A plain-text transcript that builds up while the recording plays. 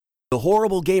The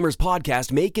Horrible Gamers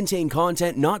podcast may contain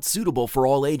content not suitable for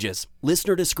all ages.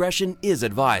 Listener discretion is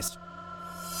advised.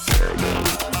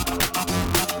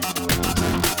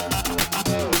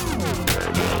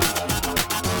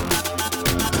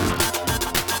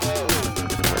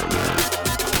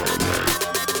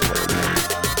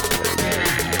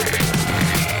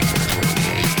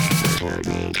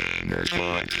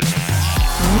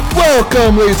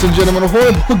 Welcome, ladies and gentlemen, to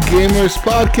Horrible Gamers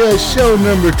Podcast, show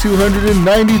number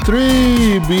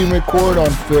 293, being recorded on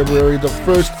February the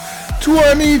 1st,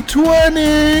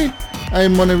 2020. I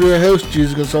am one of your hosts,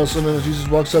 Jesus Gonzalez, and Jesus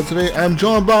walks out today. I'm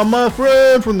joined by my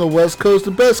friend from the West Coast,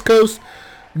 the best coast,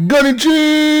 Gunny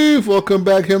Chief. Welcome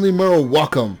back, Henley Merrill.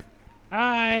 Welcome.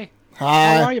 Hi.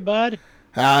 Hi. How are you, bud?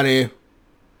 Howdy.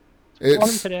 Warm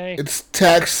today. It's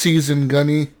tax season,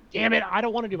 Gunny. Damn it, I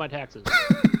don't want to do my taxes.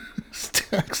 It's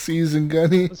tax season,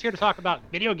 Gunny. Let's here to talk about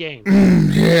video games.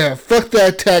 Yeah, fuck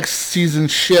that tax season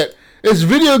shit. It's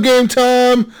video game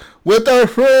time with our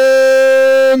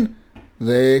friend.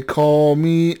 They call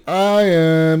me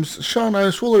Iams. Sean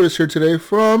Iams Fuller is here today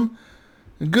from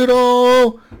good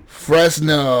old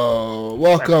Fresno.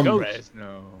 Welcome.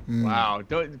 Fresno. Wow.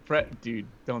 Don't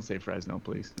say Fresno,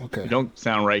 please. Okay. You don't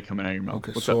sound right coming out of your mouth.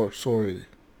 Okay, What's up? sorry.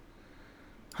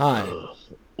 Hi.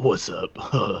 What's up?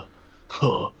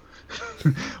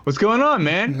 What's going on,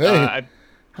 man? Hey.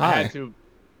 Hi.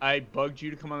 I bugged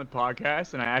you to come on the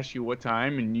podcast, and I asked you what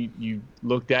time, and you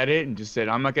looked at it and just said,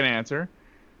 I'm not going to answer.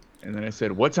 And then I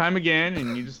said, what time again?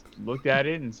 And you just looked at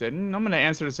it and said, I'm going to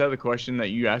answer this other question that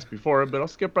you asked before, but I'll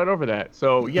skip right over that.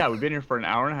 So, yeah, we've been here for an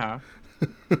hour and a half.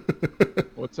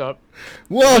 What's up?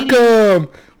 Welcome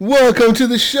to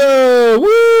the show.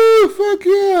 Woo! Fuck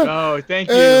yeah! Oh, thank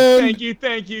you, And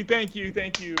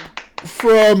thank you.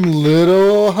 from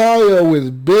Little Ohio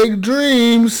with big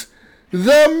dreams,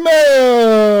 the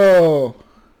Mayo.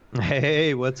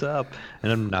 Hey, what's up?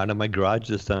 And I'm not in my garage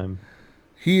this time.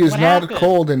 He is What not happened?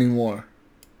 cold anymore.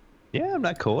 Yeah, I'm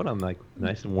not cold. I'm like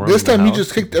nice and warm. This in the time he house.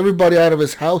 just kicked everybody out of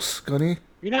his house, Gunny.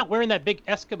 You're not wearing that big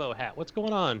Eskimo hat. What's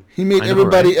going on? He made I know,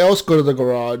 everybody right? else go to the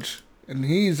garage, and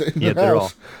he's in Yeah, the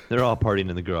house. they're all partying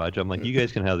in the garage. I'm like, you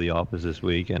guys can have the office this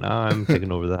week, and I'm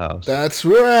taking over the house. That's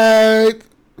right.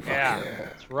 Yeah,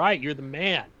 that's right. You're the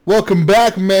man. Welcome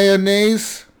back,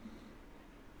 mayonnaise.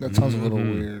 That sounds a little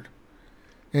Mm-hmm. weird.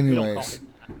 We don't call Anyways, him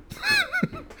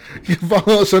that. you can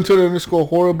follow us on Twitter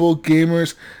 _Horrible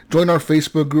Gamers. Join our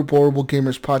Facebook group, Horrible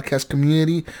Gamers Podcast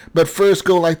Community. But first,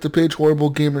 go like the page,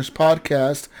 Horrible Gamers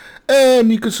Podcast.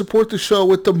 And you can support the show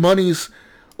with the monies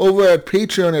over at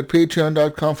Patreon at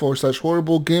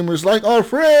patreon.com/Horrible Gamers, like our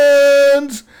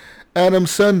friends Adam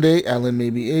Sunday, Alan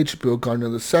Maybe H, Bill Gardner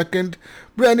II,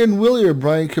 Brandon Willier,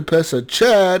 Brian Capessa,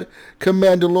 Chad,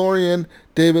 Commandalorian,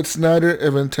 David Snyder,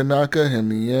 Evan Tanaka,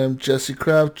 Henry M, Jesse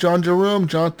Kraft, John Jerome,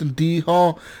 Jonathan D.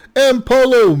 Hall, M.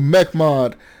 Polo,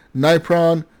 Mechmod,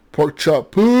 Nipron, Pork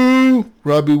Chop Poo,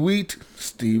 Robbie Wheat,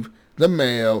 Steve the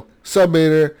Mayo,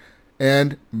 Subvader,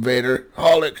 and Vader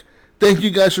Holic. Thank you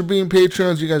guys for being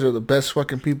patrons. You guys are the best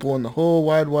fucking people in the whole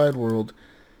wide world.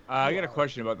 I got a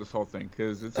question about this whole thing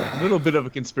because it's a little bit of a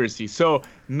conspiracy. So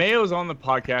Mayo's on the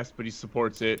podcast, but he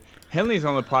supports it. Henley's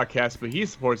on the podcast, but he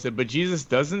supports it. But Jesus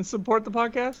doesn't support the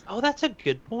podcast? Oh, that's a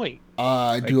good point.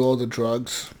 I do all the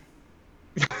drugs.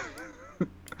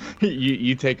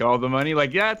 you take all the money?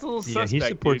 Like, yeah, it's a little Yeah, suspect. he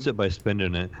supports dude. it by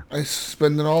spending it. I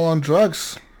spend it all on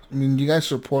drugs. I mean, you guys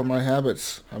support my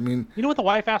habits. I mean, You know what the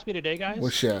wife asked me today, guys?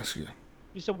 what'd she ask you?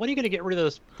 She said, when are you going to get rid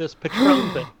of this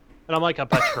Patron thing? And I'm like, a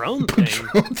Patron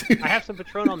thing? I have some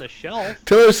Patron on the shelf.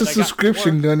 Tell her it's a that I got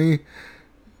subscription, before. Gunny.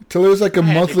 Tell her it's like a I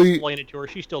had to monthly. explain it to her.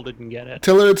 She still didn't get it.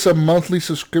 Tell her it's a monthly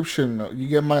subscription. You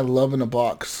get my love in a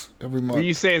box every What month.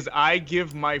 you say is I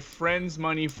give my friends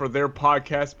money for their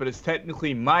podcast, but it's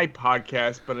technically my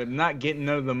podcast, but I'm not getting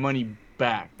none of the money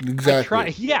back.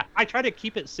 Exactly. I try to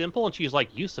keep it simple, and she's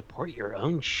like, "You support your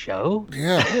own show?"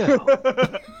 Yeah.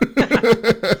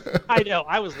 I know.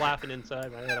 I was laughing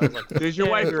inside my head. I was like, Does your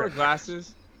 "Yeah, wife you're wear right."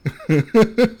 glasses?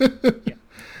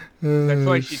 I feel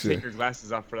like she'd Shit. take her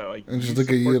glasses off for that. Like, And just look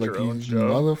at you support like, your you own show.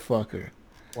 motherfucker.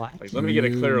 What? Like, let me get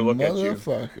a clearer look at you.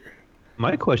 Motherfucker.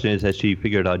 My question is, has she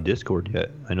figured out Discord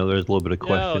yet? I know there's a little bit of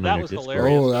question that in was her Discord.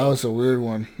 hilarious. Oh, that was a weird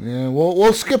one. Yeah,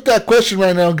 we'll skip that question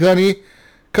right now, Gunny.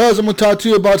 Because I'm going to talk to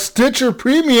you about Stitcher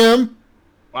Premium.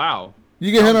 Wow.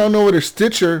 You can head on over to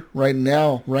Stitcher right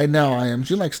now. I am.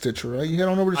 You like Stitcher, right? You head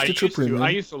on over to Stitcher Premium. I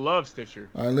used to love Stitcher.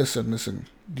 All right, listen.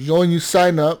 You go and you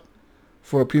sign up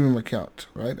for a premium account,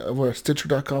 right? Over at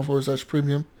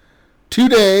Stitcher.com/premium.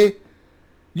 Today,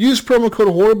 use promo code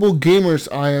Horrible Gamers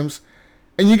IAMS,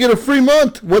 And you get a free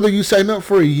month. Whether you sign up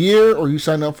for a year or you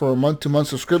sign up for a month-to-month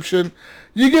subscription,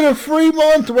 you get a free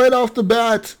month right off the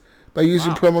bat by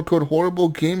using promo code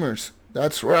HorribleGamers.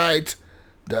 That's right.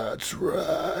 That's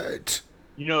right.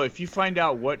 You know, if you find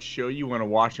out what show you want to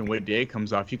watch and what day it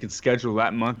comes off, you can schedule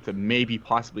that month to maybe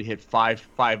possibly hit five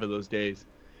of those days.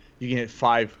 You can hit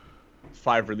five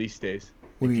release days.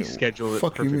 What do if you schedule it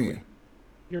fuck perfectly. you mean?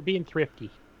 You're being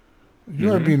thrifty.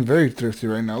 You are being very thrifty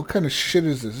right now. What kind of shit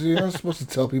is this? You're not supposed to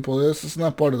tell people this. It's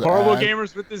not part of the Horrible ad.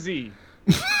 Gamers with the Z.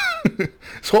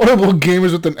 It's Horrible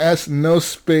Gamers with an S, no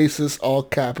spaces, all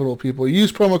capital, people.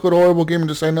 Use promo code Horrible Gamer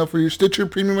to sign up for your Stitcher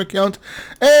premium account.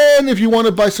 And if you want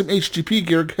to buy some HGP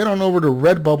gear, head on over to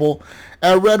Redbubble.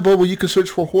 At Redbubble, you can search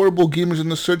for Horrible Gamers in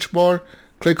the search bar.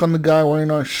 Click on the guy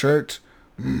wearing our shirt.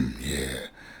 Yeah.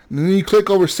 And then you click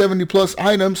over 70 plus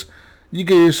items. You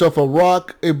get yourself a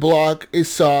rock, a block, a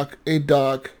sock, a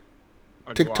dock,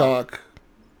 TikTok.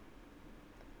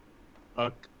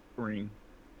 A ring.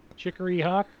 Chicory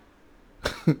Hawk.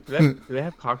 Do they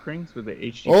have cock rings with the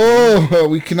HG? Oh,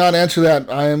 we cannot answer that.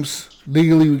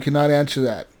 Legally, we cannot answer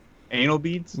that. Anal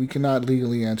beads? We cannot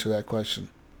legally answer that question.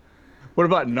 What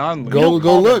about non-legal? don't Go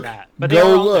call them look. that, but they are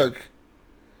Go out there. look.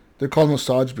 They're called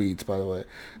massage beads, by the way.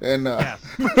 And Yes.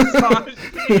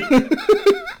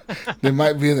 they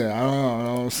might be there. I don't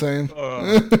know what I'm saying.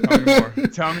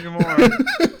 Tell me more.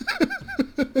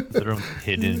 They're on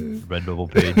hidden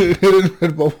Redbubble page. Hidden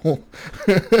Redbubble.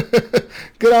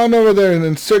 Get on over there and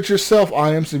then search yourself,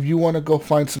 IAMS, if you want to go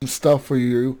find some stuff for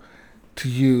you to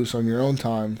use on your own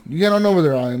time. You get on over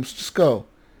there, IAMS. Just go.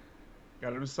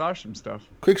 Gotta massage some stuff.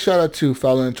 Quick shout out to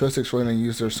Fowler and Twistix for letting us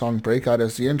use their song Breakout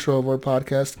as the intro of our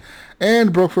podcast,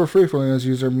 and Broke for Free for letting us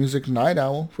use their music Night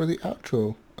Owl for the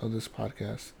outro of this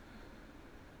podcast.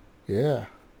 Yeah.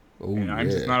 Oh, And I'm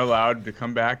yeah. just not allowed to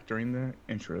come back during the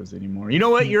intros anymore. You know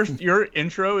what? Your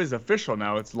intro is official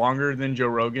now. It's longer than Joe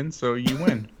Rogan, so you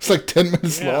win. It's like 10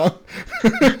 minutes Yeah. long.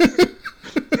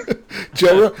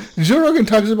 Joe Rogan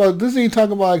talks about, doesn't he talk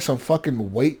about like some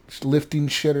fucking weight lifting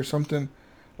shit or something?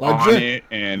 Like, On it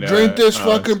and drink this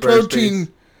fucking Squarespace.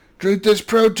 protein. Drink this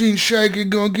protein shake. It's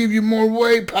gonna give you more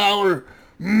weight power.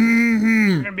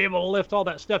 You're gonna be able to lift all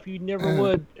that stuff you never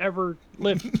would ever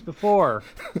lift before.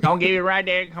 Don't give it right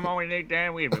there. Come on, we need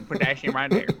that. We put that shit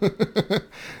right there.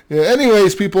 Yeah.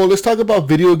 Anyways, people, let's talk about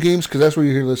video games because that's what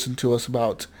you're here to listen to us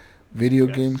about. Video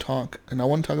game talk, and I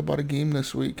want to talk about a game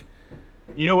this week.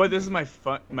 You know what? This is my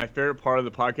favorite part of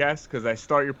the podcast because I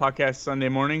start your podcast Sunday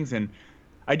mornings and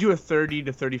I do a 30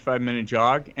 to 35 minute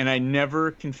jog and I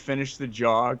never can finish the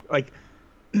jog. Like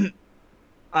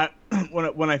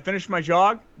when I finish my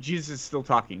jog, Jesus is still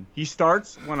talking. He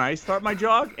starts when I start my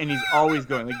jog and he's always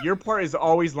going. Like your part is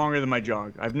always longer than my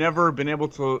jog. I've never been able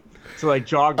to like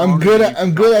jog. I'm longer good. than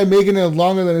I'm good at making it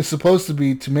longer than it's supposed to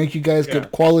be to make you guys Yeah.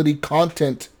 get quality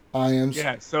content. I am.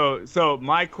 Yeah. So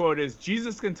my quote is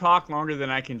Jesus can talk longer than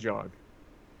I can jog.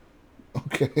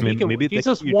 Okay. Maybe he that's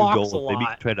just your walks goal. a Maybe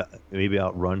lot. try to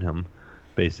outrun him,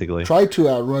 basically. Try to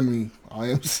outrun me.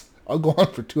 I'll go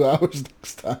on for 2 hours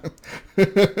next time.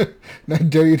 And I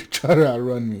dare you to try to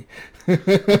outrun me.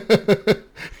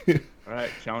 All right,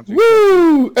 challenge.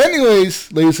 Woo!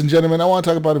 Anyways, ladies and gentlemen, I want to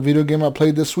talk about a video game I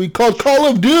played this week called Call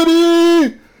of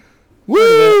Duty.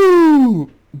 Woo!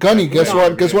 Gunny, guess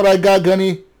what? Guess what I got,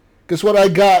 Gunny? Guess what I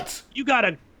got? You got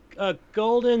a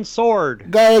golden sword.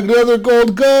 Got another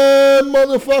gold gun,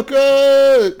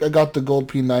 motherfucker! I got the gold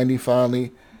P90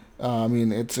 finally. I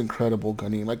mean, it's incredible,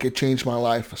 Gunny. Like, it changed my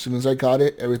life. As soon as I got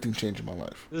it, everything changed in my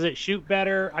life. Does it shoot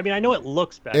better? I mean, I know it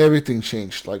looks better. Everything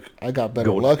changed. Like, I got better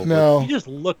Gold luck bullet. now. You just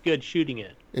look good shooting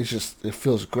it. It's just, it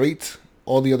feels great.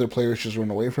 All the other players just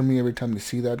run away from me every time they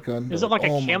see that gun. Is They're it like "Oh a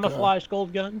my God." camouflage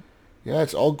gold gun? Yeah,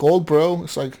 it's all gold, bro.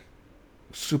 It's like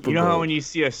super You know gold. how when you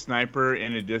see a sniper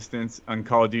in a distance on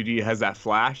Call of Duty, it has that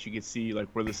flash? You can see like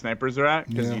where the snipers are at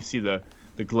because Yeah. you see the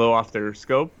glow off their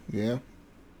scope. Yeah.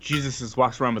 Jesus just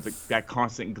walks around with that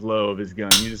constant glow of his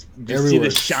gun. You just see Everywhere.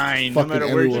 the shine no Fucking matter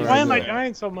where everywhere. you Why am I Yeah.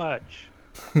 dying so much?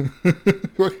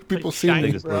 Where can people Like see I shiny me?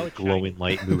 think it's bro, like glowing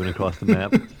light moving across the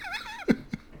map.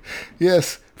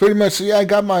 Yes, pretty much. So yeah, I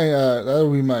got my,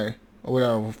 that'll be my,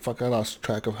 whatever, fuck, I lost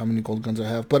track of how many gold guns I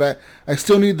have. But I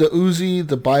still need the Uzi,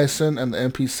 the Bison, and the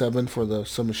MP7 for the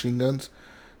submachine guns.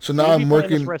 So now You'll be I'm playing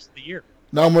this working, rest of the year.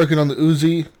 now I'm working on the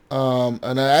Uzi.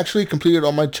 And I actually completed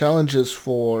all my challenges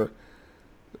for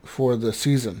the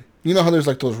season. You know how there's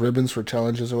like those ribbons for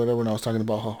challenges or whatever, and I was talking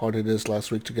about how hard it is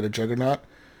last week to get a Juggernaut?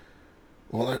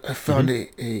 Well, I found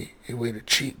a way to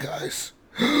cheat, guys.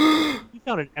 You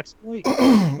found an exploit?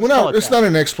 Well, no, it's not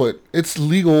an exploit. It's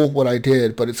legal what I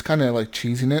did, but it's kind of like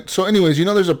cheesing it. So anyways,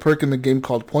 there's a perk in the game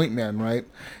called Point Man, right?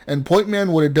 And Point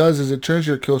Man, what it does is it turns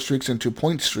your kill streaks into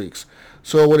point streaks.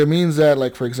 So what it means that,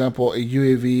 like, for example, a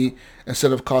UAV,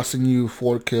 instead of costing you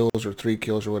 4 kills or 3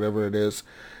 kills or whatever it is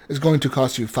going to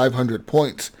cost you 500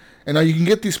 points. And now you can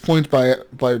get these points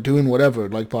by doing whatever,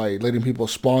 like by letting people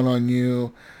spawn on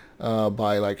you,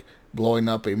 by like blowing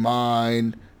up a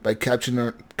mine, by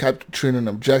capturing an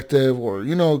objective, or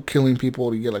killing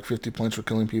people. You get like 50 points for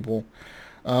killing people.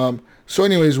 So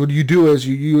anyways, what you do is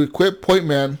you equip Point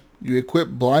Man, you equip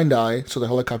Blind Eye so the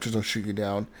helicopters don't shoot you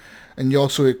down, and you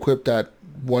also equip that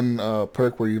one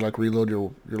perk where you like reload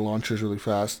your launchers really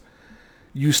fast.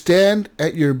 You stand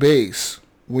at your base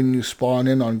when you spawn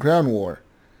in on Ground War,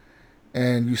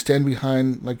 and you stand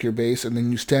behind like your base, and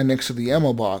then you stand next to the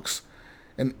ammo box.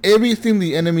 And everything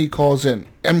the enemy calls in,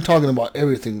 I'm talking about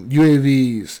everything,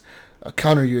 UAVs,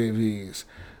 counter UAVs,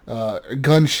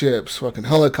 gunships, fucking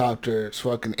helicopters,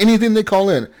 fucking anything they call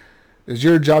in, is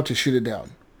your job to shoot it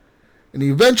down. And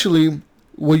eventually,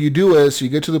 what you do is you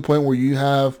get to the point where you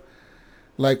have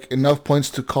like enough points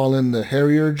to call in the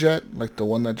Harrier jet, like the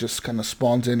one that just kind of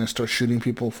spawns in and starts shooting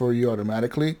people for you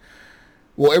automatically.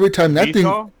 Well, every time that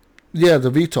thing, yeah,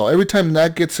 the VTOL, every time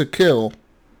that gets a kill,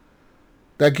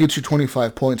 that gets you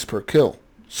 25 points per kill.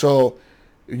 So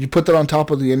you put that on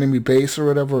top of the enemy base or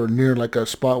whatever, or near like a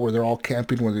spot where they're all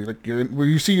camping, where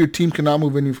you see your team cannot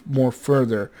move any more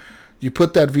further. You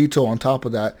put that VTOL on top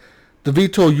of that. The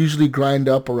VTOL usually grind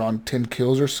up around 10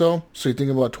 kills or so. So you think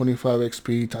about 25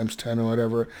 XP times 10 or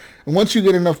whatever. And once you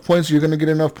get enough points, you're going to get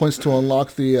enough points to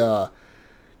unlock the...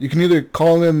 you can either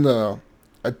call in the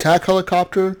attack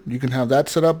helicopter. You can have that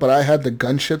set up. But I had the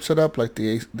gunship set up, like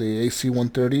the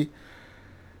AC-130.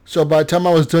 So by the time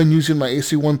I was done using my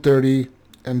AC-130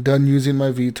 and done using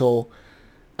my VTOL,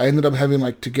 I ended up having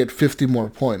like to get 50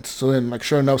 more points. So then, like,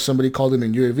 sure enough, somebody called in a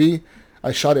UAV.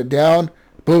 I shot it down.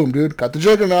 Boom, dude. Got the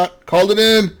Juggernaut. Called it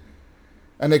in.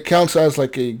 And it counts as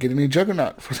like a getting a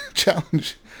Juggernaut for the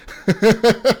challenge.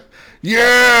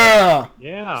 Yeah!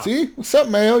 Yeah. See? What's up,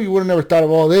 Mayo? You would have never thought of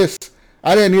all this.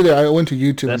 I didn't either. I went to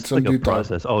YouTube. That's and some like a dude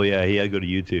process. Oh, yeah, he had to go to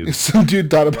YouTube. Some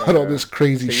dude thought about all this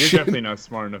crazy So you're shit. definitely not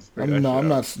smart enough to bring that I'm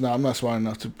shit not. I'm not smart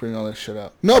enough to bring all this shit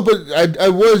up. No, but I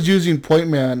was using Point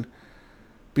Man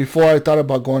before I thought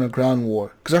about going to Ground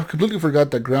War, because I completely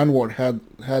forgot that Ground War had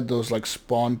those like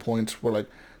spawn points where like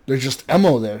there's just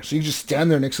ammo there, so you just stand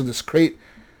there next to this crate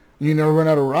and you never run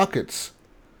out of rockets.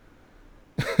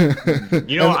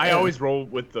 I always roll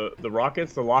with the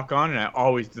rockets, the lock on, and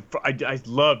I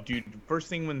love, dude. First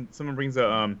thing when someone brings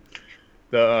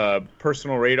the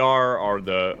personal radar or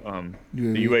the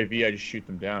UAV, I just shoot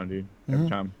them down, dude. Every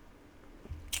time.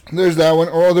 There's that one.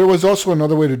 Or there was also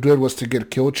another way to do it, was to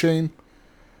get kill chain.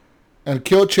 And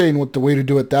kill chain, what the way to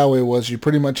do it that way was you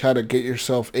pretty much had to get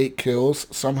yourself 8 kills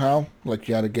somehow. Like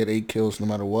you had to get 8 kills no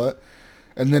matter what.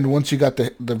 And then once you got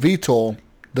the VTOL,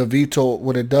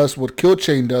 what kill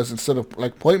chain does, instead of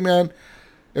like Point Man,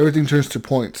 everything turns to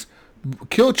points.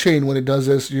 Kill chain, what it does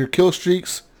is your kill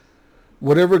streaks,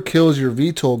 whatever kills your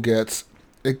VTOL gets,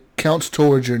 it counts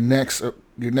towards your next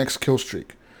kill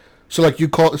streak. So like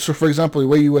for example, the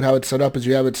way you would have it set up is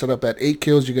you have it set up at 8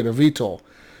 kills, you get a VTOL.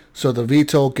 So the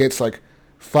VTOL gets like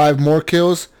 5 more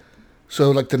kills.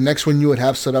 So like the next one you would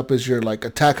have set up is your like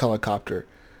attack helicopter,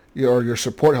 or your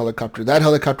support helicopter. That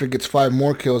helicopter gets 5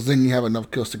 more kills, then you have enough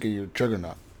kills to get your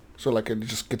Juggernaut. So like it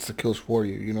just gets the kills for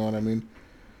you. You know what I mean?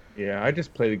 Yeah, I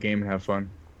just play the game and have fun.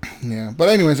 Yeah, but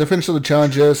anyways, I finished all the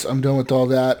challenges. I'm done with all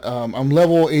that. I'm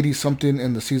level 80 something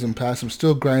in the season pass. I'm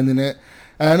still grinding it.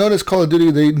 And I noticed Call of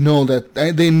Duty, they know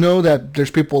that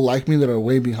there's people like me that are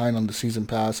way behind on the season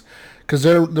pass, because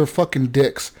they're fucking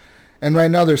dicks. And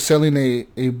right now they're selling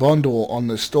a bundle on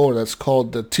the store that's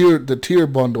called the tier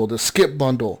bundle, the skip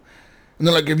bundle. And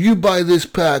they're like, if you buy this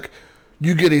pack,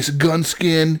 you get a gun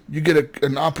skin, you get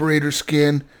an operator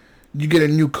skin, you get a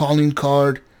new calling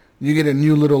card, you get a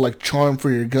new little like charm for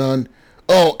your gun.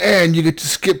 Oh, and you get to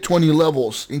skip 20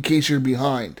 levels in case you're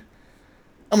behind.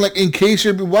 I'm like,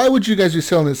 why would you guys be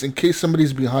selling this in case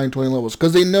somebody's behind 20 levels?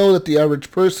 Because they know that the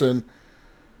average person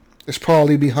is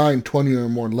probably behind 20 or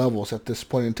more levels at this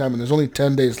point in time, and there's only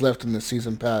 10 days left in the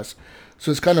season pass. So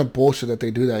it's kind of bullshit that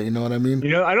they do that, you know what I mean?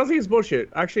 I don't think it's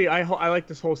bullshit. Actually, I like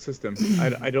this whole system.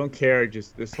 I don't care.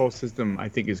 Just this whole system I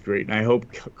think is great. And I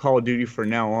hope Call of Duty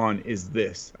from now on is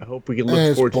this. I hope we can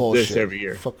look forward to this every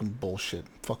year. Fucking bullshit.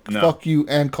 Fuck you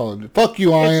and Call of Duty. Fuck you,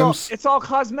 IAMS. It's all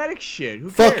cosmetic shit.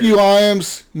 Who cares? Fuck you,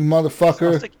 IAMS, you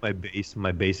motherfucker. It's like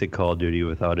my basic Call of Duty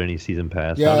without any season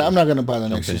pass. Yeah, I'm not going to buy the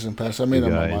next season pass. I made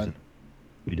up my mind.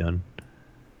 We done?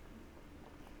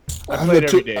 I play it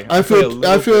every day. I play a feel little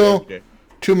bit every day.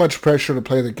 too much pressure to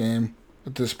play the game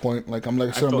at this point. Like I'm like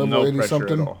I I said, I'm feel level no 80 pressure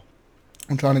something. at all.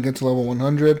 I'm trying to get to level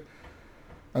 100,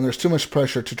 and there's too much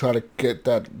pressure to try to get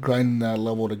that grinding that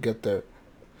level to get there.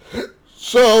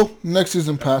 So next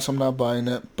season pass, I'm not buying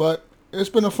it, but it's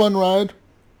been a fun ride.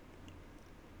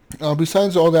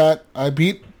 Besides all that, I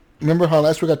beat. Remember how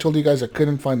last week I told you guys I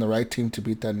couldn't find the right team to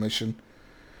beat that mission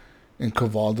in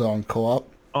Kavalda on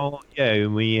co-op? Oh yeah,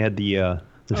 and we had the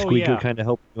Oh, squeaker yeah. kind of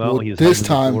helped him out. Well, He was this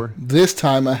hiding in the floor.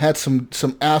 time I had some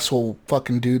asshole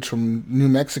fucking dudes from New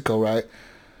Mexico, right?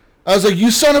 I was like,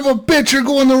 "You son of a bitch, you're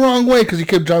going the wrong way," because he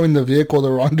kept driving the vehicle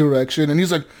the wrong direction, and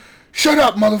he's like, "Shut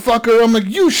up, motherfucker!" I'm like,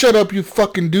 "You shut up, you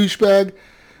fucking douchebag!"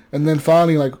 And then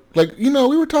finally, like we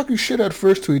were talking shit at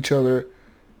first to each other,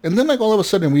 and then like all of a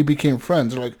sudden we became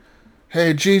friends. They're like,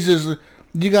 "Hey, Jesus,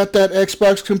 you got that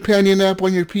Xbox Companion app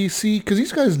on your PC?" Because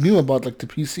these guys knew about like the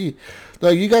PC.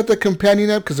 Like, you got the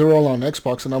Companion app? Because they were all on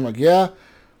Xbox, and I'm like, yeah.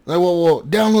 Like, well,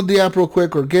 download the app real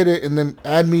quick or get it, and then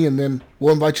add me, and then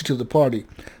we'll invite you to the party.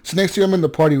 So next year I'm in the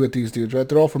party with these dudes, right?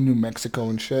 They're all from New Mexico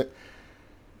and shit.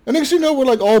 And next thing you know, we're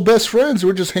like all best friends.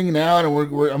 We're just hanging out,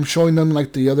 and I'm showing them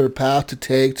like the other path to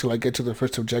take to like get to the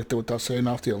first objective without setting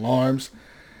off the alarms.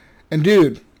 And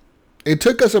dude, it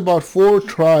took us about 4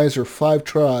 tries or 5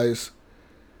 tries.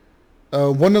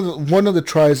 One of the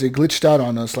tries, it glitched out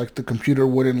on us. Like the computer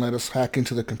wouldn't let us hack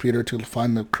into the computer to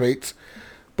find the crates.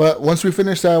 But once we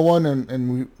finished that one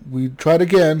and we tried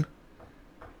again,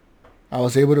 I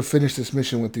was able to finish this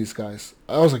mission with these guys.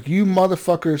 I was like, you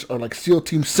motherfuckers are like SEAL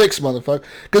Team 6 motherfuckers.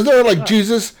 Because they were like,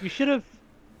 Jesus. You should have.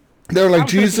 They were like,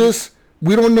 Jesus,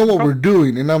 we don't know what we're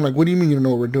doing. And I'm like, what do you mean you don't know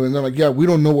what we're doing? And they're like, yeah, we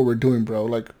don't know what we're doing, bro.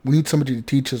 Like, we need somebody to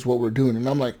teach us what we're doing. And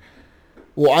I'm like,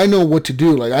 well, I know what to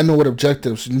do. Like, I know what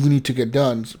objectives we need to get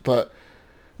done. But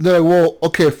they're like, well,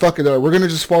 okay, fuck it. They're like, we're going to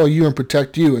just follow you and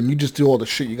protect you, and you just do all the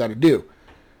shit you got to do.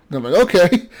 And I'm like,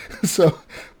 okay. So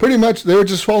pretty much they were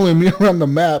just following me around the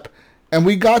map. And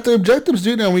we got the objectives,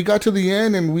 dude, and we got to the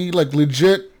end, and we, like,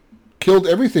 legit killed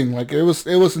everything. Like, it was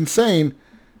insane,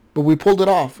 but we pulled it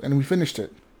off, and we finished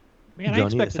it. Man, Johnny, I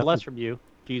expected something- less from you,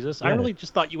 Jesus. I Yeah. really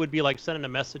just thought you would be, like, sending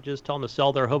them messages, telling them to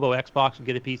sell their hobo Xbox and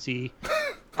get a PC,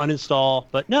 uninstall.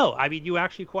 But no, I mean, you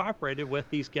actually cooperated with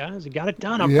these guys and got it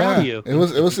done. I'm proud of you. It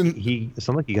was He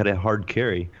sounded like he got a hard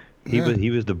carry. He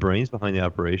was the brains behind the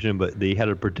operation, but they had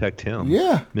to protect him.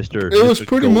 Yeah. Mr. It was Mr.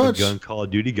 pretty Golden much- Gun Call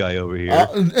of Duty guy over here.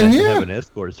 And has to yeah. have an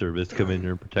escort service come in there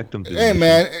and protect him. through the Hey mission.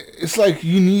 man, it's like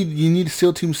you need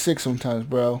SEAL Team 6 sometimes,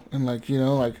 bro. And like,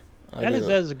 That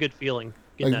is a good feeling.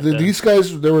 getting like that done. these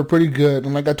guys, they were pretty good.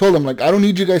 And like I told them, like, I don't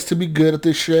need you guys to be good at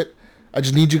this shit. I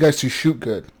just need you guys to shoot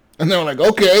good. And they were like,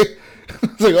 okay.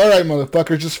 It's like, all right,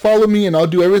 motherfuckers, just follow me and I'll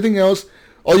do everything else.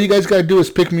 All you guys gotta do is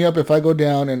pick me up if I go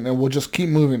down, and we'll just keep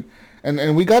moving.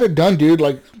 And we got it done, dude.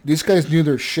 Like, these guys knew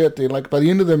their shit. They, like, by the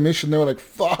end of their mission, they were like,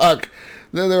 fuck.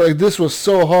 They're like, this was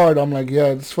so hard. I'm like, yeah,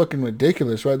 it's fucking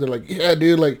ridiculous, right? They're like, yeah,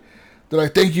 dude, like, they're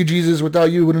like, thank you, Jesus. Without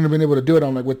you, we wouldn't have been able to do it.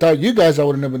 I'm like, without you guys, I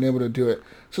wouldn't have been able to do it.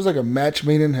 So it's like a match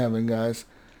made in heaven, guys.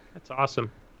 That's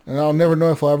awesome. And I'll never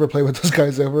know if I'll ever play with those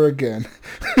guys ever again.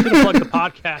 Should have plugged the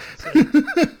podcast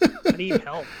and said, I need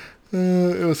help.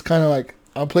 It was kind of like,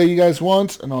 I'll play you guys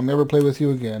once, and I'll never play with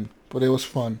you again. But it was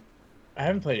fun. I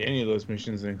haven't played any of those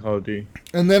missions in Call of Duty.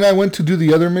 And then I went to do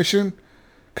the other mission.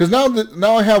 Because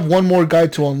now I have one more guy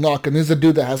to unlock. And there's a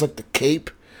dude that has like the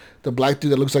cape. The black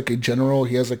dude that looks like a general.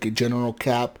 He has like a general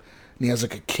cap. And he has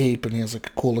like a cape. And he has like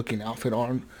a cool looking outfit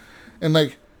on. And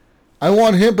like, I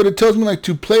want him. But it tells me like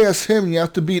to play as him, you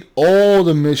have to beat all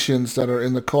the missions that are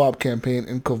in the co-op campaign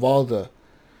in Kavalda.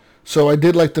 So I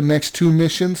did like the next 2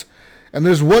 missions. And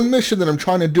there's one mission that I'm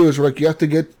trying to do is like you have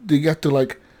to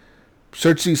like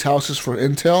search these houses for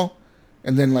intel,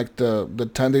 and then like the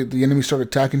time the enemy start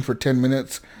attacking for 10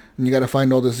 minutes, and you got to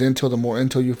find all this intel. The more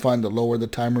intel you find, the lower the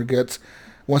timer gets.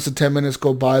 Once the 10 minutes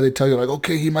go by, they tell you like,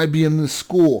 okay, he might be in this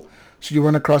school. So you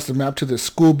run across the map to this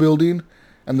school building,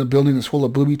 and the building is full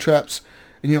of booby traps.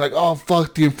 And you're like, oh,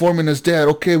 fuck, the informant is dead.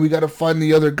 Okay, we got to find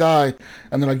the other guy.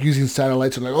 And they're like using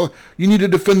satellites and like, oh, you need to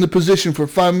defend the position for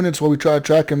 5 minutes while we try to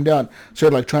track him down. So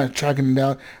they're like trying to track him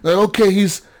down. They're like, okay,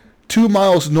 he's 2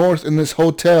 miles north in this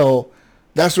hotel.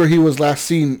 That's where he was last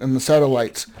seen in the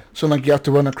satellites. So like you have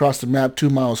to run across the map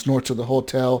 2 miles north to the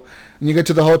hotel. And you get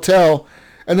to the hotel.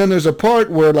 And then there's a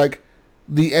part where like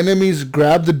the enemies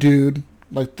grab the dude,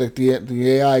 like the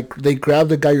AI, they grab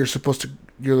the guy you're supposed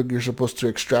to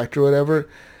extract or whatever,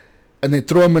 and they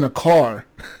throw him in a car.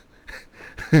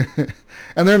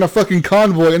 And they're in a fucking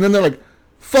convoy, and then they're like,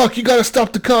 fuck, you gotta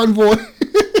stop the convoy.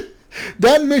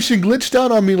 That mission glitched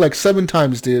out on me like 7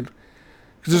 times, dude.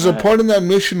 Because there's a part in that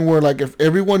mission where like if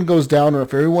everyone goes down or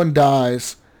if everyone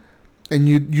dies, and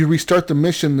you restart the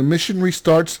mission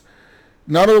restarts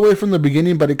not all the way from the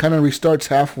beginning, but it kind of restarts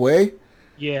halfway.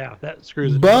 Yeah, that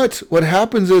screws it. But what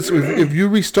happens is if you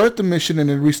restart the mission and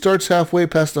it restarts halfway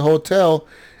past the hotel,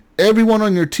 everyone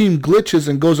on your team glitches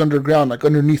and goes underground, like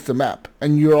underneath the map,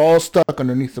 and you're all stuck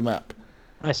underneath the map.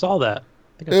 I saw that.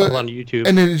 I think I saw it on YouTube.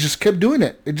 And then it just kept doing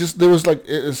it. It's like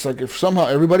if somehow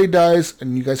everybody dies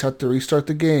and you guys have to restart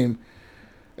the game,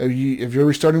 if you're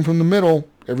restarting from the middle,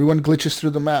 everyone glitches through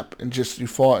the map and just you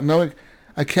fall. And like,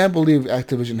 I can't believe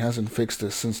Activision hasn't fixed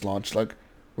this since launch. Like,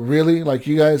 really? Like,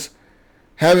 you guys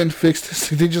haven't fixed this?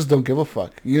 They just don't give a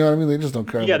fuck. You know what I mean? They just don't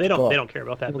care. Yeah, about they the they don't care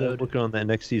about that They're mode. working on that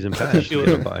next season pass.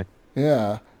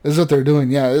 Yeah, this is what they're doing.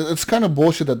 Yeah, it's kind of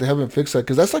bullshit that they haven't fixed that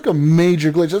because that's like a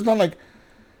major glitch. It's not like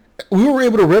we were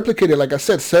able to replicate it, like I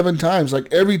said, 7 times.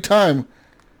 Like every time,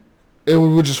 it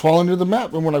would just fall into the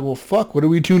map, and we're like, well, fuck, what do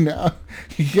we do now?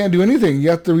 You can't do anything. You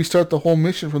have to restart the whole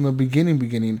mission from the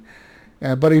beginning.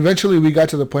 But eventually, we got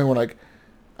to the point where like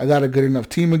I got a good enough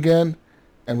team again,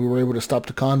 and we were able to stop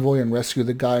the convoy and rescue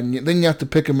the guy. And then you have to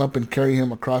pick him up and carry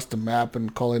him across the map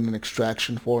and call in an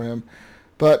extraction for him.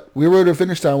 But we were able to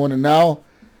finish that one, and now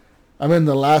I'm in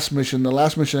the last mission. The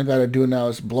last mission I gotta do now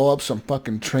is blow up some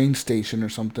fucking train station or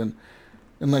something.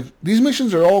 And like, these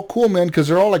missions are all cool, man, because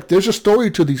they're all like, there's a story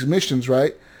to these missions,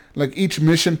 right? Like, each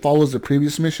mission follows the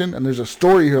previous mission, and there's a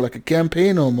story here, like a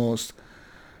campaign almost.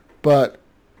 But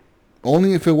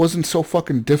only if it wasn't so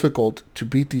fucking difficult to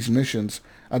beat these missions,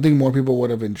 I think more people would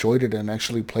have enjoyed it and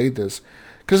actually played this.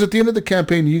 Because at the end of the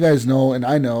campaign, you guys know, and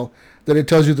I know, that it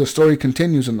tells you the story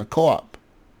continues in the co-op.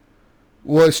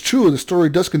 Well, it's true, the story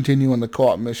does continue in the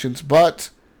co-op missions,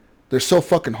 but they're so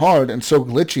fucking hard and so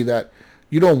glitchy that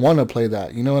you don't want to play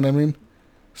that, you know what I mean?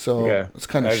 So, Yeah, it's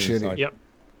kind of that is shitty. like- Yep.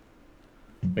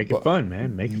 Make it fun,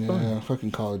 man. Make it fun. Yeah,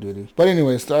 fucking Call of Duty. But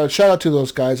anyways, shout out to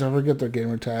those guys. I forget their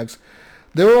gamer tags.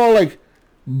 They were all like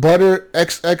Butter,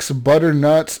 XX, Butter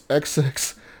Nuts,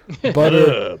 XX,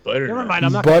 Butter, Butter. Never mind,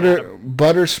 I'm not gonna add Butter, them.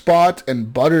 Butter Spot,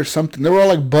 and Butter something. They were all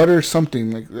like Butter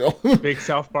something. Like Big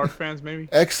South Park fans, maybe.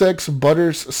 XX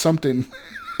Butters something.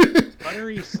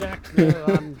 Buttery sex.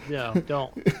 No,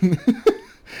 don't.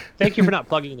 Thank you for not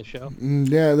plugging the show.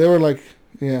 Yeah, they were like,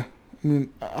 yeah. I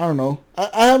mean, I don't know.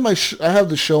 I have I have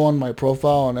the show on my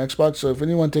profile on Xbox, so if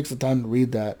anyone takes the time to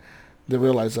read that, they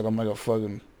realize that I'm like a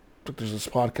fucking. There's this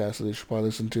podcast that they should probably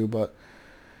listen to, but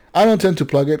I don't tend to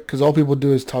plug it because all people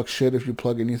do is talk shit if you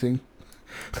plug anything.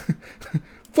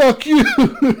 Fuck you!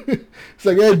 It's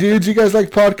like, hey dudes, you guys like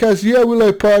podcasts? Yeah, we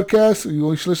like podcasts.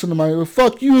 You should listen to my.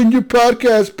 Fuck you and your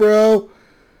podcast, bro.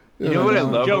 You know what I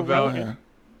love Joe about Rogan.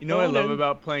 you know what I love Rogan.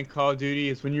 about playing Call of Duty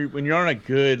is when you're on a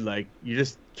good, like, you're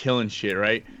just killing shit,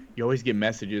 right? You always get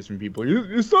messages from people.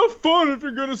 It's not fun if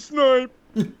you're gonna snipe.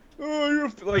 Oh, you're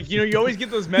like, you always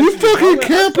get those messages. fucking I'll let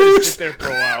campers! Sit there for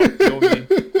a while. And kill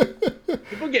me.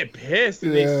 People get pissed.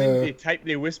 And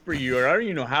they whisper you, or I don't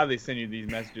even know how they send you these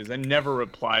messages. I never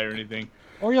reply or anything.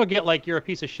 Or you'll get like, you're a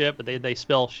piece of shit, but they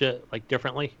spell shit like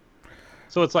differently.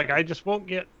 So it's like, I just won't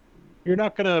get. You're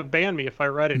not gonna ban me if I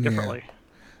write it differently.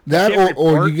 That can't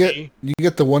or report you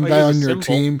get the one I guy use on a your symbol.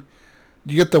 team.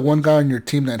 You get the one guy on your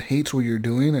team that hates what you're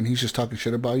doing, and he's just talking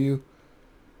shit about you.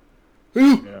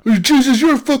 Jesus,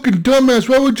 you're a fucking dumbass.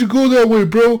 Why would you go that way,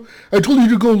 bro? I told you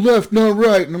to go left, not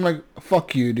right. And I'm like,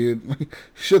 fuck you, dude.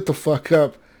 Shut the fuck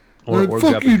up. Or Fuck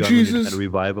grab a you, gun Jesus. and try to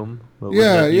revive him.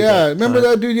 Yeah. Remember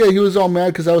that dude? Yeah, he was all mad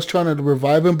because I was trying to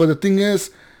revive him. But the thing is,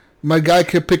 my guy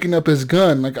kept picking up his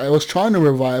gun. Like, I was trying to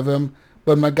revive him,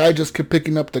 but my guy just kept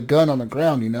picking up the gun on the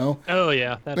ground, you know? Oh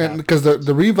yeah, that And happens. because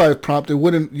the revive prompt, it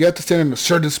wouldn't. You had to stand in a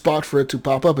certain spot for it to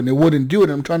pop up, and it wouldn't do it.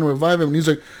 And I'm trying to revive him, and he's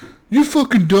like, "You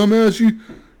fucking dumbass!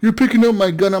 You're picking up my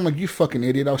gun." I'm like, "You fucking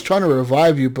idiot! I was trying to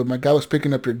revive you, but my guy was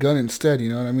picking up your gun instead." You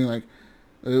know what I mean? Like,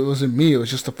 it wasn't me. It was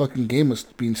just the fucking game was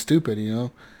being stupid. You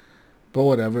know? But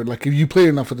whatever. Like, if you played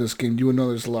enough of this game, you would know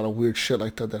there's a lot of weird shit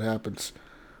like that happens.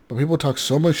 But people talk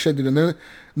so much shit, dude, and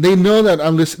they know that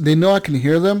I'm listening. They know I can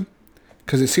hear them.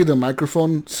 Because they see the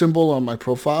microphone symbol on my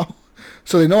profile.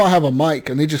 So they know I have a mic,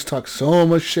 and they just talk so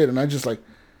much shit, and I just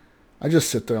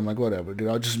sit there, I'm like, whatever, dude,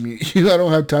 I'll just mute you. I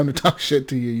don't have time to talk shit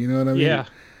to you, you know what I mean? Yeah.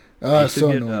 You So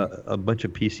get annoying. a bunch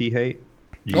of PC hate.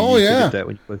 You Oh, still yeah. get that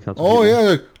when you play console Oh, people? yeah,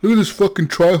 like, look at this fucking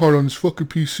tryhard on this fucking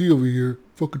PC over here.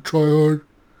 Fucking tryhard.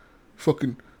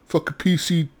 Fucking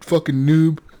PC fucking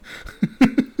noob.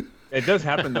 It does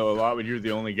happen though a lot when you're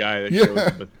the only guy that Yeah. shows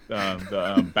the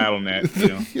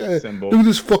BattleNet, Yeah, symbol. look at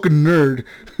this fucking nerd.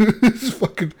 This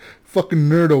fucking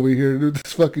nerd over here. Look at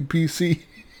this fucking PC.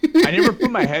 I never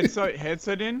put my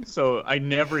headset in, so I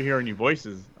never hear any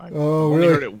voices. I've Oh, only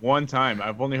really? heard it one time.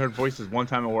 I've only heard voices one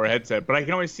time I wore a headset, but I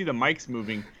can always see the mics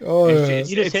moving. Oh, It's yeah. just-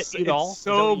 You just it's- hit mute all? It's Is that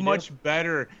so what you do? much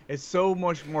better. It's so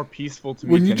much more peaceful to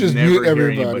me When you to just never mute hear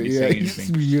everybody, anybody yeah, saying you just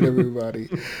anything. mute everybody.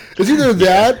 It's either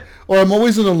that, or I'm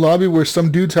always in a lobby where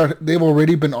some dudes they've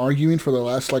already been arguing for the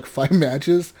last like 5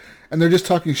 matches, and they're just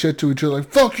talking shit to each other, like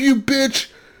 "fuck you, bitch."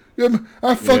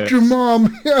 I fucked your Yes.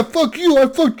 mom. Yeah, fuck you. I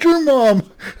fucked your mom.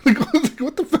 Like,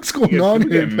 what the fuck's going Yeah, on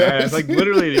people here, get mad. guys? It's like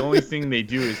literally the only thing they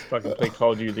do is fucking play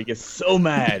Call of Duty. They get so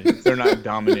mad if they're not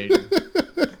dominating.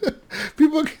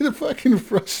 People get fucking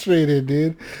frustrated,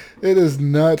 dude. It is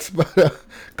nuts. But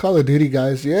Call of Duty,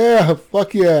 guys. Yeah,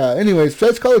 fuck yeah. Anyways,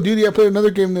 besides Call of Duty, I played another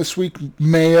game this week,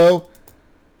 Mayo.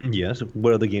 Yes.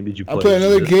 What other game did you play? I played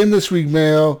another Jesus? game this week,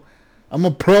 Mayo. I'm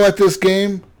a pro at this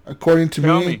game, according to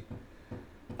Tell me. me.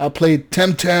 I played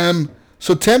Temtem.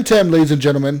 So Temtem, ladies and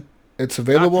gentlemen, it's Not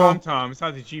available. TomTom. It's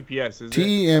not the GPS, is it?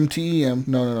 T-E-M.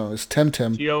 No. It's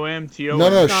Temtem. T-O-M, T-O-M. No,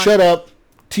 not- shut up.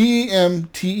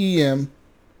 T-E-M.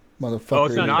 Motherfucker. Oh,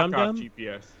 it's a not knockoff Dum-Dum?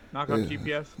 GPS. Knockoff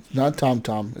GPS? Not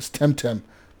TomTom. It's Temtem.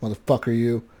 Motherfucker,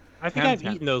 you. I think I've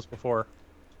Temtem. eaten those before.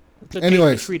 It's a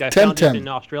Anyways, tasty treat. I found it Temtem. in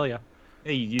Australia.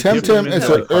 Hey, you Temtem dip them is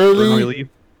into an like early- Really?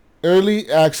 Early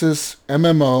access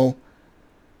MMO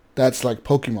that's like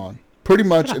Pokemon. Pretty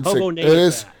much, What kind of it's hobo a, name it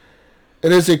is is that?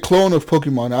 it is a clone of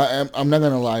Pokemon. I'm not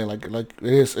gonna lie, like it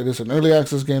is an early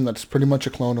access game that's pretty much a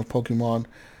clone of Pokemon,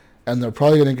 and they're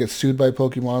probably gonna get sued by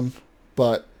Pokemon.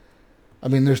 But I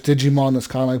mean, there's Digimon that's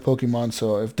kind of like Pokemon,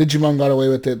 so if Digimon got away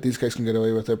with it, these guys can get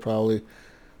away with it probably.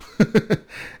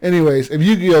 Anyways, if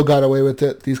Yu-Gi-Oh got away with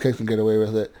it, these guys can get away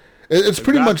with it. It's The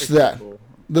pretty much graphics are that. cool.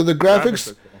 The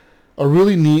graphics are cool. are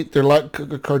really neat. They're like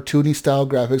cartoony style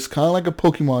graphics, kind of like a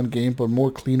Pokemon game, but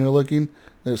more cleaner looking.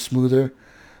 They're smoother.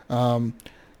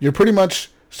 You're pretty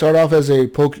much start off as a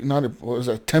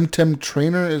Temtem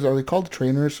trainer. Are they called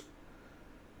trainers?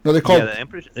 No, they're called I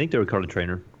think they were called a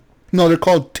trainer. no, they're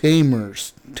called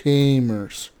tamers.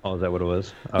 Tamers. Oh, is that what it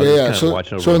was? I was Yeah, just kind so- of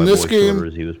watching over so in my this voice game- order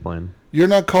as he was playing. You're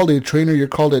not called a trainer. You're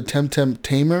called a Temtem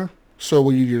tamer. So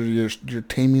you're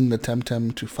taming the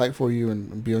Temtem to fight for you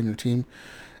and be on your team.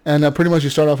 And pretty much you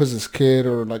start off as this kid,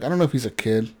 or like I don't know if he's a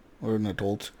kid or an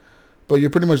adult, but you're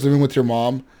pretty much living with your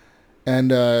mom,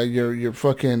 and you're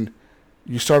fucking.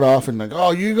 You start off and like,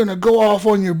 oh, you're gonna go off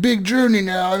on your big journey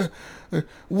now.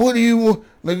 What do you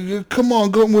like? Come on,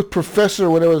 go with Professor or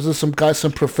whatever. This is some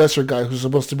professor guy who's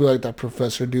supposed to be like that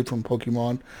professor dude from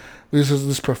Pokemon.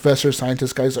 This professor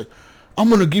scientist guy's like, I'm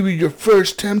gonna give you your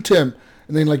first Temtem,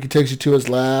 and then like he takes you to his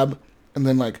lab, and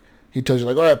then like he tells you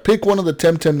like, all right, pick one of the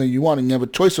Temtem that you want, and you have a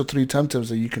choice of 3 Temtems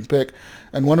that you can pick,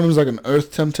 and one of them is like an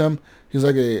Earth Temtem. He's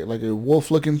like a wolf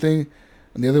looking thing,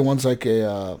 and the other one's like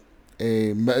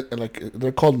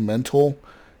they're called mental,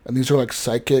 and these are like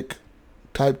psychic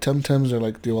type Temtems. They're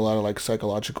like do a lot of like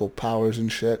psychological powers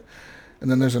and shit. And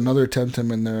then there's another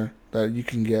Temtem in there that you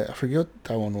can get. I forget what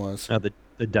that one was.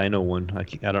 The Dino one.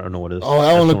 I don't know what it is. Oh, that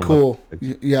That's one the looked I cool.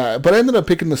 picked. Yeah, but I ended up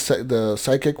picking the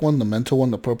psychic one, the mental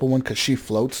one, the purple one, because she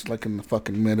floats like in the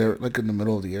fucking mid-air, like in the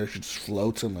middle of the air. She just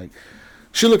floats and like,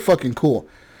 she looked fucking cool.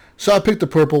 So I picked the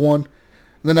purple one.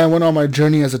 Then I went on my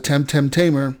journey as a Temtem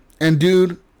tamer. And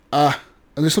dude, and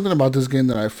there's something about this game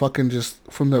that I fucking just,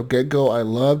 from the get-go, I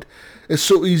loved. It's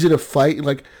so easy to fight.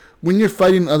 Like, when you're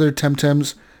fighting other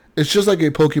Temtems, it's just like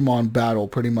a Pokemon battle,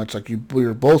 pretty much. Like,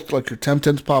 you're both, like, your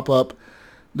Temtems pop up.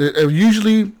 They're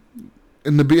usually,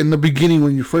 in the beginning,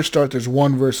 when you first start, there's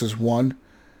 1 versus 1.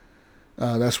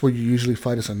 That's where you usually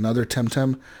fight as another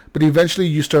Temtem. But eventually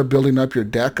you start building up your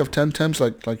deck of Temtems,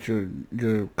 like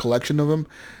your collection of them.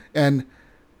 And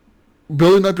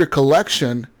building up your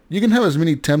collection, you can have as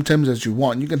many Temtems as you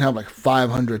want. You can have like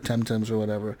 500 Temtems or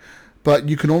whatever. But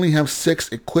you can only have 6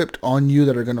 equipped on you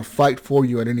that are going to fight for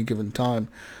you at any given time.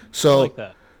 So, I like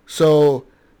that. So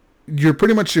you're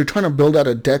trying to build out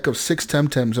a deck of 6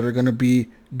 Temtems that are going to be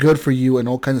good for you in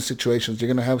all kinds of situations. You're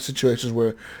going to have situations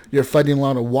where you're fighting a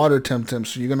lot of water Temtems,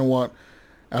 so you're going to want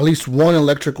at least 1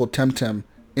 electrical Temtem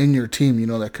in your team,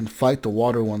 that can fight the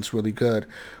water ones really good.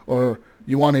 Or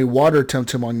you want a water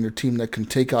Temtem on your team that can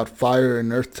take out fire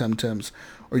and earth Temtems.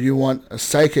 Or you want a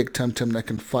psychic Temtem that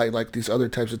can fight like these other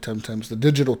types of Temtems, the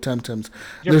digital Temtems.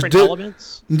 Different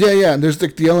elements? Yeah. And there's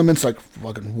like the elements like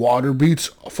fucking water beats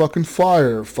fucking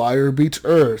fire, fire beats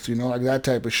earth, like that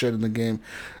type of shit in the game.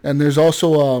 And there's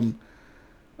also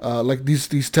like these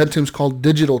Temtems called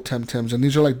digital Temtems, and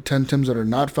these are like Temtems that are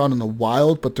not found in the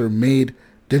wild, but they're made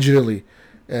digitally,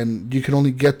 and you can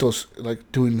only get those like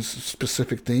doing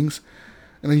specific things.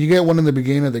 And then you get one in the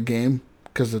beginning of the game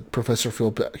because the professor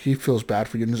feels bad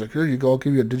for you, and he's like, here you go, I'll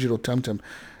give you a digital Temtem. And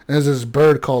there's this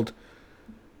bird called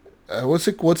what's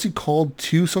he called?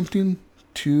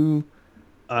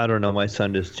 I don't know. My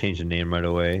son just changed the name right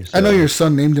away. So. I know your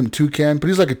son named him Toucan, but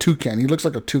he's like a toucan. He looks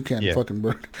like a toucan fucking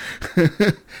bird.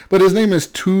 But his name is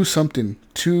something.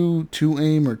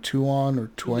 Two-aim or Tuon or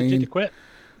Twain. Quit.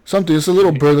 Something. It's a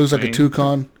little bird. Looks like a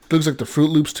toucan. Looks like the Fruit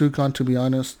Loops toucan, to be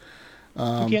honest.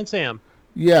 Toucan Sam.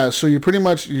 Yeah, so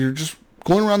you're just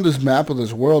going around this map of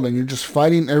this world, and you're just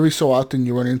fighting. Every so often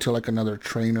you run into like another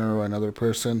trainer or another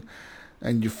person,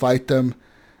 and you fight them.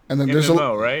 And then there's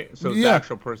MMO, right? So it's the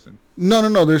actual person.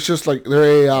 No. There's just like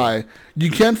they're AI. You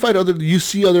can't fight you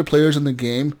see other players in the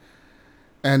game,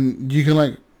 and you can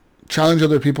like challenge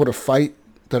other people to fight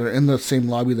that are in the same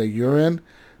lobby that you're in.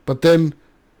 But then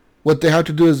what they have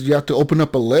to do is you have to open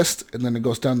up a list, and then it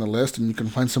goes down the list, and you can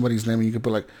find somebody's name, and you can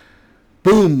put like,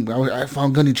 boom, I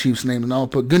found Gunny Chief's name, and I'll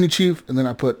put Gunny Chief, and then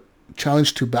I put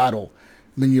challenge to battle.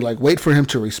 And then you like wait for him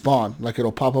to respond, like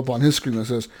it'll pop up on his screen that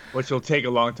says, which will take a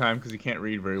long time because he can't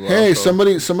read very well. Hey, so.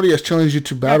 somebody has challenged you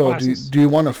to battle. Do you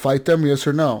want to fight them? Yes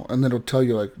or no? And then it'll tell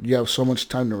you like you have so much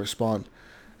time to respond,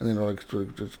 and then it'll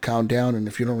like just count down. And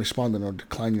if you don't respond, then it'll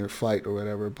decline your fight or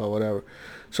whatever. But whatever.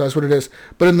 So that's what it is.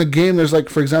 But in the game, there's like,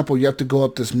 for example, you have to go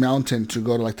up this mountain to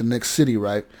go to like the next city,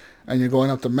 right? And you're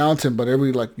going up the mountain, but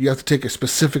you have to take a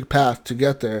specific path to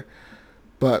get there.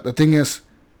 But the thing is,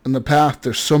 in the path,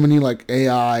 there's so many like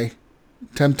AI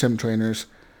Temtem trainers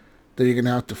that you're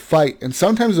gonna have to fight, and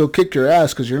sometimes they'll kick your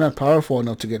ass because you're not powerful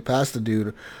enough to get past the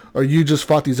dude, or you just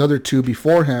fought these other two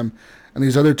before him, and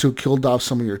these other two killed off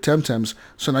some of your Temtems.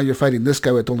 So now you're fighting this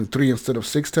guy with only 3 instead of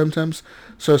 6 Temtems.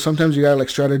 So sometimes you gotta like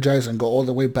strategize and go all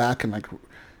the way back and like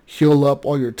heal up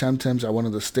all your Temtems at one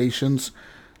of the stations,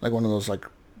 like one of those like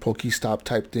Pokestop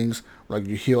type things. Like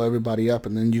you heal everybody up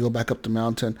and then you go back up the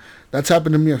mountain. That's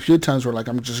happened to me a few times where like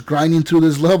I'm just grinding through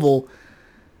this level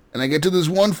and I get to this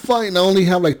one fight and I only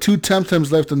have like 2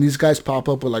 Temtems left and these guys pop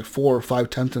up with like 4 or 5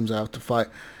 Temtems I have to fight.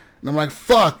 And I'm like,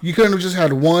 fuck, you couldn't have just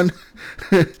had one.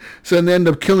 So then they end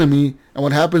up killing me. And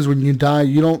what happens when you die,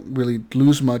 you don't really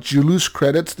lose much. You lose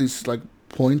credits, these like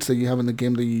points that you have in the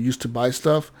game that you use to buy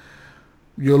stuff.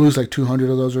 You'll lose like 200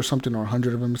 of those or something, or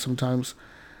 100 of them sometimes.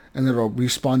 And then it'll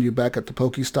respawn you back at the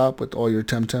Pokestop with all your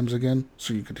Temtems again,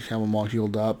 so you could have them all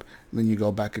healed up. And then you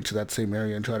go back into that same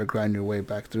area and try to grind your way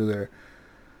back through there.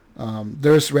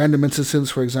 There's random instances,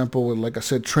 for example, with, like I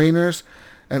said, trainers,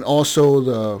 and also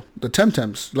the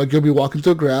Temtems. Like you'll be walking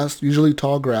through grass, usually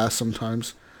tall grass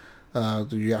sometimes.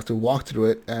 You have to walk through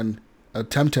it, and a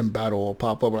Temtem battle will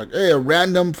pop up. Like, hey, a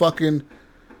random fucking...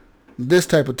 this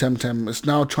type of Temtem is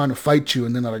now trying to fight you,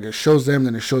 and then like it shows them,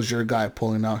 then it shows your guy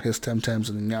pulling out his Temtems,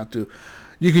 and then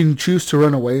you can choose to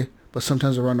run away, but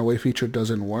sometimes the run away feature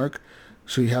doesn't work,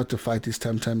 so you have to fight these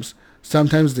Temtems.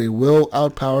 Sometimes they will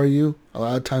outpower you, a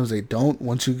lot of times they don't.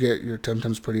 Once you get your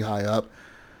Temtems pretty high up,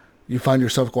 you find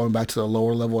yourself going back to the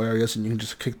lower level areas, and you can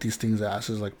just kick these things'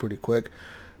 asses like pretty quick.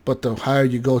 But the higher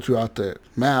you go throughout the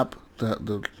map,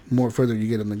 the more further you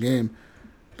get in the game,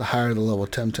 the higher the level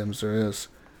of Temtems there is.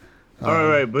 All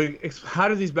right, but how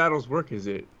do these battles work? Is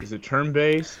it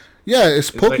turn-based? Yeah,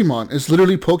 it's Pokemon. Like, it's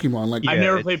literally Pokemon. Like I've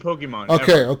never played Pokemon.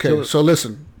 Okay, ever. okay. So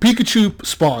listen, Pikachu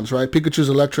spawns, right? Pikachu's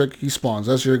electric. He spawns.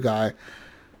 That's your guy.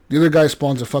 The other guy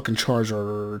spawns a fucking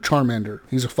Charizard or Charmander.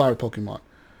 He's a fire Pokemon.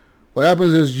 What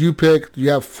happens is you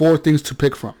have 4 things to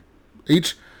pick from.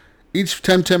 Each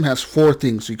Temtem has 4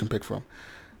 things you can pick from.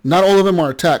 Not all of them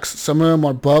are attacks. Some of them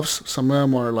are buffs. Some of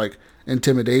them are like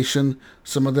intimidation.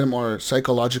 Some of them are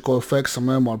psychological effects. Some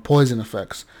of them are poison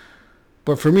effects.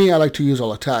 But for me, I like to use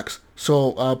all attacks.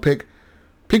 So I'll pick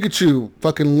Pikachu,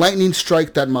 fucking lightning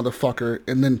strike that motherfucker,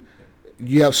 and then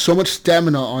you have so much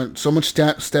stamina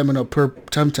stamina per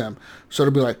Temtem. So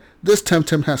it'll be like, this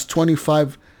Temtem has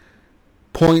 25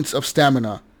 points of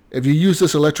stamina. If you use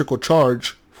this electrical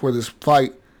charge for this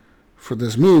fight, for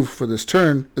this move, for this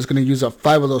turn, it's going to use up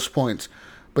 5 of those points.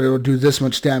 But it'll do this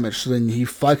much damage. So then he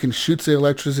fucking shoots the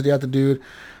electricity at the dude.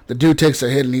 The dude takes a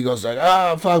hit and he goes like,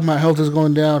 fuck, my health is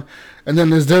going down. And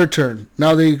then it's their turn.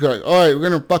 Now they go like, alright, we're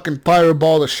going to fucking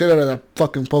fireball the shit out of that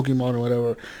fucking Pokemon or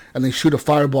whatever. And they shoot a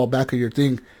fireball back at your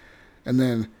thing. And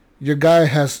then your guy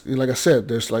has, like I said,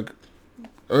 there's like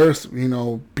Earth,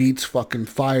 beats fucking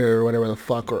fire or whatever the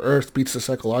fuck. Or Earth beats the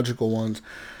psychological ones.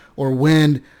 Or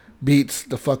Wind beats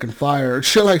the fucking fire.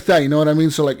 Shit like that, you know what I mean?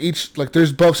 So like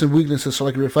there's buffs and weaknesses. So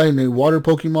like if you're fighting a water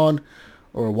Pokemon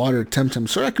or a water Temtem.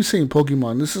 Sorry, I keep saying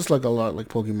Pokemon. This is like a lot like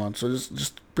Pokemon. So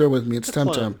just bear with me. It's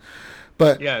Temtem.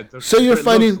 But yeah, say you're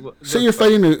fighting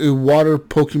a water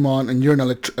Pokemon and you're an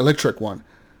electric one.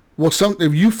 Well,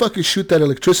 if you fucking shoot that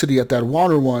electricity at that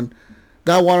water one,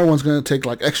 that water one's going to take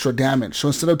like extra damage. So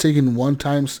instead of taking 1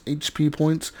 times HP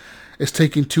points, it's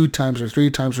taking 2 times or 3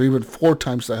 times or even 4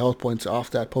 times the health points off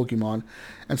that Pokemon.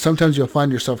 And sometimes you'll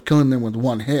find yourself killing them with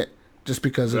 1 hit just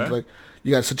because it's like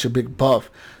you got such a big buff.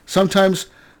 Sometimes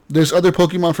there's other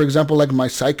Pokemon, for example, like my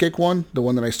Psychic one, the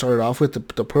one that I started off with,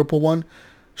 the purple one.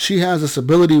 She has this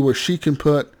ability where she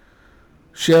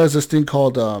has this thing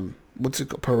called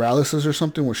paralysis or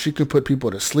something, where she can put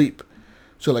people to sleep.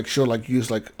 So like she'll like use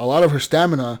like a lot of her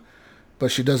stamina,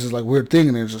 but she does this like weird thing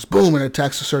and then just boom and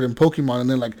attacks a certain Pokemon, and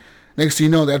then like next thing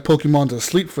you know that Pokemon's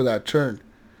asleep for that turn.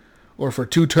 Or for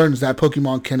 2 turns that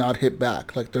Pokemon cannot hit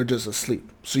back. Like they're just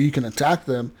asleep. So you can attack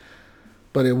them,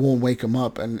 but it won't wake them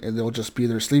up, and they'll just be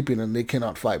there sleeping and they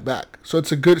cannot fight back. So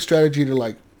it's a good strategy to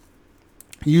like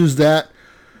use that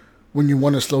when you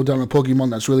want to slow down a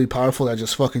Pokemon that's really powerful, that's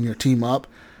just fucking your team up.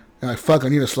 And like, fuck, I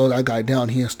need to slow that guy down.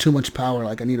 He has too much power.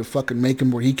 Like, I need to fucking make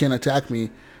him where he can't attack me,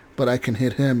 but I can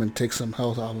hit him and take some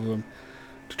health off of him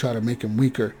to try to make him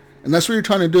weaker. And that's what you're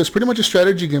trying to do. It's pretty much a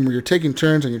strategy game where you're taking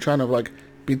turns and you're trying to, like,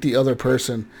 beat the other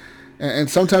person. And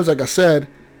sometimes, like I said,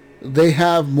 they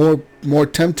have more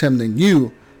Temtem than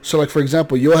you. So, like, for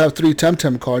example, you'll have 3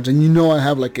 Temtem cards, and you know I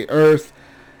have, like, an Earth,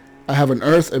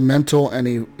 a Mental, and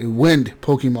a Wind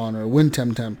Pokemon, or a Wind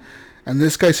Temtem. And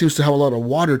this guy seems to have a lot of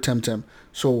Water Temtem.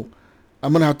 So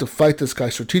I'm going to have to fight this guy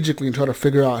strategically and try to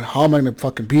figure out how am I going to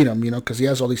fucking beat him, because he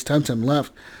has all these Temtem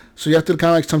left. So you have to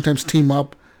kind of like sometimes team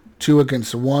up 2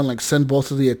 against 1, like send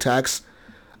both of the attacks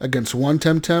against 1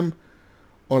 Temtem,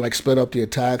 or like split up the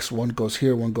attacks, 1 goes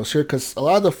here, 1 goes here, because a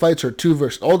lot of the fights are 2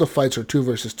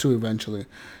 versus 2 eventually.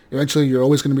 Eventually you're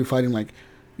always going to be fighting like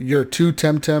your 2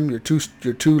 Temtem, your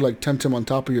two like Temtem on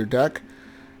top of your deck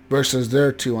versus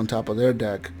their 2 on top of their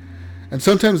deck. And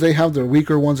sometimes they have their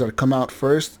weaker ones that come out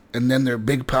first, and then their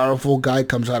big powerful guy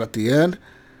comes out at the end.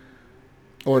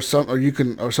 Or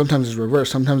sometimes it's reverse.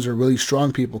 Sometimes their really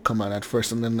strong people come out at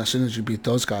first, and then as soon as you beat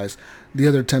those guys, the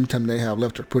other Temtem they have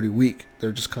left are pretty weak.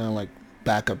 They're just kind of like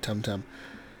backup Temtem.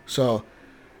 So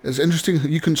it's interesting.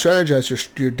 You can strategize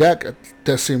your deck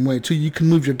the same way too. You can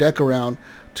move your deck around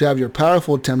to have your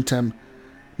powerful Temtem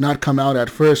not come out at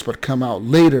first, but come out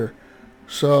later.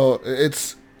 So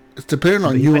it's depending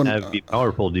on you. He might be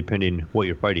powerful depending what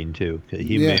you're fighting too.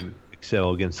 He may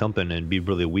excel against something and be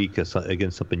really weak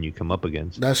against something you come up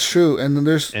against. That's true. And then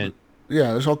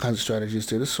there's all kinds of strategies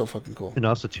too. This is so fucking cool. And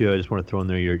also too, I just want to throw in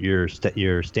there your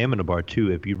stamina bar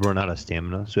too. If you run out of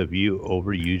stamina, so if you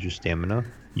overuse your stamina,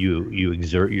 you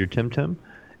exert your Temtem,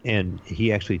 and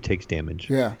he actually takes damage.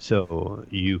 Yeah. So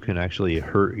you can actually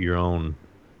hurt your own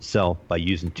self by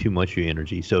using too much of your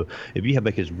energy. So if you have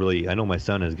like I know my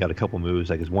son has got a couple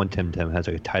moves, like his 1 Temtem has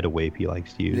like a tidal wave he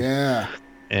likes to use. Yeah.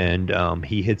 And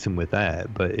he hits him with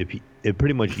that, but it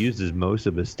pretty much uses most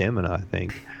of his stamina, I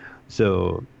think.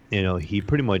 So he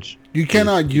pretty much you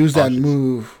cannot use that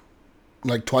move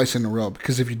like twice in a row,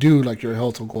 because if you do, like your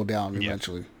health will go down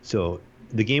eventually. So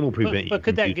the game will prevent you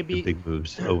from using the big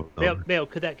moves over. Mayo,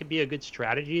 could that be a good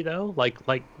strategy though? Like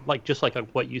just like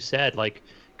what you said, like.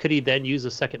 Could he then use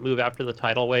a second move after the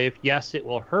tidal wave? Yes, it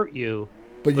will hurt you,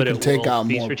 but you can take out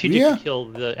more. Strategic to kill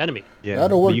the enemy. Yeah,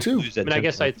 that'll work too. I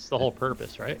guess that's the whole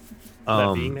purpose, right?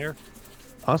 That being there.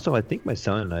 Also, I think my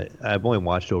son, I've only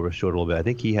watched over his shoulder a little bit. I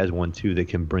think he has one too that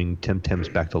can bring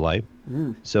Temtems back to life.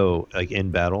 So, like in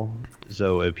battle.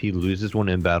 So if he loses one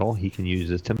in battle, he can use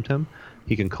his Temtem.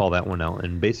 He can call that one out,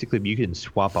 and basically you can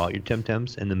swap out your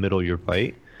Temtems in the middle of your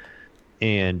fight,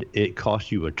 and it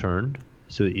costs you a turn.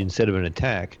 So instead of an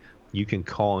attack, you can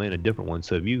call in a different one.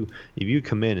 So if you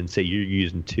come in and say you're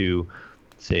using 2,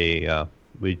 say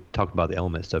we talked about the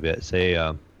element stuff yet. Say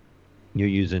you're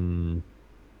using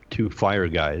 2 fire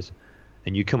guys,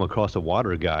 and you come across a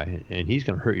water guy, and he's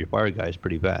going to hurt your fire guys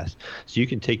pretty fast. So you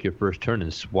can take your first turn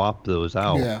and swap those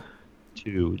out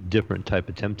to different type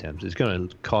of Temtems. It's going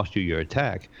to cost you your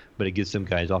attack, but it gets some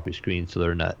guys off your screen so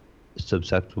they're not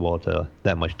susceptible to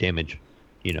that much damage.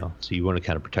 So you want to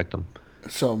kind of protect them.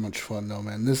 So much fun though,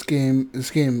 man. This game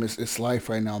is life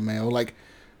right now, man. Like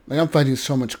I'm finding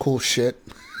so much cool shit.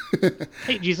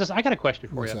 Hey, Jesus, I got a question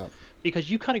for What's you. up?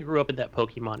 Because you kind of grew up in that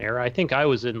Pokemon era. I think I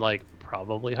was in like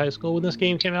probably high school when this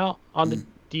game came out on the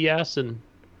DS and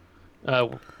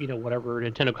whatever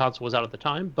Nintendo console was out at the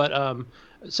time. But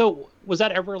so was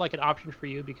that ever like an option for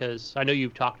you? Because I know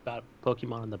you've talked about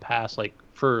Pokemon in the past, like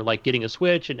for like getting a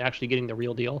Switch and actually getting the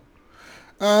real deal.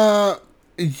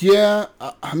 Yeah,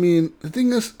 I mean, the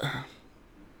thing is,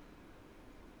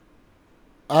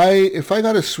 if I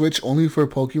got a Switch only for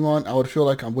Pokemon, I would feel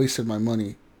like I'm wasting my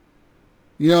money.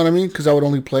 You know what I mean? Because I would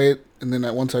only play it, and then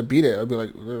once I beat it, I'd be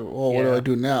like, what do I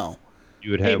do now?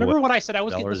 You would have. Remember when I said I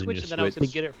was getting the Switch, and then I was going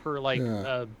to get it for like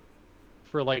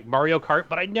for like Mario Kart,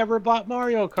 but I never bought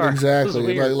Mario Kart. It was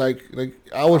Exactly. weird. Like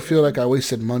I would feel like I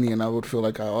wasted money, and I would feel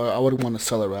like I would want to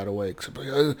sell it right away. Except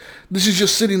this is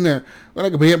just sitting there.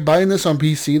 Like buying this on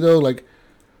PC though, like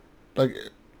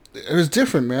it was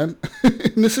different, man.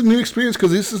 And this is a new experience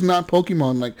because this is not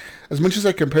Pokemon. Like as much as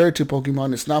I compare it to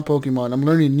Pokemon, it's not Pokemon. I'm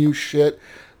learning new shit.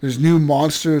 There's new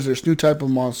monsters. There's new type of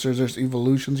monsters. There's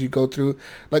evolutions you go through.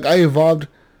 Like I evolved.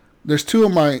 There's two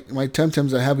of my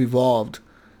Temtems that have evolved,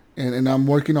 and I'm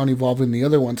working on evolving the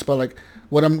other ones. But like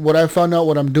what I found out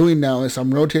what I'm doing now is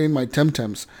I'm rotating my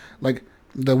Temtems. Like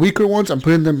the weaker ones, I'm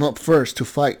putting them up first to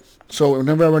fight. So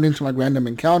whenever I run into like random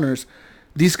encounters,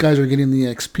 these guys are getting the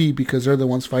XP because they're the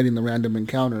ones fighting the random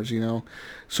encounters, you know?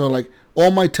 So, like, all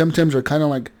my Temtems are kind of,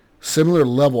 like, similar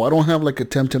level. I don't have, like, a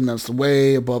Temtem that's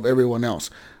way above everyone else.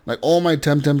 Like, all my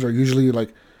Temtems are usually,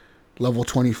 like, level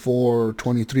 24 or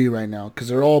 23 right now because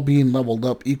they're all being leveled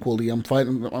up equally. I'm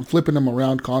flipping them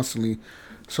around constantly.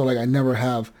 So, like, I never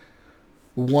have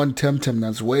one Temtem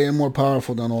that's way more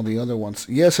powerful than all the other ones.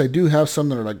 Yes, I do have some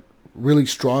that are, like, really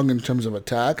strong in terms of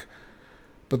attack,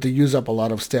 but they use up a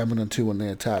lot of stamina too when they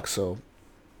attack, so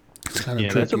it's kind of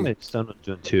tricky. That's what my son was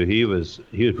doing too. He was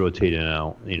rotating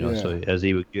out, you know. Yeah. So as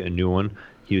he would get a new one,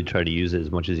 he would try to use it as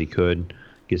much as he could,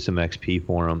 get some XP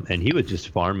for him, and he was just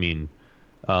farming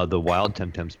the wild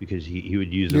Temtems because he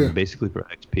would use them basically for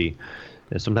XP.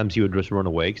 And sometimes he would just run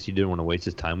away because he didn't want to waste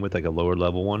his time with like a lower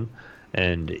level one,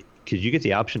 and because you get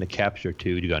the option to capture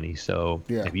too, Gunny. So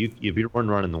if you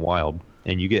run in the wild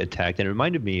and you get attacked, and it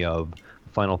reminded me of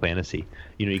Final Fantasy.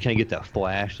 You know, you kind of get that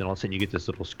flash, and all of a sudden you get this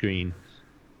little screen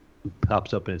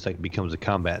pops up, and it's like becomes a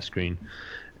combat screen.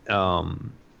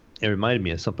 It reminded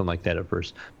me of something like that at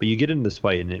first. But you get into this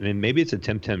fight, and maybe it's a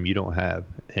Temtem you don't have,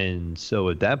 and so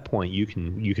at that point you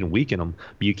can weaken them,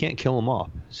 but you can't kill them off.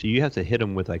 So you have to hit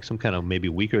them with like some kind of maybe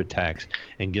weaker attacks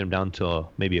and get them down to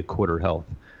maybe a quarter health,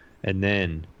 and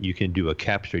then you can do a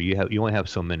capture. You only have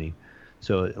so many.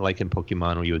 So like in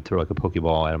Pokemon, where you would throw like a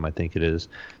Pokeball at him, I think it is,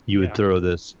 you would throw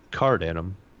this card at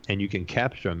him, and you can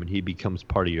capture him, and he becomes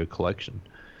part of your collection.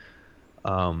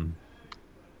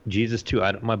 Jesus too.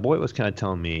 My boy was kind of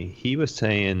telling me, he was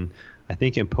saying, I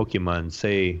think in Pokemon,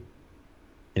 say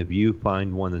if you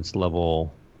find one that's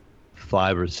level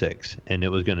 5 or 6, and it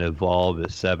was going to evolve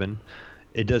at 7,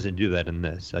 it doesn't do that in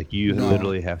this. Like you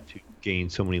literally have to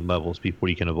gain so many levels before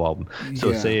you can evolve them.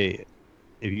 So say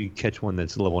if you catch one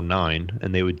that's level 9,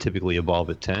 and they would typically evolve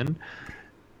at 10,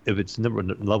 if it's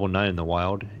level 9 in the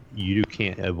wild, you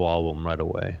can't evolve them right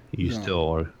away. You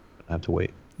still have to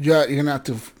wait. Yeah, you're going to have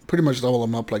to pretty much level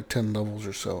them up like 10 levels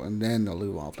or so, and then they'll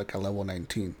evolve like a level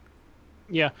 19.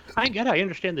 Yeah, I get it. I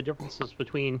understand the differences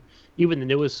between even the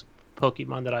newest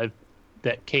Pokemon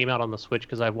that came out on the Switch,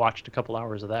 because I've watched a couple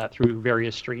hours of that through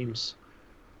various streams.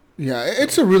 Yeah,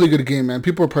 it's a really good game, man.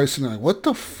 People are probably saying, like, what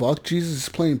the fuck? Jesus is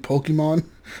playing Pokemon?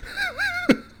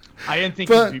 I didn't think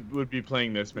you would be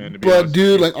playing this, man. To be honest,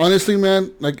 dude, like, honestly,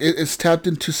 man, like, it's tapped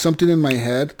into something in my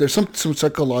head. There's some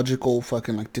psychological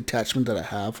fucking, like, detachment that I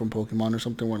have from Pokemon or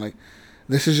something where, like,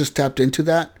 this is just tapped into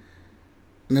that.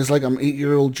 And it's like I'm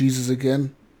 8-year-old Jesus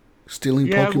again, stealing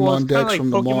Pokemon decks from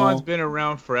the mall. Pokemon's been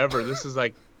around forever. This is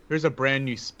like, there's a brand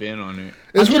new spin on it.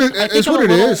 It's what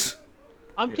it is.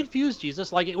 I'm confused,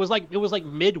 Jesus. Like it was like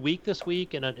midweek this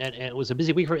week, and it was a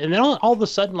busy week and then all of a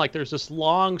sudden, like there's this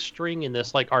long string in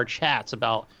this, like our chats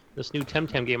about this new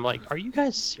Temtem game. Like, are you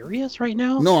guys serious right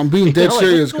now? No, I'm being dead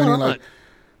serious, Gunny.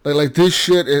 Like this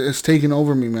shit is taking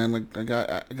over me, man. Like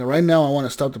right now, I want to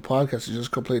stop the podcast and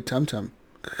just go play Temtem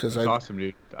because awesome,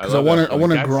 dude. Because I want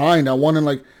to grind. I want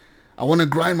to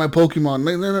grind my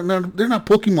Pokemon. They're not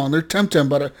Pokemon. They're Temtem,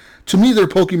 but to me, they're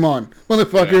Pokemon,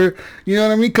 motherfucker. Yeah. You know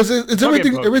what I mean? Because it's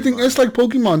everything. Everything. It's like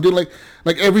Pokemon, dude.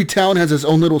 Like every town has its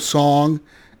own little song,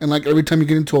 and like every time you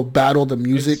get into a battle, the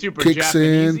music kicks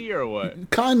in. Or what?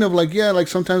 Kind of like like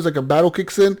sometimes like a battle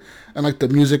kicks in, and like the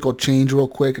music will change real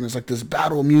quick, and it's like this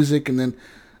battle music, and then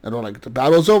like the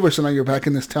battle's over, so now you're back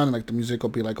in this town, and like the music will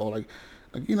be like all like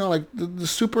you know, like the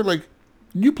super like.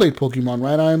 You played Pokemon,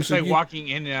 right? It's like walking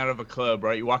in and out of a club,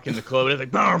 right? You walk in the club, and it's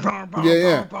like, boom, boom, boom,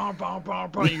 boom, boom,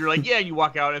 boom, boom. You're like, yeah. You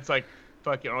walk out, it's like,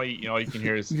 fucking all you can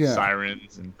hear is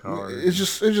sirens and cars. It's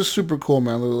just super cool,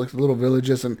 man. Like the little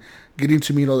villages and getting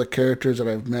to meet all the characters that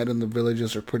I've met in the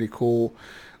villages are pretty cool.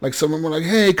 Like some of them were like,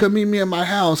 hey, come meet me at my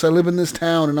house. I live in this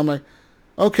town, and I'm like,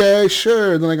 okay,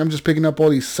 sure. And then like I'm just picking up all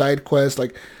these side quests,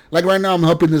 like right now I'm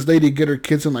helping this lady get her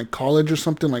kids in like college or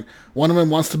something. Like one of them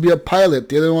wants to be a pilot,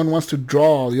 the other one wants to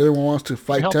draw, the other one wants to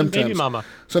fight Temtems.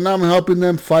 So now I'm helping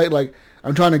them fight. Like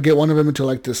I'm trying to get one of them into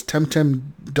like this Temtem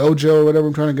dojo or whatever.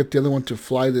 I'm trying to get the other one to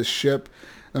fly this ship.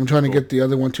 I'm trying to get the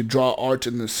other one to draw art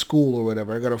in the school or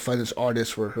whatever. I gotta find this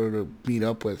artist for her to meet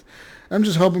up with. I'm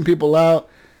just helping people out,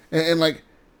 and like,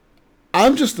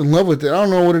 I'm just in love with it. I don't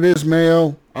know what it is,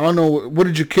 Mayo. I don't know what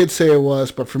did your kids say it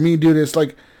was, but for me, dude, it's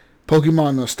like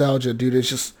Pokemon nostalgia, dude. It's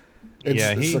just,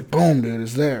 it's like boom, dude,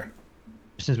 it's there.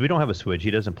 Since we don't have a Switch,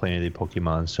 he doesn't play any of the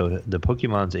Pokemon. So the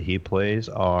Pokemons that he plays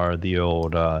are the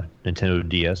old Nintendo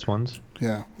DS ones.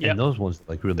 Yeah. And those ones are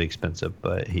like really expensive,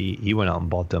 but he went out and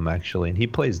bought them actually, and he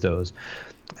plays those.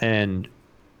 And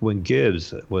when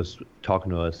Gibbs was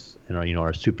talking to us in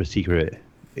our super secret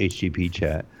HGP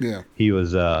chat, he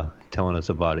was telling us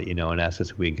about it, and asked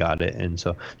us if we got it. And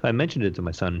so I mentioned it to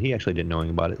my son, and he actually didn't know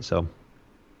anything about it. So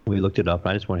we looked it up,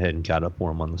 and I just went ahead and got it for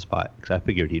him on the spot because I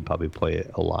figured he'd probably play it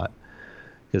a lot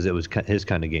because it was his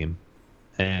kind of game.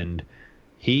 And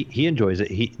he enjoys it.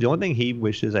 The only thing he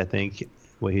wishes, I think,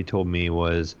 what he told me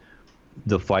was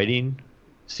the fighting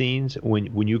scenes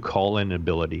when you call in an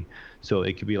ability. So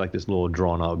it could be like this little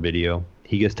drawn out video.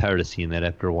 He gets tired of seeing that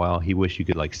after a while. He wish you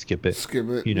could like skip it.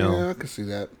 Yeah, I can see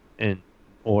that.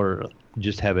 Or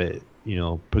just have it,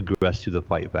 progress through the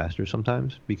fight faster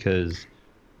sometimes because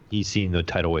he's seen the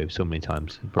tidal wave so many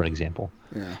times, for example.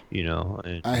 Yeah.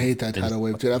 I hate that tidal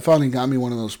wave, dude. I finally got me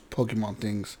one of those Pokemon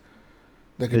things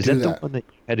that could do that. Is that the one that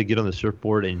you had to get on the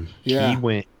surfboard and he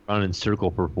went around in circle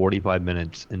for 45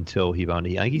 minutes until he found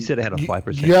it? I think he said it had a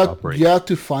 5% drop rate. You have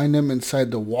to find them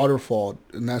inside the waterfall,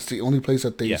 and that's the only place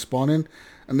that they spawn in.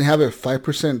 And they have a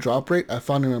 5% drop rate. I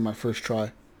found him in my first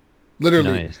try.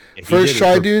 Literally. Nice. First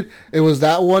try, dude. It was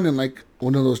that one and like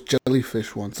one of those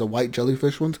jellyfish ones, the white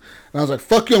jellyfish ones. And I was like,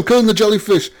 fuck you, I'm killing the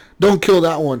jellyfish. Don't kill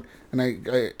that one. And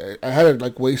I had to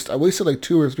like I wasted like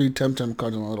 2 or 3 Temtem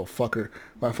cards on a little fucker.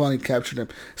 But I finally captured him.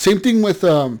 Same thing with,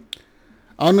 I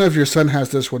don't know if your son has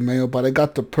this one, Mayo, but I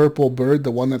got the purple bird, the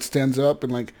one that stands up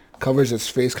and like covers its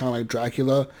face kind of like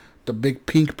Dracula. The big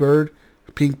pink bird,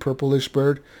 pink purplish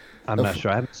bird. I'm not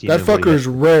sure. I haven't seen that fucker is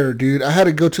rare, dude. I had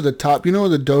to go to the top. You know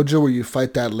the dojo where you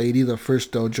fight that lady, the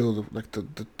first dojo, like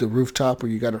the rooftop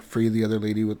where you got to free the other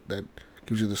lady with that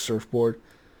gives you the surfboard.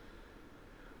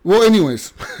 Well,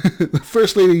 anyways, the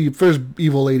first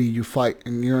evil lady you fight,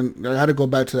 and I had to go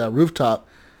back to that rooftop.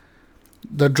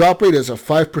 The drop rate is a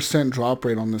 5% drop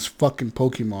rate on this fucking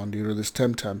Pokemon, dude, or this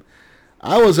Temtem.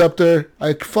 I was up there,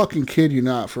 I fucking kid you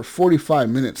not, for 45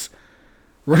 minutes,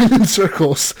 running in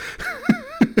circles.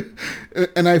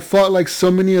 And I fought like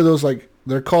so many of those, like,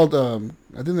 they're called, I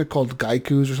think they're called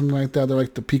Gaikus or something like that. They're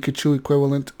like the Pikachu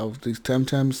equivalent of these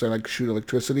Temtems. They like shoot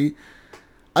electricity.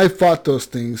 I fought those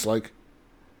things like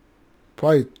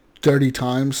probably 30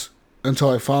 times until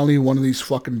I finally, one of these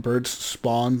fucking birds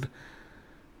spawned.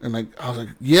 And like, I was like,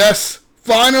 yes,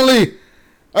 finally,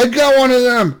 I got one of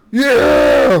them.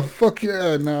 Yeah, fuck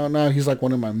yeah. Now he's like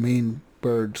one of my main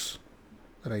birds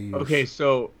that I use. Okay,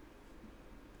 so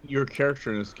your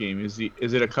character in this game, is it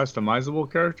a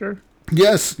customizable character?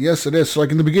 Yes, it is. So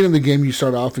like in the beginning of the game, you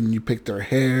start off and you pick their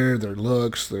hair, their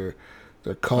looks, their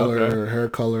color, hair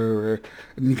color,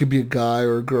 and you could be a guy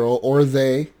or a girl or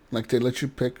they. Like they let you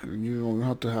pick. You don't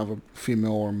have to have a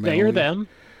female or male. They or them.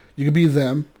 You could be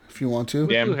them if you want to.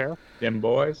 Them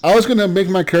boys. I was gonna make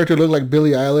my character look like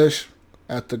Billie Eilish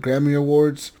at the Grammy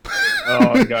Awards.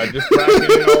 Oh my god, just racking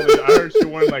in all this. I heard she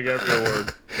won like every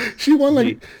award. She won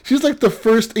like she's like the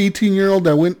first 18-year-old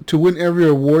that went to win every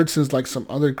award since like some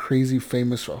other crazy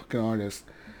famous fucking artist.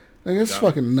 Like it's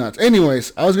fucking nuts.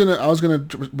 Anyways, I was gonna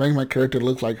make my character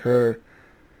look like her,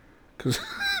 cause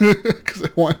I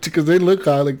want to, cause they look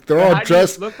like they're all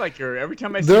dressed. Look like her every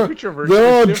time I see a picture of her.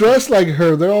 They're all dressed like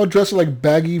her. They're all dressed with like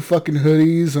baggy fucking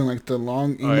hoodies and like the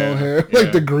long emo hair,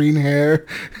 like the green hair.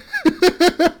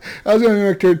 I was gonna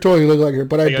make her totally look like her,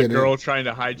 but like I didn't. A girl trying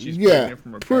to hide she's pregnant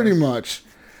from her pretty much.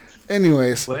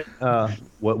 Anyways, what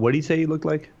did he say he looked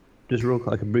like? Just real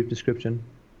like a brief description.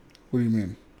 What do you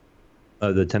mean?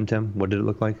 The Temtem. What did it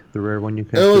look like? The rare one you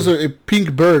casted? It was a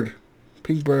pink bird,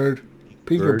 pink or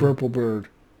purple bird.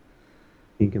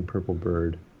 Pink and purple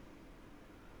bird.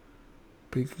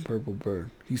 Pink and purple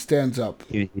bird. He stands up.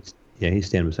 He's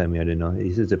standing beside me. I didn't know.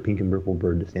 He says a pink and purple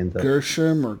bird that stands up.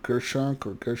 Gershom or Gershok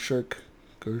or Gershok.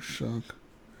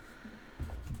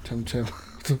 Temtem.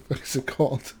 What the fuck is it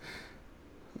called?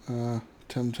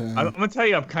 Temtem. I'm gonna tell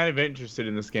you, I'm kind of interested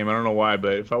in this game. I don't know why,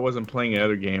 but if I wasn't playing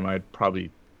another game, I'd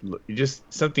probably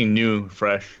just something new,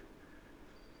 fresh.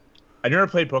 I never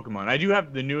played Pokemon. I do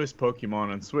have the newest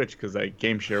Pokemon on Switch because I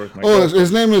game share with my. Oh,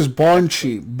 his name is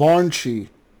Barnchi. Barnchi.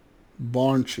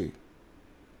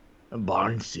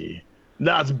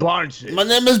 That's Barnchi. My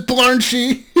name is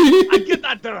Barnchi. I get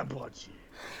that there, Barnchi.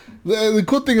 The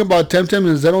cool thing about Temtem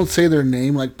is they don't say their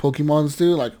name like Pokemons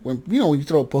do. Like when you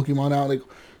throw a Pokemon out, like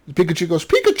Pikachu goes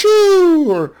Pikachu,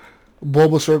 or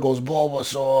Bulbasaur goes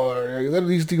Bulbasaur.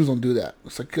 These things don't do that.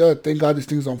 It's like, thank God these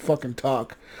things don't fucking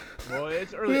talk. Well,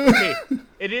 it's early. Okay,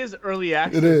 it is early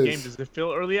access It is. game. Does it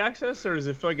feel early access, or does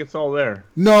it feel like it's all there?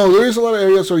 No, there is a lot of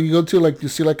areas where you go to, like, you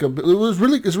see like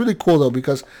it's really cool though,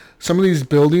 because some of these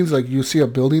buildings, like, you see a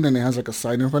building and it has like a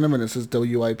sign in front of it and it says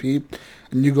WIP,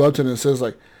 and you go up to it and it says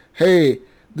like, hey,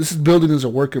 this building is a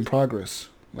work in progress.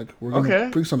 Like, we're gonna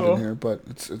bring something here, but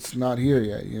it's not here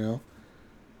yet, you know.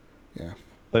 Yeah.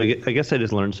 But I guess I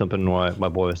just learned something while my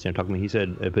boy was standing talking to me. He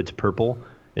said if it's purple,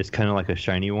 it's kind of like a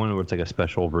shiny one where it's like a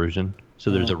special version.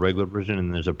 So there's a regular version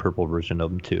and there's a purple version of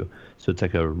them too. So it's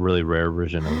like a really rare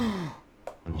version of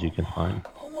ones you can find.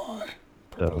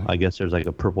 So I guess there's like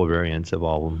a purple variant of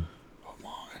all of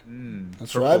them.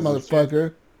 That's right,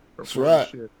 motherfucker. That's right.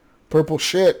 Shit. Purple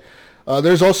shit.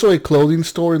 There's also a clothing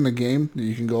store in the game that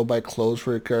you can go buy clothes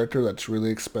for your character that's really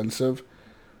expensive.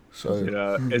 So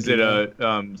Is it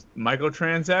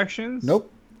microtransactions?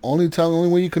 Nope. Only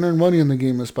way you can earn money in the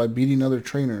game is by beating other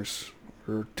trainers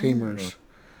or tamers.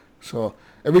 So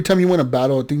every time you win a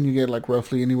battle, I think you get like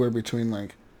roughly anywhere between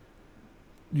like,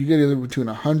 you get either between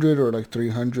 100 or like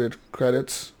 300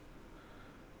 credits.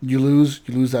 You lose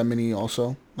that many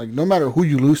also. Like, no matter who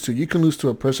you lose to, you can lose to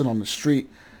a person on the street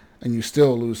and you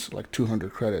still lose like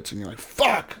 200 credits, and you're like,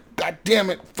 fuck, god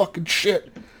damn it, fucking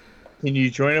shit. Can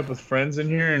you join up with friends in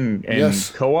here and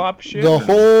Yes. co-op shit? The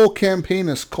whole campaign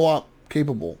is co-op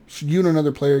capable. So you and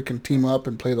another player can team up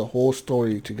and play the whole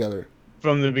story together.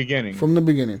 From the beginning. From the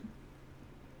beginning.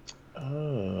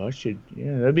 Oh, I should.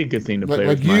 Yeah, that'd be a good thing to Like play.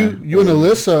 with you and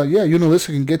Alyssa, you and Alyssa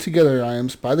can get together,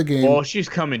 IAMS, buy the game. Well, she's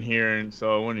coming here, and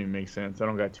so it wouldn't even make sense. I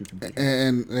don't got two computers.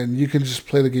 and you can just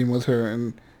play the game with her,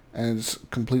 and it's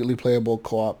completely playable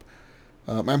co-op.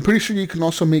 I'm pretty sure you can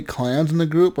also make clans in the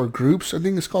group, or groups. I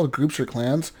think it's called groups or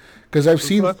clans, because I've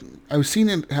seen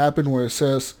it happen where it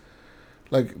says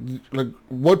like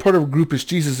what part of a group is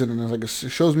Jesus in, and it's like it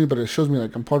shows me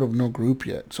like I'm part of no group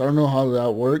yet. So I don't know how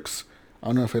that works. I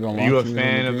don't know if it unlocks. Are you a me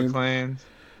fan in of the the clans?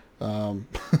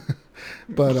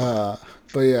 but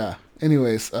yeah.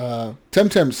 Anyways,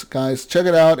 Temtems, guys, check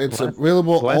it out. It's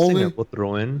available The last thing only. that we'll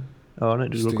throw in on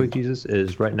it, real quick, Jesus,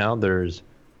 is right now there's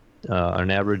an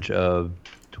average of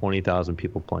 20,000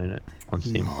 people playing it on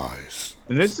Steam. Nice.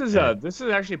 And this is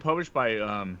actually published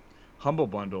by Humble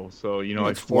Bundle, so you know,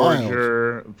 like That's wild.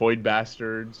 Forager, Void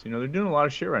Bastards. You know, they're doing a lot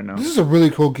of shit right now. This is a really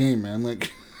cool game, man.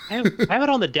 Like, I have it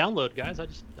on the download, guys. I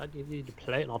need to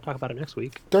play it, and I'll talk about it next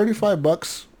week.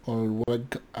 $35 or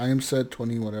what IAM said,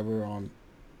 20 whatever on.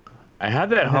 I have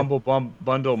that Humble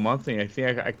Bundle monthly. I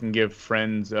think I can give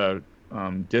friends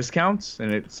discounts,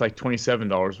 and it's like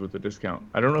 $27 with a discount.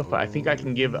 I don't know if I think I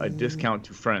can give a discount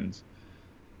to friends.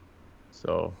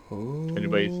 So, if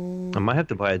anybody's I might have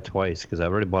to buy it twice because I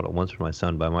already bought it once for my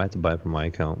son, but I might have to buy it from my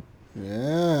account.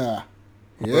 Yeah.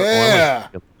 Or I Yeah.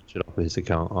 might shit off his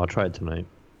account. I'll try it tonight.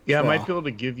 yeah, I might be able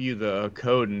to give you the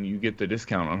code, and you get the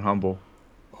discount on Humble.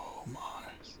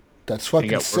 That's fucking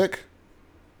Hang out, sick.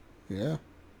 Yeah.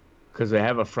 Because they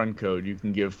have a friend code you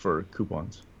can give for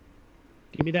coupons.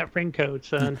 Give me that friend code,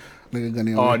 son. Look at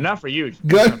Gunny. Oh, not for you.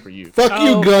 Gun. Not for you. Fuck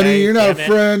you, Okay, Gunny. You're not a damn it.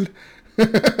 friend.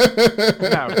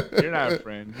 You're not a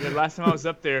friend. Yeah, last time I was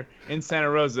up there in Santa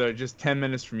Rosa, just 10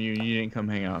 minutes from you, and you didn't come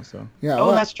hang out. So Yeah. Oh,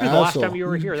 what that's true. The last time you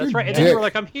were here. That's You're right. And then you dick. were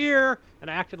like, I'm here. And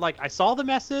I acted like I saw the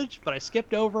message, but I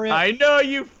skipped over it. I know,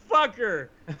 you fucker.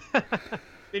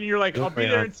 Then you're like, I'll be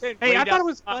there in 10. Hey, I Wait thought it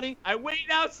was funny. I wait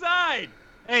outside.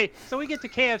 Hey, so we get to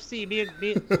KFC, me and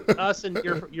us and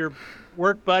your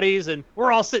work buddies, and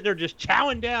we're all sitting there just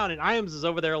chowing down, and Iams is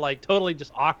over there like totally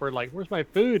just awkward, like, where's my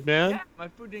food, man? Yeah, my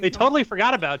food didn't They come. totally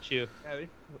forgot about you. Yeah, they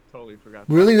totally forgot.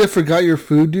 Really? They forgot your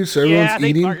food, dude? So everyone's Yeah, they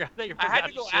eating? forgot I had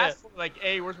to your go shit. ask them, like,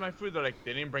 hey, where's my food? They're like,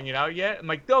 they didn't bring it out yet. I'm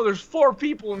like, no, there's 4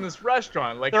 people in this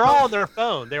restaurant. Like, They're all on their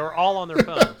phone. They were all on their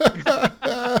phone.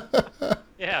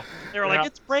 Yeah, they were like, Yeah,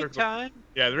 it's break circle. time.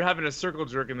 Yeah, they're having a circle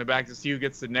jerk in the back to see who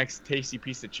gets the next tasty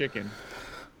piece of chicken.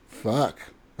 Fuck.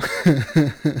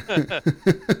 The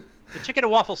chicken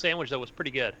and waffle sandwich though was pretty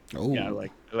good. Oh. Yeah, I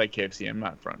like KFC. I'm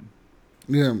not fronting.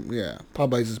 Yeah.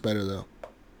 Popeyes is better, though.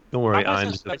 Don't worry, Popeyes I'm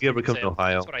is if you ever come to sandwich.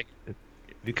 Ohio, That's what if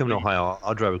you come to Ohio,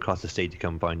 I'll drive across the state to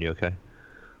come find you. Okay?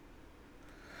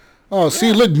 Oh,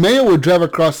 see, look, Mayo would drive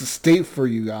across the state for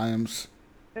you, Iams.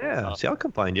 Yeah. See, I'll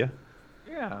come find you.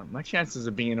 Yeah, my chances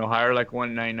of being in Ohio are like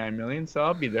 1.99 million, so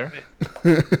I'll be there.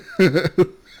 I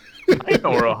don't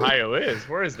know where Ohio is.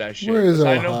 Where is that shit? Where is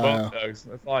I know Ohio? Bone Thugs.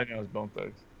 That's all I know is Bone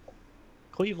Thugs.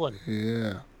 Cleveland.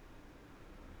 Yeah.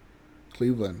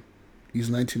 Cleveland. He's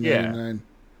 1999.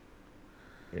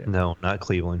 Yeah. No, not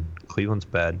Cleveland. Cleveland's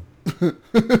bad.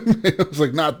 It was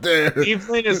like, not there.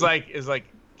 Cleveland is like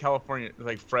California,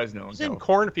 like Fresno. It's in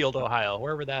Cornfield, Ohio,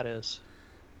 wherever that is.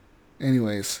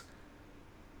 Anyways,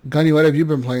 Gunny, what have you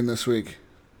been playing this week?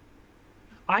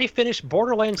 I finished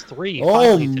Borderlands 3.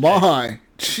 Oh my,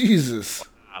 Jesus!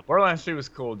 Borderlands 3 was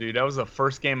cool, dude. That was the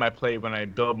first game I played when I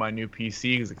built my new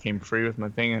PC because it came free with my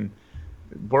thing, and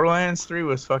Borderlands 3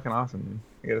 was fucking awesome, dude.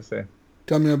 I gotta say.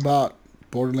 Tell me about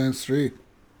Borderlands 3.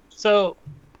 So,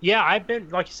 yeah, I've been,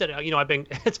 like you said, I've been.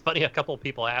 It's funny. A couple of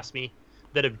people asked me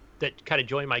that kind of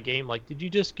joined my game. Like, did you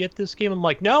just get this game? I'm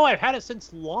like, no, I've had it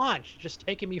since launch. It's just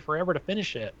taking me forever to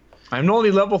finish it. I'm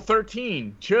only level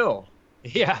 13. Chill.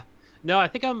 Yeah. No, I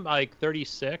think I'm like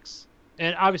 36.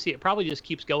 And obviously, it probably just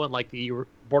keeps going like the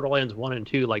Borderlands 1 and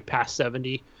 2, like past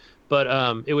 70.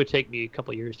 But it would take me a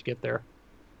couple of years to get there.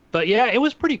 But yeah, it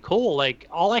was pretty cool. Like,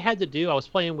 all I had to do, I was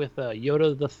playing with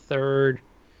Yoda the Third,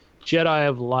 Jedi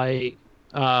of Light.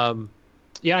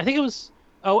 Yeah, I think it was...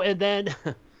 Oh, and then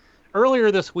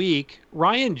earlier this week,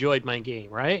 Ryan joined my game,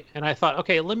 right? And I thought,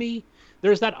 okay,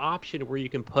 there's that option where you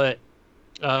can put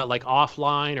like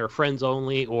offline or friends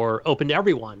only or open to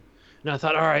everyone. And I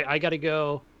thought, all right, I got to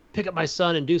go pick up my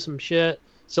son and do some shit.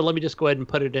 So let me just go ahead and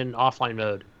put it in offline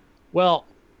mode. Well,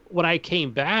 when I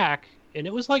came back, and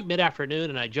it was like mid-afternoon,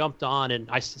 and I jumped on, and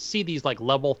I see these like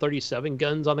level 37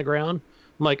 guns on the ground.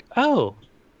 I'm like, oh,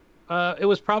 it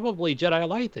was probably Jedi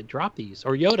Light that dropped these,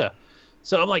 or Yoda.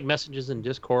 So I'm like messages in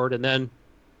Discord, and then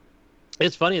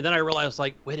it's funny. And then I realized,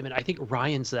 like, wait a minute, I think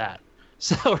Ryan's that.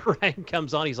 So Ryan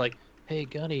comes on, he's like, hey,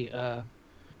 Gunny,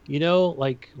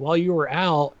 like while you were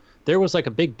out, there was like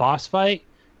a big boss fight,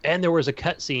 and there was a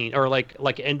cutscene or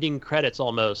like ending credits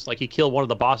almost. Like he killed one of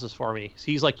the bosses for me. So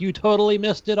he's like, you totally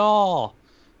missed it all.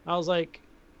 I was like,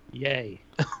 yay.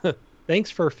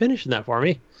 Thanks for finishing that for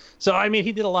me. So, I mean,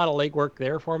 he did a lot of legwork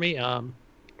there for me.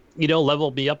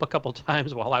 Leveled me up a couple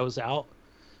times while I was out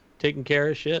taking care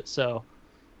of shit. So,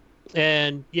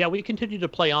 and yeah, we continued to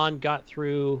play on, got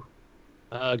through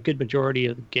a good majority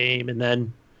of the game. And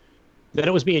then it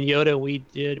was me and Yoda.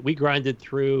 We grinded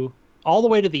through all the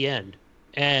way to the end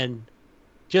and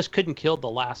just couldn't kill the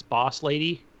last boss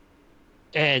lady.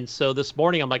 And so this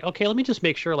morning I'm like, okay, let me just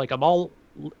make sure like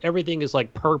everything is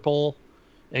like purple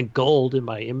and gold in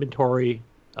my inventory.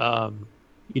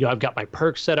 I've got my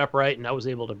perks set up right, and I was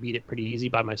able to beat it pretty easy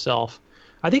by myself.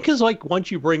 I think because like once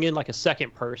you bring in like a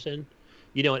second person,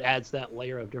 it adds that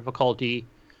layer of difficulty.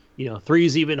 3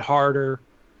 is even harder.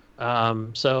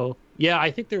 So yeah, I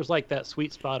think there's like that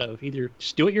sweet spot of either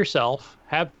just do it yourself,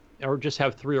 or just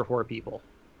have 3 or 4 people.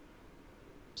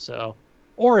 So,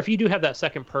 or if you do have that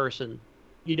second person,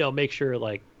 make sure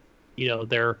like,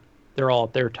 they're all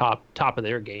at their top of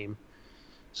their game,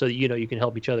 so that, you can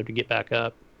help each other to get back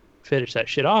up, finish that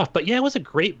shit off. But yeah, it was a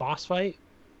great boss fight.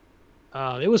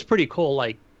 It was pretty cool,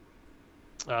 like,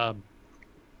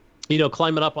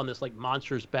 climbing up on this like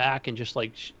monster's back and just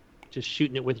like just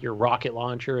shooting it with your rocket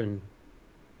launcher and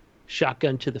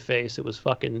shotgun to the face. It was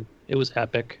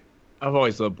epic. I've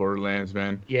always loved Borderlands,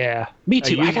 man. Yeah, me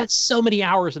too. I got so many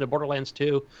hours into Borderlands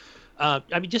 2. I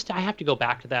have to go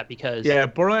back to that because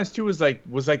Borderlands 2 was like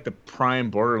the prime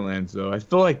Borderlands though. I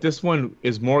feel like this one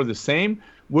is more the same.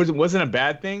 Wasn't a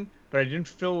bad thing, but I didn't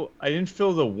feel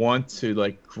the want to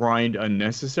like grind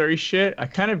unnecessary shit. I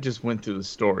kind of just went through the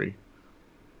story.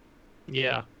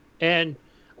 Yeah, and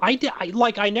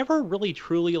I never really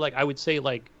truly, like, I would say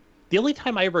like the only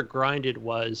time I ever grinded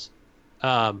was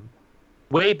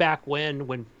way back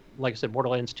when like I said,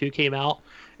 Borderlands 2 came out,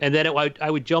 and then I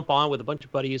would jump on with a bunch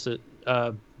of buddies at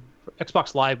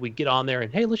Xbox Live. We'd get on there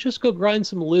and, hey, let's just go grind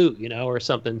some loot, or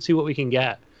something, see what we can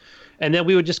get. And then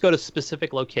we would just go to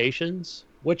specific locations,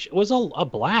 which was a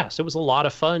blast. It was a lot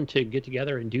of fun to get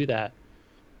together and do that.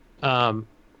 And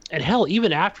hell,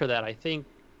 even after that, I think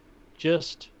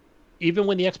even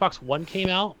when the Xbox One came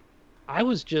out, I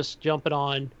was just jumping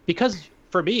on, because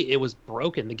for me, it was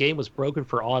broken. The game was broken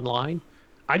for online.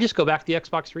 I just go back to the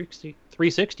Xbox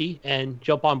 360 and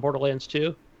jump on Borderlands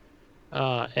 2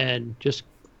 and just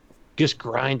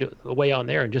grind away on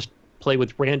there and just play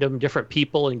with random different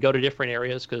people and go to different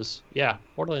areas, because yeah,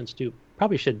 Borderlands 2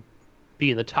 probably should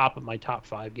be in the top of my top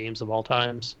 5 games of all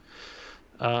times.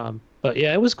 But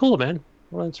yeah, it was cool, man.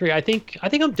 Borderlands 3. I think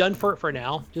I'm done for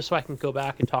now, just so I can go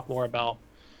back and talk more about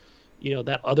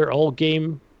that other old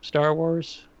game, Star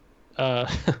Wars,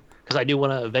 because I do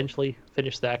want to eventually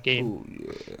finish that game.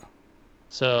 Oh yeah.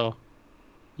 So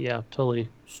yeah, totally.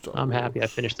 I'm happy I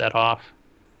finished that off.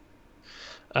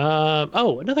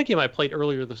 Another game I played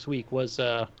earlier this week was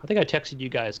I think I texted you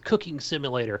guys, Cooking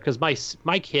Simulator, because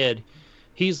my kid,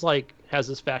 he's like has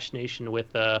this fascination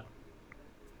with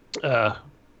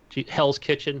Hell's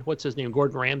Kitchen. What's his name?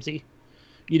 Gordon Ramsay.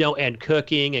 and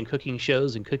cooking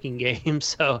shows and cooking games.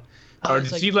 So, Or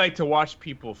does he like to watch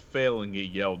people fail and get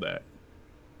yelled at?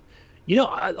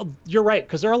 You're right,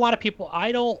 because there are a lot of people.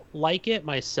 I don't like it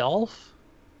myself.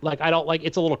 Like, I don't like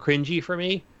it's a little cringy for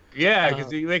me. Yeah,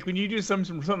 because like when you do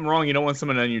something wrong, you don't want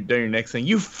someone down your neck saying,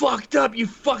 "You fucked up, you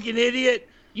fucking idiot."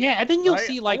 Yeah, and then you'll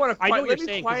see I know what you're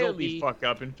saying. Quietly fuck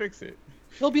up and fix it.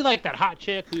 He'll be like that hot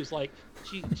chick who's like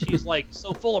she's like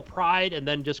so full of pride, and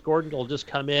then just Gordon will just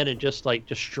come in and just like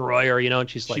destroy her, and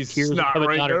she's like tears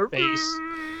coming down her face.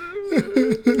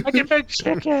 I can make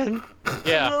chicken.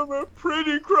 Yeah. I'm a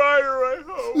pretty crier, I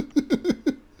hope.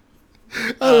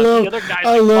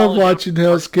 I love watching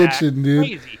Hell's Kitchen, dude.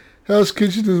 Crazy. Hell's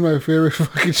Kitchen is my favorite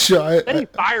fucking show. Then he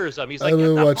fires him. He's like, I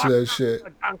love watching that shit.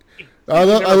 I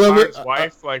love it. His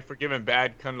wife like for giving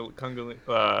bad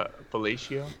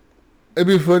fellatio. It'd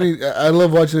be funny. I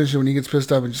love watching this shit when he gets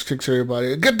pissed off and just kicks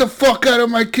everybody. Get the fuck out of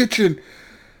my kitchen!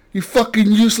 You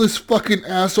fucking useless fucking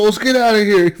assholes! Get out of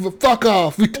here! Fuck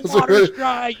off! He the water's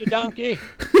dry, you donkey.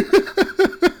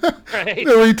 Right?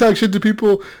 When he talks shit to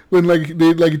people when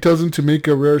he tells them to make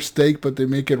a rare steak, but they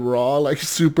make it raw, like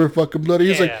super fucking bloody.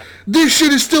 He's like, "This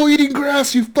shit is still eating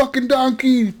grass, you fucking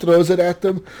donkey!" He throws it at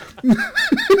them.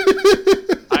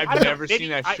 I've never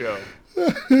seen that show.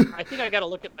 I think I got to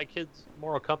look at my kid's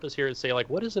moral compass here and say, like,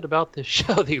 what is it about this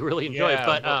show that you really enjoy? Yeah,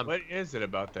 but what is it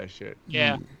about that shit?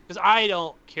 Yeah, because I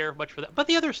don't care much for that. But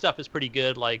the other stuff is pretty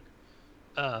good. Like,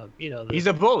 he's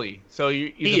a bully, so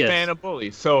he's a fan of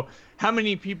bullies. So how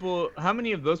many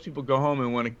of those people go home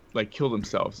and want to like kill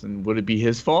themselves? And would it be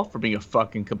his fault for being a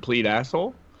fucking complete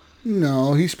asshole?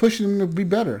 No, he's pushing them to be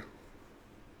better.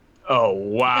 Oh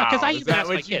wow! Yeah, is that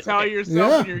what you tell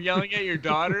yourself when you're yelling at your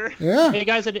daughter? Yeah. Hey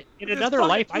guys, in another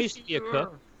life, I used to be a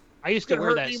cook. I used to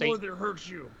wear that same.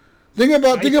 Think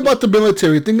about the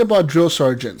military. Think about drill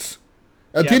sergeants.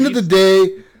 At the end of the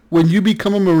day, when you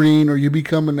become a Marine or you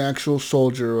become an actual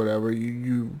soldier or whatever,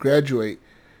 you graduate,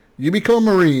 you become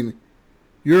a Marine.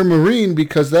 You're a Marine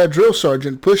because that drill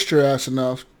sergeant pushed your ass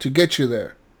enough to get you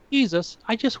there. Jesus,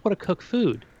 I just want to cook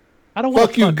food. I don't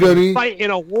want to fight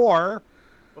in a war.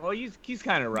 Well, he's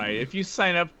kind of right. If you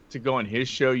sign up to go on his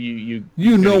show, you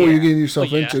know what you're getting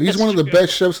yourself into. He's one of the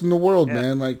best chefs in the world,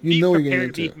 man. Like you know what you're getting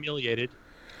into. Be humiliated.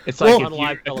 It's like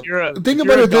think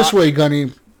about it this way,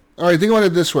 Gunny. All right, think about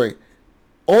it this way.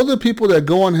 All the people that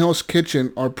go on Hell's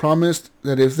Kitchen are promised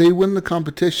that if they win the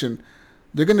competition,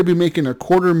 they're going to be making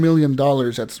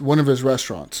 $250,000 at one of his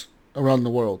restaurants around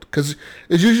the world. Because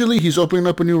it's usually he's opening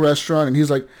up a new restaurant and he's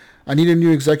like, I need a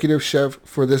new executive chef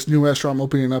for this new restaurant I'm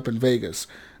opening up in Vegas.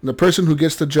 And the person who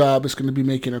gets the job is going to be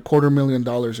making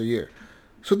 $250,000 a year.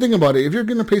 So think about it. If you're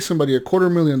going to pay somebody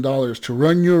 $250,000 to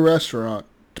run your restaurant,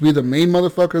 to be the main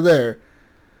motherfucker there,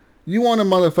 you want a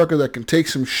motherfucker that can take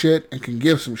some shit and can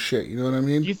give some shit. You know what I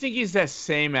mean? You think he's that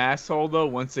same asshole though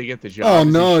once they get the job? Oh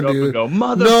no, dude.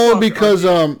 No, because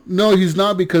no, he's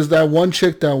not, because that one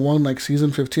chick that won like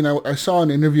season 15. I saw an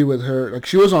interview with her. Like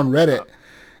she was on Reddit,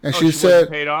 and she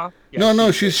said, paid off?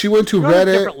 Yeah, she went to You're Reddit. on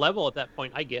a different level at that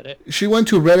point. I get it. She went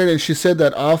to Reddit and she said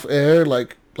that off air,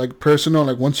 like personal,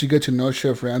 like once you get to know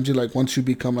Chef Ramsay, like once you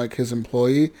become like his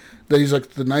employee, that he's like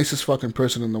the nicest fucking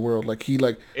person in the world. Like he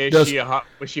like was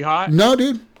she hot? No,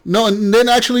 dude. No, and then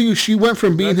actually she went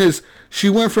from being his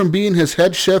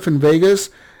head chef in Vegas,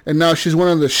 and now she's one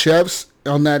of the chefs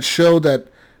on that show that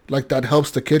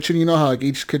helps the kitchen. You know how like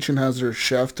each kitchen has their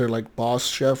chef, their like boss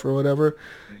chef or whatever.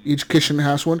 Each kitchen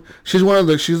has one. She's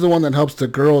the one that helps the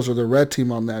girls or the red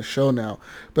team on that show now.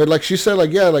 But like she said,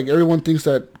 like yeah, like everyone thinks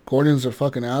that Gordon's a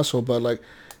fucking asshole, but like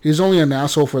he's only an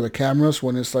asshole for the cameras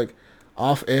when it's like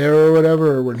off air or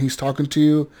whatever, or when he's talking to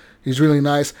you. He's really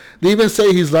nice. They even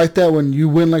say he's like that when you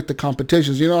win like the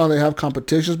competitions. You know how they have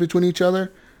competitions between each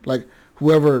other? Like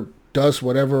whoever does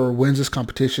whatever or wins this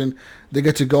competition, they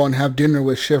get to go and have dinner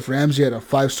with Chef Ramsay at a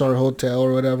 5-star hotel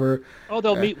or whatever. Oh,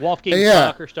 they'll meet Wolfgang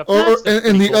Puck or stuff.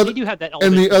 And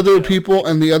the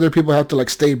other people have to like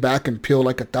stay back and peel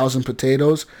like 1,000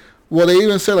 potatoes. Well, they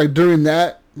even said like during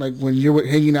that, like when you're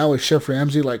hanging out with Chef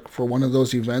Ramsay, like for one of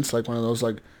those events, like one of those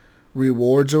like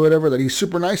rewards or whatever, that he's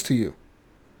super nice to you.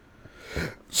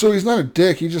 So he's not a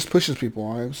dick. He just pushes people,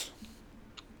 Ives.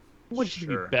 I want you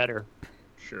to be better.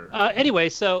 Sure. Anyway,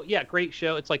 so yeah, great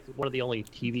show. It's like one of the only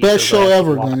TV best shows show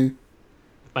ever, Gunny.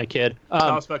 My kid.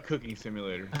 Tell us about Cooking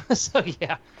Simulator. So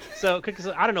yeah,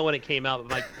 I don't know when it came out,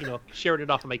 but shared it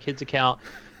off of my kid's account,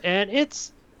 and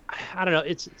I don't know,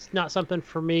 it's not something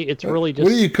for me. It's really just.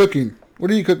 What are you cooking?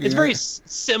 It's very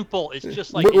simple. It's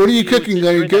just like. What are you cooking,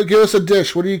 Gunny? Give us a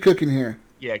dish. What are you cooking here?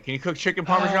 Yeah, can you cook chicken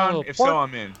parmesan? If so,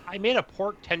 I'm in. I made a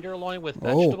pork tenderloin with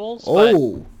vegetables.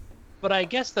 But I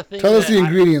guess the thing. Tell us the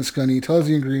ingredients, Gunny. Tell us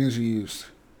the ingredients you used.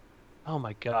 Oh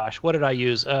my gosh, what did I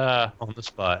use? On the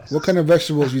spot. What kind of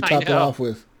vegetables you I top it know. off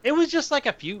with? It was just like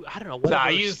a few. I don't know. So Whatever I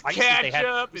used spices they had.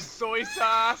 ketchup and soy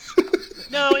sauce.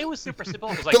 No, it was super simple.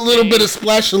 It was like A little bit of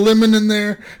splash of lemon in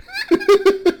there.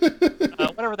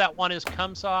 whatever that one is,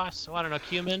 cum sauce. I don't know,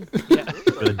 cumin. Yeah.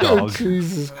 For the Oh, dog.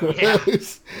 Jesus Yeah.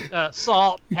 Christ.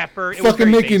 Salt, pepper. It was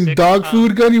Fucking very making basic. dog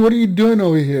food, Gunny? What are you doing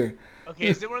over here? Okay,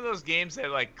 is it one of those games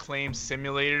that like claims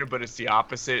simulator, but it's the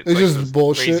opposite? It's like just those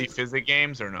bullshit. Crazy physics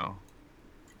games, or no?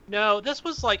 No, this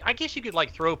was like, I guess you could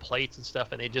like throw plates and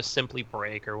stuff, and they just simply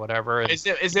break or whatever. And Is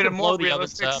it you a could more blow the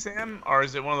ovens realistic up. sim, or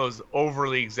is it one of those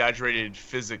overly exaggerated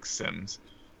physics sims?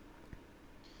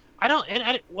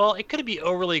 Well, it could be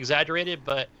overly exaggerated,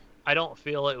 but I don't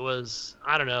feel it was.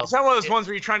 I don't know. It's not one of those ones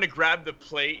where you're trying to grab the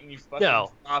plate and you fucking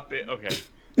No. stop it. Okay.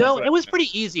 No, That's it was what I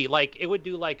pretty easy. Like it would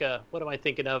do like a. What am I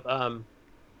thinking of?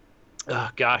 Oh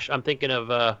gosh, I'm thinking of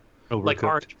like Overcooked.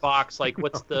 Orange Box. Like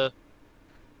what's the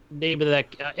name of that?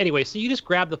 Anyway, so you just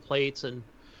grab the plates and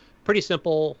pretty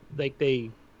simple. Like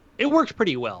it works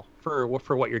pretty well for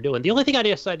what you're doing. The only thing I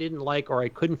guess I didn't like or I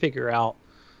couldn't figure out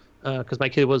because my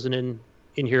kid wasn't in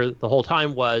here the whole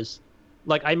time was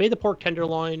like I made the pork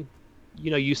tenderloin.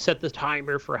 You know, you set the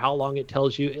timer for how long it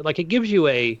tells you. Like it gives you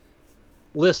a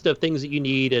list of things that you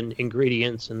need and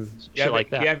ingredients and shit like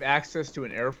that. Do you have access to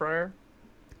an air fryer?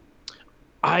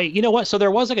 You know what? So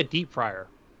there was like a deep fryer.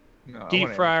 No, I Deep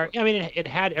want an fryer. air I mean, it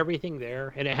had everything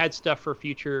there, and it had stuff for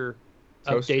future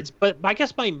Toaster? updates. But I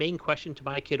guess my main question to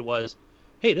my kid was,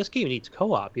 "Hey, this game needs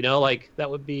co-op. You know, like that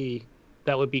would be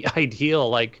ideal.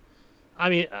 Like, I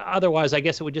mean, otherwise, I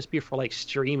guess it would just be for like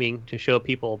streaming to show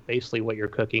people basically what you're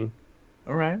cooking.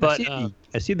 All right. But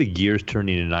I see the gears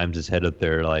turning in Imes' head up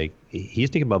there. Like he's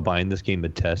thinking about buying this game to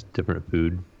test different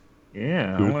food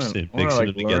yeah, groups and mixing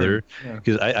them together.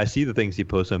 Because I see the things he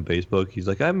posts on Facebook. He's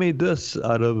like, I made this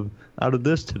out of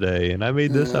this today, and I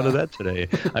made this out of that today.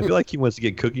 I feel like he wants to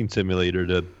get Cooking Simulator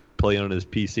to play on his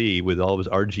PC with all of his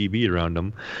RGB around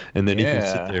him, and then he can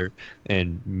sit there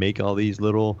and make all these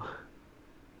little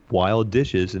wild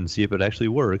dishes and see if it actually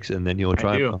works, and then he'll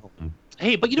try them at home.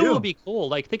 Hey, but you know what would be cool?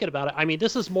 Like thinking about it. I mean,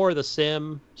 this is more of the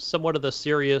sim, somewhat of the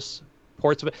serious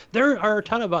ports of it. There are a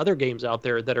ton of other games out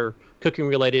there that are cooking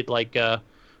related, like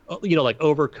you know, like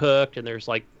Overcooked, and there's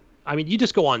like, I mean, you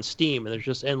just go on Steam and there's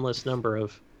just endless number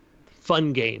of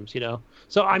fun games, you know.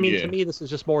 So I mean, to me, this is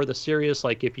just more of the serious.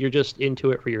 Like if you're just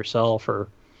into it for yourself, or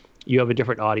you have a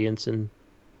different audience and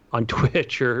on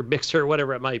Twitch or Mixer or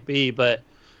whatever it might be. But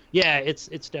yeah, it's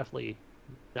definitely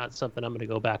not something I'm going to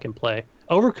go back and play.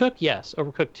 Overcooked, yes.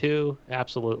 Overcooked 2,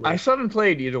 absolutely. I still haven't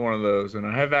played either one of those, and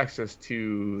I have access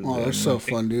to. Oh, they're so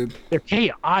fun, dude. They're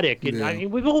chaotic, and Yeah. I mean,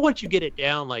 once you get it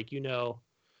down, like, you know,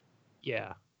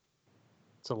 yeah,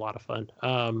 it's a lot of fun.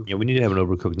 Yeah, we need to have an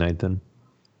Overcooked night then.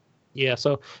 Yeah.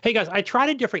 So, hey guys, I tried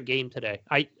a different game today.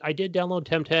 I did download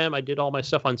Temtem. I did all my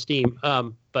stuff on Steam.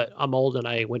 But I'm old and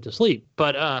I went to sleep.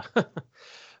 But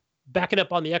backing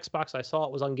up on the Xbox, I saw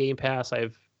it was on Game Pass.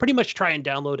 I've pretty much tried and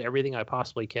download everything I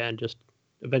possibly can. Just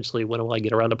eventually when will I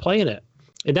get around to playing it?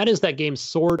 And that is that game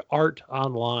Sword Art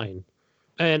Online.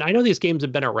 And I know these games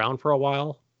have been around for a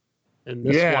while. And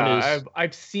this one is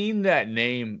I've seen that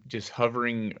name just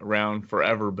hovering around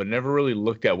forever, but never really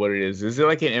looked at what it is. Is it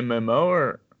like an MMO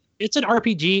or? It's an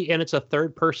RPG and it's a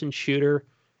third-person shooter.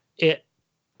 It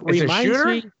It's a reminds shooter?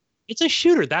 me. It's a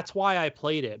shooter. That's why I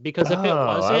played it, because if it I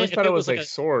wasn't, always if thought it was like like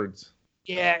swords.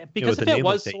 because with if a it name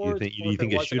was like that, you swords, think- or you if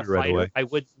think it a wasn't shooter right fighter,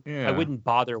 away. Yeah. I wouldn't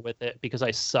bother with it because I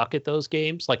suck at those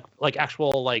games, like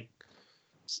actual like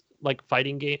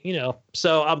fighting game, you know.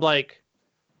 So I'm like,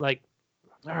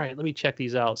 all right, let me check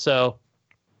these out. So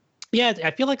yeah, I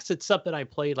feel like it's something I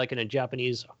played like in a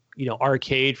Japanese, you know,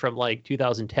 arcade from like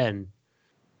 2010.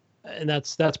 And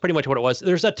that's pretty much what it was.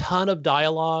 There's a ton of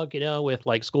dialogue, you know, with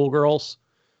like schoolgirls.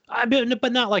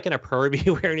 But not like in a pervy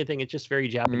way or anything. It's just very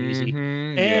Japanesey.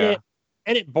 Mhm,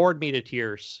 And it bored me to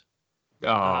tears.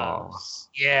 Oh.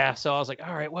 Yeah, so I was like,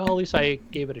 all right, well, at least I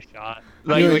gave it a shot.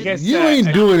 Like, you like I you said,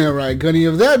 ain't doing it right, Gunny.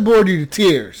 If that bored you to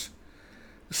tears,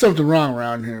 there's something wrong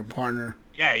around here, partner.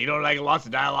 Yeah, you don't like lots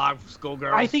of dialogue from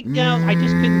schoolgirls. I think, you know, I just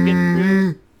couldn't get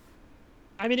through.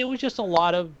 I mean, it was just a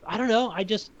lot of, I don't know,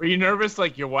 Were you nervous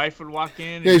like your wife would walk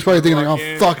in? Yeah, he's probably thinking, like,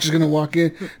 oh, fuck, she's going to walk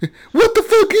in. What the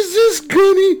fuck is this,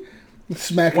 Gunny?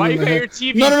 Smack him Why in you the got head.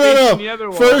 your TV No. facing the other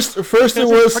wall? First it Because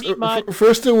it's was, pretty much-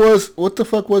 first it was, what the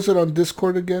fuck was it on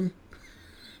Discord again?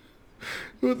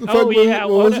 What the fuck Oh, was yeah. it?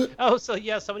 What was it? Oh, so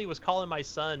yeah, somebody was calling my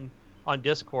son on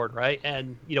Discord, right?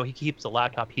 And, you know, he keeps the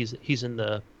laptop. He's in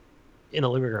the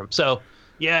living room. So,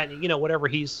 yeah, you know, whatever,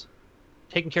 he's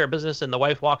taking care of business, and the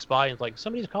wife walks by and is like,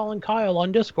 somebody's calling Kyle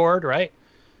on Discord, right?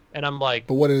 And I'm like,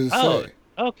 But what did it oh, say?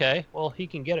 Okay, well, he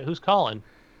can get it. Who's calling?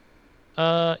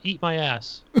 Eat my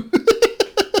ass.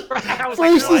 I was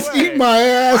like, First "No is way." eat my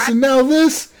ass, and now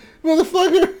this,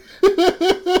 motherfucker.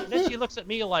 And then she looks at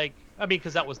me like, I mean,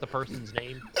 because that was the person's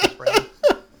name. His friend.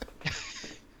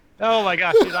 Oh my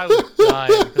gosh, dude, I was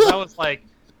dying because I was like,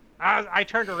 I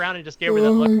turned around and just gave her that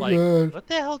Oh look my like, God. what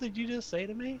the hell did you just say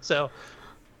to me? So,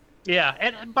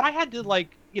 yeah, but I had to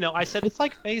like, I said it's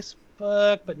like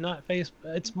Facebook, but not Facebook.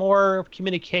 It's more of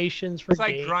communications for It's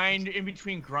like games. grind in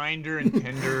between Grinder and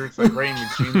Tinder. It's like right in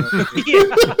between.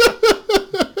 Yeah.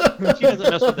 She doesn't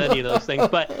mess with any of those things,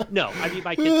 but no, I mean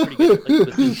my kid's pretty good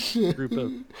with this group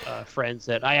of friends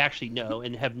that I actually know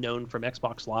and have known from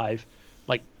Xbox Live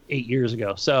like 8 years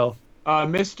ago. So,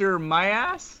 Mr. My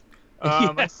Ass.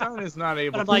 Yeah. My son is not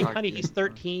able. but I'm to like, talk honey, to he's me.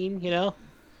 13,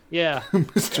 Yeah,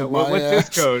 Mr. What's My his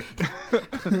ass. code?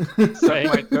 Suck Right.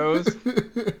 my toes.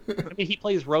 I mean he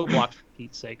plays Roblox for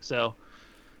Pete's sake. So,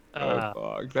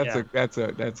 Dog. That's yeah.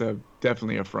 that's a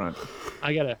definitely a front.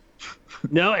 I gotta.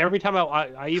 No, every time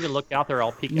I even look out there,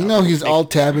 I'll peek. You out know and he's make- all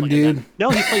tabbing, playing that. dude. No,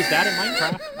 he plays that in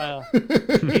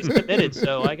Minecraft. He's committed,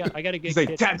 so I got to get. He's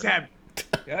like kids. tab.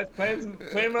 Yeah, playing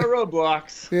my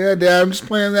Roblox. Yeah, Dad, I'm just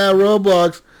playing that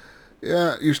Roblox.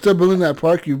 Yeah, you're still building that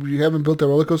park. You haven't built that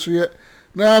roller coaster yet?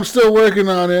 No, I'm still working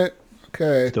on it.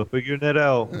 Okay. Still figuring that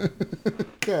out.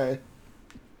 Okay.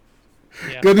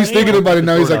 Yeah. Good, But he's thinking anyway, about it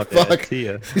now. He's Sort like, out that. fuck. See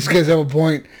ya. These guys have a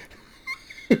point.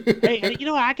 Hey, and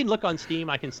I can look on Steam.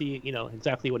 I can see,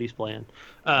 exactly what he's playing.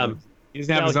 He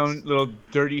doesn't have No, his own it's- little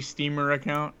dirty steamer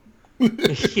account.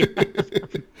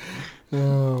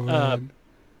 Oh, man.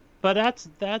 But that's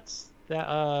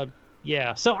that.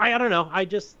 Yeah. So I don't know.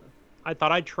 I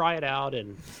thought I'd try it out,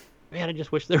 and man, I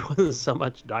just wish there wasn't so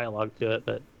much dialogue to it.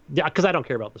 But yeah, because I don't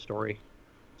care about the story.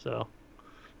 So,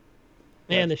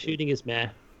 man, the shooting is meh.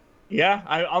 Yeah,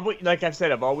 like I've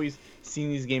said, I've always seen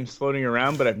these games floating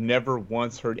around, but I've never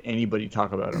once heard anybody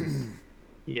talk about them.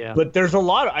 Yeah. But there's a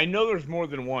lot. I know there's more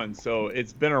than one, so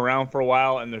it's been around for a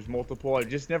while, and there's multiple. I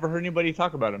just never heard anybody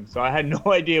talk about them, so I had no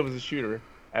idea it was a shooter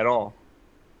at all.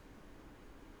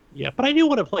 Yeah, but I do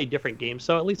want to play different games,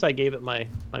 so at least I gave it my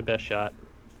best shot.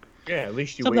 Yeah, at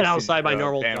least you Something wasted, outside my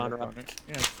normal bandwidth genre. on it.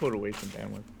 Yeah, it's total waste of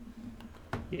bandwidth.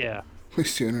 Yeah.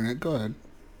 Waste your internet. Go ahead.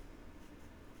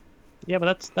 Yeah,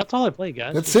 but that's all I play,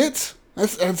 guys. That's it.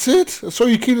 That's it. That's all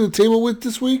you came to the table with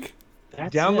this week.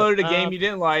 That's Downloaded it. a game you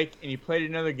didn't like, and you played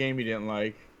another game you didn't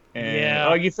like. And, Yeah.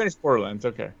 Oh, you finished Borderlands.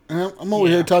 Okay. And I'm over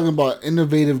here talking about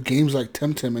innovative games like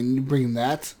Temtem, and you bring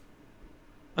that.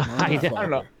 I I don't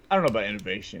know. I don't know about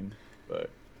innovation, but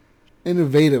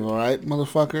Innovative, all right,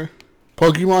 motherfucker.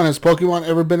 Pokemon. Has Pokemon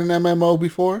ever been an MMO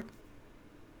before?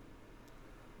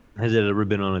 Has it ever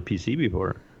been on a PC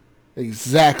before?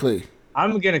 Exactly.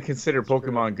 I'm gonna consider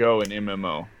Pokemon Go an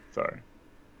MMO. Sorry.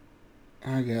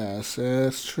 I guess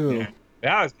that's true. Yeah.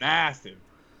 That was massive.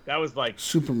 That was like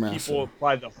Super massive. people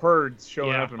by the herds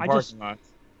showing Yeah, up in I parking just- lots.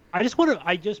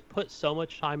 I just put so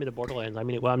much time into Borderlands. I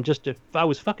mean, I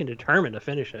was fucking determined to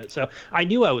finish it. So I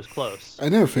knew I was close. I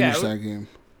never finished it that game.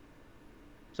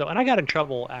 So, and I got in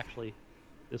trouble actually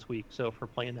this week. So for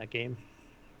playing that game.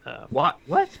 What?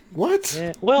 What?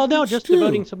 Yeah, well, no, just Dude.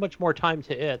 devoting so much more time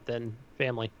to it than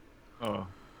family. Oh.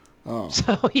 Oh.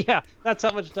 So yeah, that's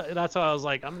how I was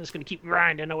like, I'm just gonna keep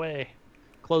grinding away.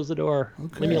 Close the door.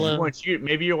 Okay. Leave me alone.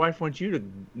 Maybe your wife wants you to,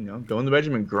 go in the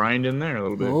bedroom and grind in there a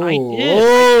little bit. Oh, I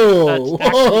did.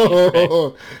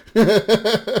 whoa,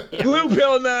 Blue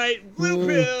pill night. Blue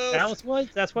pill.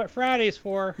 That's what Friday's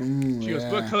for. She goes,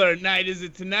 "What color night is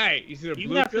it tonight?" You said, Even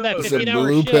 "Blue after that pill." It's a 15-hour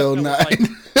blue shift, pill I was night. like,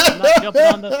 I'm not jumping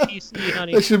on the PC,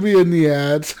 honey. That should be in the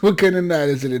ads. What kind of night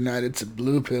is it at night? It's a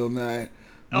blue pill night.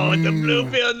 Oh, it's a blue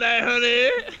pill night,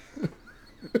 honey.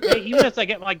 Hey, even as I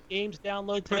get my games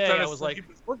download today, on I a was like,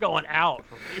 sleep- we're going out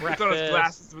for He puts on his breakfast.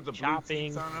 glasses with the blue shopping.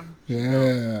 tints on them.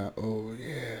 Yeah. Oh,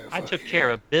 yeah. I Fuck took yeah. care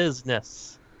of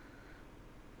business.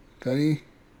 Daddy?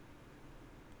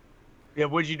 Yeah,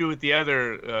 what'd you do with the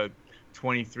other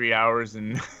 23 hours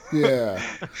and Yeah.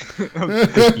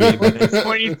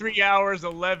 23 hours,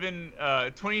 11,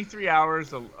 23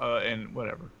 hours and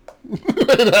whatever.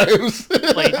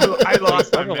 Played I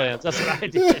lost my Borderlands. That's what I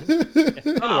did.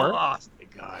 It'll I work. lost it,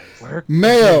 guys.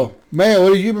 Mayo,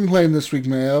 what have you been playing this week,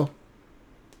 Mayo?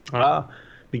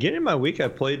 Beginning of my week, I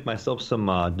played myself some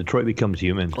Detroit Becomes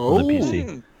Human on the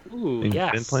PC. Ooh, Been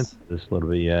yes. playing this a little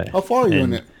bit, yeah. How far are you in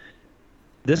And it?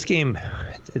 This game,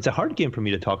 it's a hard game for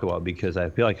me to talk about because I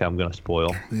feel like I'm going to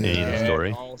spoil any of the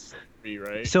story. All three,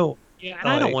 right? So Yeah, and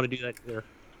I don't Like- want to do that either.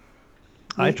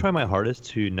 I try my hardest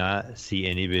to not see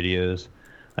any videos.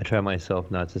 I try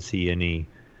myself not to see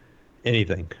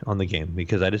anything on the game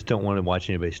because I just don't want to watch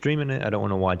anybody streaming it. I don't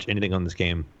want to watch anything on this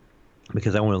game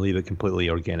because I want to leave it completely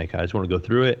organic. I just want to go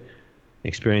through it,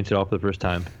 experience it all for the first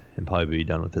time, and probably be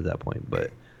done with it at that point.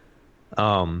 But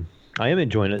I am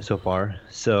enjoying it so far.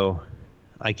 So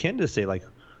I can just say, like,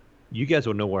 you guys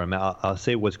will know where I'm at. I'll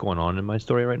say what's going on in my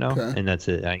story right now, and that's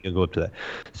it. I can go up to that.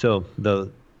 So the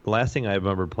last thing I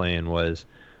remember playing was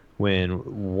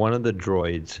when one of the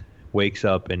droids wakes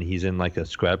up and he's in like a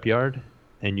scrapyard,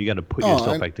 and you got to put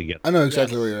yourself back together. I know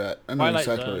exactly where you're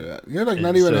at. You're like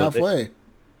not even halfway.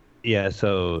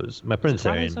 So my friend's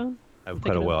saying I have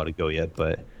quite a while to go yet,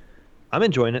 but I'm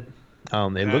enjoying it.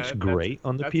 It looks great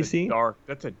on the PC.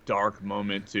 That's a dark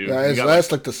moment too. Yeah,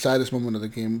 that's like the saddest moment of the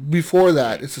game. Before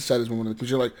that, it's the saddest moment of the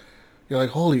game. Because you're like,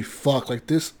 holy fuck, like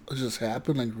this just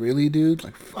happened? Like really, dude?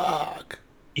 Like fuck.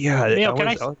 Yeah.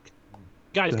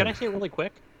 Guys, can I say really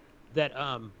quick that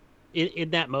in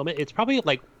that moment, it's probably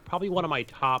one of my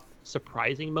top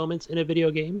surprising moments in a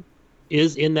video game,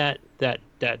 is in that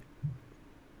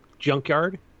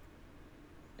junkyard,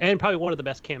 and probably one of the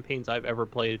best campaigns I've ever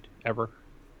played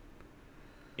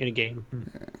in a game.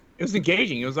 It was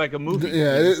engaging. It was like a movie.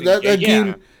 Yeah, that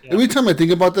game. Yeah. Every time I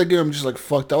think about that game, I'm just like,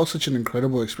 fuck, that was such an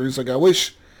incredible experience. Like I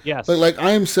wish. Yes. Like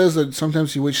I.M says that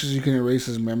sometimes he wishes you can erase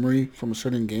his memory from a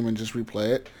certain game and just replay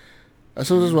it. That's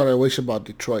sometimes what I wish about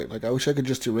Detroit. Like I wish I could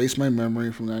just erase my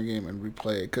memory from that game and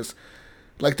replay it, because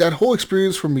like that whole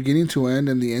experience from beginning to end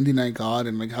and the ending I got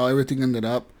and like how everything ended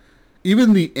up.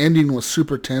 Even the ending was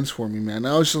super tense for me, man.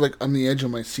 I was just like on the edge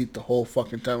of my seat the whole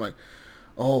fucking time, like,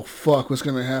 oh fuck, what's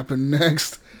gonna happen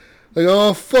next? Like,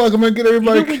 oh fuck, I'm gonna get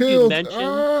everybody killed.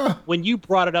 When you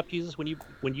brought it up, Jesus, when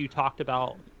you talked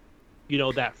about,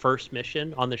 that first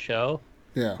mission on the show,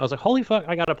 yeah, I was like, holy fuck,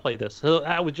 I gotta play this. So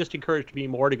that would just encourage me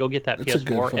more to go get that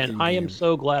PS4, and I am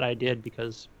so glad I did,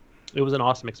 because it was an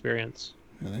awesome experience.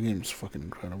 Yeah, that game's fucking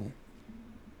incredible.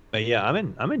 But yeah,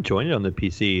 I'm enjoying it on the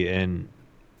PC, and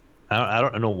I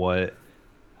don't know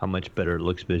how much better it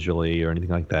looks visually or anything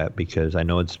like that, because I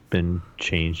know it's been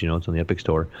changed. It's on the Epic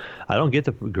Store. I don't get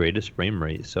the greatest frame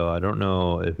rate, so I don't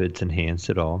know if it's enhanced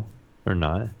at all or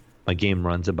not. My game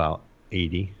runs about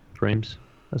 80 frames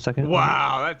a second.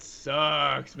 Wow, that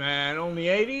sucks, man. Only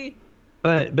 80?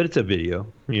 But it's a video.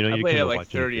 I played it like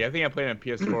 30. I think I played on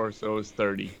PS4, so it was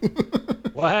 30.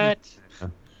 What?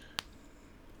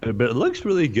 But it looks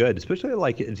really good, especially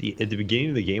like at the beginning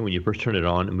of the game when you first turn it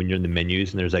on and when you're in the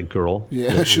menus and there's that girl.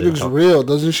 Yeah, she looks real,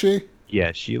 doesn't she?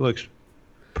 Yeah, she looks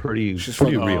pretty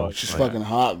real. She's fucking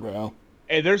hot, bro.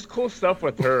 Hey, there's cool stuff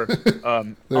with her. All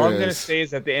I'm gonna say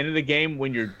is at the end of the game,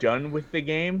 when you're done with the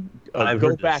game,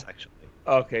 go back. Actually.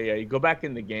 Okay, yeah, you go back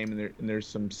in the game and there's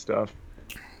some stuff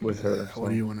with her. What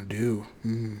do you want to do?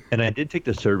 And I did take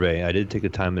the survey. I did take the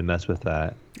time and mess with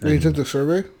that. You took the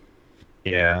survey?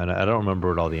 Yeah, and I don't remember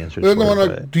what all the answers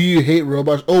were. Do you hate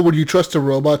robots? Oh, would you trust a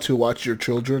robot to watch your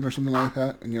children or something like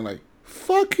that? And you're like,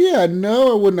 fuck yeah,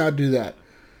 no, I would not do that.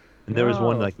 And there was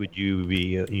one like, would you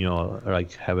be, or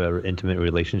like have an intimate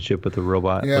relationship with a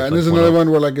robot? Yeah, and there's another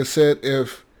one where, like I said,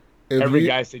 if every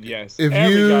guy said yes. If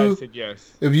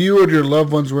you or your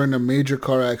loved ones were in a major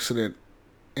car accident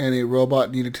and a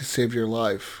robot needed to save your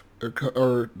life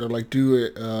or like do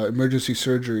emergency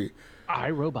surgery,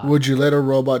 iRobot. Would you let a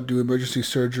robot do emergency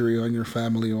surgery on your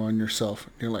family or on yourself?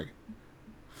 And you're like,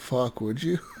 fuck, would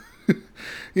you?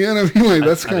 You know what I mean? Like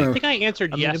that's kind of. I think I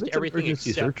answered yes to everything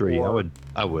except surgery. For...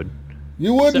 I would.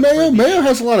 You would, Mayo? Mayo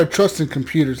has a lot of trust in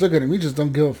computers. Look at him. He just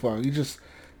don't give a fuck. He just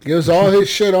gives all his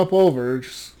shit up over.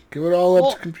 Just give it all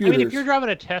up to computers. I mean, if you're driving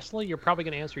a Tesla, you're probably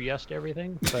going to answer yes to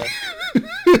everything. But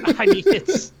I mean,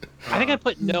 I think I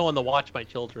put no on the watch my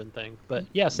children thing. But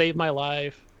yeah, save my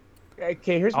life.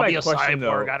 Okay, here's my question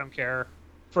though. I don't care.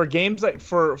 For games like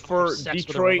for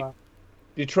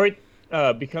Detroit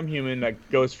Become Human that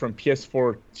goes from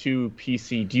PS4 to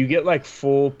PC, do you get like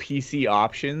full PC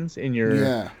options in your?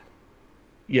 Yeah.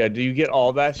 Yeah. Do you get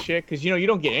all that shit? Because you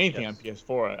don't get anything on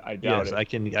PS4. I doubt it.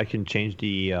 Yes, I can change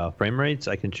the frame rates.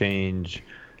 I can change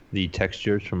the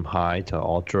textures from high to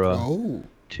ultra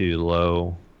to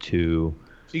low to.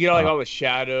 So you get like all the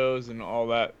shadows and all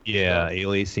that. Yeah,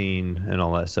 aliasing and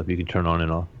all that stuff you can turn on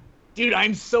and off. Dude,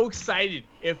 I'm so excited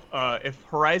if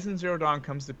Horizon Zero Dawn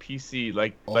comes to PC,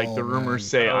 like the rumors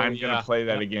say, I'm gonna play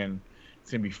that again.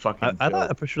 It's gonna be fucking. I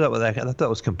thought for sure I thought that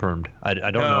was confirmed. I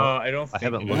don't know. I don't. I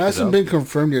haven't looked. It hasn't been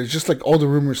confirmed yet. It's just like all the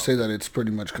rumors say that it's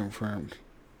pretty much confirmed.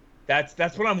 That's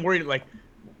what I'm worried. Like,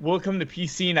 will it come to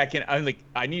PC and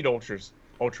I need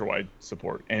ultra wide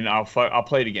support, and I'll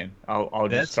play it again. I'll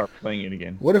just start playing it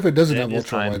again. What if it doesn't have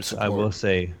ultra wide support? I will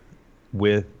say,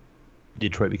 with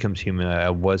Detroit Becomes Human, I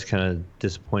was kind of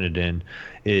disappointed in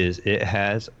is it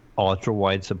has ultra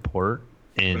wide support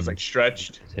and it's like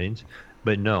stretched settings,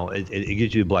 but no, it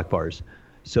gives you black bars.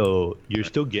 So you're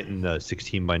still getting the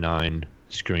 16:9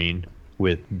 screen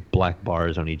with black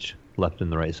bars on each left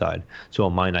and the right side. So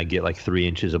on mine, I get like 3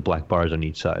 inches of black bars on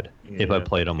each side if I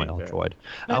play it on my ultra wide.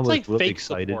 I was like really fake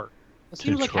excited. support. That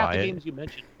seems to like half try the it. games you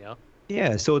mentioned. Yeah.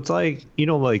 Yeah, so it's like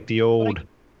like the old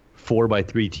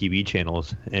 4:3 TV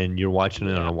channels, and you're watching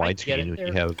it on a I get it. widescreen.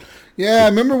 You have Yeah, I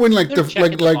remember when like They're the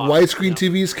checking the box, widescreen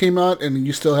TVs came out, and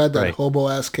you still had that Right. hobo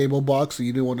ass cable box, so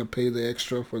you didn't want to pay the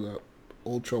extra for the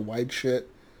ultra wide shit.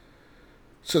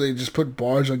 So they just put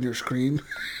bars on your screen.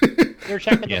 They're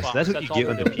checking the yes, box. that's what you all get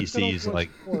on they're the doing. PCs. Support, Like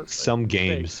but some it's fake.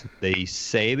 games, they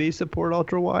say they support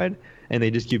ultra wide, and they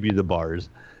just give you the bars.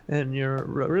 And you're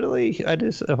really,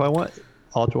 if I want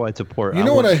ultra wide support, You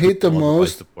know what I hate the ultra-wide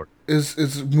most support.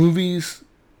 is movies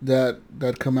that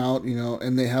come out,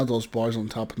 and they have those bars on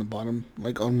top and the bottom,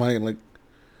 like on my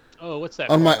Oh, what's that?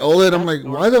 on my called? OLED. I'm like,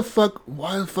 North-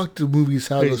 why the fuck do movies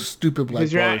have those stupid black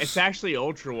Because bars? it's actually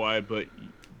ultra wide, but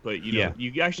you know Yeah.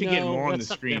 you actually get No, more on the that's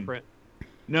something screen. different.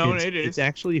 No, it's, it is. It's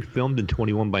actually filmed in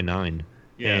 21:9,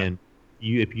 Yeah. and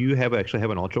if you have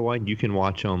an ultra wide, you can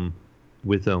watch them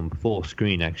with full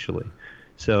screen actually.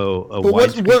 So a But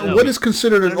wide what is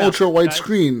considered an No, ultra wide guys.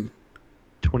 screen?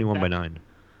 21:9?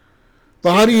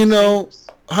 But how do you know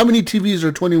how many TVs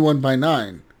are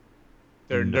 21:9?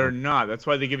 They're not. That's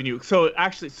why they're giving you. So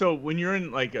when you're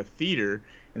in like a theater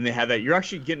and they have that, you're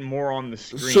actually getting more on the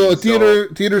screen. So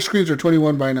theater screens are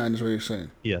 21:9 is what you're saying.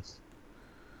 Yes.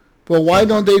 But why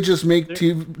don't they just make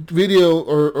video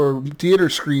or theater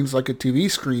screens like a TV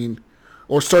screen,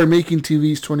 or start making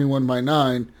TVs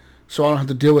 21:9, so I don't have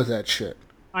to deal with that shit?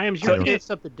 You're So thinking it- of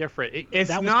something different. it's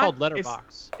That was not- called it's-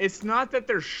 Letterbox. It's not that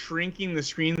they're shrinking the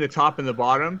screen, the top and the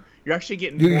bottom. You're actually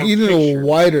getting You're more getting a picture.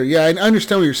 wider. Yeah, I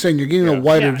understand what you're saying. You're getting a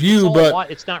wider Yeah, it's view, all but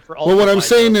wide. It's not for all. what I'm wide,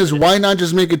 saying though. is, why not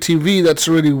just make a TV that's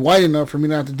already wide enough for me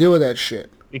not to deal with that shit?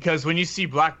 Because when you see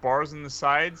black bars on the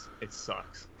sides, it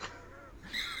sucks.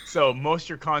 So most of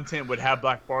your content would have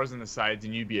black bars on the sides,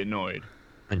 and you'd be annoyed.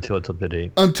 Until it's up to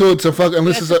date. Until it's unless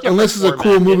That's it's a different unless it's a cool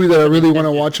format. movie It's that I really want to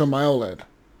intended. watch on my OLED.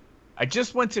 I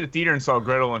just went to the theater and saw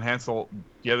Gretel and Hansel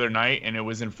the other night, and it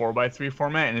was in 4:3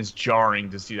 format, and it's jarring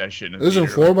to see that shit in a This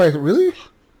is theater. a 4x. Really?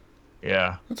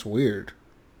 Yeah, That's weird.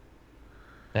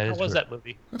 That How is was weird. that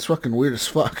movie? That's fucking weird as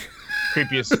fuck.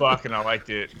 creepy as fuck, and I liked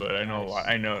it, but I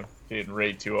know it didn't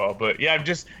rate too well. But yeah,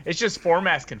 it's just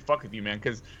formats can fuck with you, man.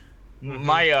 Because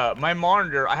my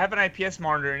monitor, I have an IPS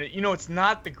monitor, and it's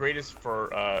not the greatest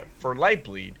for light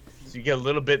bleed. So you get a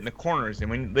little bit in the corners, and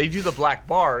when they do the black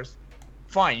bars,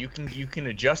 fine, you can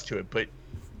adjust to it. But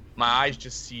my eyes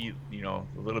just see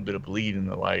a little bit of bleed in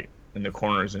the light in the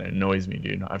corners, and it annoys me,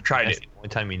 dude. I've tried That's it. the only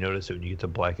time you notice it when you get to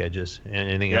black edges. And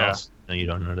anything Yeah. else, no, you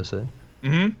don't notice it.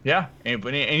 Yeah, and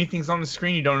when anything's on the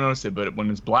screen, you don't notice it. But when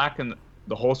it's black and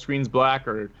the whole screen's black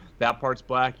or that part's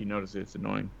black, you notice it. It's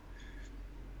annoying.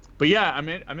 But yeah,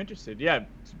 I'm interested. Yeah,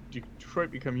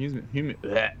 Detroit Become Human.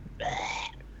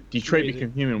 Detroit Amazing.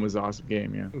 Become Human was an awesome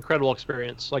game. Yeah. Incredible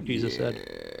experience, like Jesus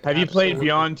said. Have you played Absolutely.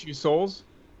 Beyond Two Souls?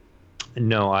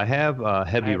 No, I have Heavy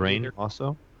haven't Rain either.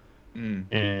 also, Mm.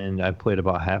 and I played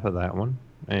about half of that one.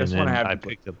 And That's then one I I haven't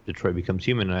picked up Detroit Becomes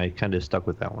Human, and I kind of stuck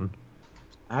with that one.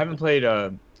 I haven't played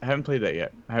that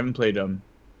yet. I haven't played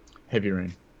Heavy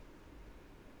Rain.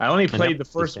 I only that played the was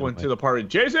the first same one way. to the part of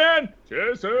Jason.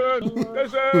 Jason,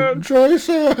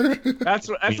 That's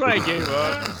when I gave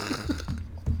up.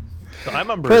 So I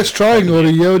remember press triangle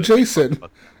to yell Jason. I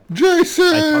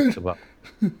Jason. talked about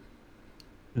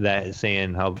that,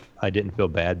 saying how I didn't feel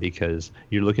bad because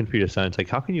you're looking for your son. It's like,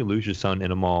 how can you lose your son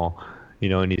in a mall,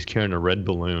 and he's carrying a red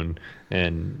balloon,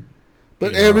 and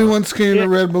But everyone's carrying a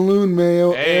red balloon,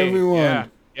 Mayo. Hey, Everyone.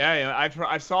 Yeah.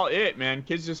 I saw it, man.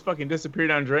 Kids just fucking disappeared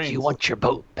down drains. You want your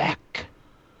boat back?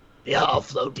 Yeah, I'll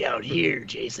float down here,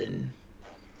 Jason.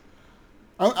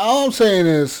 All I'm saying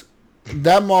is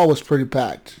that mall was pretty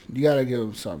packed. You gotta give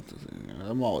them something.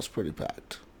 That mall was pretty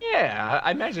packed. Yeah,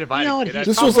 I imagine if I. You know what, had a kid,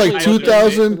 he's I'd This was like probably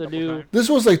 2000. The new- This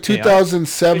was like Yeah.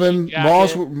 2007. Fishing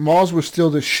Malls jacket. malls were still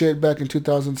the shit back in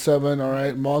 2007. All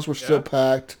right, malls were still Yeah.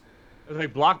 packed. It was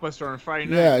like Blockbuster on a Friday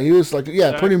night. Yeah, he was like,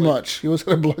 yeah, pretty Exactly. much. He was at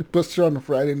a Blockbuster on a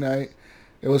Friday night.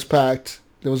 It was packed.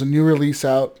 There was a new release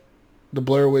out. The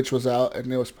Blair Witch was out,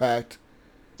 and it was packed.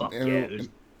 Fuck And yeah. there's-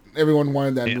 everyone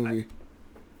wanted that Yeah. movie.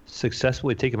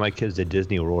 successfully taking my kids to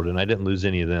Disney World, and I didn't lose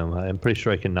any of them. I'm pretty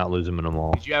sure I can not lose them in a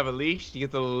mall. Did you have a leash? Did you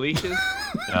get the little leaches?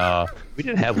 We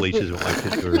didn't have leashes when my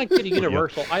kids were. My kid at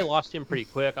Universal, I lost him pretty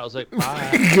quick. I was like,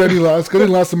 bye. Goody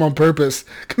lost him on purpose.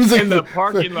 'Cause In the like,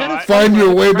 parking lot. find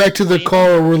your way back to the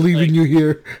car, or we're leaving you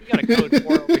here. We got a code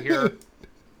 4 over here.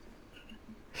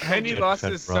 Henny lost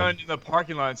his Run. son in the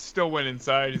parking lot and still went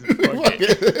inside. He's like, "Fuck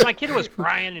it." My kid was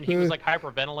crying and he was like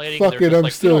hyperventilating. Fuck and they're it, just I'm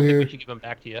like, still we don't here." think we should give him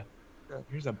back to you.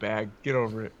 Here's a bag. Get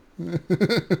over it. We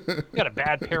got a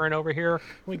bad parent over here. Can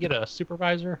we get a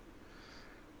supervisor?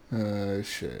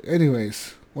 Shit.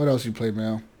 Anyways, what else you play,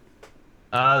 Mal?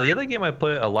 The other game I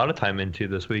put a lot of time into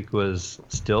this week was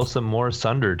still some more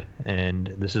Sundered, and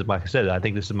this is, like I said, I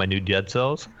think this is my new Dead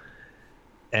Cells,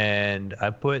 and I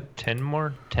put 10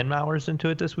 hours into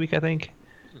it this week, I think.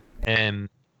 And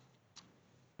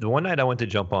the one night I went to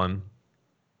jump on,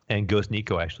 and Ghost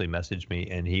Nico actually messaged me,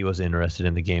 and he was interested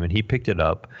in the game, and he picked it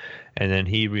up, and then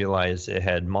he realized it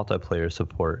had multiplayer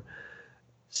support,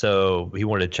 so he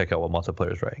wanted to check out what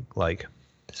multiplayer is like.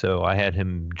 So I had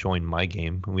him join my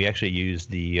game. We actually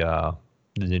used the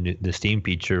Steam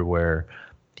feature where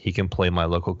he can play my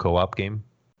local co-op game.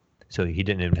 So he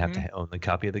didn't even have to own the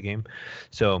copy of the game.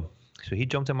 So he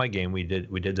jumped in my game. We did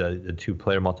the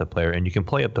 2-player multiplayer, and you can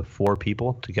play up to 4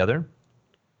 people together.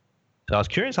 So I was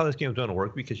curious how this game was going to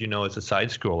work because it's a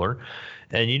side scroller,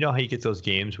 and you know how you get those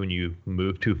games when you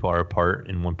move too far apart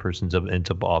and one person's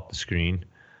ends up off the screen.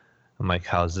 I'm like,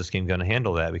 how's this game going to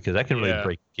handle that? Because that can really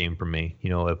break the game for me.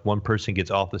 If one person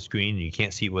gets off the screen and you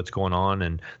can't see what's going on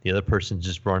and the other person's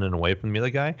just running away from the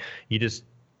other guy,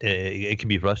 it can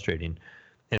be frustrating.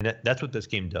 And that's what this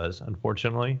game does,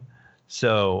 unfortunately.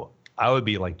 So I would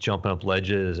be like jumping up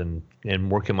ledges and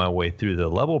working my way through the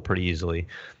level pretty easily.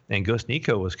 And Ghost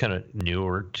Nico was kind of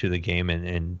newer to the game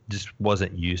and just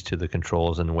wasn't used to the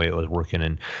controls and the way it was working.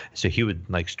 And so he would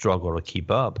like struggle to keep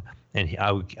up. And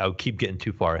I would keep getting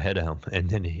too far ahead of him, and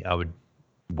then I would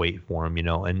wait for him,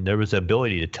 And there was the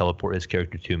ability to teleport his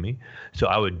character to me, so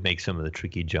I would make some of the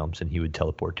tricky jumps, and he would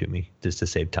teleport to me just to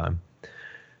save time.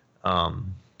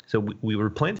 So we were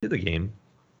playing through the game,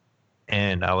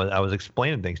 and I was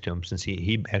explaining things to him since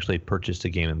he actually purchased the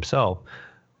game himself.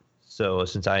 So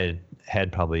since I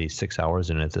had probably 6 hours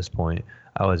in it at this point,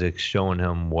 I was showing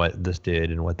him what this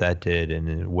did and what that did,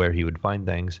 and where he would find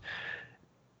things.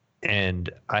 And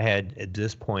I had, at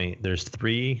this point, there's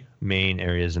 3 main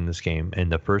areas in this game.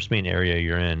 And the first main area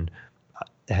you're in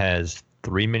has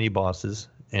 3 mini bosses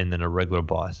and then a regular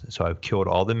boss. So I've killed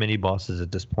all the mini bosses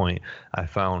at this point. I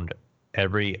found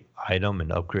every item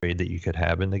and upgrade that you could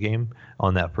have in the game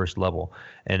on that first level.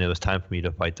 And it was time for me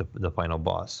to fight the final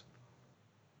boss.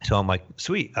 So I'm like,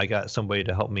 sweet, I got somebody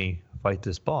to help me fight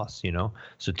this boss,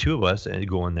 So 2 of us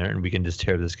go in there and we can just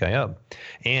tear this guy up.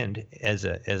 And as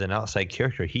an outside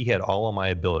character, he had all of my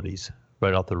abilities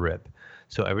right off the rip.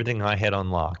 So everything I had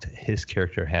unlocked, his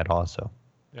character had also.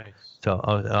 Nice. So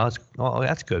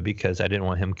that's good because I didn't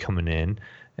want him coming in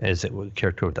as a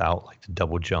character without like the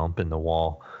double jump and the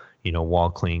wall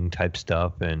cling type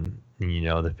stuff and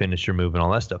the finisher move and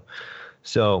all that stuff.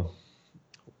 So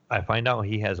I find out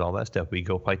he has all that stuff. We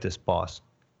go fight this boss.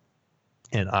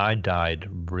 And I died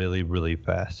really, really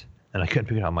fast. And I couldn't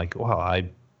figure it out. I'm like, wow, I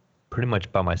pretty much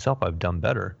by myself, I've done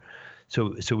better.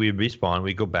 So we respawn.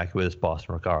 We go back with this boss. And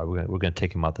we're like, all right, we're going to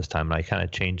take him out this time. And I kind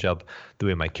of change up the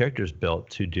way my character's built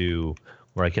to do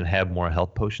where I can have more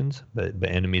health potions, but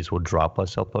enemies will drop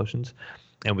less health potions.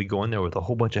 And we go in there with a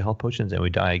whole bunch of health potions and we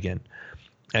die again.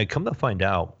 And come to find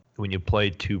out, when you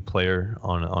play 2-player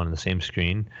on the same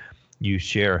screen, you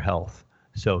share health.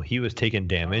 So he was taking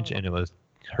damage and it was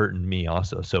hurting me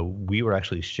also. So we were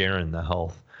actually sharing the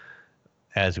health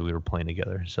as we were playing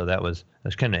together. So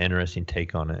that's kind of an interesting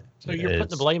take on it. So you're putting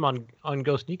the blame on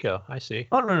Ghost Nico. I see.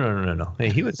 Oh no. Hey,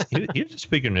 he was just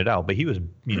figuring it out, but he was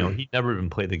he'd never even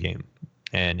played the game,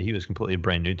 and he was completely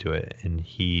brand new to it. And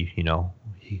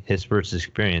his first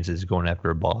experience is going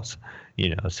after a boss,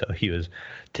 So he was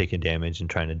taking damage and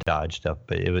trying to dodge stuff,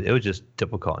 but it was just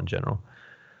difficult in general.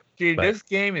 Dude, this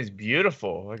game is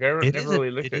beautiful. Like I never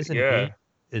really looked at it. Yeah.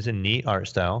 It's a neat art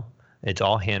style. It's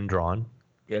all hand drawn.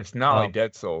 Yeah, it's not like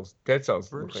Dead Souls. Dead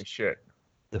Souls look like shit.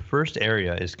 The first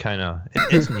area is kind of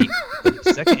it's neat. But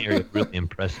the second area really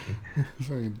impressed me.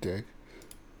 Fucking dick.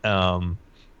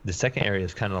 The second area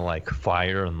is kind of like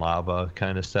fire and lava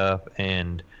kind of stuff.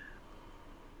 And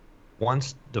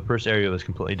once the first area was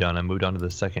completely done, I moved on to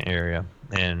the second area,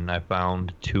 and I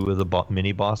found 2 of the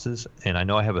mini bosses, and I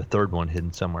know I have a third one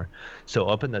hidden somewhere. So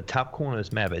up in the top corner of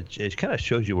this map, it kind of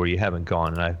shows you where you haven't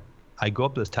gone. And I go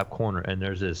up to this top corner, and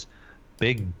there's this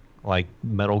big like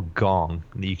metal gong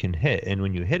that you can hit, and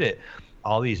when you hit it,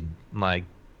 all these like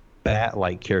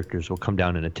bat-like characters will come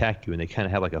down and attack you, and they kind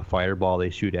of have like a fireball they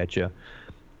shoot at you.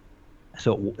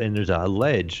 So, and there's a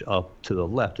ledge up to the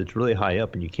left. It's really high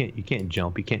up, and you can't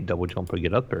jump. You can't double jump or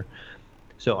get up there.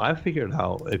 So I figured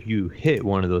out if you hit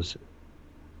one of those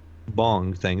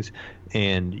bong things,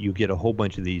 and you get a whole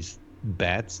bunch of these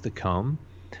bats to come,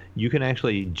 you can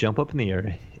actually jump up in the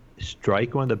air,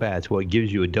 strike one of the bats. Well, it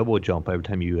gives you a double jump every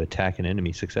time you attack an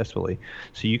enemy successfully.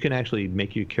 So you can actually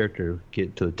make your character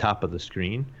get to the top of the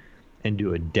screen and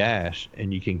do a dash,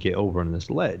 and you can get over on this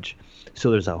ledge. So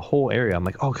there's a whole area. I'm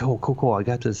like, oh, cool. I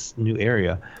got this new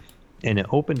area. And it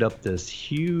opened up this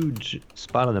huge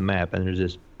spot on the map, and there's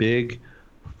this big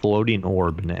floating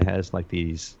orb, and it has like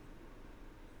these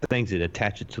things that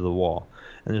attach it to the wall.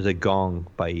 And there's a gong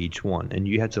by each one, and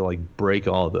you have to like break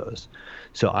all of those.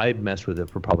 So I messed with it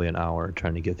for probably an hour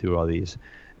trying to get through all these,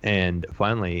 and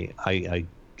finally I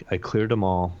cleared them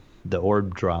all. The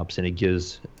orb drops, and it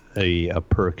gives a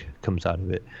perk comes out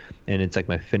of it, and it's like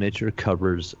my finisher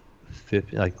covers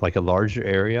 50, like a larger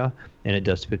area, and it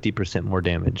does 50% more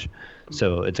damage.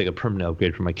 So it's like a permanent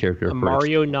upgrade for my character. A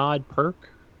Mario nod perk.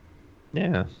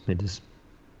 Yeah, it is.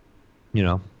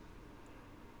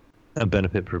 A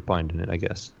benefit for finding it, I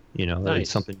guess. Nice. It's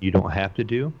something you don't have to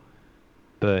do,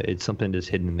 but it's something that's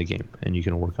hidden in the game and you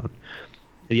can work on.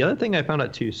 The other thing I found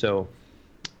out too, so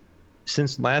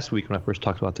since last week when I first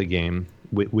talked about the game,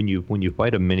 when you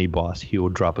fight a mini boss, he will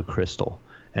drop a crystal,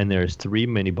 and there's 3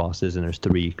 mini bosses and there's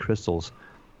 3 crystals,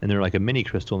 and they're like a mini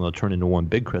crystal and they'll turn into one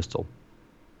big crystal.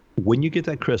 When you get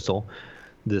that crystal,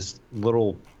 this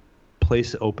little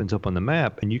place opens up on the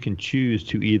map, and you can choose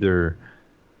to either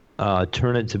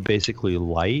turn it to basically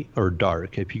light or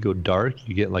dark. If you go dark,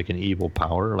 you get like an evil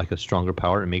power, like a stronger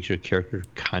power. It makes your character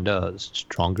kind of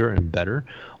stronger and better.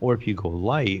 Or if you go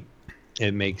light,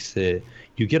 it makes it,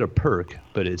 you get a perk,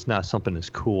 but it's not something as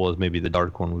cool as maybe the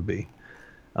dark one would be.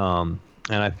 And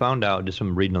I found out just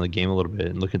from reading on the game a little bit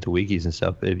and looking at the wikis and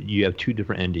stuff, you have 2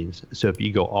 different endings. So if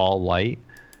you go all light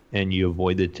and you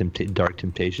avoid the dark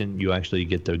temptation, you actually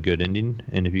get the good ending.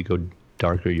 And if you go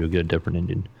darker, you'll get a different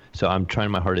ending. So I'm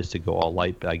trying my hardest to go all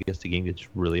light, but I guess the game gets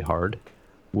really hard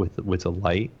with the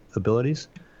light abilities.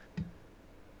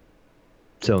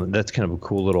 So that's kind of a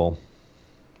cool little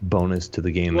bonus to the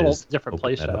game. A little different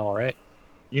play style, right?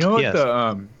 You know what?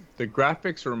 Yes. The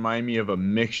graphics remind me of a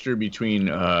mixture between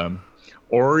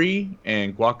Ori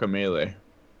and Guacamelee.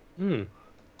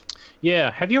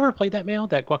 Yeah. Have you ever played that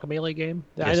Guacamelee game?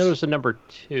 Yes. I know there's a number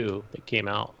 2 that came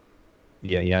out.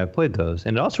 Yeah, I played those.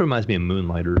 And it also reminds me of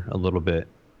Moonlighter a little bit.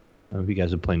 I don't know if you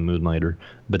guys are playing Moonlighter,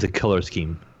 but the color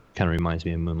scheme kind of reminds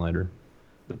me of Moonlighter.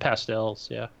 The pastels,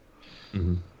 yeah.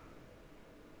 Mm-hmm.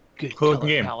 Good Cool color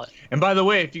game. palette. And by the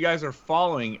way, if you guys are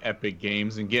following Epic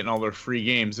Games and getting all their free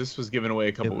games, this was given away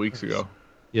a couple weeks ago.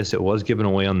 Yes, it was given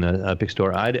away on the Epic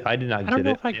Store. I did not get it. I don't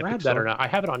know if I on the Epic grabbed that Store. or not. I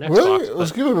have it on Xbox. Really? It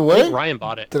was but given I away? think Ryan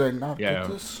bought it. Did I not Yeah.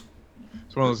 get this?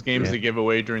 It's one of those games Yeah. they give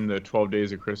away during the 12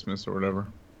 days of Christmas or whatever.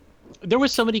 There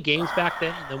was so many games back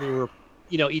then, and then we were,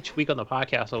 each week on the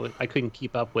podcast, I couldn't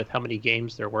keep up with how many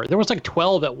games there were. There was like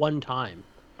 12 at one time.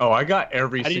 Oh, I got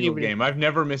every I didn't single even- game. I've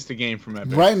never missed a game from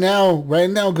Epic. Right now,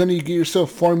 gonna get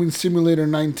yourself Farming Simulator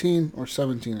 19 or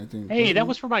 17, I think. Hey, that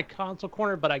was for my console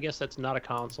corner, but I guess that's not a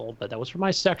console. But that was for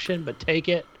my section. But take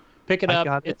it, pick it I up.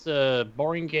 got it. It's a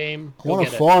boring game. I Go want get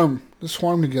to it. farm. Let's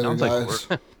farm together, Sounds like guys.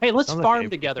 work. Hey, let's Sounds farm like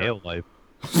together. real life.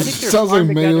 I think there's Sounds like farm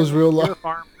together, Mayo's real beer life.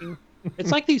 farming.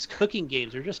 It's like these cooking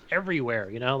games. They're just everywhere,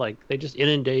 like they just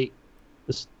inundate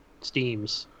the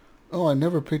Steams. Oh, I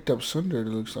never picked up Sunder, it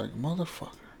looks like.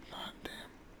 Motherfucker. God damn.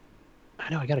 I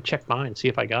know, I got to check mine, see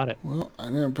if I got it. Well, I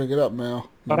didn't pick it up, Mal.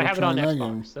 But I Never have it on tried that Xbox.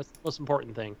 game. That's the most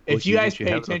important thing. If you guys you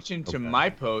pay have them. attention to Okay. my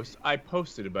post, I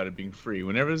posted about it being free.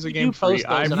 Whenever there's a You game do free, post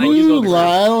those, I'm and I use You all the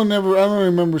lie. I don't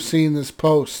remember seeing this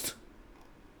post.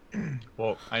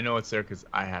 Well, I know it's there because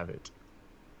I have it.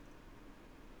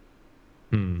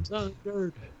 So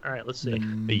good. All right, let's see.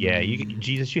 But yeah,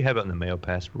 Jesus, you have it on the Mayo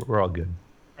Pass. We're all good.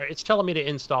 All right, it's telling me to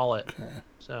install it. Okay.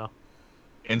 So,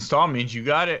 Install means you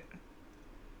got it.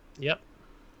 yep.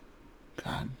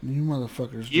 God, you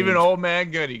motherfuckers. Even James. old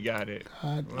man Goody got it.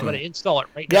 God I'm going to damn. install it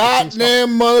right now. It's installed.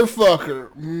 Goddamn motherfucker.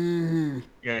 Mm-hmm.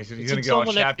 Yeah, he's It's, gonna get all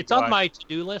chappy. it's on my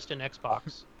to-do list in Xbox.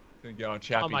 He's gonna get all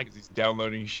chappy Oh my- because he's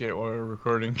downloading shit while we're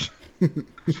recording.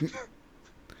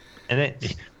 And then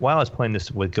while I was playing this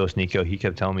with Ghost Nico, he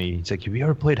kept telling me, he's like, have you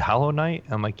ever played Hollow Knight?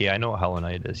 I'm like, yeah, I know what Hollow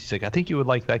Knight is. He's like, I think you would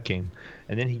like that game.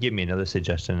 And then he gave me another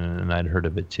suggestion, and I'd heard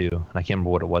of it too. And I can't remember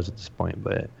what it was at this point,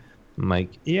 but I'm like,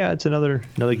 yeah, it's another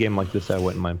game like this I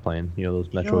wouldn't mind playing. Those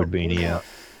Metroidvania.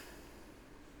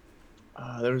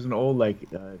 There was an old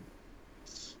 3DS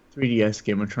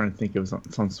game. I'm trying to think. It's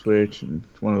on Switch and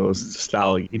it's one of those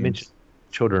style games. He mentioned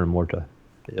Children of Morta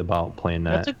about playing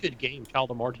that. That's a good game,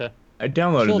 Child of Morta. I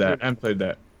downloaded Children. that and played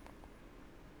that.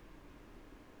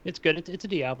 It's good. It's a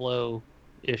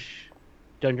Diablo-ish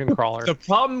dungeon crawler. The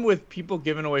problem with people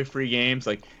giving away free games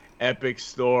like Epic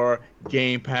Store,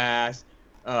 Game Pass,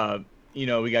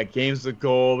 we got Games with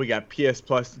Gold, we got PS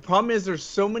Plus. The problem is there's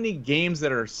so many games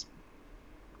that are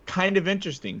kind of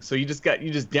interesting. So you just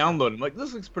download them. Like,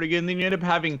 this looks pretty good, and then you end up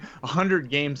having 100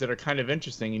 games that are kind of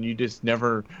interesting, and you just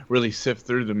never really sift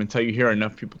through them until you hear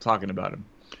enough people talking about them.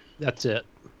 That's it.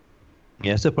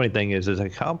 Yeah, that's the funny thing is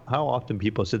like how often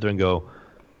people sit there and go,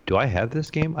 do I have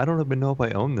this game? I don't even know if I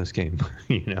own this game.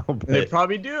 But They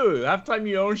probably do. Half the time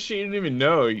you own shit, you don't even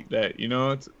know that.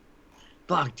 It's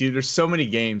fuck, dude. There's so many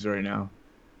games right now,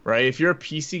 right? If you're a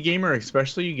PC gamer,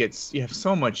 especially, you have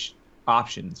so much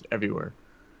options everywhere.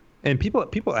 And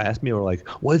people ask me, or like,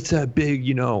 what's that big,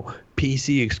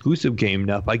 PC exclusive game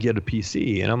now if I get a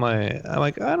PC? And I'm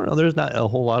like, I don't know. There's not a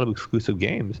whole lot of exclusive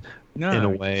games in a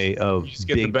way of you just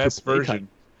get the best version.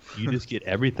 You just get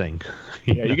everything.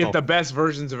 You get the best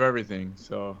versions of everything.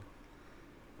 So.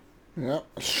 Yeah,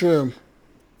 it's true.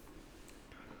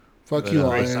 Fuck you,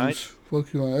 Lions.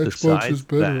 Fuck you, Lions. Xbox is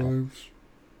better, Lions.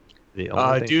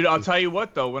 Dude, I'll tell you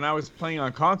what though. When I was playing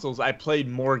on consoles, I played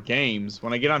more games.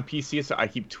 When I get on PC, so I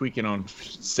keep tweaking on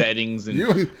settings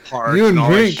and parts and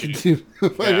all that shit.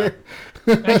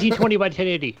 1920 by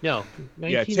 1080. No.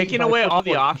 Yeah, taking away all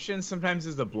the options sometimes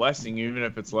is a blessing, even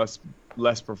if it's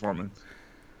less performance.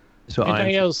 So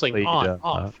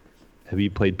off. Have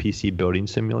you played PC Building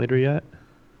Simulator yet?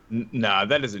 Nah,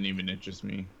 that doesn't even interest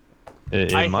me. I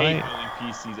hate building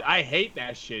PCs. I hate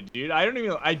that shit, dude.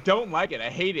 I don't like it. I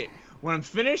hate it. When I'm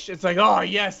finished, it's like, oh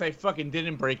yes, I fucking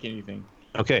didn't break anything.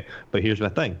 Okay, but here's my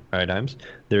thing. All right, Imes.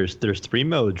 There's 3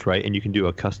 modes, right? And you can do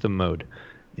a custom mode.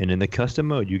 And in the custom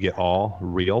mode, you get all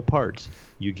real parts.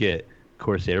 You get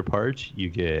Corsair parts. You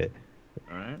get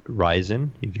Ryzen.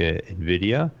 You get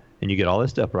NVIDIA. And you get all this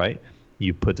stuff, right?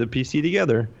 You put the PC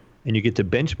together, and you get to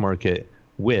benchmark it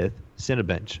with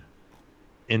Cinebench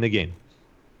in the game.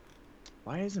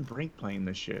 Why isn't Brink playing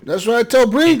this shit? That's what I tell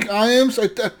Brink. How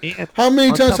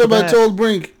many times have I told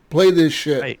Brink, play this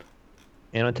shit? Right.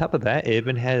 And on top of that, it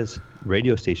even has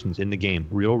radio stations in the game,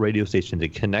 real radio stations.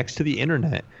 It connects to the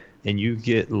internet, and you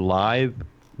get live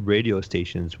radio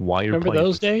stations while you're playing. Remember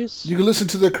those days? You can listen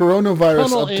to the coronavirus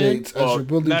updates as you're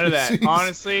building none of PCs. that.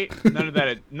 Honestly,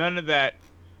 none of that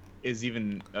is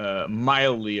even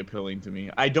mildly appealing to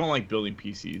me. I don't like building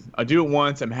PCs. I do it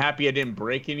once. I'm happy I didn't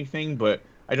break anything, but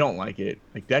I don't like it.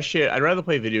 Like that shit. I'd rather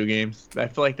play video games. I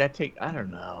feel like I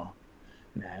don't know.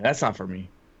 Nah, that's not for me.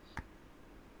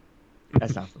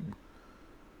 That's not for me.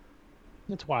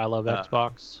 That's why I love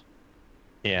Xbox.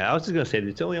 Yeah, I was just gonna say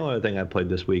the only other thing I played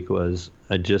this week was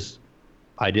I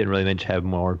didn't really manage to have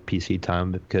more PC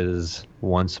time because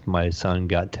once my son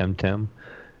got Temtem,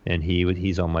 and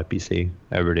he's on my PC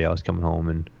every day. I was coming home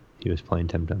and he was playing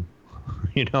Temtem,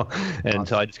 and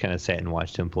so I just kind of sat and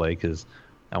watched him play because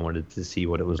I wanted to see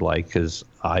what it was like because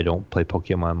I don't play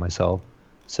Pokemon myself.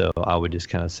 So I would just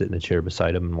kind of sit in the chair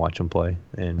beside him and watch him play.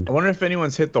 And I wonder if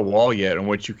anyone's hit the wall yet on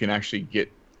what you can actually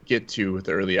get to with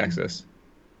the early access.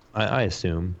 I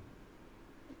assume.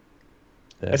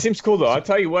 That seems cool though. I'll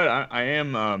tell you what, I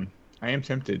am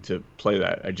tempted to play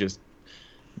that. I just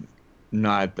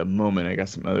not at the moment. I got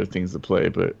some other things to play,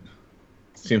 but it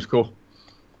seems cool.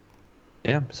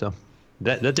 Yeah, so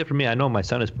that's it for me. I know my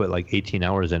son has put like 18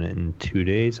 hours in it in 2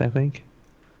 days, I think.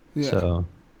 Yeah. So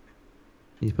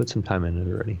he's put some time in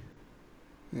it already.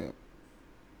 Yeah.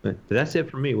 But that's it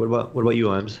for me. What about you,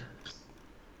 Imes?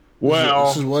 Well,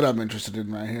 this is what I'm interested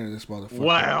in right here, this motherfucker.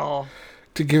 Well,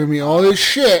 to giving me all this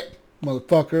shit,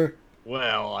 motherfucker.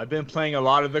 Well, I've been playing a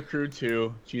lot of The Crew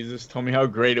 2. Jesus told me how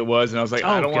great it was, and I was like,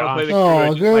 I don't want to play The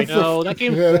Crew. No, that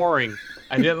game's boring.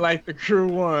 I didn't like The Crew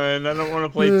 1. I don't want to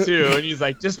play 2. And he's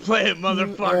like, just play it,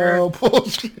 motherfucker. Oh,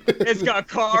 bullshit. It's got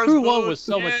cars. The Crew 1 was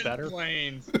so much better.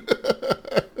 Planes.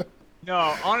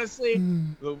 No, honestly,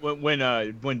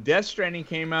 when Death Stranding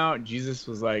came out, Jesus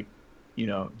was like,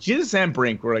 Jesus and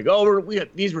Brink were like,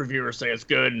 these reviewers say it's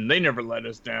good, and they never let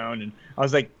us down. And I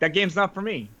was like, that game's not for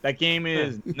me. That game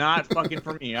is not fucking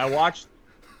for me. I watched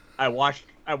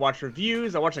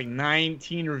reviews. I watched like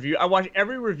 19 reviews. I watched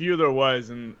every review there was,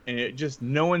 and it just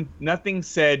nothing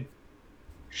said,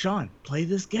 Sean, play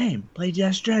this game. Play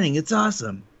Death Stranding. It's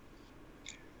awesome.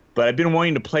 But I've been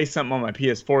wanting to play something on my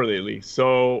PS4 lately,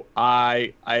 so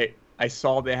I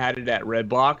saw they had it at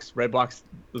Redbox. Redbox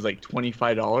was like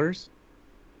 $25.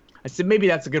 I said, maybe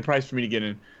that's a good price for me to get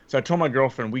in. So I told my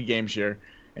girlfriend we game share,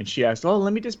 and she asked,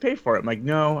 let me just pay for it. I'm like,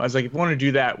 no. I was like, if you want to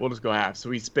do that, we'll just go half.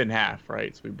 So we spend half,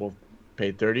 right? So we both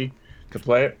paid $30 to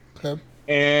play it. Okay.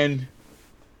 And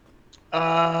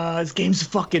this game's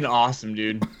fucking awesome,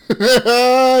 dude.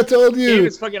 I told you. This game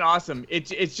is fucking awesome.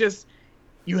 It's just,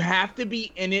 you have to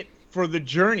be in it for the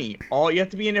journey. You have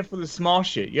to be in it for the small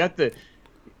shit. You have to...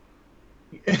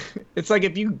 it's like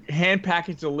if you hand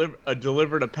package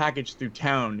delivered a package through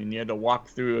town and you had to walk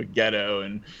through a ghetto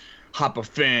and hop a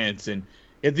fence and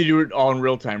you have to do it all in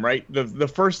real time, right? The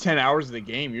first 10 hours of the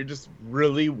game, you're just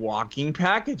really walking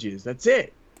packages. That's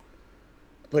it.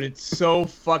 But it's so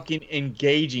fucking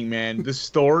engaging, man. The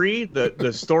story,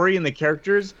 the story and the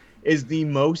characters is the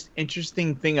most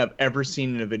interesting thing I've ever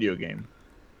seen in a video game.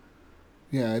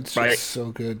 Yeah, it's right? just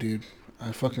so good, dude.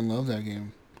 I fucking love that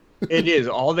game. It is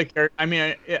all the characters. I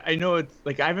mean, I know it's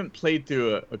like I haven't played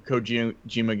through a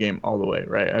Kojima game all the way,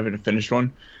 right? I haven't finished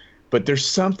one, but there's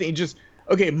something just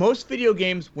okay. Most video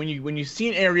games, when you see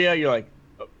an area, you're like,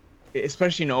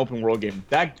 especially in an open world game,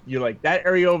 that you're like that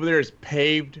area over there is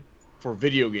paved for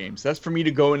video games. That's for me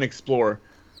to go and explore.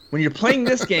 When you're playing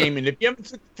this game, and if you haven't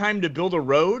took the time to build a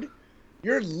road,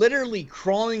 you're literally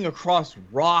crawling across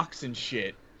rocks and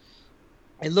shit.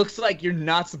 It looks like you're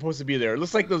not supposed to be there. It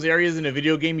looks like those areas in a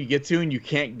video game you get to and you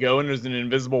can't go and there's an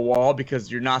invisible wall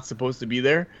because you're not supposed to be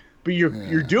there. But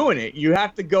you're doing it. You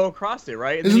have to go across it,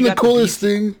 right? And Isn't the coolest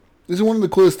thing? Isn't one of the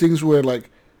coolest things where like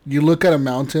you look at a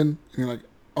mountain and you're like,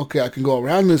 okay, I can go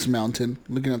around this mountain,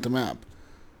 looking at the map,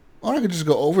 or I could just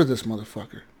go over this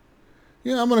motherfucker.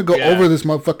 Yeah, I'm gonna go over this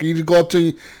motherfucker. You just go up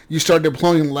to you start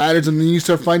deploying ladders, and then you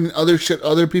start finding other shit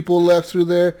other people left through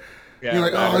there. Yeah, you're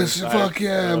like, oh, this is fuck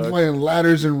yeah! I'm playing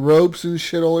ladders and ropes and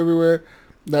shit all everywhere.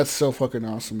 That's so fucking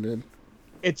awesome, dude.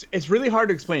 It's really hard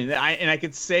to explain. I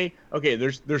could say, okay,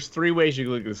 there's three ways you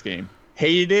can look at this game: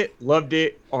 hated it, loved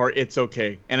it, or it's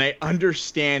okay. And I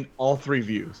understand all three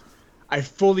views. I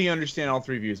fully understand all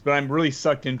three views, but I'm really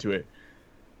sucked into it.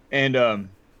 And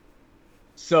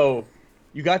so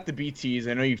you got the BTs.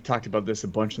 I know you've talked about this a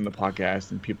bunch on the podcast,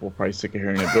 and people are probably sick of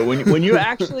hearing it. But when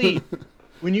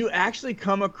you actually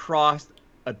come across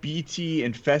a BT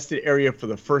infested area for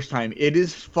the first time, it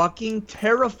is fucking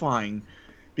terrifying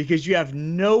because you have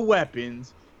no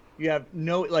weapons. You have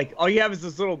no, like, all you have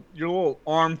is your little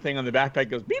arm thing on the backpack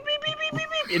goes beep, beep, beep, beep, beep,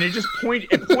 beep. And it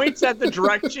points at the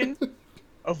direction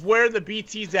of where the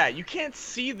BT's at. You can't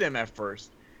see them at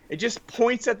first. It just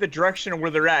points at the direction of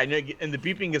where they're at, and the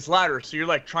beeping gets louder. So you're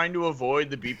like trying to avoid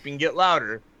the beeping get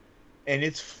louder. And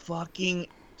it's fucking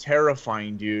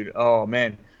terrifying, dude. Oh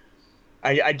man,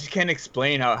 I just can't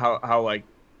explain how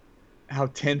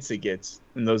tense it gets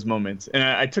in those moments. And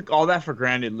I took all that for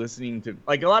granted listening to,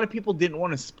 like, a lot of people didn't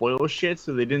want to spoil shit,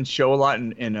 so they didn't show a lot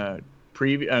in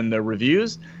the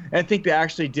reviews. And I think they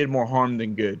actually did more harm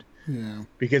than good. Yeah.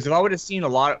 Because if I would have seen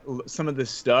some of this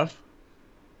stuff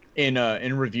in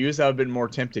reviews, I would have been more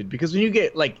tempted. Because when you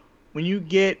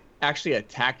get actually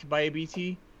attacked by a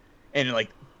BT, and like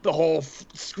the whole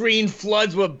screen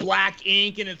floods with black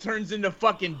ink and it turns into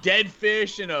fucking dead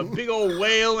fish and a big old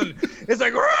whale and it's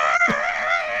like and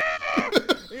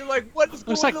you're like, what is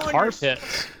going on? Looks like tar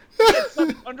pits.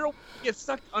 Get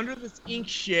sucked under this ink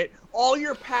shit. All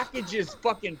your packages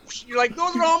fucking, you're like,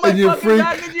 those are all my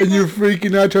packages. And you're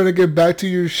freaking out trying to get back to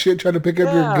your shit, trying to pick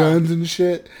up your guns and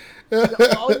shit.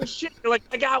 All your shit. You're like,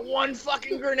 I got one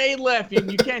fucking grenade left.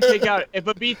 And you can't take out, if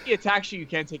a BT attacks you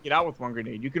can't take it out with one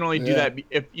grenade. You can only do that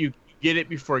if you get it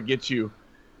before it gets you.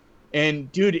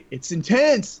 And dude, it's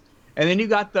intense. And then you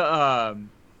got the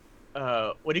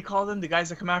what do you call them? The guys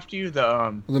that come after you?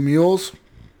 The mules?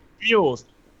 Mules.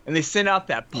 And they send out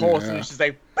that pulse and it's just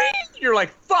like, bing! You're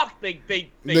like, fuck, they found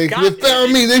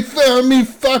me. They found me.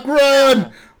 Fuck,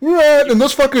 run. Run. And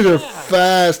those fuckers are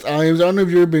fast. I don't know if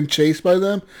you've ever been chased by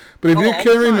them, but if you're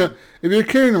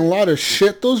carrying a lot of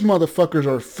shit, those motherfuckers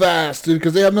are fast, dude,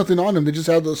 because they have nothing on them. They just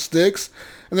have those sticks,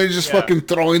 and they're just fucking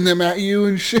throwing them at you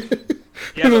and shit.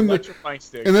 Yeah, the electrifying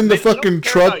sticks. And then the fucking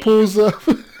truck pulls up.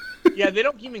 Yeah, they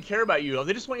don't even care about you.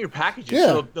 They just want your packages. Yeah.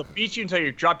 So they'll beat you until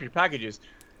you drop your packages.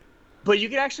 But you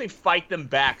can actually fight them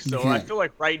back. So I feel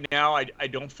like right now I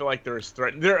don't feel like they're as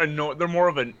threatened. They're more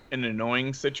of an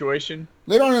annoying situation.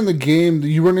 Later on in the game,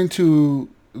 you run into,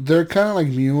 they're kind of like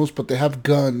mules, but they have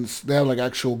guns. They have like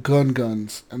actual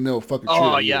guns, and they'll fucking shoot.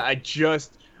 Oh yeah, I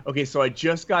just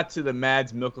got to the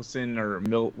Mads Mikkelsen or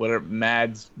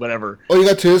Mads whatever. Oh, you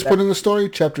got to his point in the story,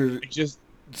 chapter 6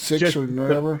 or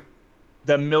whatever.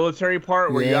 The military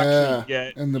part where you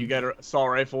actually get assault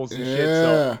rifles and shit.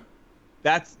 So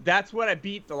that's what I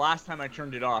beat the last time I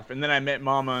turned it off, and then I met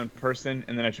Mama in person,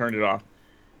 and then I turned it off,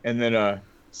 and then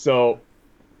so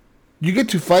you get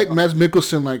to fight Mads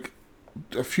Mikkelsen like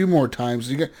a few more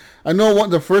times. I know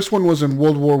the first one was in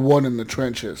World War I in the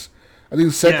trenches. I think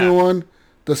the second one,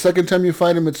 the second time you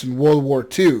fight him, it's in World War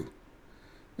II,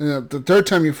 and the third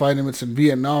time you fight him, it's in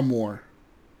Vietnam War.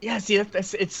 Yeah, see,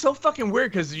 it's so fucking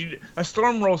weird because a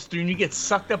storm rolls through and you get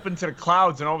sucked up into the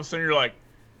clouds, and all of a sudden you're like,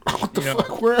 What the You know,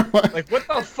 fuck? Where am I? like what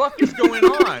the fuck is going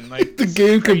on? Like The this is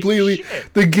game crazy completely.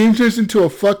 shit. The game turns into a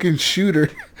fucking shooter.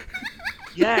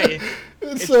 Yeah,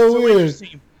 It's so weird.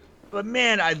 interesting. But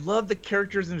man, I love the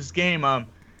characters in this game.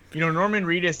 Norman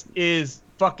Reedus is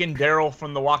fucking Daryl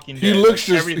from The Walking Dead. He looks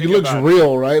Like, just. He everything looks about it.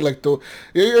 real, right? Like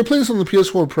you're playing this on the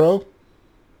PS4 Pro.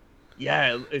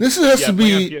 Yeah. This has to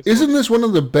playing on be. PS4. Isn't this one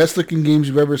of the best looking games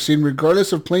you've ever seen,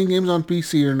 regardless of playing games on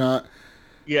PC or not?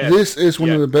 Yeah. This is one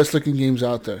yeah. of the best looking games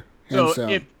out there. Hands So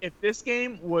down. if this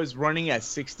game was running at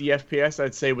 60 FPS,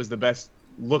 I'd say it was the best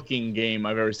looking game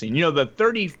I've ever seen. You know, the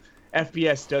 30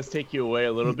 FPS does take you away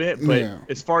a little bit, but Yeah.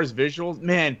 as far as visuals,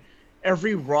 man,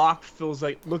 every rock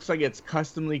looks like it's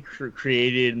customly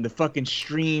created, and the fucking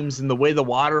streams and the way the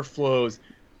water flows,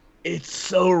 it's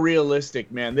so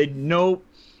realistic, man. They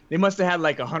must have had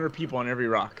like 100 people on every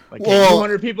rock. Like, Well-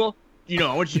 200 people,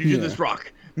 I want you to do Yeah. this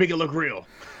rock, make it look real.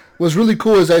 What's really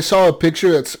cool is I saw a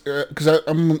picture that's because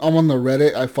I'm on the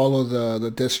Reddit. I follow the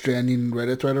Death Stranding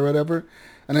Reddit thread or whatever,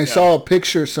 and I saw a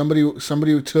picture somebody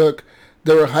who took.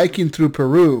 They were hiking through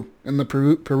Peru in the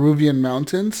Peruvian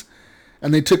mountains,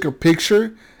 and they took a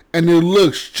picture, and it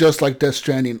looks just like Death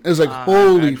Stranding. It's like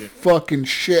holy imagine. fucking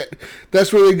shit.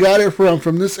 That's where they got it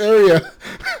from this area,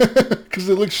 because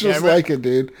it looks just like it,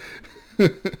 dude.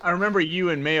 I remember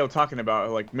you and Mayo talking about,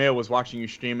 like, Mayo was watching you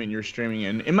stream and you're streaming,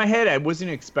 and in my head I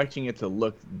wasn't expecting it to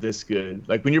look this good.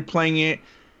 Like when you're playing it,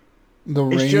 The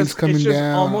it's rain's just coming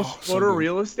down. almost Oh, so good.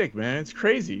 photorealistic, man. It's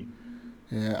crazy.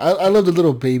 Yeah, I love the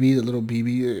little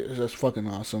BB. That's fucking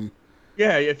awesome.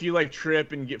 Yeah, if you like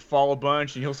trip and fall a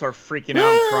bunch, and he'll start freaking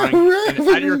out and crying, and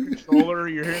out of your controller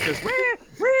you're hearing this, wah,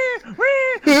 wah, wah,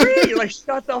 wah. You're like,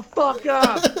 shut the fuck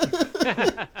up.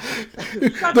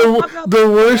 The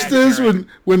worst is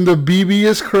when the BB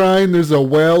is crying, there's a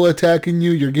whale attacking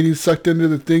you, you're getting sucked into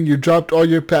the thing, you dropped all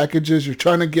your packages, you're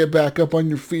trying to get back up on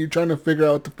your feet, you're trying to figure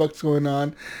out what the fuck's going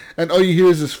on, and all you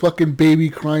hear is this fucking baby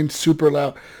crying super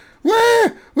loud. Wah,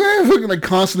 wah, fucking like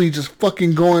constantly just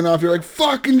fucking going off. You're like,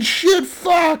 fucking shit,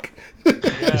 fuck.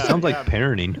 It sounds like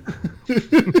parenting.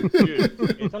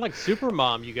 Dude, It's not like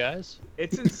Supermom, you guys.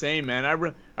 it's insane, man.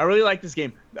 I really like this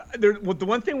game. The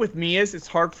one thing with me is it's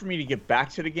hard for me to get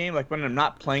back to the game. Like when I'm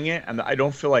not playing it, and I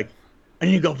don't feel like I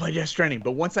need to go play Death Stranding.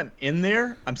 But once I'm in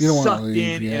there, I'm You don't wanna sucked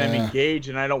leave, in and I'm yeah. engaged,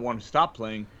 and I don't want to stop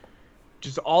playing.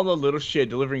 Just all the little shit,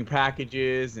 delivering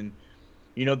packages, and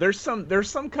there's some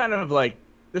kind of like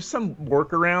there's some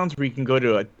workarounds where you can go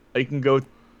to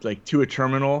a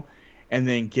terminal and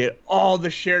then get all the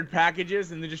shared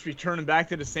packages and then just return them back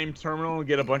to the same terminal and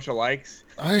get a bunch of likes.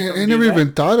 I do never that?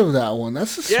 even thought of that one.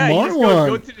 That's a Yeah, smart you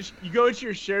one. just go to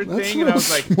your shared That's thing, and I real was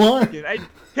like, smart. can I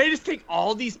just take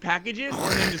all these packages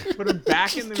and then just put them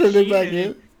back in the Turn it machine? back And in?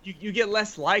 then you get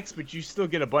less likes, but you still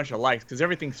get a bunch of likes because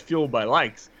everything's fueled by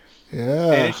likes. And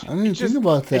Yeah, it's- I didn't it's just- think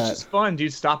about It's that. just fun,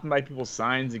 dude. Stopping by people's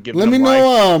signs and giving Let me them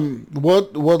likes. know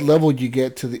what level you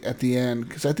get at the end,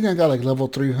 because I think I got like level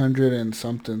 300 and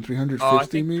something, 350 I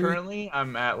think maybe. currently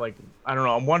I'm at like I don't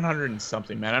know, I'm 100 and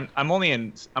something, man. I'm only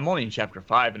in chapter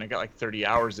 5 and I got like 30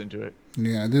 hours into it.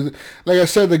 Yeah, dude, like I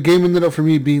said, the game ended up for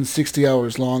me being 60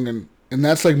 hours long, and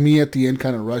that's like me at the end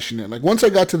kind of rushing it. Like once I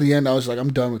got to the end, I was like,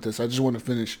 I'm done with this. I just want to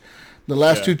finish. The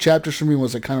last Yeah. two chapters for me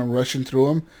was like kind of rushing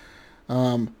through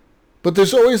them. But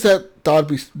there's always that thought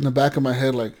in the back of my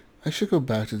head, like I should go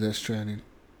back to Death Stranding.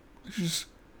 I should just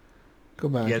go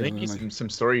back. Yeah, and they then, need like- some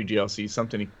story DLC, some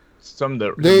of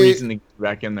the They- reason to get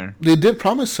back in there. They did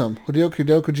promise some. Hideo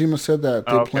Kojima said that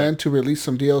they Oh, okay. plan to release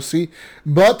some DLC,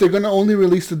 but they're going to only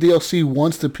release the DLC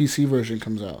once the PC version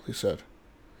comes out. They said,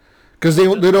 because they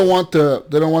don't want the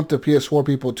PS4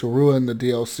 people to ruin the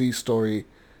DLC story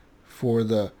for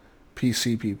the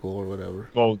PC people or whatever.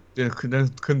 Well,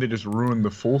 couldn't they just ruin the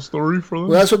full story for them?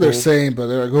 Well, that's what they're saying, but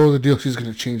they're like, "Oh, the DLC is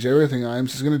going to change everything.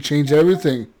 Iams is going to change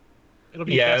everything." It'll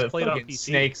be Yeah, best played on fucking PC.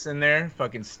 snakes in there,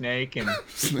 fucking snake, and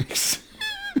Snakes.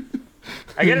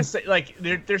 I gotta say, like,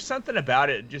 there's something about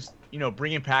it. Just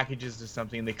bringing packages to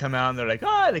something, they come out and they're like,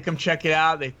 they come check it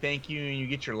out, they thank you, and you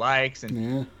get your likes,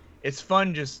 and Yeah. it's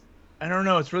fun. Just I don't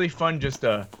know, it's really fun. Just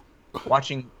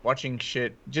watching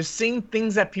shit, just seeing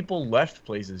things that people left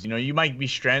places. You might be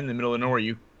stranded in the middle of nowhere.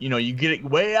 You get it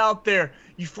way out there.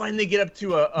 You finally get up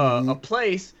to a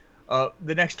place.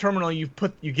 The next terminal, you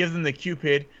give them the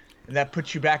Cupid, and that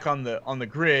puts you back on the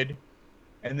grid.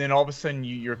 And then all of a sudden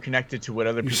you're connected to what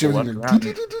other You see people left everything around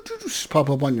you. just pop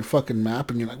up on your fucking map,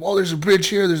 and you're like, "Whoa, there's a bridge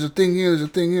here. There's a thing here. There's a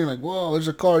thing here." Like, "Whoa, there's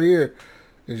a car here."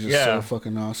 It's just so Yeah.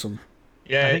 fucking awesome.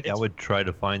 Yeah, I think I it's- would try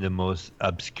to find the most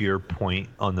obscure point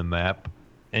on the map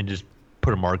and just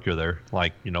put a marker there,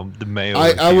 like the Mayo.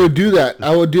 I would do that.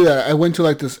 I went to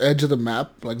like this edge of the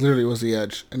map, like literally it was the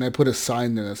edge, and I put a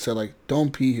sign there that said like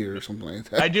 "Don't pee here" or something like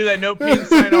that. I do that no peeing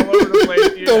sign all over the place.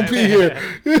 Dude. Don't pee here.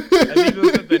 I leave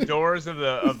those at the doors of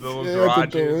the little Yeah,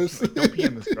 at the garages. doors. Like, don't pee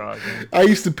in this garage. Man. I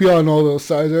used to pee on all those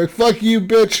signs. They're like, "Fuck you,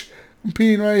 bitch! I'm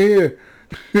peeing right here."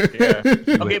 Yeah.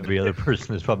 Okay. Every other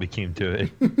person has probably came to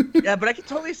it. Yeah, but I can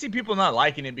totally see people not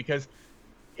liking it because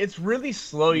it's really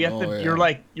slow. You have Oh,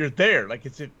 yeah. you're there. Like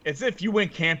it's if you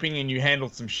went camping and you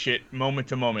handled some shit moment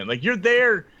to moment. Like you're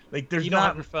there. Like there's You don't not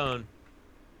have your phone.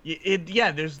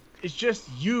 it's just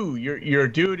you. You're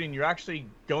a dude and you're actually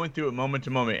going through it moment to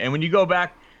moment. And when you go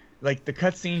back, like the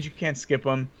cutscenes, you can't skip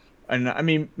them. And I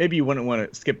mean, maybe you wouldn't want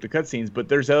to skip the cutscenes, but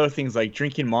there's other things like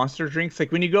drinking monster drinks.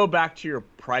 Like when you go back to your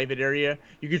private area,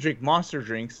 you could drink monster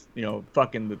drinks.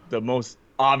 Fucking the most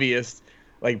obvious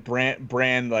like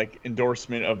brand like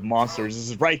endorsement of monsters. This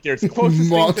is right there. It's the closest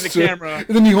thing to the camera.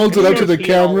 And then he holds it up to the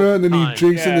pee all camera, and then he the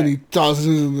drinks it, time. and then he tosses it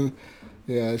in the.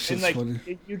 Yeah, it's And just like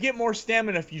funny. you get more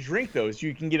stamina if you drink those.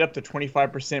 You can get up to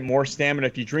 25% more stamina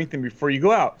if you drink them before you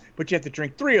go out. But you have to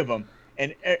drink 3 of them.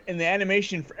 And the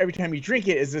animation for every time you drink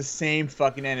it is the same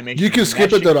fucking animation. You can And skip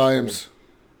that it, shit though, is Iams. cool.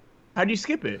 How do you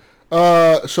skip it?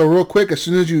 So real quick, as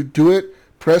soon as you do it,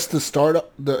 press the start.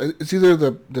 It's either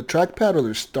the trackpad or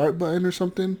the start button or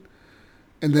something,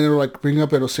 and then it'll like bring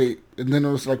up. It'll say, and then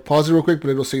it'll like pause it real quick, but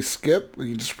it'll say skip, and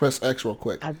you just press X real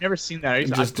quick. I've never seen that. I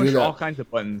just do push that. all kinds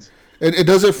of buttons. It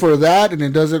does it for that, and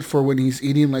it does it for when he's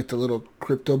eating like the little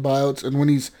crypto biotes, and when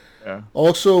he's Yeah.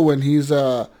 also when he's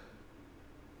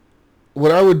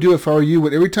What I would do if I were you,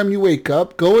 would every time you wake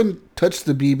up, go and touch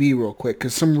the BB real quick,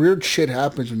 because some weird shit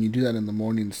happens when you do that in the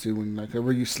mornings too. When like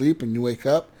whenever you sleep and you wake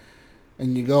up,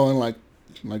 and you go and like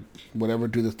whatever,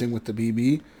 do the thing with the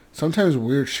BB. Sometimes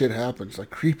weird shit happens, like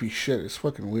creepy shit. It's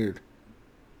fucking weird.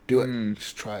 Do it.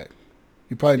 Just try it.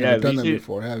 You probably Yeah, never done we that should-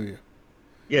 before, have you?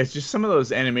 Yeah, it's just some of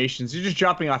those animations. You're just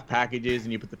dropping off packages,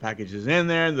 and you put the packages in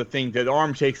there, and the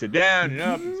arm takes it down and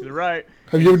up and to the right.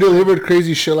 Have you ever delivered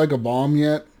crazy shit like a bomb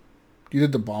yet? You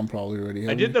did the bomb probably already. I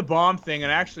haven't did you? the bomb thing,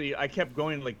 and actually, I kept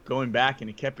going back, and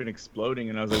it kept exploding,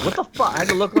 and I was like, "What the fuck?" I had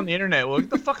to look on the internet. Well, what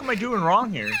the fuck am I doing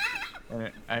wrong here?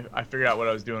 And I figured out what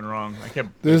I was doing wrong. I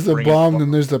kept. There's the bringing bomb, it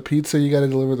then there's the pizza. You gotta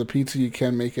deliver the pizza. You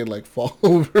can't make it like fall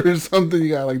over or something. You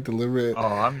gotta like deliver it Oh,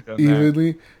 I'm done that.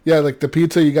 evenly. Yeah, like the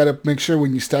pizza, you gotta make sure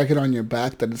when you stack it on your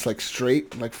back that it's like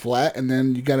straight, like flat, and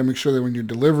then you gotta make sure that when you're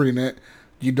delivering it,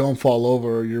 you don't fall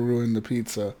over or you ruin the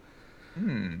pizza.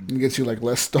 It gets you like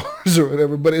less stars or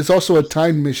whatever. But it's also a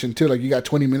timed mission too. Like you got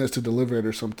 20 minutes to deliver it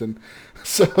or something.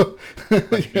 So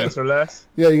Minutes or less.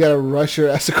 yeah, you gotta rush your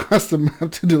ass across the map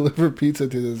to deliver pizza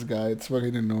to this guy. It's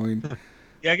fucking annoying.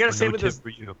 Yeah, I gotta say No with tip this. for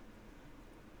you.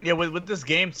 Yeah, with this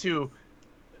game too,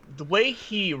 the way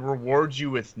he rewards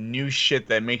you with new shit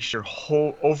that makes your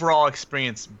whole overall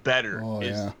experience better Oh, is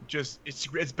yeah. just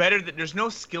it's better that there's no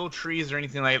skill trees or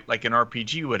anything like an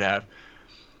RPG would have,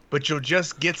 but you'll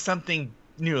just get something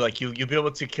new. Like you'll be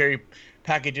able to carry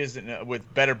packages with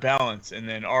better balance, and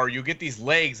then or you get these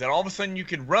legs that all of a sudden you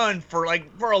can run for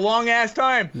a long ass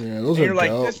time. Yeah, those And are you're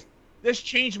like, dope. this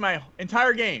changed my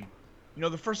entire game.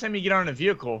 The first time you get on a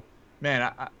vehicle,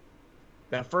 man,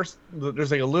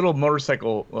 there's like a little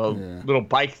motorcycle, little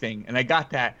bike thing, and I got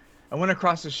that. I went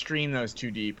across a stream that was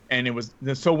too deep, and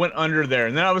went under there,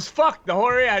 and then I was fucked. The whole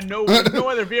area had no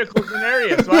other vehicles in the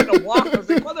area, so I had to walk. I was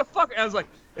like, motherfucker! I was like,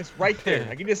 it's right there.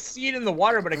 I could just see it in the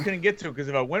water, but I couldn't get to it because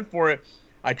if I went for it,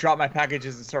 I'd drop my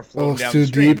packages and start Oh, floating it's down too the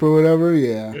stream. deep or whatever.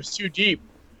 Yeah. It was too deep,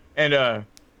 and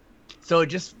so it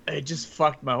just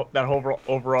fucked that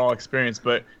overall experience.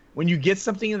 But when you get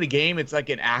something in the game, it's like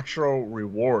an actual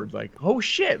reward. Like, oh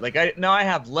shit! Like now I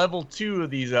have level 2 of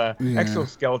these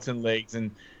exoskeleton legs,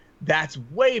 and that's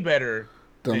way better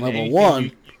Than than level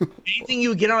anything 1. anything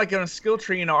you get on a skill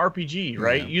tree in an RPG,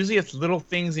 right? Yeah. Usually it's little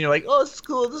things, and you're like, oh, this is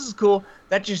cool, this is cool.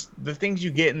 That just the things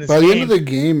you get in this By game. the end of the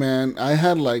game, man, I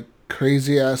had like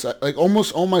crazy ass, like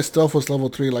almost all my stuff was level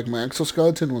 3. Like my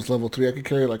exoskeleton was level 3. I could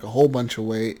carry like a whole bunch of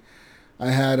weight. I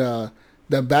had the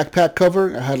backpack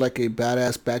cover. I had like a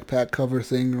badass backpack cover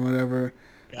thing or whatever.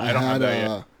 Yeah, I don't have that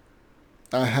yet.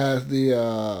 I had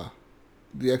the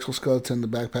exoskeleton, the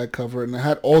backpack cover, and I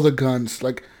had all the guns.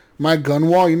 Like my gun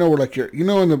wall, where like in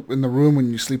the room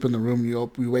when you sleep in the room, you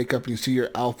wake up and you see your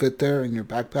outfit there in your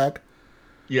backpack.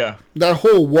 Yeah. That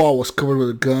whole wall was covered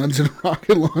with guns and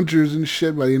rocket launchers and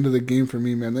shit by the end of the game for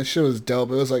me, man. That shit was dope.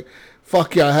 It was like,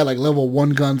 fuck yeah, I had like level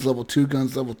 1 guns, level 2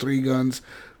 guns, level 3 guns,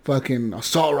 fucking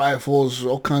assault rifles,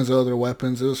 all kinds of other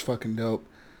weapons. It was fucking dope.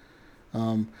 But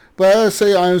I gotta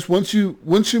say, honest, once you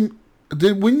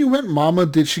when you went Mama,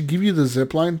 did she give you the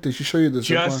zip line? Did she show you the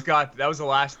zip line? Just got that was the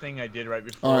last thing I did right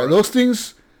before. All right, those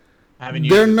things. I haven't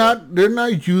used They're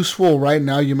not useful right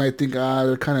now. You might think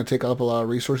they're kind of take up a lot of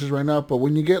resources right now, but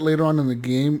when you get later on in the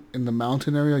game in the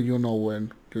mountain area, you'll know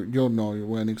when. You'll know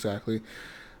when exactly.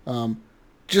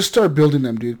 Just start building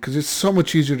them, dude, because it's so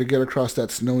much easier to get across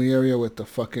that snowy area with the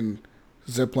fucking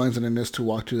zip lines than it is to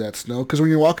walk through that snow. Because when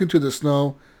you're walking through the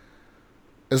snow,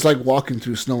 it's like walking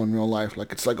through snow in real life.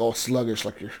 Like it's like all sluggish,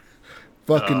 like you're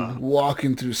fucking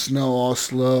walking through snow all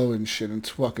slow and shit. And it's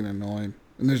fucking annoying.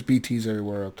 And there's BTs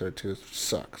everywhere up there too. It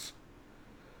sucks.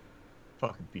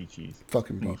 Fucking BTs.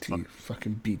 Fucking BT.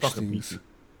 Fucking beach things.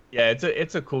 Yeah,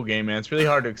 it's a cool game, man. It's really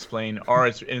hard to explain,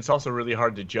 and it's also really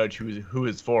hard to judge who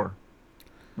it's for.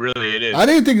 Really, it is. I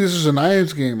didn't think this was an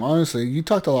Irons game, honestly. You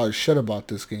talked a lot of shit about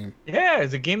this game. Yeah,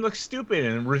 the game looks stupid,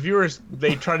 and reviewers,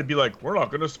 they try to be like, we're not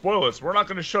going to spoil this. We're not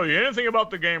going to show you anything about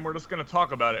the game. We're just going to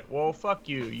talk about it. Well, fuck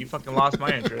you. You fucking lost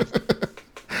my interest.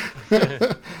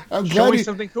 Show me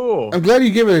something cool. I'm glad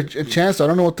you gave it a chance. I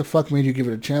don't know what the fuck made you give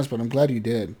it a chance, but I'm glad you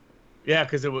did. Yeah,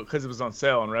 because it was on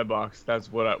sale on Redbox.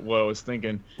 That's what I was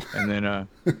thinking. And then,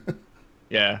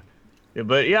 yeah.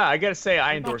 But yeah, I gotta say,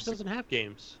 I endorse it. Doesn't have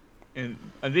games. And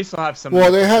they still have some.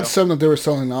 Well, they had some that they were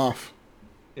selling off.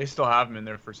 They still have them in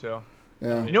there for sale.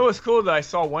 Yeah. You know what's cool that I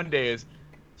saw one day is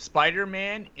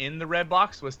Spider-Man in the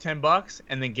Redbox was $10,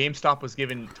 and then GameStop was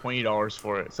giving $20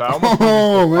 for it. So I almost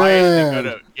buy it and go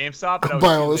to GameStop. And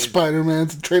buy all the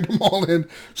Spider-Mans and trade them all in.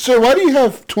 Sir, why do you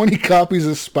have 20 copies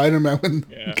of Spider-Man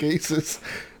in cases?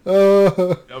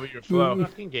 That'll be your flow.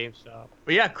 Fucking GameStop.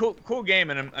 But yeah, cool game,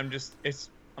 and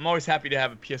I'm always happy to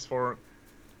have a PS4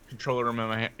 controller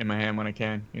in my hand when I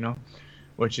can, you know,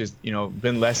 which is, you know,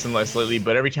 been less and less lately.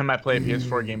 But every time I play a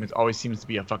PS4 game, it always seems to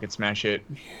be a fucking smash hit.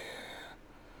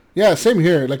 Yeah, same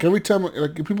here. Like every time,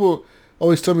 like people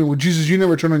always tell me, "Well, Jesus, you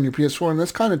never turn on your PS4," and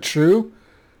that's kind of true.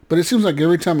 But it seems like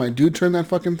every time I do turn that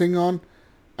fucking thing on,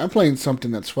 I'm playing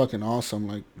something that's fucking awesome,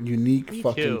 like unique,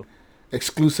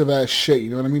 exclusive ass shit. You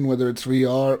know what I mean? Whether it's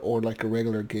VR or like a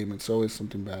regular game, it's always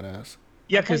something badass.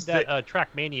 Yeah, because that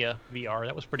Trackmania VR,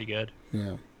 that was pretty good.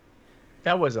 Yeah.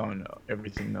 That was on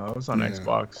everything though. It was on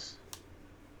Xbox,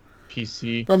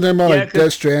 PC. I'm talking about like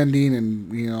Death Stranding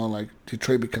and, you know, like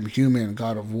Detroit Become Human,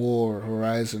 God of War,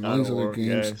 Horizon, all these other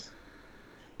games.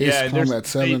 Ace Combat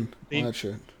 7, all that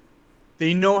shit.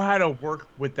 They know how to work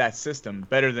with that system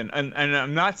better than, and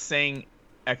I'm not saying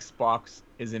Xbox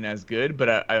isn't as good,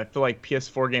 but I feel like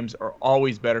PS4 games are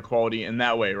always better quality in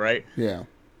that way, right? Yeah.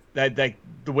 That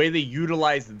the way they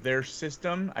utilize their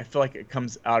system, I feel like it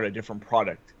comes out a different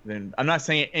product. I'm not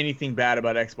saying anything bad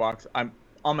about Xbox. I'm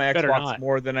on my Xbox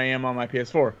more than I am on my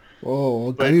PS4.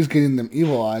 Whoa, but he's getting them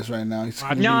evil eyes right now.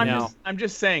 I'm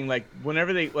just saying, like,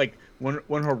 whenever they, like, when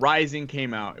Horizon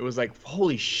came out, it was like,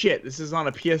 holy shit, this is on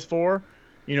a PS4,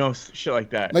 you know, shit like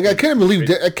that. Like, I can't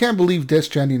believe Death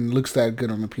Stranding looks that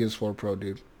good on the PS4 Pro,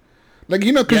 dude. Like,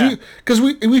 you know, because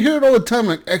we hear it all the time,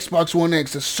 like, Xbox One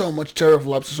X has so much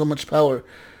teraflops, so much power.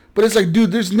 But it's like,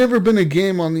 dude, there's never been a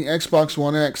game on the Xbox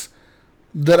One X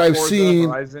that I've seen.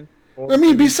 Horizon, I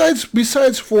mean,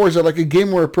 besides Forza, like a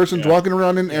game where a person's walking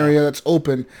around in an area that's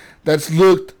open, that's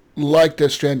looked like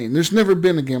Death Stranding. There's never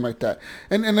been a game like that.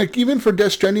 And like, even for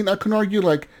Death Stranding, I can argue,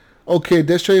 like, okay,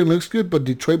 Death Stranding looks good, but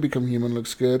Detroit Become Human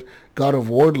looks good. God of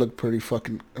War looked pretty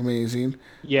fucking amazing.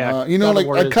 Yeah. You know, like,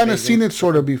 I kind of seen it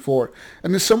sort of before.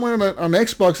 And it's somewhere on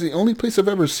Xbox, the only place I've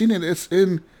ever seen it, it's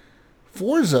in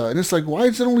Forza. And it's like, why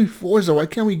is it only Forza? Why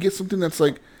can't we get something that's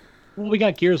like... Well, we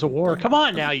got Gears of War. Come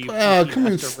on now, you come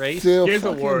on, race. Gears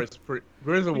of War is pretty...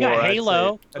 Gears of War, got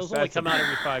Halo. Those only come out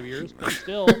every 5 years, but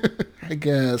still. I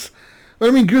guess. But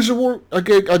I mean, Gears of War, I'll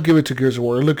give it to Gears of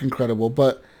War. It looked incredible.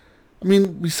 But, I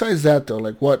mean, besides that, though,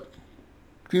 like, what...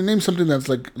 Can you name something that's,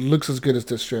 like, looks as good as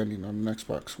Death Stranding on an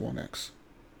Xbox One X?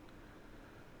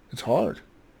 It's hard.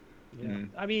 Yeah.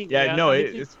 I mean,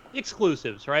 it's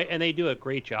exclusives, right? And they do a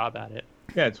great job at it.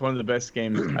 Yeah, it's one of the best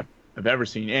games I've ever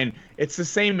seen. And it's the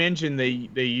same engine they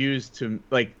use to,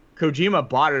 like, Kojima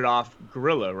bought it off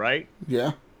Guerrilla, right?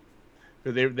 Yeah.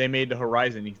 So they made the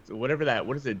Horizon, whatever that,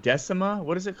 what is it, Decima?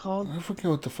 What is it called? I forget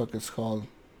what the fuck it's called.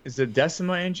 Is it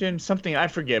Decima engine? Something, I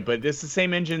forget, but it's the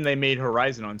same engine they made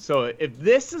Horizon on. So if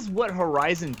this is what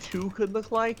Horizon 2 could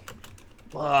look like,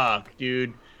 fuck,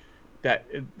 dude. That's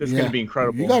going to be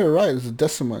incredible. You got it right. It's a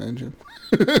Decima engine.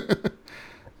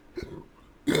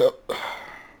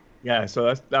 Yeah,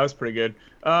 so that was pretty good.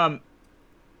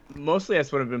 Mostly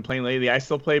that's what I've been playing lately. I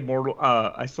still play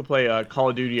Call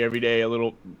of Duty every day, a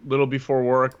little before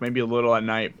work, maybe a little at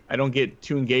night. I don't get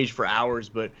too engaged for hours,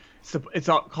 but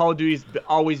Call of Duty's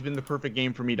always been the perfect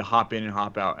game for me to hop in and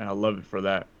hop out, and I love it for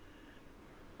that.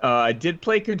 I did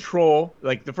play Control.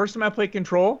 Like the first time I played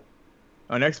Control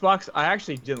on Xbox, I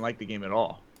actually didn't like the game at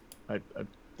all. I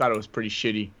thought it was pretty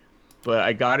shitty. But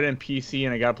I got it in PC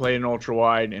and I got to play it in ultra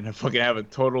wide, and I fucking have a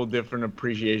total different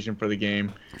appreciation for the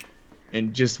game.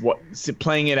 And just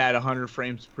playing it at 100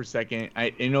 frames per second,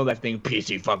 I know that thing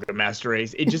PC fucking Master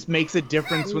Race. It just makes a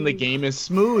difference when the game is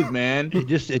smooth, man.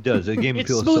 It does. The game It's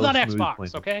feels smooth so on smooth Xbox,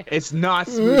 playing. okay? It's not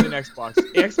smooth in Xbox.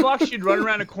 Xbox, you'd run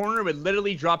around a corner, it would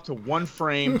literally drop to one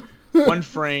frame, and then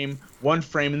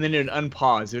it would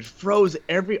unpause. It froze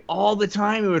all the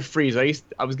time. It would freeze.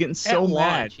 I was getting so At mad.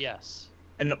 launch, yes.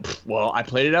 And well, I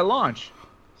played it at launch.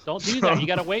 Don't do that. You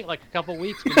gotta wait like a couple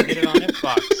weeks when you get it on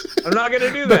Xbox. I'm not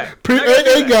gonna do that.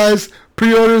 Hey guys,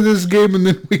 pre-order this game and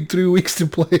then wait 3 weeks to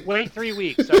play. Wait 3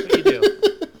 weeks. That's what you do.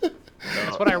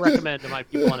 That's what I recommend to my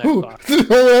people on Ooh, Xbox.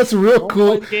 oh, that's a real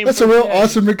cool. play the game That's a for real the day.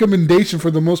 awesome recommendation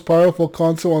for the most powerful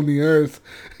console on the earth.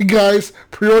 Guys,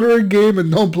 pre-order a game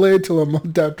and don't play it till a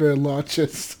month after it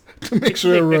launches to make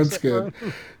sure it runs good.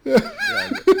 Yeah,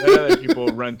 let other people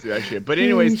run through that shit. But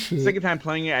anyways, shit. second time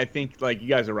playing it, I think like you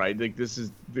guys are right. Like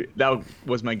that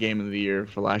was my game of the year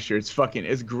for last year. It's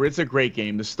a great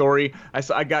game. The story,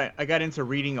 I got into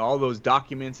reading all those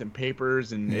documents and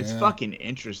papers, and it's fucking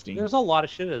interesting. There's a lot of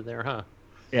shit in there, huh?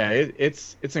 Yeah,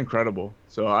 it's incredible.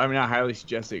 So I mean, I highly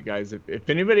suggest it, guys. If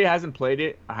anybody hasn't played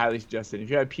it, I highly suggest it.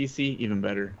 If you have PC, even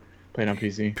better. Play it on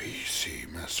PC.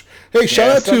 PC master. Hey,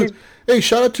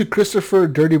 shout out to Christopher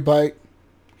Dirty Bite.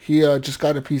 He just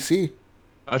got a PC.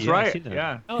 That's Yeah, I've right. seen that.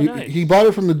 Yeah. Oh, he, nice. he bought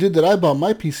it from the dude that I bought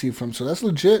my PC from, so that's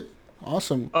legit.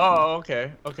 Awesome. Oh,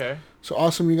 okay. Okay. So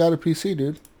awesome you got a PC,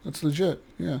 dude. That's legit.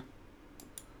 Yeah.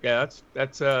 Yeah,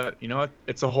 that's you know what?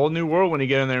 It's a whole new world when you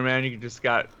get in there, man. You just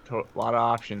got a lot of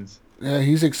options. Yeah,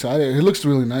 he's excited. It looks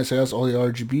really nice. It has all the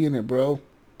RGB in it, bro.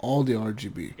 All the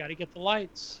RGB. Gotta get the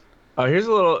lights. Here's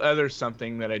a little other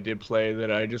something that I did play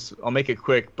that I'll make it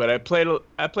quick, but I played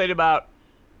about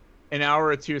an hour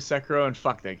or two of Sekiro, and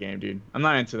fuck that game, dude. I'm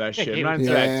not into that shit. I'm not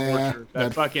into that torture.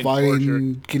 That fucking fighting, torture.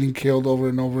 getting killed over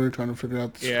and over, trying to figure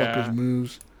out this Yeah. fucker's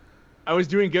moves. I was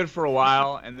doing good for a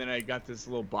while, and then I got this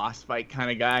little boss fight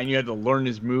kind of guy, and you had to learn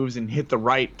his moves and hit the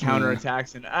right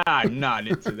counterattacks, and I'm not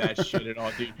into that shit at all,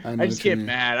 dude. I know I just what you get mean.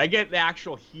 mad. I get the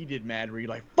actual heated mad where you're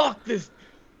like, fuck this,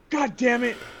 god damn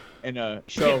it. And You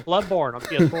so get Bloodborne on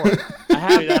PS4. I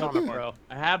have that on it, Bloodborne. bro.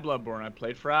 I have Bloodborne. I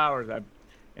played for hours.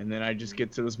 And then I just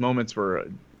get to those moments where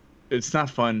it's not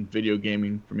fun video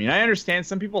gaming for me. And I understand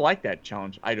some people like that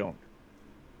challenge. I don't.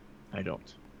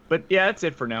 But yeah, that's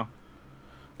it for now.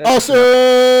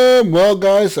 Awesome! Well,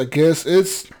 guys, I guess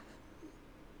it's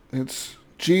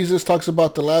Jesus talks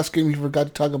about the last game he forgot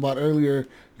to talk about earlier.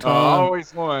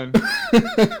 Always one. There's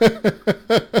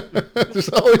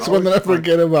always one that I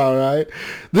forget about, right?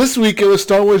 This week it was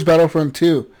Star Wars Battlefront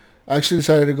 2. I actually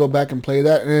decided to go back and play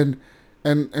that,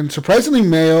 and surprisingly,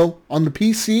 Mayo on the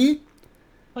PC,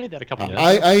 Played that a couple times.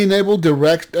 I enabled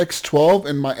DirectX 12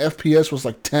 and my FPS was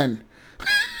like 10.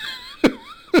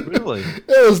 Really?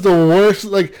 It was the worst.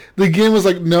 Like, the game was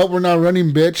like, nope, we're not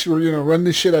running, bitch. We're gonna run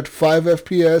this shit at 5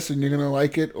 FPS, and you're gonna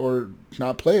like it or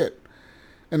not play it.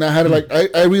 And I had to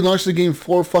I relaunched the game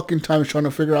 4 fucking times trying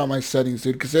to figure out my settings,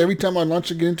 dude. Because every time I launched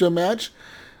to get into a match,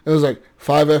 it was like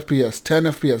 5 FPS, 10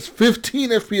 FPS,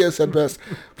 15 FPS at best.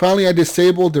 Finally, I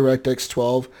disabled DirectX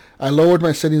 12. I lowered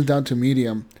my settings down to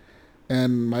medium,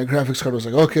 and my graphics card was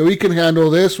like, okay, we can handle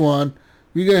this one.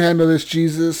 We can handle this,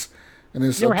 Jesus. And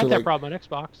it's You never up to had that like, problem on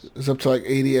Xbox. it's up to like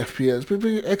 80 FPS. But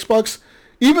Xbox,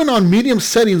 even on medium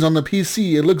settings on the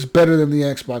PC, it looks better than the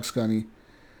Xbox, Gunny.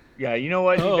 Yeah, you know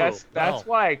what? Dude, Oh, that's wow.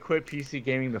 why I quit PC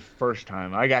gaming the first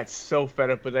time. I got so fed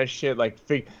up with that shit. Like,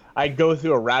 I'd go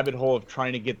through a rabbit hole of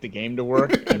trying to get the game to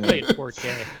work. And Played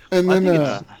 4K. And I then, think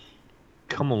it's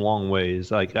come a long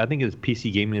ways. Like I think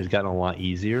PC gaming has gotten a lot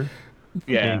easier.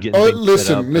 yeah. and getting things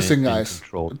set up and listen, things guys.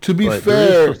 controlled. To be But there is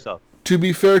fair, still stuff. to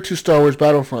be fair to Star Wars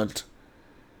Battlefront,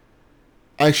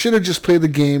 I should have just played the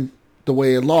game the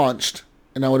way it launched,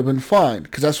 and I would have been fine,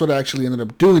 because that's what I actually ended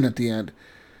up doing at the end.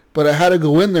 But I had to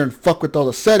go in there and fuck with all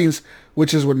the settings,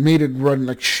 which is what made it run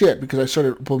like shit, because I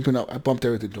started I bumped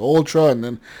everything to Ultra, and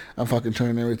then I'm fucking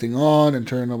turning everything on, and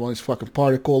turning up all these fucking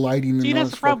particle lighting. See, and all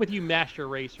that's this the problem with you master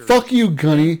racers. Fuck you,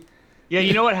 Gunny. Yeah,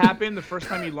 you know what happened the first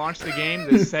time you launched the game?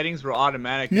 The settings were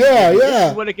automatic. Yeah, This yeah.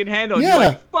 is what it can handle. Yeah. You're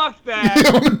like, fuck that.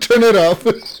 I'm gonna turn it up.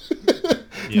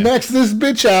 Yeah. Max this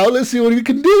bitch out. Let's see what we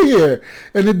can do here.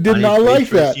 And it did I not need ray like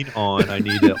that. tracing on. I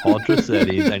need the ultra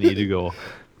settings. I need to go.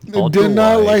 It did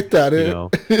not ultra-wide, like that. You know,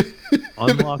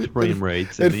 unlocks frame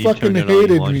rates, and it then you turn fucking it on, you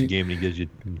hated launch me. the game, and it gives you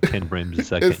 10 frames a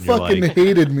second. It and you're fucking like,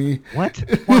 hated me. what?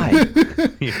 Why?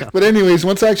 Yeah. But anyways,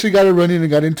 once I actually got it running and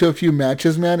got into a few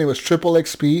matches, man, it was triple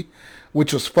XP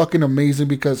which was fucking amazing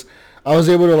because I was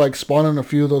able to like spawn in a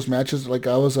few of those matches. Like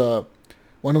I was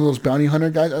one of those bounty hunter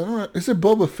guys. I don't know. Is it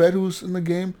Boba Fett who's in the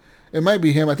game? It might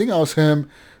be him. I think I was him.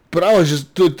 But I was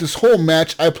just, dude, this whole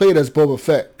match, I played as Boba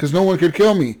Fett because no one could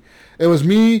kill me. It was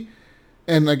me,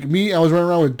 and like me, I was running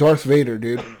around with Darth Vader,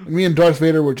 dude. Me and Darth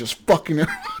Vader were just fucking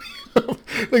everybody up.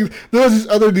 Like, there was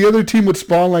the other team would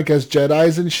spawn like as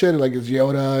Jedis and shit, like as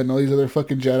Yoda and all these other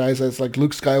fucking Jedis as like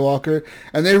Luke Skywalker.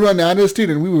 And they run at us, dude,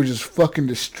 and we would just fucking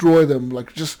destroy them.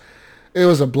 Like, just, it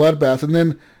was a bloodbath. And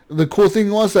then the cool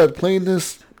thing was that playing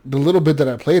this, the little bit that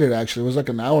I played it actually, was like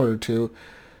an hour or two.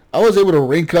 I was able to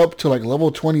rank up to like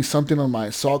level 20 something on my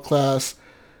assault class,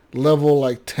 level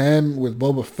like 10 with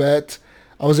Boba Fett.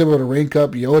 I was able to rank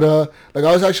up Yoda. Like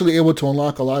I was actually able to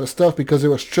unlock a lot of stuff because it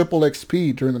was triple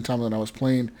XP during the time that I was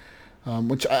playing,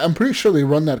 which I'm pretty sure they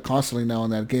run that constantly now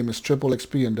in that game. It's triple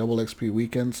XP and double XP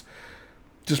weekends,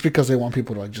 just because they want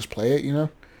people to like just play it, you know.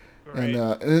 Right.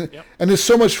 And it's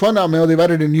so much fun now, man. They've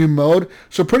added a new mode.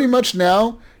 So pretty much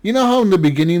now, you know how in the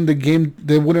beginning the game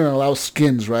they wouldn't allow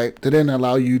skins, right? They didn't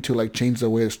allow you to like change the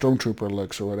way a stormtrooper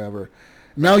looks or whatever.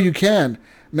 Now you can.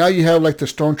 Now you have like the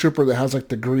stormtrooper that has like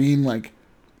the green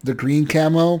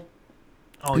camo.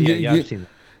 Oh yeah, I've seen that.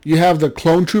 You have the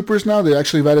clone troopers now. They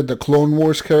actually added the Clone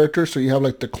Wars character, so you have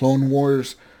like the Clone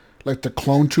Wars, like the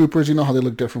clone troopers. You know how they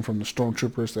look different from the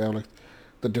stormtroopers. They have like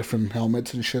the different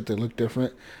helmets and shit. They look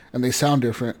different and they sound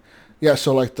different. Yeah,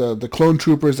 so like the clone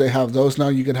troopers, they have those now.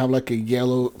 You can have like a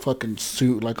yellow fucking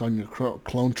suit like on your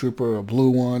clone trooper, or a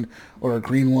blue one, or a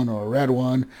green one, or a red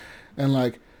one, and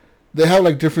like they have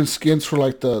like different skins for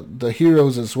like the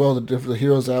heroes as well. The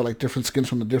heroes have like different skins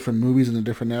from the different movies and the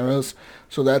different eras.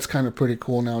 So that's kind of pretty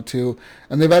cool now too.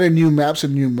 And they've added new maps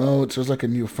and new modes. There's like a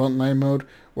new frontline mode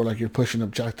where like you're pushing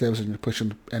objectives and you're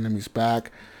pushing enemies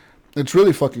back. It's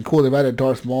really fucking cool. They've added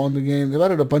Darth Maul in the game. They've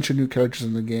added a bunch of new characters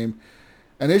in the game.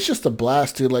 And it's just a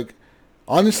blast, dude. Like,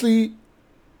 honestly,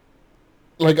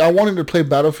 like, I wanted to play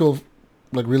Battlefield,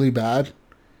 like, really bad.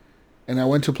 And I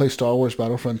went to play Star Wars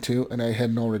Battlefront 2, and I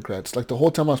had no regrets. Like, the whole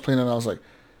time I was playing it, I was like,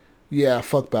 yeah,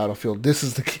 fuck Battlefield. This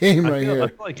is the game here. I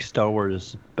feel like Star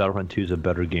Wars Battlefront 2 is a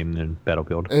better game than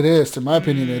Battlefield. It is. In my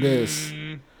opinion, it is.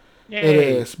 Yay. It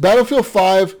is. Battlefield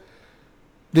 5,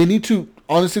 they need to...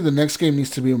 Honestly, the next game needs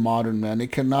to be modern, man.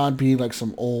 It cannot be like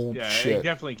some old shit. Yeah, it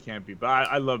definitely can't be. But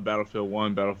I love Battlefield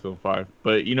 1, Battlefield 5.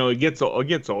 But, you know, it gets old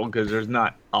because there's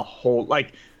not a whole...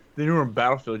 Like, the newer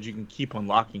Battlefields, you can keep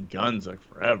unlocking guns, like,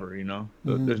 forever, you know?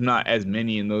 Mm-hmm. There's not as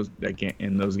many in those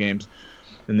games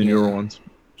in the newer ones.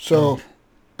 So,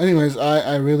 anyways,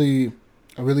 I really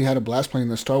had a blast playing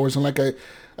the Star Wars. And, like,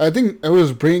 I think it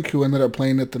was Brink who ended up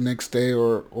playing it the next day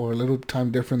or a little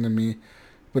time different than me.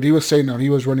 But he was saying that he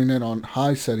was running it on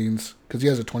high settings because he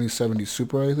has a 2070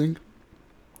 Super, I think.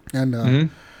 And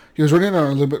he was running it on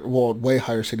a little bit, way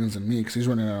higher settings than me because he's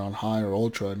running it on high or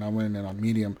ultra, and I'm running it on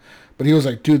medium. But he was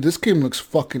like, dude, this game looks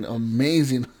fucking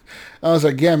amazing. I was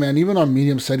like, yeah, man, even on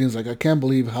medium settings, like, I can't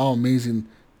believe how amazing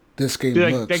this game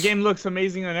looks. That game looks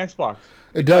amazing on Xbox.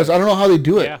 It does. I don't know how they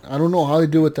do it. Yeah. I don't know how they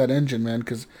do it with that engine, man,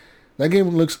 because that game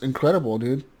looks incredible,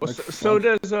 dude. Well, like,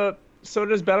 so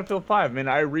does Battlefield 5. Man,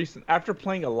 after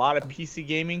playing a lot of PC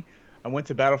gaming, I went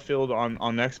to Battlefield on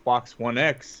Xbox One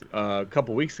X a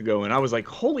couple weeks ago, and I was like,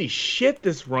 holy shit,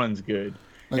 this runs good.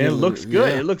 And it looks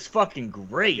good. It looks fucking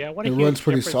great. Yeah, it runs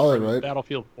pretty solid, right?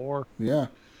 Battlefield 4. Yeah.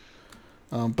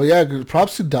 But yeah,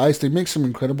 props to DICE. They make some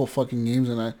incredible fucking games,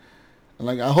 and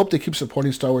I hope they keep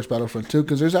supporting Star Wars Battlefront 2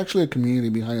 because there's actually a community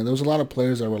behind it. There was a lot of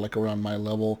players that were like around my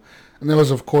level, and there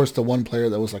was of course the one player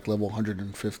that was like level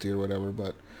 150 or whatever,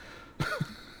 but.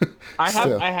 I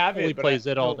have it. He plays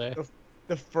it all day.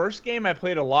 The first game I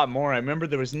played a lot more. I remember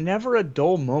there was never a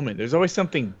dull moment. There's always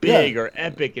something big or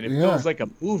epic, and it feels like a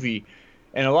movie.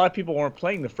 And a lot of people weren't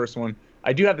playing the first one.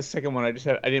 I do have the second one. I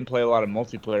didn't play a lot of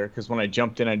multiplayer because when I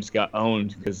jumped in, I just got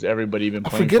owned because everybody had been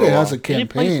playing. I forget it has a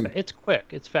campaign. It's quick.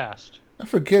 It's fast. I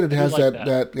forget it has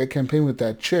that campaign with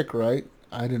that chick, right?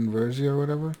 Iden Versio or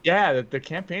whatever. Yeah, the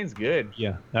campaign's good.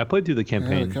 Yeah, I played through the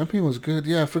campaign. Yeah, the campaign was good.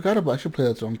 Yeah, I forgot about. I should play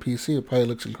that on PC. It probably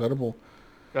looks incredible.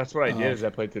 That's what I did. Is I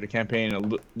played through the campaign, a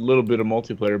little bit of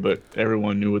multiplayer, but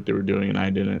everyone knew what they were doing, and I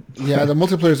didn't. Yeah, the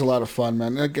multiplayer is a lot of fun,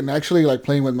 man. And actually, like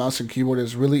playing with mouse and keyboard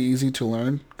is really easy to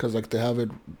learn because like they have it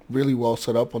really well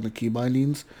set up on the key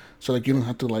bindings, so like you don't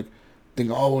have to like think,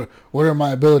 oh, what are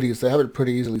my abilities? They have it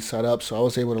pretty easily set up, so I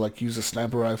was able to like use a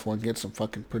sniper rifle and get some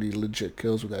fucking pretty legit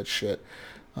kills with that shit.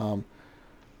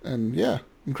 And yeah,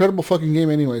 incredible fucking game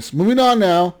anyways. Moving on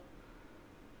now.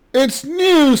 It's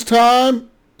news time.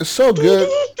 It's so good.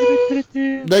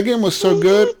 That game was so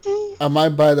good. I might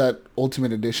buy that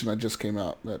Ultimate Edition that just came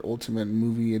out. That Ultimate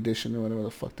Movie Edition or whatever the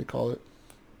fuck they call it.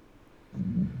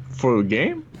 For the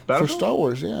game? For Battlefield? Star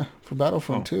Wars, yeah. For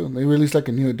Battlefront 2. They released like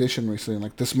a new edition recently,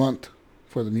 like this month,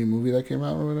 for the new movie that came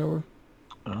out or whatever.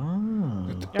 Oh.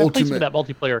 Yeah, I played some of that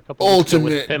multiplayer a couple weeks ago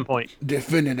with Ultimate Pinpoint.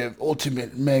 Definitive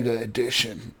Ultimate Mega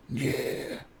Edition.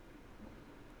 Yeah.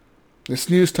 It's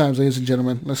news times, ladies and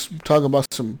gentlemen. Let's talk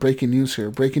about some breaking news here.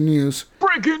 Breaking news.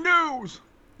 Breaking news!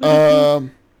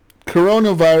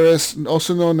 Coronavirus,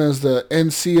 also known as the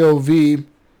NCOV,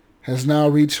 has now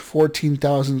reached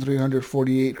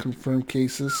 14,348 confirmed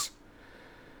cases.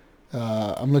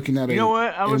 I'm looking at You know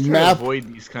what? I was trying map. to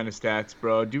avoid these kind of stats,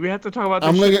 bro. Do we have to talk about this?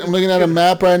 I'm looking at a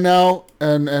map right now,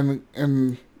 and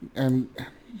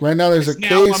right now there's a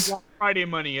case. On Black Friday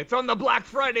money. It's on the Black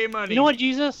Friday money. You know what,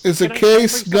 Jesus? It's a Can I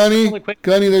case, bring something Gunny. really quick?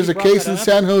 Gunny, there's You a brought case that in up.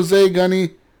 San Jose,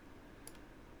 Gunny.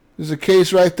 There's a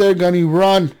case right there, Gunny.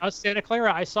 Run. Santa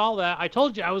Clara. I saw that. I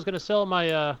told you I was going to sell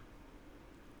my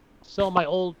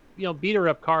old, beater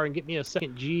up car and get me a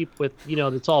second Jeep with,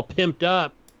 that's all pimped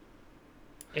up.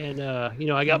 And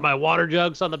I got my water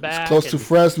jugs on the back. Close to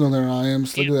Fresno there, I am.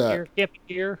 Look at that. Camping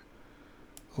gear.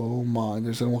 Oh my,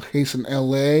 there's a case in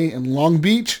LA and Long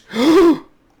Beach. You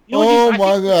know what, Oh I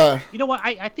my think- God. You know what?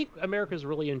 I think America's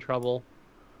really in trouble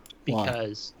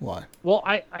because Why? well,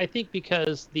 I think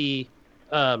because the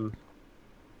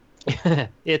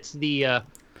it's the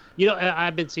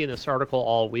I've been seeing this article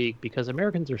all week because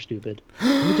Americans are stupid.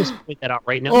 Let me just point that out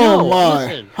right now. Oh No, my.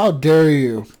 listen. How dare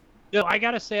you? No, I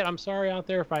gotta say it. I'm sorry out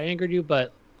there if I angered you,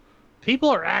 but people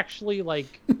are actually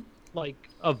like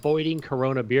avoiding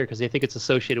Corona beer because they think it's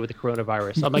associated with the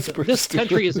coronavirus. I'm like, That's pretty this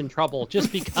country is in trouble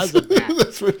just because of that.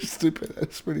 That's pretty stupid.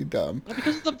 That's pretty dumb. Not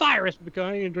because of the virus, because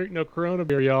I ain't drink no Corona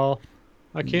beer, y'all.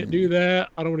 I can't do that.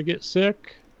 I don't want to get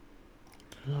sick.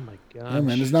 Oh my gosh. Yeah,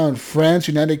 man. It's now in France,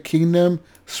 United Kingdom,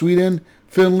 Sweden,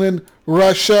 Finland,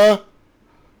 Russia.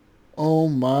 Oh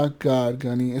my God,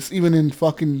 Gunny. It's even in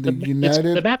fucking the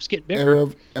United the map's getting bigger.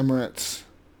 Arab Emirates.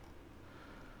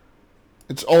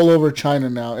 It's all over China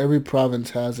now. Every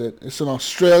province has it. It's in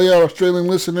Australia. Australian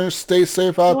listeners, stay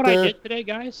safe You know out what there. I did today,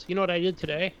 guys? You know what I did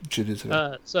today? What you did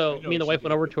today? So me and the wife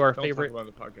went over to our Don't favorite talk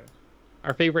about the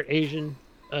podcast. Asian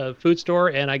food store,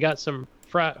 and I got some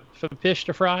fish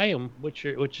to fry, and which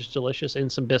is delicious, and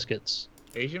some biscuits.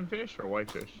 Asian fish or white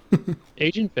fish?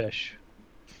 Asian fish.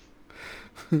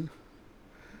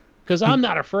 Because I'm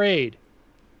not afraid.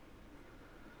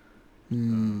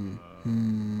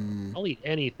 I'll eat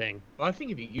anything. Well, I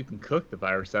think if you can cook the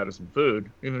virus out of some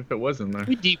food, even if it wasn't there.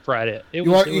 We deep fried it. You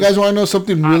guys want to know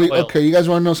something hot really oil. okay? You guys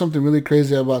want to know something really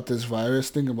crazy about this virus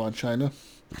thing about China?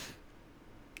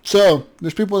 So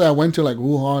there's people that went to like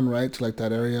Wuhan, right, to like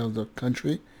that area of the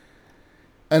country,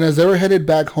 and as they were headed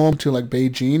back home to like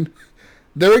Beijing,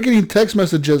 they were getting text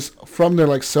messages from their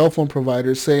like cell phone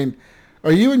providers saying,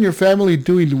 "Are you and your family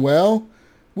doing well?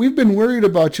 We've been worried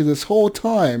about you this whole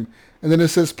time." And then it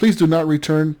says, "Please do not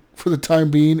return for the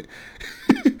time being,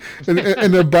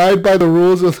 and abide by the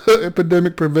rules of the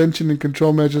epidemic prevention and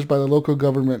control measures by the local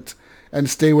government, and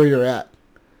stay where you're at."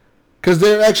 Because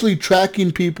they're actually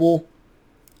tracking people.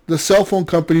 The cell phone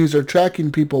companies are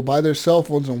tracking people by their cell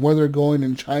phones and where they're going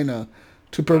in China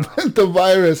to prevent the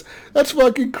virus. That's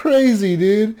fucking crazy,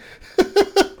 dude.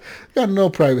 Got no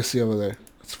privacy over there.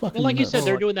 It's fucking Well, like you nuts. said,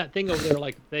 they're doing that thing over there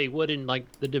like they would in like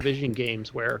the Division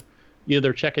games where,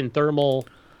 they're checking thermal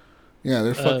Yeah,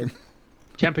 they're fucking...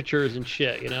 temperatures and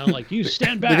shit. Like you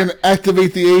stand back. They're going to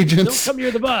activate the Don't agents. come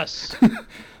near the bus.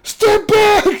 Step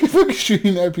back! Fucking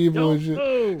shooting at people Don't and shit.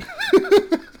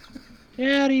 move.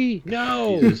 Daddy,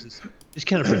 no. This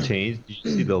kind of pertains. Did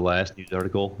you see the last news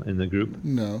article in the group?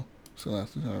 No. So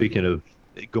that's Speaking of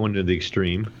going to the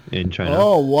extreme in China.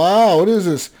 Oh, wow. What is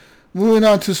this? Moving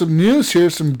on to some news here,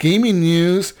 some gaming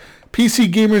news.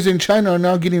 PC gamers in China are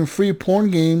now getting free porn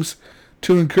games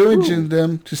to encourage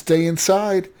them to stay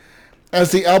inside.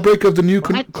 As the outbreak of the new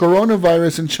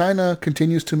coronavirus in China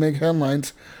continues to make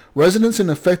headlines, residents in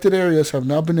affected areas have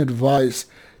now been advised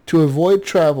to avoid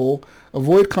travel,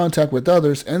 avoid contact with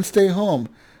others, and stay home.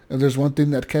 If there's one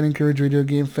thing that can encourage video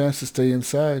game fans to stay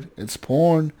inside, it's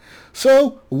porn.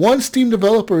 So, one Steam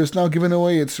developer is now giving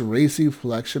away its racy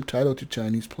flagship title to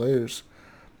Chinese players.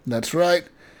 That's right.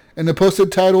 In a post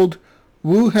titled,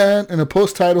 Wuhan,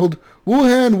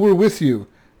 We're With You,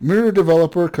 Mirror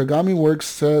developer Kagami Works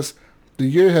says, "The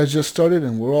year has just started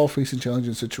and we're all facing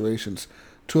challenging situations.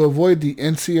 To avoid the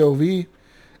NCOV,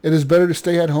 it is better to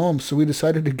stay at home, so we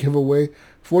decided to give away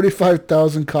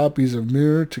 45,000 copies of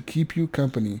Mirror to keep you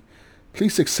company.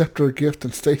 Please accept our gift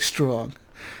and stay strong."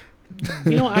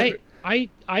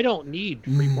 I don't need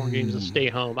free porn games to stay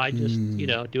home. I just,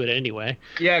 do it anyway.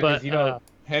 Yeah, But, because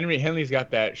Henry's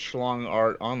got that schlong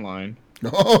art online.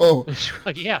 Oh,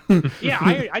 Like, yeah,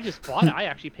 yeah. I just bought it. I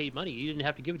actually paid money. You didn't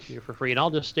have to give it to me for free, and I'll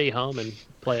just stay home and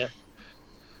play it.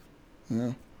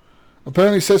 yeah.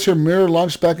 Apparently, it says here Mirror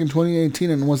launched back in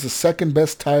 2018 and was the second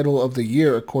best title of the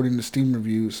year according to Steam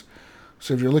reviews.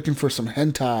 So if you're looking for some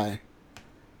hentai,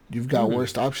 you've got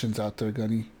worst options out there,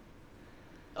 Gunny.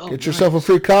 Oh, Get yourself a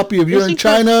free copy. If you're This in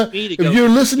China, encourages me to if go you're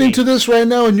to listening games. to this right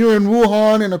now and you're in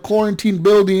Wuhan in a quarantine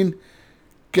building,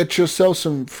 get yourself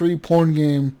some free porn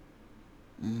game.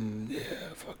 Yeah,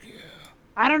 fuck yeah.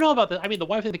 I don't know about this. I mean, the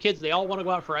wife and the kids, they all want to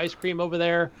go out for ice cream over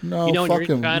there. No, you know, and fuck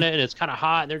you're in 'em. China and it's kind of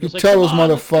hot, and they're just You like, tell "Come those on,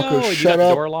 let's go," motherfuckers, and you shut got the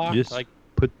up. door locked. Just Like,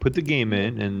 put the game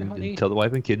in honey, and tell the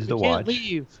wife and kids to you can't watch.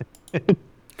 leave.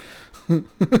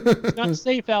 It's not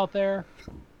safe out there.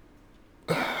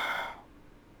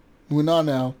 Moving on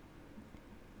now.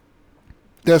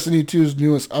 Destiny 2's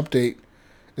newest update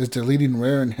is deleting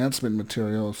rare enhancement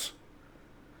materials.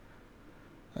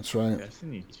 That's right.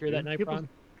 Destiny. You hear that, Nipron?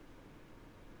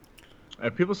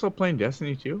 Are people still playing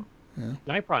Destiny 2?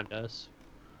 Nipron does.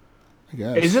 I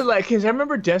guess. Is it like? Because I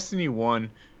remember Destiny 1,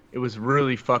 it was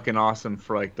really fucking awesome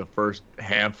for like the first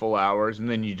handful hours, and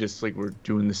then you just like were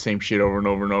doing the same shit over and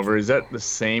over and over. Is that the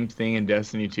same thing in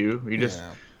Destiny 2? You just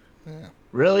Yeah.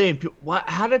 really? And what?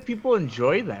 How do people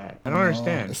enjoy that? I don't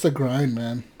understand. It's the grind,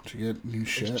 man, to get new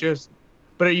shit. It's just.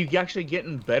 But are you actually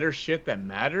getting better shit that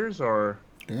matters, or?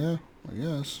 Yeah, I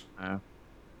guess. I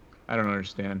don't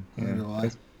understand. Neither do I.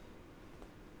 It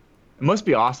must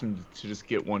be awesome to just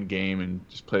get one game and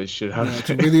just play the shit out Yeah, of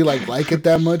to it. really like it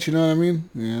that much, you know what I mean?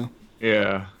 Yeah.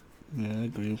 Yeah. Yeah, I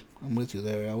agree. I'm with you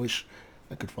there. I wish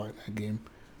I could find that game.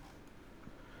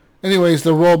 Anyways,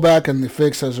 the rollback and the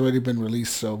fix has already been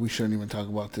released, so we shouldn't even talk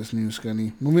about this news,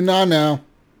 Gunny. Moving on now.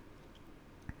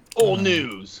 Old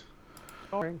news.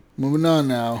 Moving on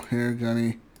now, here,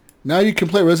 Gunny. Now you can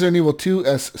play Resident Evil 2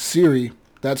 as Siri.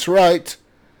 That's right.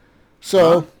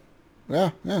 So,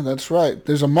 yeah, that's right.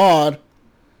 There's a mod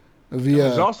via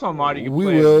There's also a mod you can We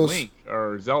play as Wills, Link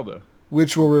or Zelda.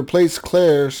 which will replace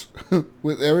Claire's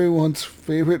with everyone's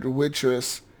favorite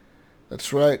witchess.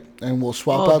 That's right, and we'll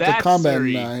swap Oh, out the that's combat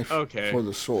Siri. knife Okay. for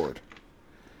the sword.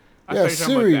 I Yeah, thought you were talking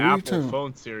Siri, about what are you the Apple talking-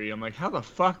 phone Siri. I'm like, how the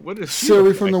fuck? What is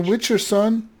Siri from The like? Witcher,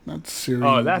 son. Not Siri.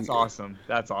 Oh, that's awesome.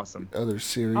 That's awesome. Other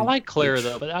Siri. I like Claire bitch.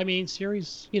 though, but I mean,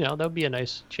 Siri's, that would be a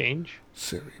nice change.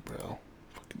 Siri, bro.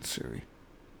 Fucking Siri.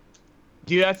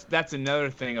 Dude, that's another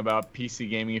thing about PC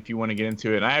gaming. If you want to get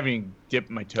into it, and I haven't even dipped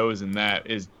my toes in that.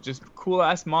 Is just cool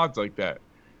ass mods like that,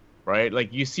 right?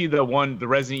 Like you see the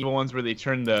Resident Evil ones where they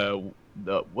turn the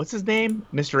what's his name,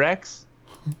 Mr. X.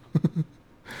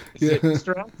 Is it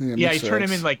Mr. X? Yeah, Yeah, you Mr. turn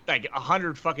him X. in like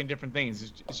 100 fucking different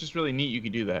things. It's just really neat. You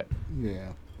could do that. Yeah.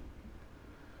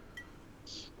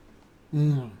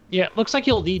 Yeah, it looks like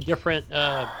you'll need different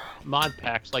mod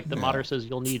packs. Like the modder says,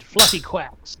 you'll need Fluffy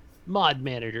Quacks Mod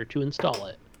Manager to install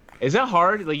it. Is that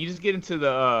hard? Like you just get into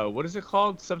the what is it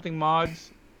called? Something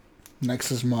mods.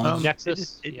 Nexus mod.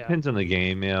 Nexus. It yeah. depends on the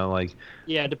game, like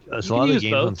Yeah, so you a can lot of the use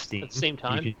games both on Steam at the same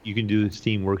time. You can do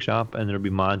Steam Workshop, and there'll be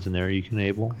mods in there you can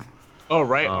enable. Oh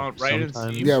right, right in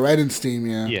sometimes- Steam. Yeah, right in Steam,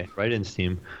 yeah. Yeah, right in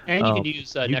Steam. And you can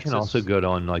use You Nexus. can also go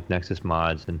on like Nexus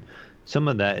mods, and some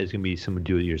of that is gonna be some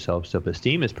do-it-yourself stuff. But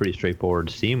Steam is pretty straightforward.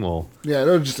 Steam will Yeah,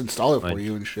 they'll just install it for Like,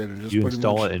 you and shit. And just you pretty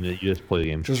install much it and you just play the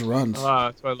game. just runs.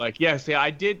 That's what I like. Yeah, see, I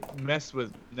did mess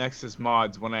with Nexus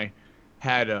mods when I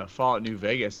had Fallout New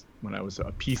Vegas when I was a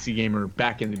PC gamer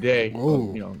back in the day.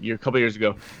 Whoa. A couple years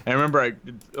ago. And I remember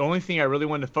the only thing I really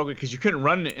wanted to focus because you couldn't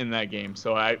run it in that game.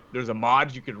 So there's a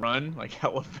mod you could run like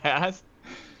hella fast.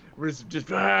 Where it's just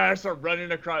start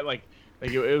running across like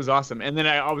it was awesome. And then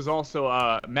I was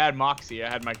also Mad Moxie. I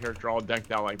had my character all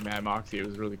decked out like Mad Moxie. It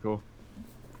was really cool.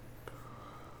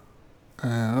 All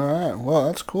right, well,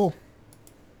 that's cool.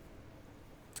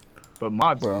 But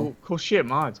mods, Well. cool shit.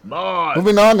 Mods.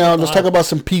 Moving on now, let's talk about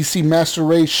some PC Master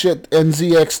Race shit.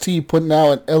 NZXT putting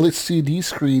out an LCD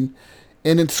screen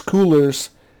in its coolers,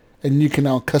 and you can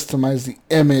now customize the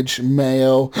image,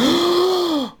 Mayo.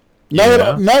 Now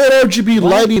that RGB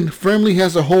lighting firmly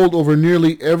has a hold over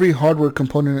nearly every hardware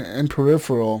component and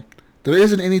peripheral, there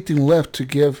isn't anything left to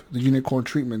give the unicorn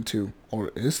treatment to,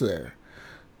 or is there?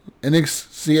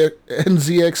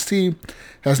 NZXT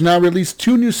has now released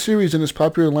 2 new series in its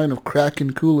popular line of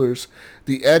Kraken coolers,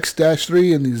 the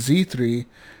X-3 and the Z3,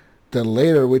 the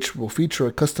later which will feature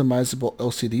a customizable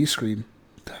LCD screen.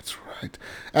 That's right.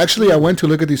 Actually, I went to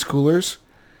look at these coolers,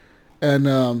 and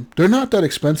they're not that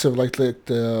expensive like the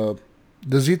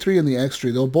Z3 and the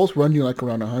X3. They'll both run you like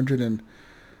around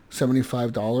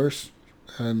 $175,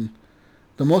 and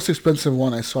the most expensive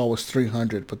one I saw was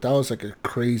 $300, but that was like a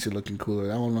crazy looking cooler.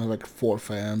 That one had like 4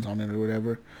 fans on it or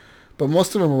whatever. But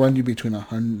most of them will run you between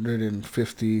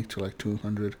 150 to like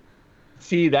 200.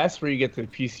 See, that's where you get the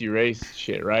PC race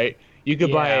shit, right? You could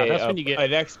Yeah, buy that's when you get an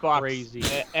Xbox crazy.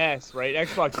 S, right?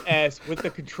 Xbox S with the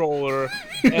controller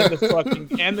and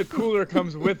the cooler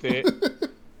comes with it.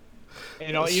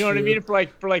 You know what I mean?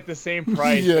 For like the same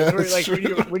price. Yeah, That's where, that's like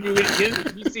true. when you get into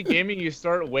PC gaming, you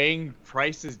start weighing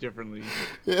prices differently.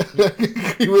 Yeah, I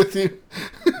agree with you.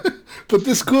 But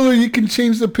this cooler, you can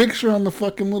change the picture on the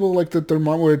fucking little, like, the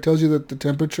thermometer where it tells you that the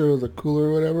temperature of the cooler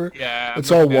or whatever. Yeah,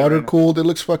 It's all water right now. cooled. It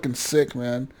looks fucking sick,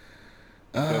 man.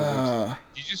 Did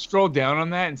you just scroll down on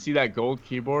that and see that gold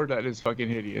keyboard? That is fucking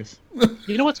hideous.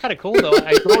 You know what's kind of cool though?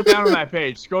 Scroll down on that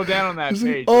page. Scroll down on that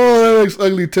page. Oh, that looks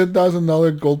ugly.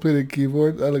 $10,000 gold-plated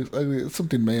keyboard. That looks ugly. It's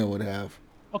something Mayo would have.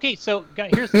 Okay, so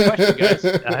here's the question, guys.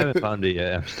 I haven't found it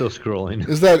yet. I'm still scrolling.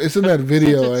 It's in that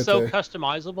video Since it's right so there.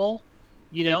 customizable,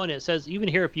 you know, and it says even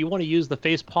here if you want to use the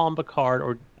Facepalm Picard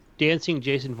or Dancing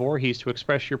Jason Voorhees to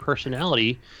express your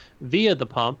personality via the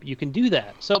pump, you can do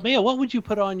that. So, Mayo, what would you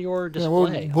put on your Yeah,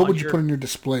 display? what would you put on your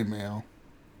display, Mayo?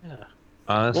 Yeah.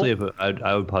 Honestly,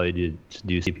 I would probably do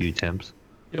CPU temps.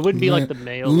 It wouldn't be like the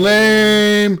Mayo.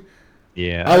 Lame.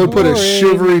 Yeah. I would put a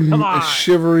Boring. Come on.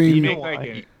 shivering. You Make know,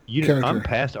 like character. I'm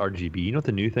past RGB. You know what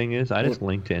the new thing is? I just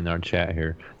linked it in our chat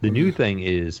here. The new thing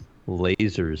is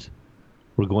lasers.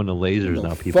 We're going to lasers The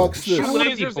now, people. fuck's shoot this? I wanna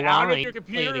be lasers out of blind your playing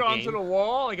computer a onto game. the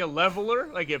wall like a leveler,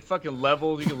 like it fucking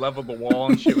levels. You can level the wall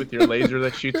and shit with your laser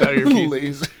that shoots out of your PC.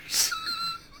 Lasers.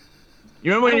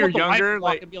 You remember when you were I don't want the wife younger, to walk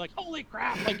like and be like, "Holy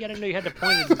crap!" Like, I didn't know you had to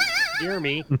point it near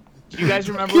me. do you guys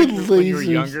remember Good when you were lasers.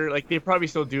 younger? Like they probably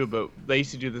still do, but they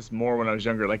used to do this more when I was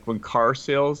younger. Like when car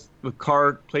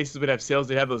places would have sales,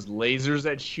 they'd have those lasers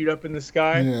that shoot up in the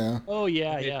sky. Yeah. Oh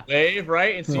yeah, They'd yeah. wave,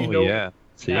 right? And so Oh, you know yeah.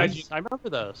 See? Yes, I remember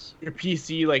those. your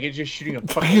PC, like it's just shooting a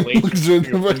fucking laser. Lasers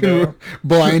through your fucking window.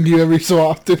 blind you every so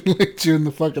often, hit you in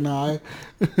the fucking eye.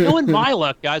 Knowing my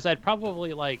luck, guys, I'd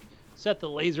probably like set the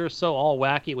laser so all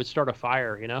wacky it would start a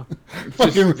fire. You know?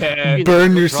 Fucking bad.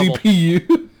 burn your Trouble.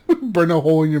 CPU. Burn a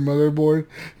hole in your motherboard.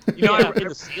 You know, Yeah, in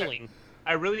the ceiling.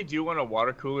 I really do want a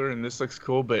water cooler, and this looks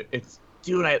cool, but it's,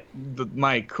 dude,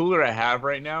 my cooler I have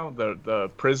right now, the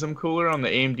Prism cooler on the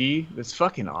AMD, it's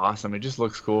fucking awesome. It just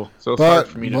looks cool. So it's hard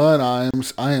But for me to.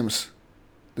 IAMS.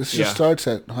 This just Yeah. starts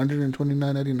at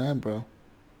 $129.99, bro.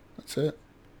 That's it.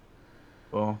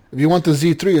 Well, If you want the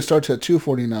Z3, it starts at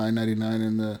 $249.99,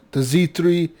 and the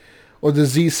Z3 or the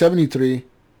Z73,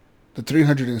 the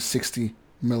 360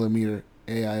 millimeter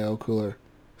AIO cooler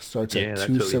starts Yeah, at that's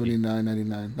so easy.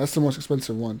 $279.99. That's the most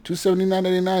expensive one.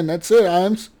 $279.99. That's it,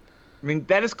 IAMS. I mean,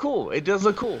 that is cool. It does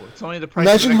look cool. It's only the price.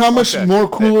 Imagine of an how Xbox much X. more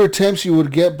cooler temps you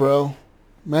would get, bro.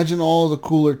 Imagine all the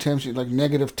cooler temps, like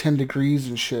negative 10 degrees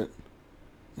and shit.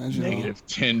 Imagine Negative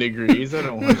 10 degrees. I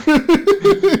don't want.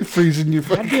 all freezing your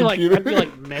fucking That'd computer be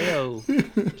like Mayo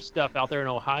stuff out there in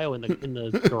Ohio in the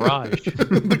garage.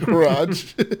 in the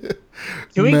garage.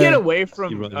 Can we Man. get away You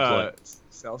from run like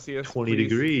Celsius? 20 please?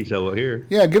 degrees over here.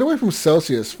 Yeah, get away from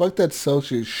Celsius. Fuck that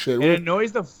Celsius shit. It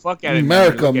annoys the fuck out of me.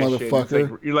 America, when you look at shit. It's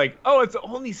motherfucker. like, you're like, oh, it's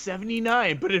only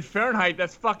 79, but in Fahrenheit,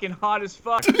 that's fucking hot as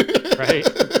fuck. Right?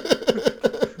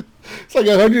 It's like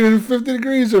 150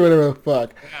 degrees or whatever the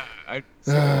fuck.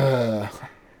 I,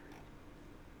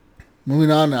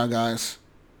 Moving on now, guys.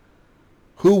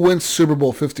 Who wins Super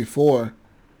Bowl 54?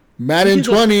 Madden We do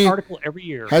this 20 article every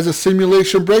year. has a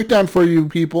simulation breakdown for you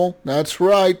people. That's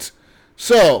right.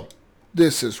 So,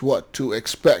 this is what to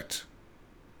expect.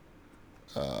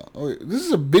 This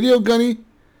is a video, Gunny?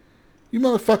 You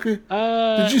motherfucker.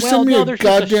 Did you send me a there's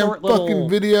just goddamn short little- fucking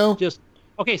video?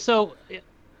 Okay, so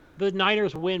the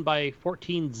Niners win by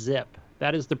 14 zip.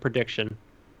 That is the prediction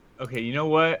okay, you know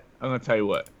what? I'm gonna tell you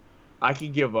what. I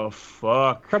can give a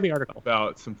fuck from the article.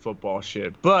 about some football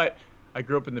shit, but I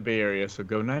grew up in the Bay Area, so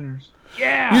go Niners.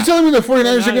 Yeah. You telling me the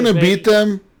 49ers are going to 49ers, beat baby.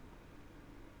 them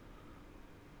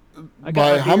I got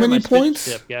by my how beer and many my Switch points?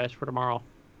 Dip, guys, for tomorrow.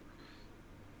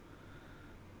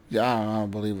 Yeah, I don't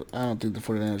believe it. I don't think the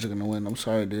 49ers are going to win. I'm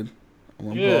sorry, dude.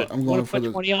 I'm Good. going Wanna for put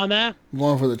the 20 on that? I'm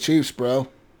going for the Chiefs, bro.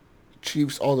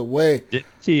 Chiefs all the way. Did you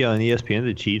see on ESPN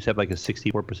the Chiefs have like a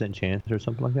 64% chance or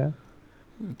something like that?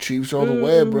 Chiefs all the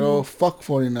way, bro. Fuck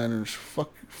 49ers.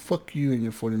 Fuck you and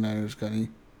your 49ers, Gunny.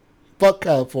 Fuck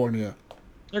California.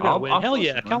 They're gonna I'll- win. I'll Hell push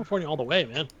yeah, them, man. California all the way,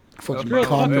 man. Fucking Screw the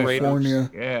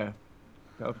California. Yeah.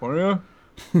 California.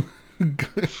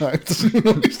 That's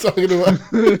what he's talking about.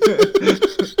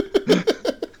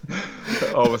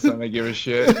 All of a sudden, I give a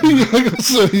shit.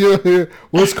 So you're here.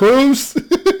 West Coast?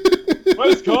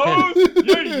 West Coast!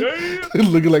 Yeah, yeah!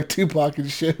 Looking like Tupac and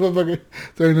shit. Motherfucker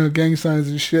throwing no gang signs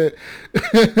and shit.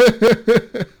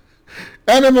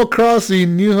 Animal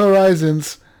Crossing New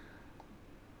Horizons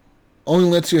only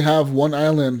lets you have one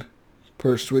island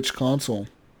per Switch console.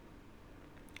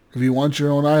 If you want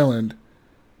your own island,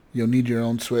 you'll need your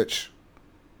own Switch.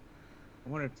 I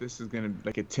wonder if this is gonna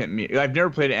like tempt me. I've never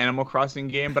played an Animal Crossing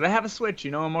game, but I have a Switch.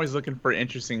 You know, I'm always looking for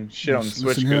interesting shit on the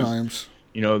Switch Listen here, because Iams.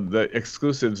 you know the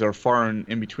exclusives are far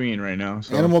in between right now.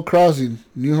 So. Animal Crossing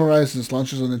New Horizons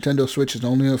launches on Nintendo Switch in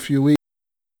only a few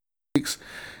weeks.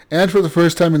 And for the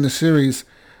first time in the series,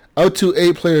 out to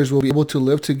 8 players will be able to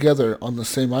live together on the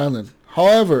same island.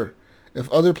 However, if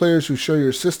other players who share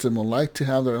your system would like to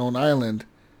have their own island,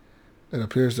 it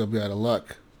appears they'll be out of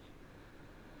luck.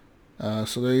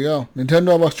 So there you go.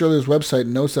 Nintendo of Australia's website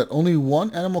notes that only one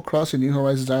Animal Crossing New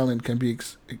Horizons island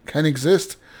can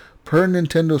exist per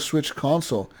Nintendo Switch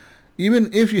console,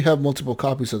 even if you have multiple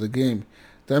copies of the game.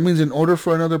 That means in order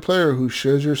for another player who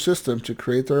shares your system to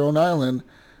create their own island,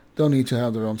 they'll need to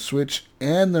have their own Switch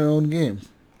and their own game.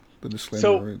 The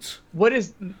disclaimer reads. What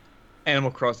is Animal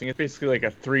Crossing? It's basically like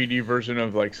a 3D version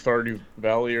of like Stardew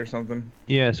Valley or something.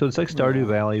 Yeah, so it's like Stardew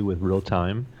Valley with real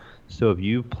time. So if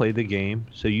you play the game,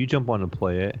 so you jump on and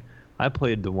play it. I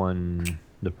played the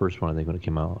first one I think when it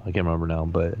came out. I can't remember now,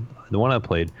 but the one I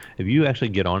played, if you actually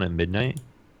get on at midnight,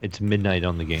 it's midnight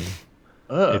on the game.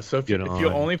 So if you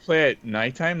only play at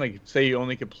nighttime, like say you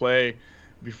only could play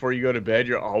before you go to bed,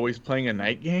 you're always playing a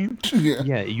night game?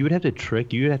 Yeah, you would have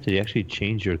to actually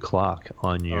change your clock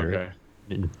on your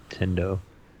Nintendo.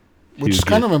 Which is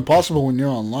kind of impossible when you're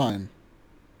online.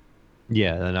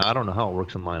 Yeah, and I don't know how it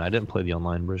works online. I didn't play the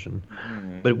online version.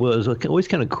 But what was always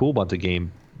kind of cool about the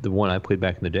game, the one I played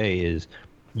back in the day, is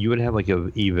you would have like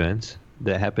events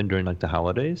that happened during like the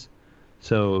holidays.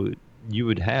 So you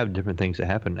would have different things that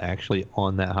happen actually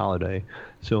on that holiday.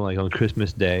 So like on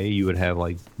Christmas Day, you would have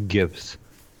like gifts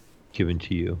given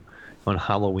to you. On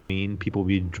Halloween, people would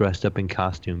be dressed up in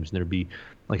costumes and there'd be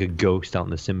like a ghost out in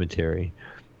the cemetery.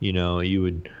 You know, you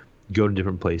would go to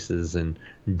different places and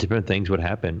different things would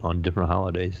happen on different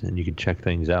holidays and you could check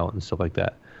things out and stuff like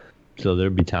that. So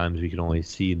there'd be times we could only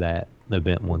see that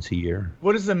event once a year.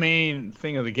 What is the main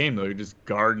thing of the game though? You're just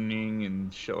gardening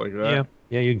and shit like that?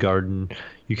 Yeah, you garden.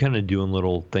 You kind of doing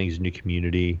little things in your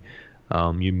community.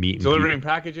 You meet delivering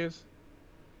packages?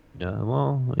 No,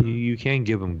 well, you can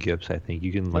give them gifts, I think.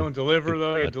 You can don't deliver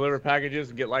though. You deliver packages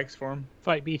and get likes for them.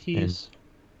 Fight BTs.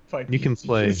 You can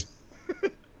play.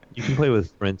 You can play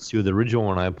with friends too. The original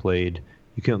one I played,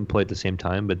 you couldn't play at the same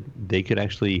time, but they could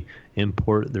actually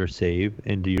import their save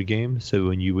into your game. So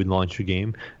when you would launch your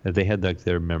game, if they had like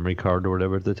their memory card or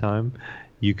whatever at the time,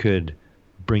 you could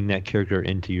bring that character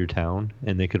into your town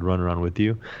and they could run around with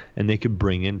you, and they could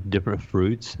bring in different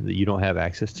fruits that you don't have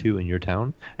access to in your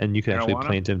town, and you could actually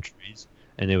plant them trees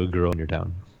and they would grow in your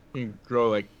town. You can grow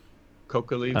like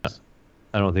coca leaves?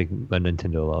 I don't think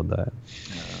Nintendo allowed that.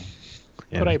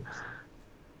 Yeah.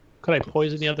 Could I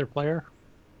poison the other player?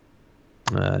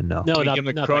 No. No, Can we not give them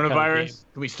the not coronavirus? that kind of game.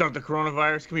 Can we start the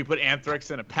coronavirus? Can we put anthrax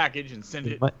in a package and send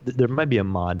it? There might be a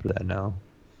mod for that now.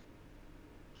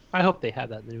 I hope they have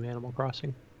that in the new Animal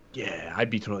Crossing. Yeah,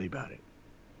 I'd be totally about it.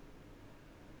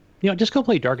 You know, just go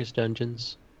play Darkest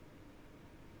Dungeons.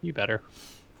 You better.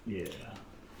 Yeah.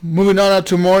 Moving on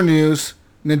to more news.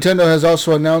 Nintendo has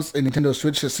also announced a Nintendo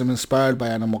Switch system inspired by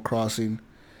Animal Crossing.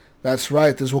 That's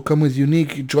right, this will come with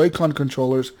unique Joy-Con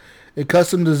controllers, a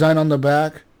custom design on the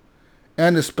back,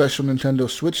 and a special Nintendo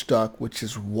Switch dock, which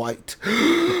is white.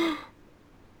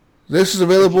 This is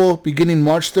available beginning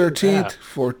March 13th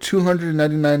for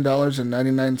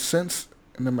 $299.99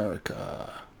 in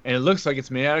America. And it looks like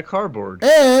it's made out of cardboard.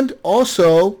 And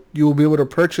also, you will be able to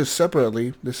purchase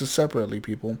separately, this is separately,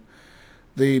 people,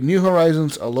 the New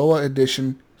Horizons Aloha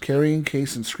Edition carrying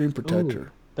case and screen protector.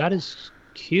 Ooh, that is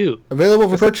cute. Available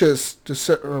for purchase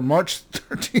March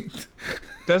 13th.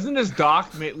 Doesn't this dock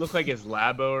look like it's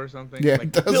Labo or something? Yeah, like,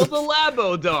 it does. Build a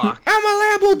Labo dock. I'm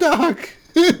a Labo dock.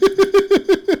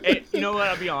 Hey, you know what?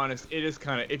 I'll be honest. It is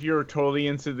kind of, if you're totally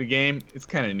into the game, it's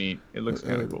kind of neat. It looks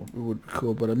kind of cool. It would be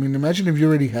cool, but I mean, imagine if you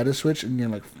already had a Switch and you're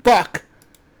like, fuck.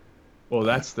 Well,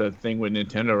 that's the thing with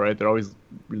Nintendo, right? They're always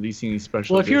releasing these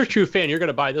special Well, if you're a editions. true fan, you're going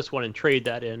to buy this one and trade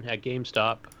that in at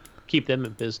GameStop. Keep them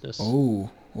in business. Oh,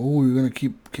 you're going to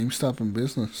keep GameStop in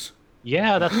business.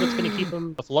 Yeah, that's what's going to keep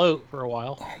them afloat for a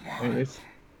while. Oh, I my. mean,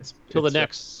 Till the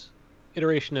next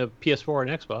iteration of PS4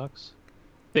 and Xbox.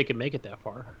 They can make it that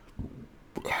far.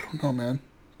 I don't know, man.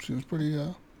 Seems pretty,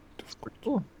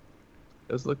 cool.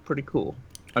 It does look pretty cool.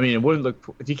 I mean, it wouldn't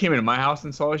look... If you came into my house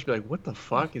and saw it, you'd be like, what the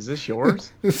fuck? Is this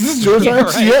yours? Is this yours, Yeah,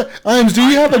 Iams? right. Yeah. Iams, do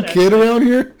you have a kid around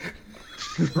here?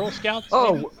 Girl Scouts.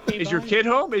 Oh, maybe is your by? kid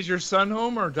home? Is your son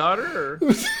home or daughter?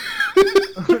 Or...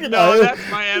 No, that's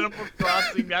my Animal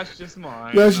Crossing. That's just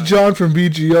mine. That's John from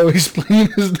BGO. He's playing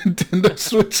his Nintendo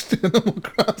Switch Animal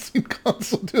Crossing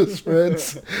console to his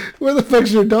friends. Where the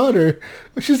fuck's your daughter?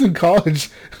 She's in college.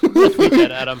 Let's tweet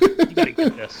that at him. You gotta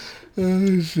get this.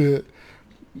 Oh, shit.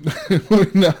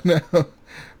 Moving on now.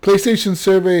 PlayStation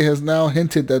survey has now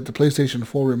hinted that the PlayStation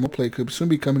 4 Remote Play could soon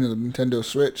be coming to the Nintendo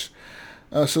Switch.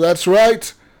 So that's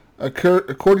right.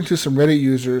 According to some Reddit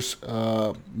users,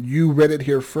 you read it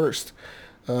here first.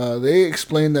 They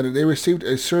explained that they received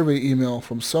a survey email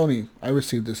from Sony. I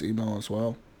received this email as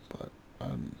well, but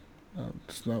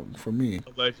it's not for me.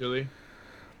 Allegedly.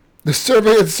 The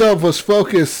survey itself was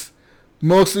focused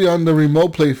mostly on the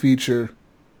Remote Play feature.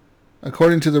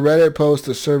 According to the Reddit post,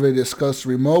 the survey discussed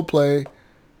Remote Play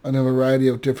on a variety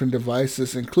of different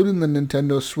devices, including the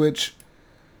Nintendo Switch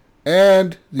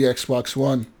and the Xbox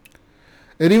One.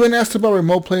 It even asked about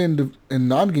Remote Play in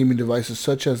non-gaming devices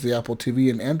such as the Apple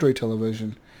TV and Android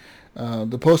television.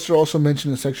 The poster also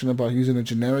mentioned a section about using a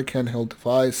generic handheld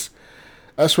device.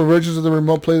 As for versions of the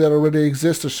Remote Play that already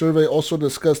exist, the survey also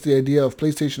discussed the idea of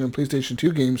PlayStation and PlayStation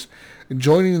 2 games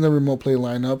joining the Remote Play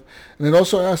lineup, and it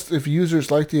also asked if users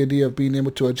like the idea of being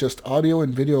able to adjust audio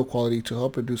and video quality to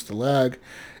help reduce the lag,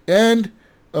 and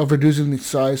of reducing the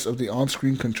size of the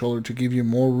on-screen controller to give you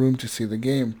more room to see the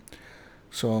game.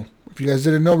 So, if you guys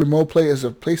didn't know, Remote Play is a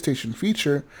PlayStation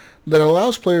feature that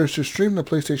allows players to stream the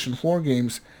PlayStation 4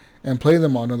 games and play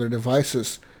them on other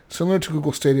devices, similar to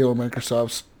Google Stadia or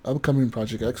Microsoft's upcoming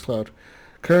Project xCloud.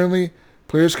 Currently,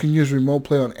 players can use Remote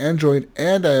Play on Android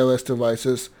and iOS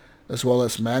devices, as well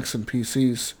as Macs and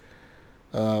PCs.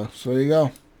 So there you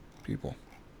go, people.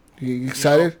 You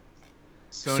excited?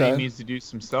 Sony needs to do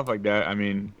some stuff like that. I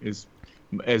mean,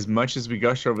 as much as we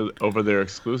gush over their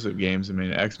exclusive games, I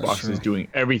mean, Xbox is doing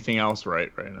everything else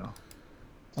right now.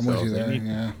 I'm with you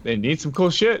there, They need some cool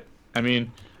shit. I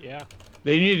mean, Yeah.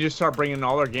 they need to just start bringing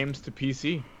all their games to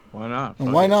PC. Why not?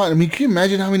 And why not? I mean, can you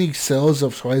imagine how many sales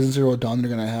of Horizon Zero Dawn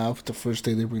they're going to have the first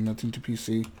day they bring nothing to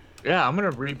PC? Yeah, I'm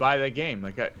gonna rebuy that game.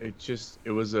 Like,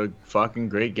 it was a fucking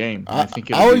great game. I think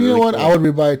you know really what? cool. I would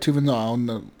rebuy it too, even though I own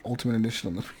the Ultimate Edition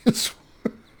on the PS4.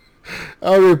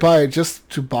 I would rebuy it just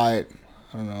to buy it.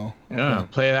 I don't know. Yeah,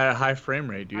 play it at a high frame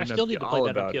rate, dude. I still need to play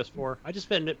that on PS4. I just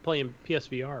been playing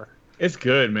PSVR. It's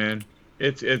good, man.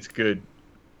 It's good,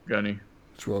 Gunny.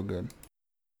 It's real good.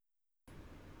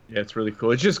 Yeah, it's really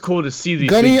cool. It's just cool to see these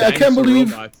Gunny, big I can't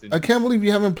believe robots and- I can't believe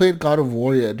you haven't played God of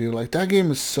War yet, dude. Like, that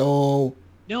game is so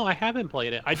No, I haven't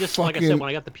played it. I just, like I said, when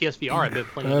I got the PSVR, I've been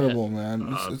playing incredible, it.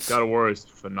 man. It's God of War is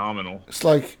phenomenal. it's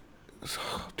like,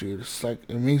 dude, it's like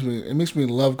it makes me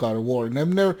love God of War, and I've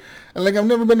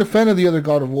never been a fan of the other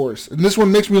God of Wars, and this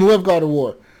one makes me love God of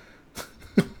War.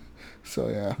 So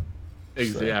yeah.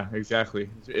 Yeah, exactly.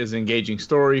 It's an engaging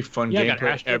story, fun Yeah, I got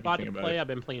gameplay, Astro Bot everything to about play. it. I've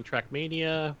been playing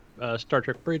Trackmania, Star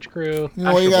Trek Bridge Crew. You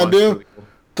know what you Astro gotta Bot's do? really cool.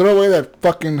 Throw away that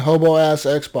fucking hobo ass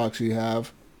Xbox you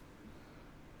have.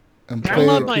 And I play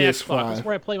love the my PS5. Xbox. That's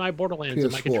where I play my Borderlands,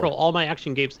 and I PS4. control all my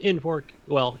action games in 4K.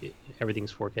 Well,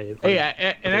 everything's 4K. Hey,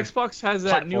 and Xbox has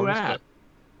that new Platforms, app.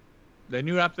 The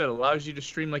new app that allows you to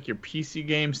stream like your PC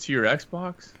games to your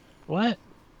Xbox. What?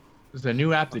 There's a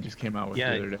new app that just came out with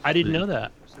Yeah. the other day. I didn't know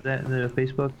that. Is that in the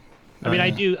Facebook? I mean, I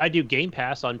do Game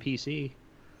Pass on PC.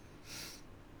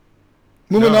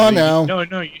 Moving on now.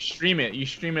 No, you stream it. You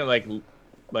stream it like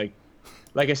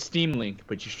a Steam Link,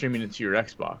 but you're streaming it to your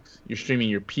Xbox. You're streaming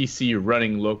your PC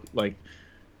running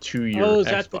to your Oh, is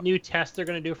Xbox. that the new test they're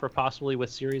going to do for possibly with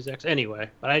Series X? Anyway,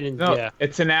 but I didn't. No, Yeah.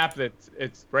 it's an app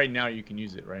it's right now. You can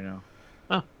use it right now.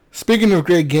 Speaking of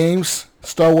great games,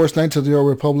 Star Wars Knights of the Old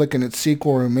Republic and its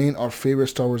sequel remain our favorite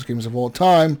Star Wars games of all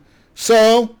time.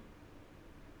 So,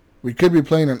 we could be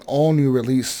playing an all-new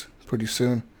release pretty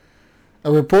soon.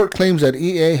 A report claims that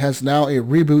EA has now a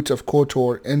reboot of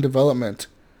KOTOR in development,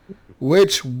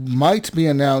 which might be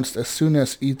announced as soon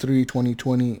as E3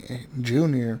 2020 in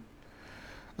June here.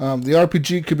 The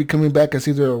RPG could be coming back as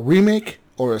either a remake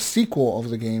or a sequel of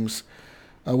the games,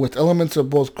 with elements of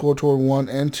both KOTOR 1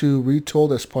 and 2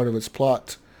 retold as part of its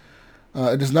plot.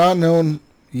 It is not known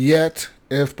yet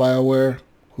if BioWare,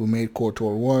 who made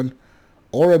KOTOR 1,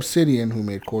 or Obsidian, who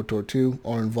made KOTOR 2,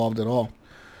 are involved at all.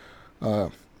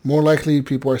 More likely,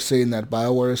 people are saying that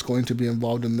BioWare is going to be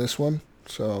involved in this one,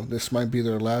 so this might be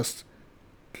their last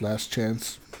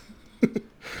chance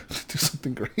to do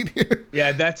something great here.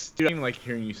 Yeah, dude, I don't like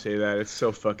hearing you say that. It's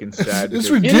so fucking sad. It's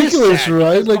because- ridiculous, It is sad,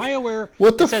 right? because Like, BioWare,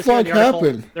 what the it says here in fuck the article,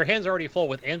 happened? Their hands are already full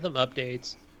with Anthem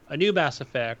updates, a new Mass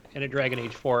Effect, and a Dragon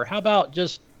Age 4. How about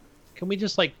can we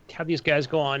just like have these guys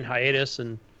go on hiatus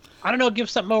and I don't know, give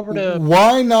something over to?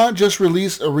 Why not just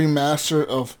release a remaster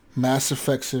of Mass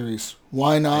Effect series?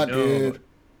 Why not, I know. dude?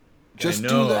 Just I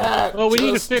do know. that. Well, we need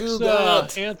to Just fix do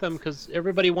that. Anthem because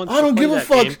everybody wants I to don't play give a that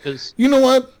fuck. game 'cause- You know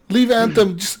what? Leave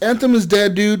Anthem. Just Anthem is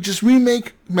dead, dude. Just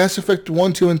remake Mass Effect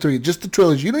 1, 2, and 3. Just the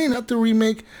trilogy. You don't even have to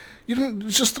remake. You don't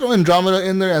just throw Andromeda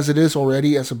in there as it is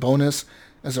already as a bonus,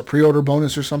 as a pre-order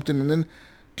bonus or something, and then,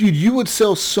 dude, you would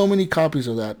sell so many copies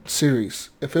of that series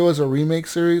if it was a remake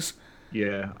series.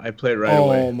 Yeah, I played right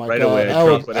away. Oh my right god! away, I I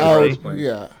dropped would, whatever I I was would, playing.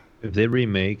 yeah. If they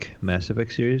remake Mass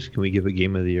Effect series, can we give it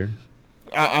Game of the Year?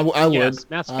 I would. Yes,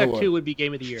 Mass I Effect would. 2 would be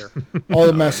Game of the Year. All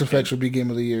the Mass Effects would be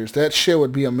Game of the Years. That shit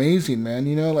would be amazing, man.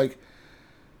 You know, like,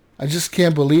 I just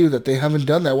can't believe that they haven't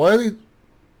done that. Why are they?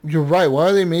 You're right. Why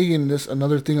are they making this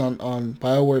another thing on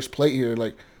BioWare's plate here?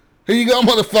 Like, here you go,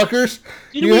 motherfuckers.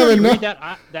 Didn't we have already enough.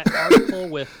 read that article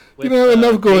with You don't have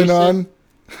enough going Jason? on.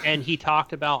 And he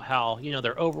talked about how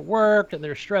they're overworked and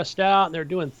they're stressed out and they're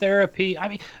doing therapy. I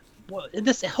mean,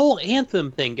 this whole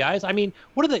Anthem thing, guys. I mean,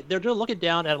 what are they? They're just looking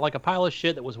down at like a pile of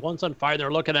shit that was once on fire. And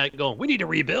they're looking at it, going, "We need to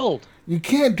rebuild." You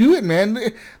can't do it, man.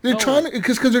 They're No. trying to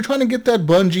because they're trying to get that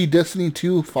Bungie Destiny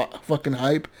 2 fucking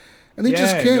hype, and they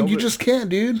just Yeah, can't. nobody- You just can't,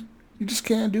 dude. You just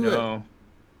can't do it.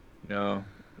 No.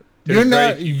 You're There's not.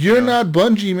 very few, You're not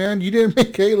Bungie, man. You didn't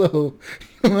make Halo.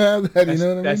 You don't have that. You know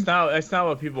what I That's mean? that's not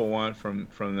what people want from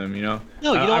them. You know.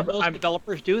 No, you know what I'm- most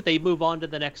developers do? They move on to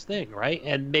the next thing, right?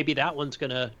 And maybe that one's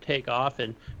gonna take off.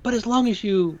 But as long as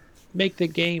you make the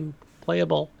game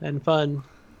playable and fun,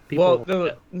 people.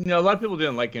 Well, a lot of people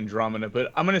didn't like Andromeda,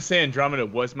 but I'm gonna say Andromeda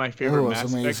was my favorite It was Mass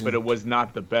Effect, amazing. but it was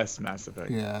not the best Mass Effect.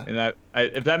 Yeah. And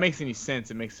if that makes any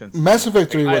sense, it makes sense. Mass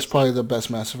Effect 3 I- was probably the best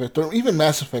Mass Effect. Even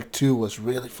Mass Effect 2 was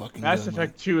really fucking Mass good.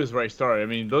 Effect 2 is where I started. I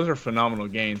mean, those are phenomenal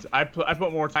games. I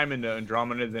put more time into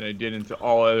Andromeda than I did into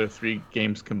all other 3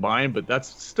 games combined, but that's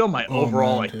still my Oh, overall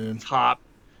man, like dude. top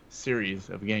series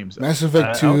of games. Mass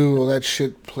Effect 2, all that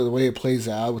shit, the way it plays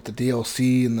out with the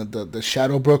DLC and the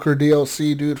Shadow Broker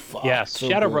DLC, dude. Fuck, Yes, so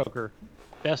Shadow good. Broker,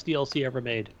 best DLC ever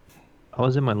made. I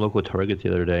was in my local Target the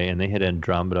other day, and they had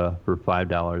Andromeda for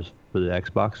 $5 for the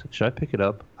Xbox. Should I pick it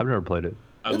up? I've never played it.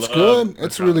 I It's love good.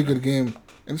 It's a really Andromeda. good game.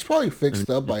 And it's probably fixed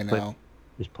up by play- now.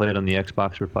 Just play it on the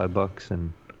Xbox for $5,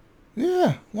 and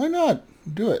Yeah, why not?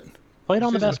 Do it. Play it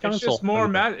on the It's best just- console.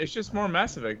 It's just more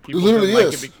Mass Effect. People literally didn't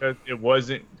like is. it because it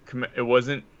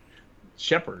wasn't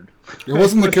Shepard. It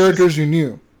wasn't the was just- characters you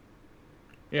knew.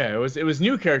 Yeah, it was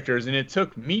new characters, and it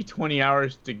took me 20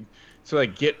 hours to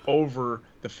like get over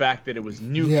the fact that it was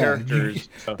new Yeah, characters.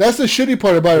 So- That's the shitty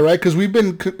part about it, right? Because we've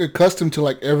been accustomed to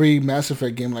like every Mass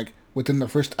Effect game, like within the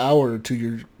first hour or two,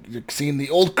 you're seeing the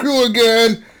old crew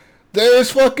again.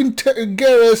 There's fucking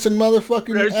Garrus and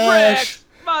motherfucking There's Ash. Rex,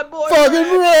 my boy.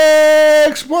 Fucking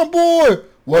Rex, my boy.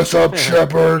 What's up,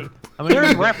 Shepard? how many,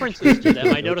 There's references to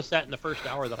them. I noticed that in the first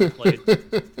hour that I played.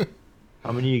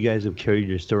 how many of you guys have carried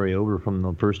your story over from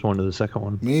the first one to the second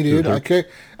one? Me, dude. I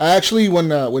actually, when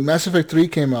Mass Effect 3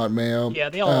 came out, Mayo. Yeah,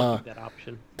 they all like that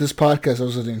option. This podcast I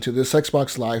was listening to, this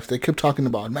Xbox Live, they kept talking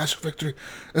about Mass Effect 3.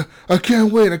 I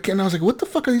can't wait. I was like, what the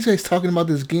fuck are these guys talking about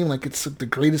this game? Like, it's the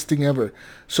greatest thing ever.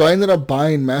 So I ended up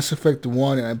buying Mass Effect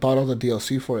 1, and I bought all the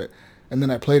DLC for it. And then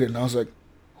I played it, and I was like,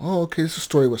 oh, okay, this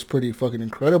story was pretty fucking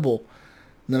incredible.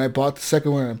 And then I bought the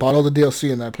second one, and I bought all the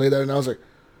DLC, and I played that, and I was like,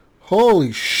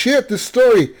 holy shit, this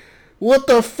story. What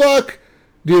the fuck?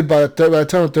 Dude, by the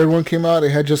time the third one came out, it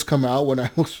had just come out when I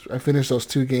finished those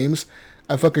 2 games.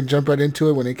 I fucking jumped right into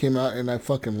it when it came out, and I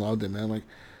fucking loved it, man.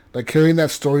 Like carrying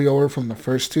that story over from the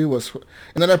first 2 was...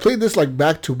 And then I played this, like,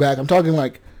 back-to-back. I'm talking,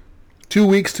 like, 2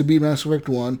 weeks to beat Mass Effect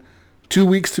 1, 2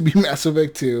 weeks to beat Mass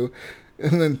Effect 2,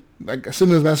 and then, like, as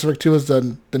soon as Mass Effect 2 was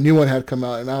done, the new one had come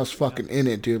out, and I was fucking in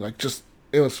it, dude. Like, just...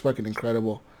 It was fucking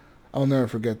incredible. I'll never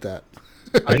forget that.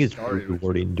 I think it's really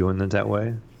rewarding doing it that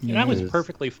way. And I was Yes.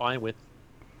 perfectly fine with,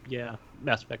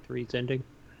 Mass Effect 3's ending.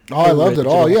 Oh, I loved it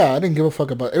all. Yeah, I didn't give a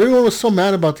fuck about it. Everyone was so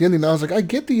mad about the ending. I was like, I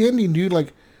get the ending, dude.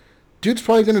 Like, dude's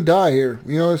probably going to die here.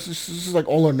 You know, this is like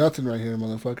all or nothing right here,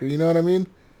 motherfucker. You know what I mean?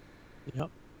 Yep.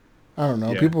 I don't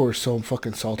know. Yeah. People were so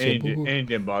fucking salty. And it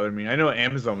didn't bother me. I know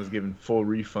Amazon was giving full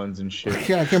refunds and shit.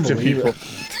 Yeah, I can't to believe people. it.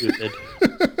 Stupid.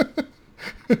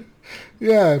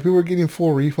 Yeah, people were getting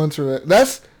full refunds for that.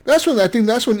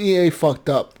 That's when EA fucked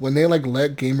up, when they like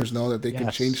let gamers know that they can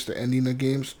Yes. change the ending of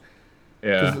games.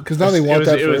 Yeah, 'Cause now they want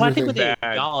that for Well, I everything. think what they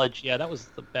bad. acknowledge, that was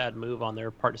the bad move on their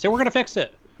part to say we're going to fix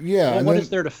it. Yeah, Well, and what then- is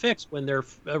there to fix when their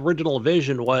original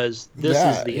vision was this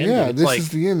yeah, is the ending? yeah, It's this like, is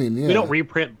the ending. Yeah, we don't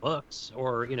reprint books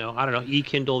or I don't know,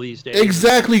 e-Kindle these days.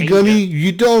 exactly, Change Gunny. it.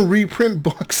 You don't reprint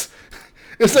books.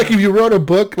 It's like if you wrote a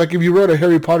book, like if you wrote a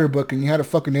Harry Potter book and you had a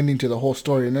fucking ending to the whole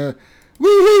story, and then we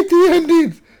hate the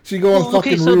ending, so you go and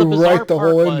fucking so the bizarre rewrite the part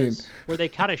whole was ending. where they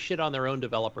kind of shit on their own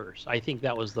developers. I think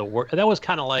that was the worst. That was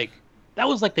kind of like that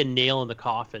was like the nail in the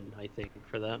coffin, I think,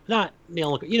 for them. Not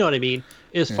nail in the, you know what I mean?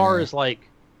 As far as like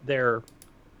their,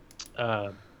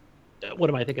 what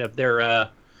am I thinking of? Their,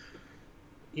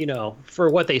 for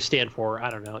what they stand for. I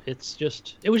don't know.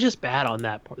 It was just bad on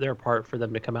their part for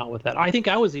them to come out with that. I think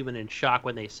I was even in shock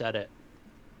when they said it.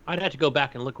 I'd have to go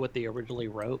back and look what they originally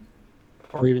wrote,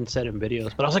 or even said in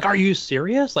videos. But I was like, "Are you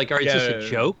serious? Like, is this a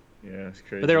joke?" Yeah, it's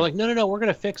crazy. But they were like, "No, we're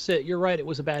gonna fix it. You're right. It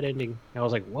was a bad ending." And I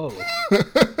was like, "Whoa,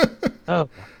 oh,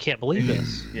 I can't believe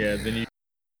this." Yeah, then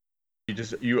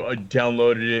you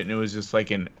downloaded it and it was just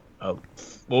like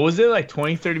what was it, like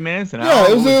 20, 30 minutes? An hour?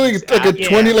 It was like a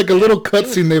 20, like a little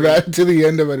cutscene they've added to the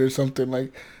end of it or something.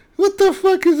 Like, what the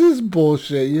fuck is this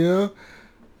bullshit?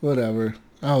 Whatever.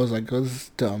 I was like, oh, this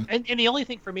is dumb. And the only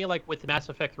thing for me, like with the Mass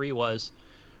Effect 3, was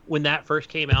when that first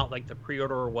came out, like the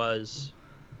pre-order was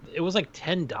like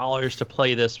 $10 to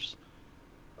play this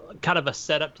kind of a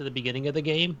setup to the beginning of the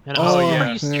game, and I was like,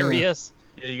 "Are you serious?"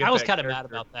 Yeah, I was kind of mad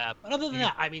about that. But other than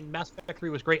that, I mean, Mass Effect 3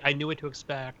 was great. I knew what to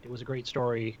expect. It was a great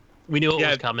story. We knew it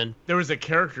was coming. There was a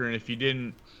character, and if you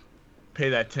didn't pay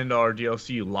that $10 DLC,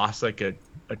 you lost like a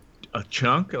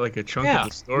chunk, of the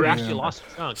story. You actually lost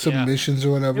a chunk. Some missions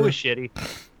or whatever. It was shitty.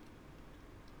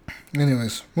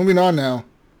 Anyways, moving on now.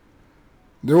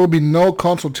 There will be no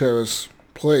console tariffs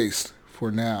placed for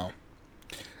now.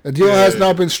 A deal has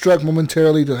now been struck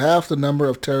momentarily to halve the number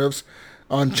of tariffs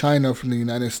on China from the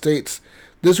United States.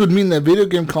 This would mean that video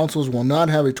game consoles will not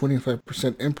have a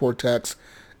 25% import tax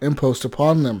imposed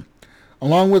upon them.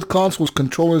 Along with consoles,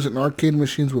 controllers and arcade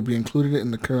machines will be included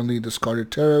in the currently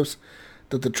discarded tariffs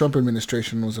that the Trump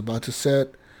administration was about to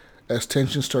set as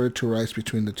tensions started to rise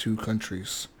between the two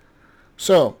countries.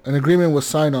 So, an agreement was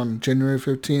signed on January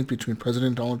 15th between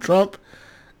President Donald Trump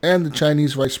and the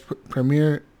Chinese Vice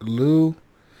Premier Liu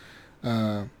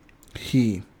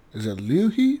He. Is it Liu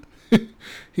He?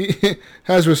 He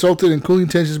has resulted in cooling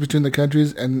tensions between the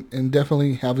countries and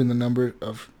indefinitely halving the number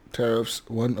of tariffs,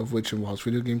 one of which involves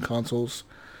video game consoles.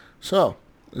 So,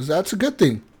 that's a good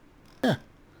thing. Yeah.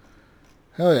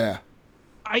 Hell yeah.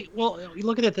 You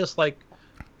looking at this, like,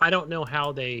 I don't know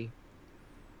how they,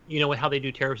 how they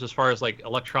do tariffs as far as like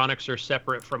electronics are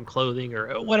separate from clothing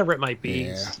or whatever it might be.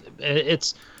 Yeah.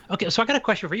 It's okay. So I got a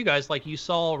question for you guys. Like you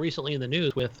saw recently in the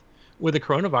news with the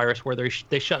coronavirus, where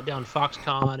they shut down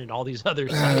Foxconn and all these other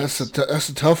sites. That's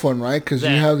a tough one, right? Because you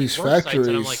have these factories.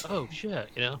 And I'm like, oh shit,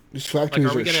 these factories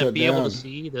are we going to be down. able to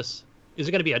see this? Is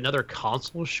it going to be another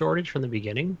console shortage from the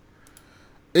beginning?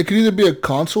 It could either be a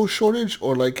console shortage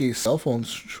or like a cell phone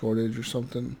shortage or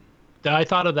something. I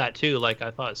thought of that too. Like I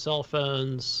thought cell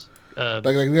phones. Like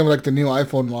the new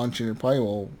iPhone launching, it probably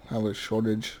will have a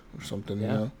shortage or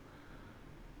something.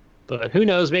 But who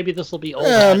knows? Maybe this will be over.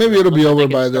 Yeah, maybe it'll be over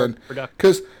by then.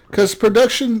 Because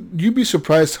production, you'd be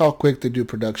surprised how quick they do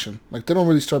production. Like they don't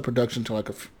really start production until like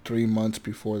 3 months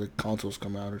before the consoles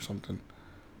come out or something.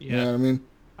 Yeah. You know what I mean?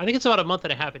 I think it's about a month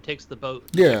and a half. It takes the boat.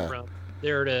 Yeah.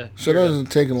 There to. So it doesn't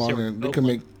take long. They can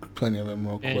make plenty of them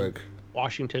real quick.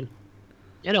 Washington,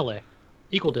 and LA,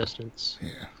 equal distance.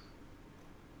 Yeah.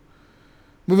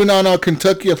 Moving on,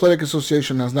 Kentucky Athletic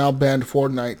Association has now banned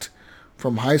Fortnite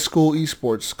from high school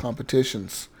esports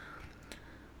competitions.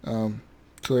 So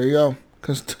there you go.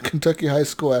 Kentucky High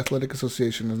School Athletic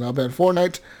Association has now banned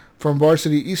Fortnite from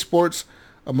varsity esports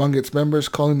among its members,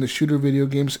 calling the shooter video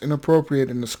games inappropriate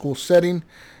in the school setting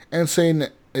and saying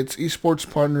that its esports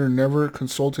partner never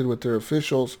consulted with their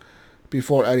officials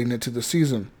before adding it to the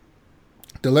season.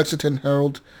 The Lexington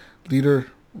Herald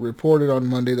leader reported on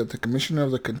Monday that the commissioner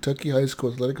of the Kentucky High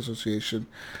School Athletic Association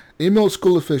emailed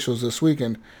school officials this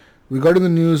weekend regarding the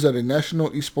news that a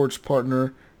national esports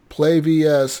partner,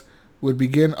 PlayVS, would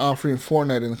begin offering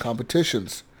Fortnite in the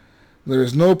competitions. There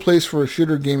is no place for a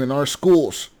shooter game in our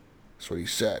schools. That's what he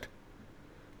said.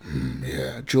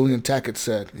 Yeah, Julian Tackett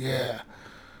said. Yeah.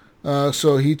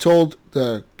 So he told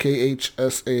the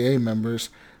KHSAA members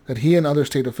that he and other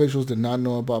state officials did not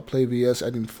know about PlayVS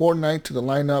adding Fortnite to the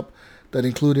lineup that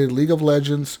included League of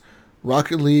Legends,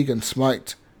 Rocket League, and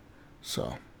Smite.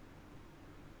 So,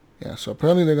 yeah, so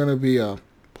apparently they're going to be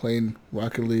playing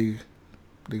Rocket League,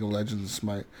 League of Legends, and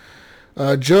Smite.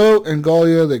 Joe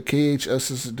Angalia, the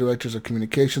KHS's Directors of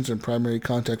Communications and Primary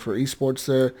Contact for Esports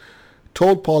there,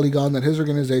 told Polygon that his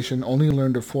organization only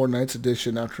learned of Fortnite's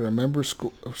addition after a member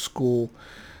of school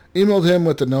emailed him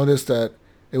with the notice that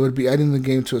it would be adding the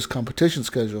game to his competition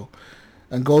schedule.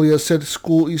 Angolia said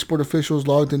school esport officials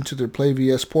logged into their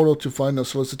PlayVS portal to find a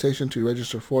solicitation to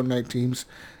register Fortnite teams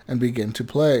and begin to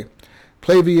play.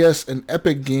 PlayVS and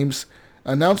Epic Games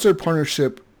announced their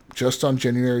partnership just on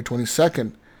January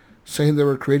 22nd, saying they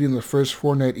were creating the first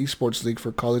Fortnite esports league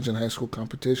for college and high school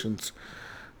competitions.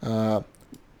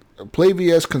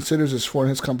 PlayVS considers its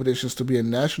Fortnite competitions to be a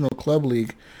national club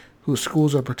league whose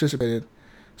schools are participated,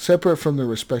 separate from their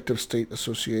respective state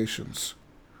associations.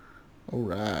 All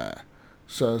right.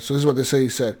 So this is what they say. He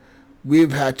said,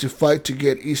 "We've had to fight to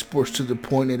get esports to the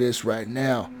point it is right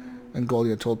now,"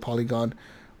 Angolia told Polygon.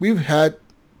 "We've had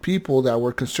people that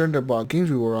were concerned about games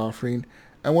we were offering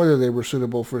and whether they were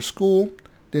suitable for school.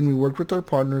 Then we worked with our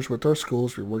partners, with our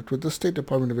schools. We worked with the State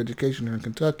Department of Education here in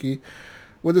Kentucky,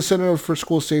 with the Center for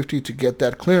School Safety to get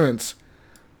that clearance.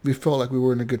 We felt like we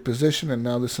were in a good position, and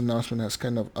now this announcement has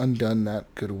kind of undone that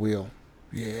goodwill."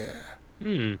 Yeah.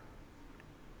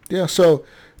 Yeah, so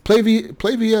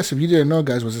PlayVS, if you didn't know,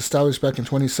 guys, was established back in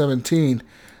 2017.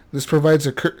 This provides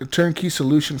a turnkey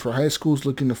solution for high schools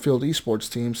looking to field esports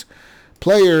teams.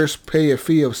 Players pay a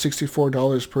fee of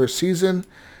 $64 per season,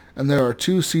 and there are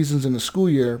 2 seasons in the school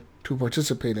year to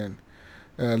participate in.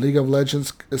 League of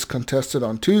Legends is contested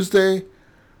on Tuesday,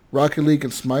 Rocket League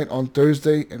and Smite on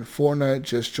Thursday, and Fortnite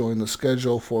just joined the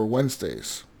schedule for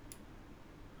Wednesdays.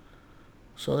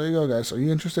 So there you go, guys. Are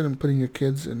you interested in putting your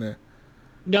kids in a...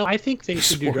 No, I think they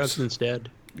should do Esports. drugs instead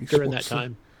during that Esports.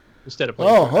 time. Instead of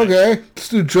playing Oh, Fortnite. okay. Let's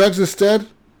do drugs instead?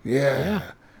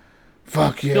 Yeah.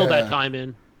 Fuck yeah. Fill that time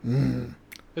in.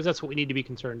 Because that's what we need to be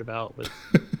concerned about with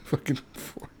Fucking...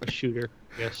 a shooter,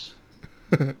 yes.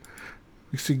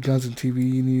 We see guns in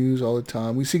TV news all the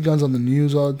time. We see guns on the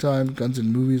news all the time. Guns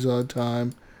in movies all the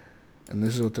time. And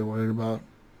this is what they're worried about.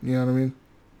 You know what I mean?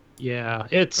 Yeah,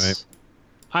 it's... Right.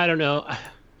 I don't know.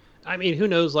 I mean, who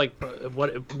knows, like,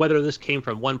 whether this came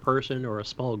from one person or a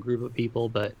small group of people,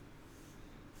 but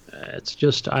it's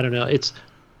just, I don't know. It's...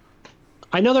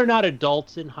 I know they're not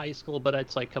adults in high school, but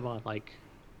it's like, come on, like,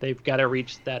 they've got to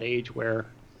reach that age where,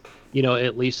 you know,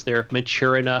 at least they're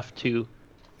mature enough to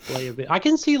play a bit. I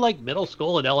can see, like, middle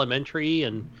school and elementary,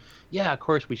 and, yeah, of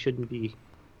course we shouldn't be,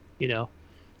 you know.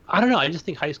 I don't know. I just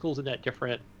think high school's in that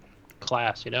different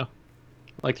class, you know?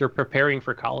 Like, they're preparing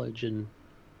for college, and,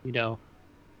 you know,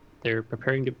 they're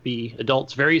preparing to be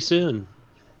adults very soon.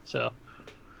 So,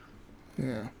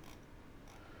 Yeah.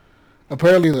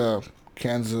 Apparently the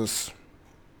Kansas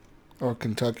or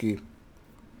Kentucky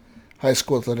High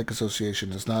School Athletic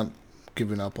Association is not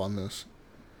giving up on this.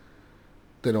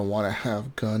 They don't want to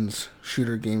have guns,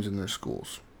 shooter games in their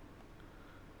schools.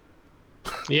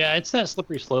 yeah, it's that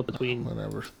slippery slope between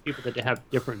Whatever. people that have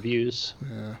different views.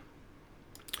 Yeah.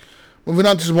 Moving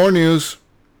on to some more news,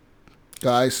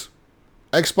 guys.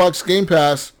 Xbox Game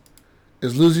Pass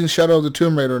is losing Shadow of the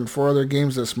Tomb Raider and 4 other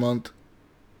games this month.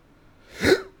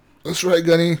 That's right,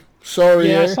 Gunny. Sorry.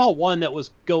 Yeah, I eh? saw one that was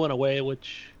going away,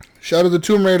 which... Shadow of the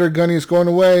Tomb Raider, Gunny, is going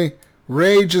away.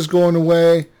 Rage is going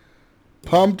away.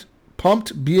 Pumped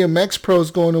BMX Pro is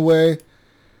going away.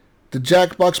 The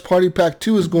Jackbox Party Pack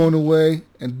 2 is going away.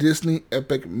 And Disney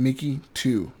Epic Mickey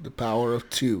 2, The Power of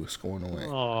 2, is going away.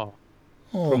 Oh,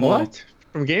 Oh, From what?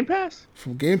 From Game Pass?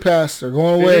 From Game Pass, they're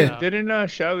going away. Yeah. Didn't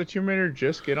Shadow of the Tomb Raider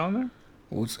just get on there?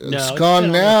 Well, it's No, it's gone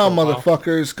been on now, there for a while.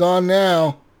 motherfucker. It's gone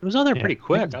now. it was on there Yeah, pretty I think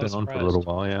quick. It's I was been on for a surprised.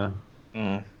 little while,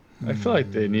 yeah. I feel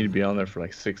like they need to be on there for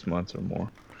like 6 months or more.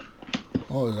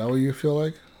 Oh, is that what you feel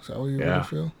like? Is that what you Yeah. really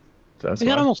feel? That's They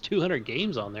got why. almost 200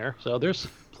 games on there, so there's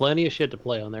plenty of shit to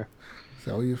play on there. Is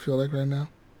that what you feel like right now?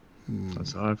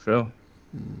 That's how I feel.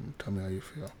 Tell me how you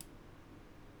feel.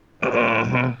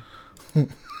 Uh-huh.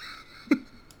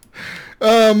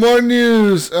 More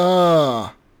news.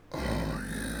 Oh,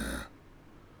 yeah.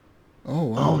 Oh,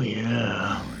 wow. Oh,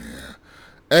 yeah.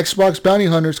 Xbox bounty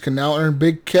hunters can now earn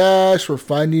big cash for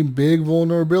finding big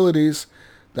vulnerabilities.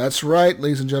 That's right,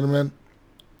 ladies and gentlemen.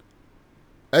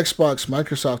 Xbox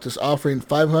Microsoft is offering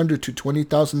 $500 to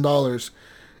 $20,000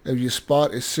 if you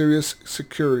spot a serious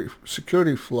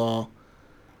security flaw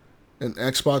in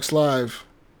Xbox Live.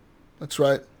 That's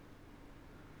right.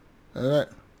 All right.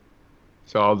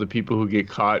 So all the people who get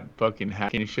caught fucking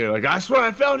hacking shit are like, I swear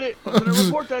I found it. I'm going to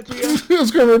report that to you. I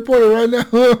was going to report it right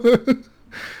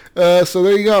now. So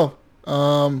there you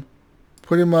go.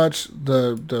 Pretty much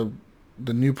the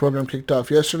new program kicked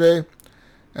off yesterday,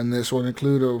 and this will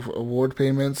include award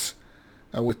payments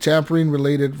with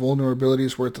tampering-related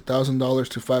vulnerabilities worth $1,000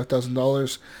 to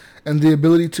 $5,000, and the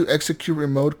ability to execute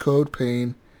remote code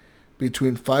paying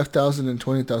between $5,000 and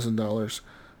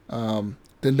 $20,000.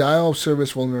 Denial of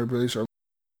service vulnerabilities are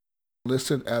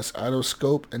listed as out of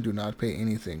scope and do not pay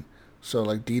anything. So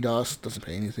like DDoS doesn't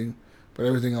pay anything, but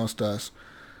everything else does.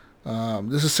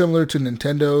 This is similar to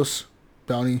Nintendo's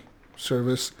bounty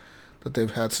service that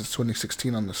they've had since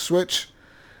 2016 on the Switch,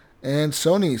 and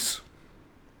Sony's,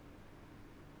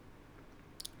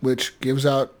 which gives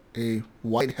out a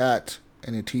white hat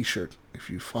and a t-shirt if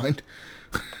you find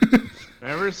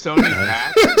Remember Sony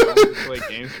Pass? You play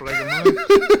games for like a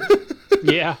month.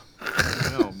 Yeah.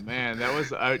 Oh man, that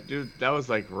was dude. That was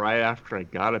like right after I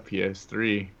got a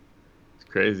PS3. It's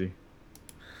crazy.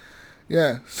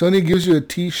 Yeah, Sony gives you a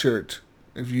T-shirt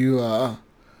if you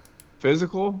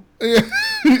Physical? yeah,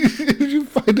 if you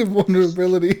find a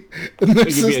vulnerability in their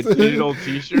It could be a system. digital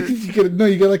T-shirt.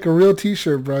 You get like a real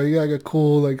T-shirt, bro. You got like a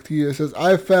cool like T-shirt that says,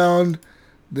 "I found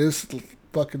this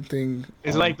fucking thing."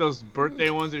 It's like those birthday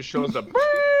ones that shows the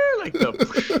like the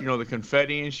the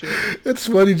confetti and shit. It's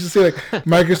funny just say like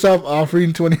Microsoft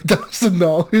offering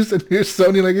 $20,000 and here's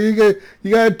Sony like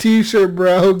you got a T-shirt,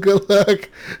 bro. Good luck.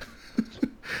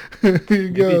 Here you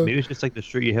go. Maybe it's just like the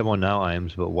shirt you have on now,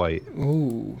 Iams, but white.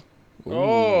 Ooh.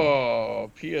 Oh,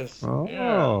 PS.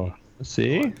 Oh,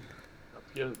 see?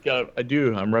 I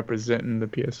do. I'm representing the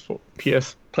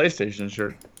PlayStation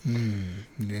shirt. Yeah.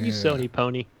 You Sony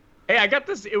pony. Hey, I got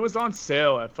this. It was on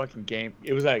sale at fucking Game.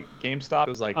 It was at GameStop. It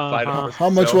was like $5. How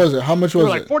much was it? How much They were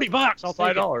was like it? $40. I'll take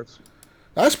it. $5.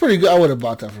 That's pretty good. I would have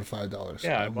bought that for $5.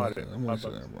 Yeah, I bought it. I'm gonna say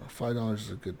 $5. that, bro. $5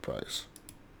 is a good price.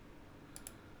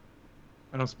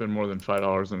 I don't spend more than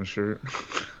 $5 on a shirt.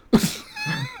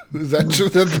 Is that true?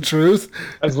 That's the truth?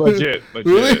 That's legit.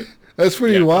 Really? That's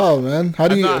pretty Yeah. wild, man. How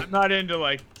do you? I'm not into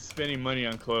like spending money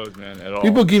on clothes, man, at all.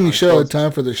 People give me On shit all the clothes.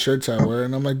 time for the shirts I wear,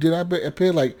 and I'm like, dude, I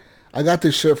paid like, I got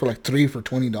this shirt for like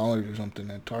 $20 or something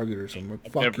at Target or something.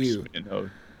 I've Fuck never you. spent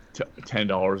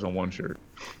 $10 on one shirt.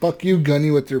 Fuck you, Gunny,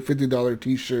 with your $50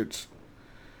 T-shirts.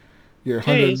 Your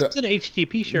Hey, $100 it's an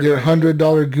HTTP shirt. your right? $100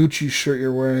 Gucci shirt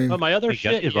you're wearing. But my other I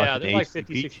shit, just yeah, bought they're an like ACP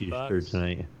 50, 60 shirt bucks.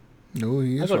 tonight. No,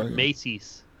 he I is go to right.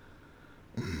 Macy's.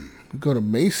 Go to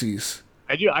Macy's.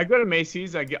 I do. I go to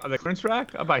Macy's. I get the clearance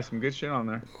rack. I buy some good shit on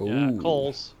there. Oh, Yeah,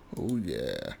 Kohl's. oh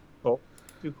yeah.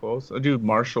 Do clothes. I do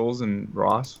Marshalls and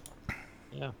Ross.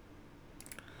 Yeah.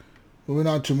 Moving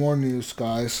on to more news,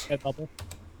 guys. Redbubble.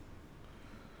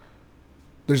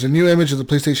 There's a new image of the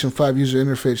PlayStation 5 user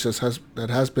interface that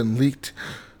has been leaked.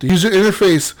 The user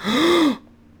interface.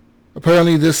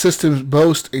 Apparently, this system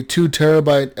boasts a 2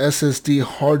 terabyte SSD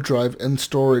hard drive and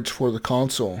storage for the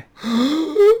console.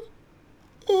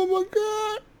 Oh my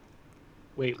god!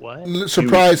 Wait, what?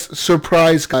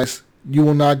 Surprise, guys! You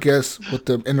will not guess what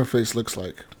the interface looks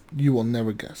like. You will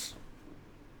never guess.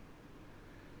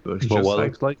 Looks But just what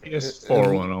like looks like?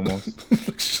 PS4 one almost.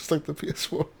 Looks just like the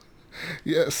PS4.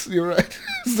 Yes, you're right.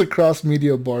 It's the cross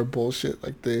media bar bullshit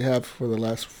like they have for the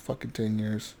last fucking 10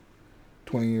 years.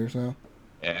 20 years now.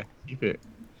 Yeah, keep it.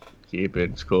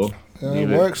 It's cool. Yeah, it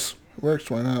Leave it. works. Works,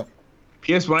 why not?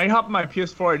 When I hop on my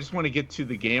PS4, I just want to get to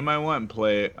the game I want and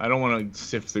play it. I don't want to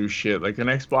sift through shit. Like an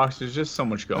Xbox, there's just so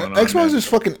much going on. Xbox, man. there's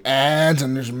fucking ads,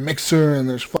 and there's Mixer, and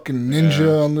there's fucking Ninja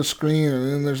Yeah. on the screen, and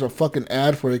then there's a fucking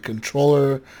ad for a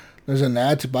controller. There's an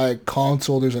ad to buy a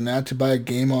console. There's an ad to buy a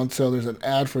game on sale. There's an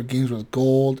ad for games with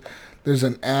gold. There's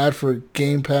an ad for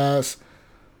Game Pass.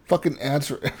 Fucking ads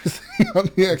for everything on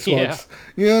the Xbox. Yeah.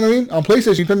 You know what I mean? On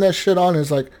PlayStation, you turn that shit on, and it's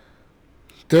like,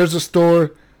 there's the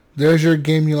store. There's your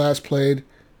game you last played.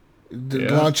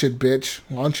 Yeah. Launch it, bitch.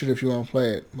 Launch it if you want to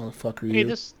play it, motherfucker. Hey, You.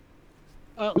 this.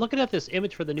 Looking at this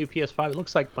image for the new PS5, it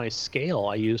looks like my scale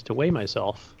I use to weigh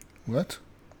myself. What?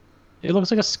 It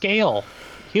looks like a scale.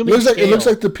 It Human looks like scale. it looks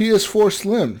like the PS4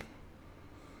 Slim.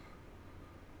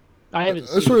 I haven't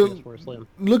That's seen what- PS4 Slim.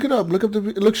 Look it up. Look up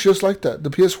it looks just like that. The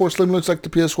PS4 Slim looks like the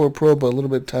PS4 Pro, but a little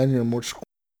bit tinier, more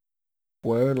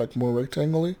square, like more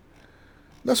rectangular.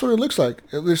 That's what it looks like.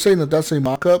 They're saying that that's a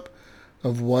mock-up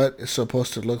of what it's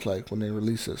supposed to look like when they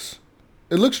release this.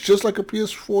 It looks just like a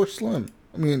PS4 Slim.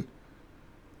 I mean,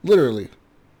 literally.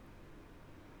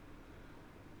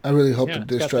 I really hope Yeah, the it's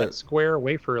disk got drive. that square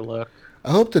wafer look. I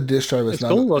hope the disk drive is It's not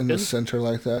cool in the looking. center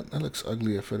like that. That looks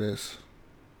ugly if it is.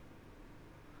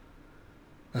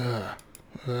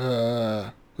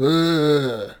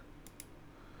 Ugh.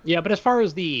 Yeah, but as far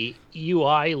as the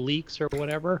UI leaks or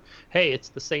whatever, hey, it's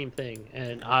the same thing,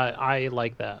 and I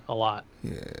like that a lot.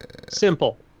 Yeah.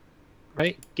 Simple,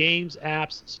 right? Games,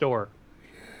 apps, store.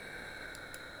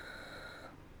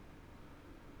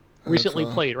 Recently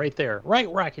all. played right there, right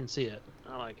where I can see it.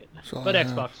 I like it. That's all But I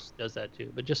have. Xbox does that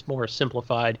too, but just more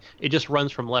simplified. It just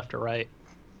runs from left to right.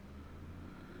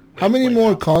 How many Play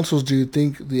more out. consoles do you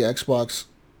think the Xbox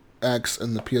X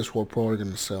and the PS4 Pro are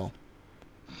going to sell?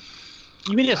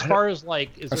 You mean as far as like,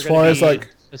 is As there gonna far as, be like-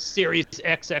 a Series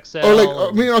XXL? Or like,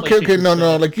 I mean, and okay, no,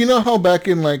 PlayStation 6? like you know how back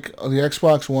in like the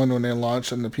Xbox One when they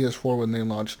launched and the PS4 when they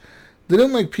launched,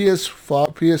 didn't like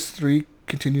PS5, PS3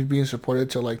 continued being supported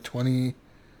till like 20?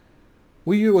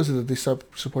 What year was it that they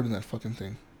stopped supporting that fucking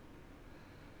thing?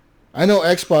 I know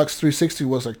Xbox 360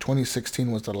 was like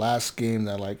 2016 was the last game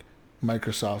that like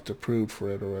Microsoft approved for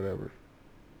it or whatever.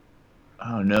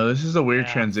 Oh no, this is a weird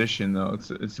Yeah. transition though.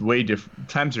 It's way different.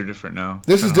 Times are different now.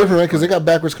 This is Kinda hard different, to right? Because they explain. got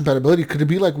backwards compatibility. Could it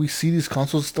be like we see these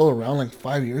consoles still around like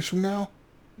 5 years from now?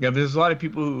 Yeah, but there's a lot of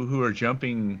people who are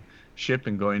jumping ship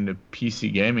and going to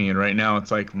PC gaming, and right now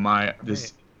it's like my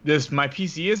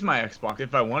PC is my Xbox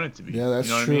if I want it to be. Yeah, that's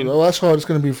you know what true. I mean? Well, that's how it's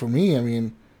going to be for me. I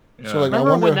mean, Yeah. so like I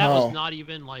Remember wonder when that how. was not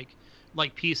even like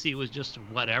PC was just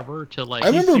whatever to like. I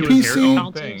remember PC was PC their own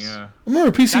Own thing, consoles. yeah. I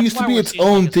remember PC That's used to why be we're its seeing,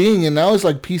 own like, thing, and now it's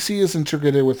like PC is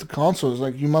integrated with the consoles.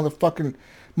 Like you motherfucking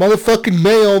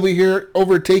May over here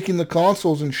overtaking the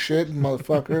consoles and shit,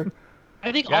 motherfucker.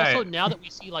 I think Yeah, also now that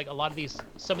we see like a lot of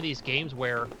some of these games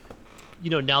where,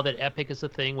 now that Epic is a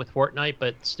thing with Fortnite,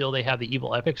 but still they have the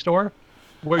evil Epic store,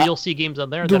 where you'll see games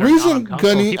on there the that are reason, not on console.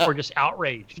 Gunny, People are just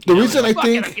outraged. the you know, reason like, I "Fuck it,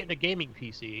 think- I'm getting a gaming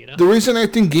PC. The reason I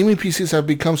think gaming PCs have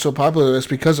become so popular is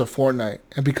because of Fortnite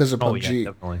and because of Oh PUBG.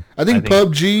 yeah, definitely. I think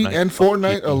PUBG and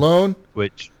Fortnite PUBG, alone,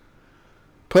 Which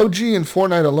PUBG and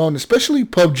Fortnite alone, especially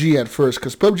PUBG at first,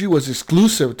 because PUBG was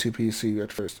exclusive to PC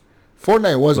at first.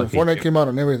 Fortnite wasn't. Lucky Fortnite you. came out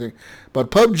on everything.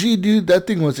 But PUBG, dude, that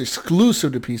thing was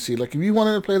exclusive to PC. Like, if you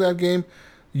wanted to play that game,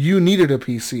 you needed a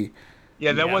PC.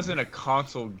 Yeah, that Yeah. wasn't a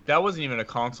console. That wasn't even a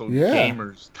console Yeah.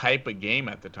 gamer's type of game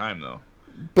at the time, though.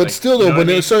 But Like, still, you though, know when what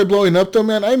I it mean? started blowing up, though,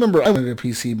 man, I remember I wanted a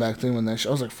PC back then when that shit.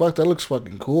 I was like, fuck, that looks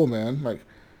fucking cool, man. Like,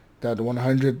 that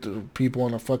 100 people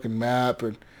on a fucking map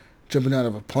and jumping out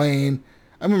of a plane.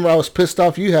 I remember I was pissed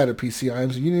off you had a PC,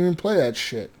 Iams, and you didn't even play that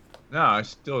shit. No, I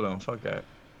still don't. Fuck that.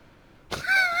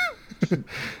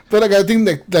 But like I think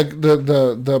that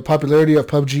the popularity of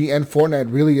PUBG and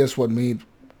Fortnite really is what made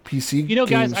PC Guys,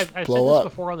 games I've said blow this up.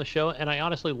 before on the show, and I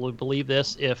honestly would believe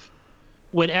this if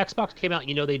when Xbox came out,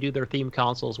 they do their theme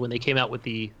consoles. When they came out with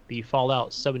the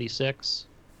Fallout 76,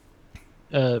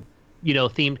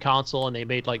 themed console, and they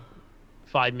made like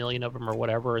 5 million of them or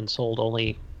whatever, and sold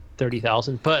only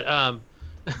 30,000. But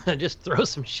just throw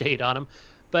some shade on them.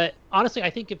 But honestly, I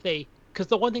think because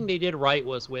the one thing they did right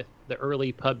was with the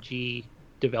early PUBG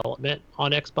development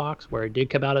on Xbox, where it did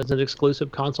come out as an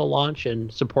exclusive console launch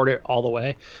and support it all the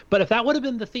way. But if that would have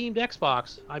been the themed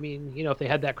Xbox, I mean, if they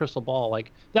had that crystal ball,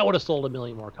 like that would have sold 1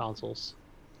 million more consoles,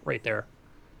 right there.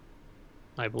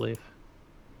 I believe.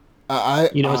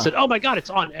 It said, "Oh my God, it's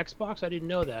on Xbox." I didn't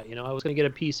know that. I was going to get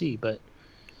a PC, but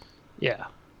yeah.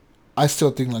 I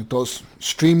still think like those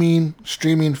streaming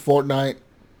Fortnite,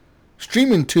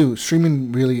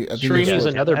 streaming really. I think Streaming that's is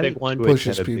what- another I big think one. Twitch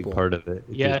Pushes had a people. big part of it.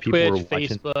 because Yeah, people were Twitch, watching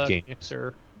Facebook, games.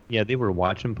 Mixer. Yeah, they were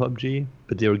watching PUBG,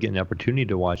 but they were getting an opportunity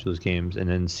to watch those games and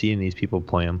then seeing these people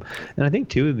play them. And I think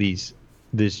too,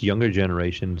 this younger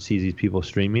generation sees these people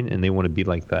streaming and they want to be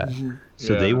like that.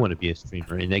 So they Yeah. want to be a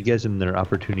streamer, and that gives them their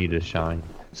opportunity to shine.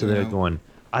 So Yeah. they're going,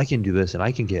 I can do this, and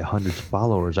I can get hundreds of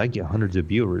followers. I get hundreds of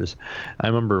viewers. I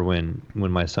remember when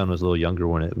my son was a little younger,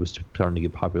 when it was starting to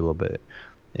get popular a little bit,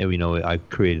 and I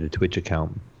created a Twitch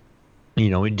account. We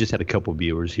just had a couple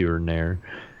viewers here and there,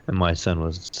 and my son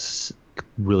was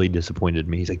really disappointed in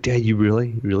me. He's like, Dad, you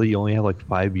really you only have like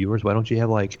 5 viewers? Why don't you have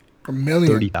like 1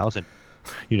 million. 30,000?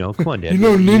 Come on, Dad.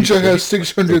 Ninja has Get a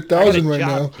 600,000 right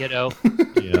now. job, kiddo.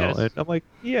 Yes. And I'm like,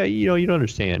 yeah, you don't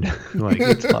understand. Like,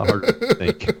 it's a lot harder to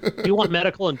think. Do you want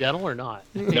medical and dental or not?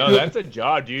 No, that's a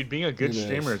job, dude. Being a good It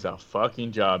streamer is. is a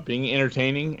fucking job. Being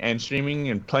entertaining and streaming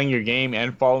and playing your game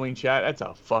and following chat, that's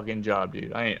a fucking job,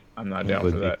 dude. I'm not down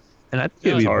Would for be. that. And I think Yeah,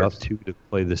 it'd be it's hard. rough too to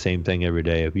play the same thing every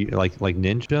day. If you like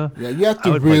Ninja, Yeah, you have I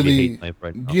to would probably really, hate life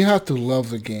right now. you have to love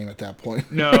the game at that point.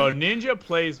 No, Ninja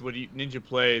plays what Ninja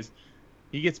plays.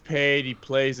 He gets paid. He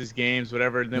plays his games,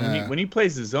 whatever. And then Yeah. when he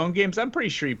plays his own games, I'm pretty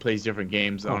sure he plays different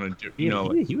games on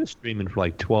a, He was streaming for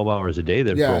like 12 hours a day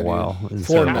there Yeah, for a dude. while. And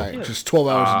so- Fortnite, just 12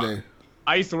 hours a day.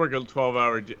 I used to work a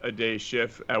 12-hour a day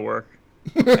shift at work,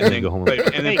 and then go home. play,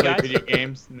 and then Hey, play guys. video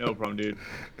games. No problem, dude.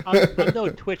 I'm no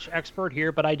Twitch expert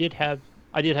here, but I did have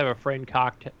a friend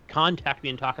contact me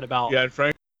and talking about Yeah, and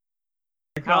Frank.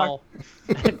 how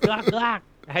I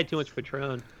had too much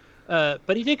Patron.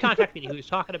 But he did contact me. And he was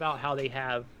talking about how they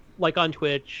have, like on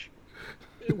Twitch,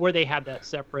 where they have that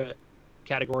separate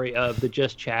category of the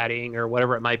just chatting or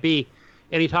whatever it might be.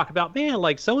 And he talked about, man,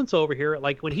 like so and so over here,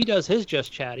 like when he does his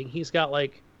just chatting, he's got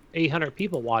like 800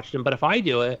 people watching him. But if I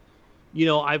do it,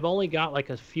 I've only got like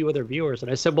a few other viewers.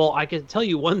 And I said, well, I can tell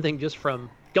you one thing just from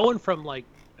going from like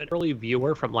an early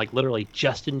viewer from like literally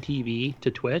Justin TV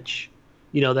to Twitch.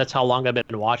 That's how long I've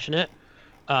been watching it.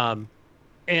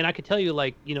 And I could tell you,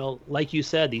 like, like you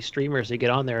said, these streamers, they get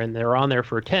on there and they're on there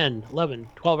for 10, 11,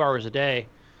 12 hours a day.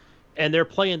 And they're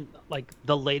playing like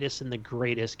the latest and the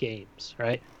greatest games,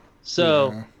 right?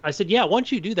 So Yeah. I said, yeah,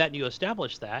 once you do that and you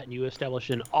establish that and you establish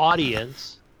an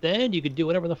audience then you could do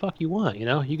whatever the fuck you want. You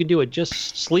know, you can do a just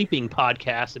sleeping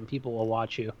podcast and people will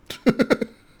watch you.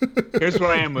 Here's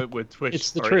where I am with Twitch.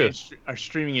 It's the truth. Or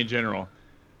streaming in general.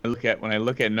 When I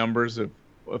look at numbers of,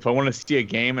 if I want to see a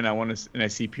game and I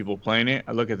see people playing it,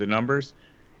 I look at the numbers.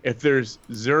 If there's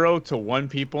 0 to 1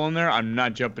 people in there, I'm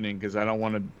not jumping in because I don't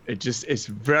want to. It's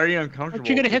very uncomfortable. Aren't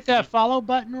you gonna hit that follow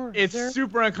button? Or It's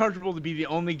super uncomfortable to be the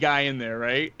only guy in there,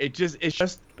 right? It's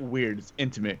just weird. It's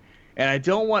intimate, and I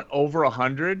don't want over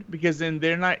 100 because then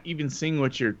they're not even seeing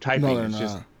what you're typing. No, they're it's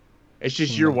not.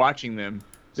 just you're watching them.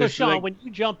 So There's, Sean, like, when you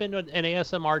jump into an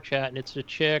ASMR chat and it's a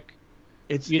chick,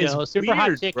 it's super weird,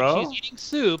 hot chick, bro. and she's eating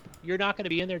soup, you're not gonna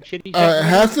be in there chitty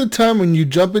Half the time when you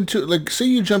jump into, like, say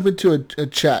you jump into a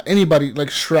chat, anybody, like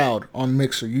Shroud on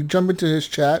Mixer, you jump into his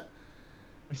chat,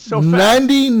 It's so fast.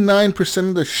 99%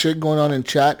 of the shit going on in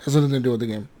chat has nothing to do with the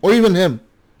game. Or even him.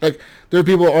 Like, there are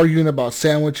people arguing about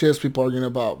sandwiches, people arguing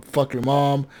about fuck your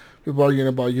mom, people arguing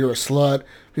about you're a slut,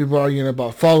 people arguing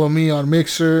about follow me on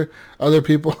Mixer, other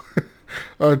people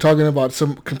are talking about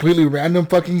some completely random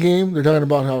fucking game. They're talking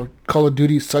about how Call of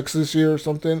Duty sucks this year or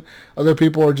something. Other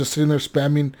people are just sitting there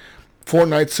spamming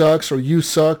Fortnite sucks or you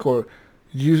suck or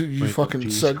you fucking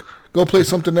geez. suck. Go play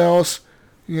something else.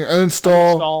 You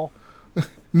uninstall. Stall.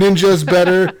 Ninja's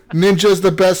better. Ninja's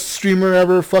the best streamer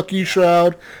ever. Fuck you,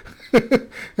 Shroud.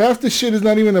 Half the shit is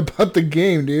not even about the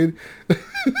game, dude.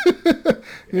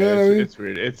 You know what I mean? It's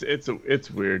weird.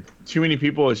 It's weird. Too many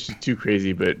people, it's just too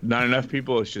crazy. But not enough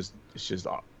people, it's just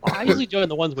awful. I usually join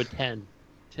the ones with 10.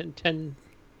 10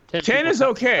 10 is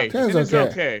okay. 10 is 10 is okay.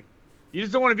 okay. You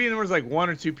just don't want to be in there with like 1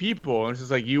 or 2 people. And it's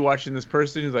just like you watching this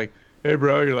person who's like, hey,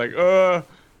 bro. You're like,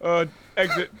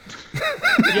 exit. Do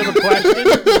you have a question?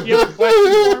 Do you have a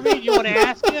question for me? Do you want to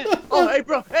ask it? Oh, hey,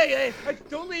 bro. Hey,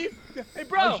 don't leave. Hey,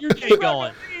 bro. How's your day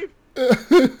going?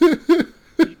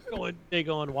 Day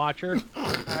going, watcher.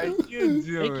 How you doing?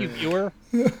 Thank you, viewer.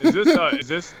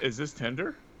 Is this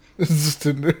Tinder? This is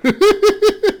Tinder.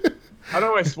 How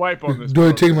do I swipe on this? Do I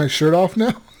bro? take my shirt off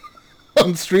now?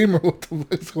 On stream or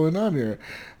what's going on here?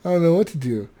 I don't know what to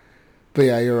do. But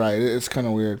yeah, you're right. It's kind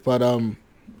of weird. But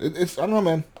it's I don't know,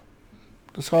 man.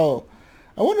 That's how.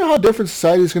 I wonder how different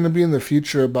society is going to be in the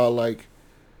future about like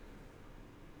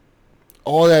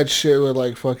all that shit with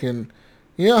like fucking.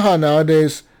 You know how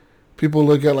nowadays people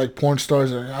look at like porn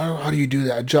stars and how do you do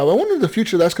that job? I wonder in the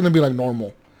future that's going to be like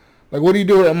normal. Like, what do you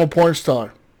do? I'm a porn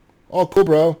star. Oh, cool,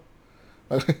 bro.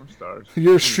 Porn stars.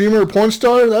 You're a streamer, porn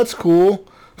star. That's cool.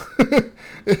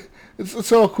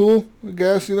 It's all cool, I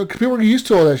guess. You know, 'cause people are used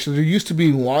to all that shit. They're used to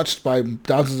being watched by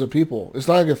thousands of people. It's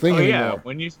not like a thing Oh anymore. yeah,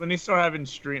 when you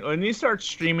start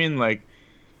streaming like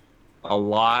a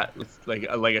lot, like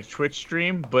a Twitch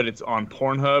stream, but it's on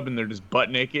Pornhub and they're just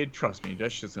butt naked. Trust me,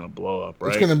 that shit's gonna blow up,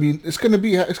 right? It's gonna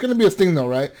be a thing though,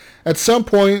 right? At some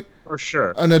point, For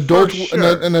sure. an adult For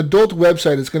sure. an adult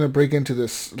website is gonna break into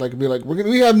this. Like, be like,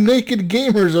 we have naked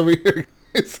gamers over here.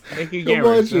 It's Naked so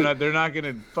gamers. much- They're not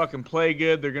gonna fucking play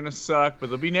good. They're gonna suck, but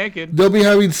they'll be naked. They'll be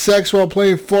having sex while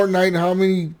playing Fortnite. How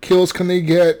many kills can they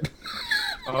get?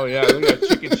 Oh yeah, look at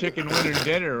that chicken winner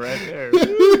dinner right there.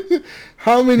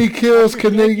 How many kills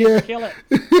can they get? Kill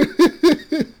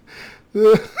it.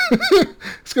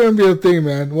 It's gonna be a thing,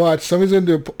 man. Watch, somebody's gonna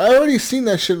do it. I already seen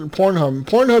that shit in Pornhub.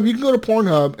 Pornhub, you can go to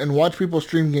Pornhub and watch people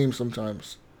stream games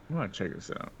sometimes. I'm gonna check this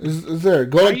out. Is there?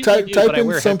 Go I like usually type do, but type I in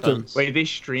wear something. headphones. Wait, they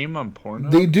stream on Pornhub?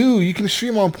 They do. You can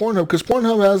stream on Pornhub because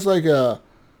Pornhub has like a.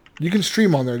 You can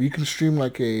stream on there. You can stream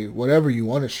like a whatever you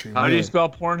want to stream. How do you Yeah. spell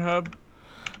Pornhub?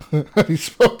 How do you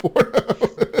spell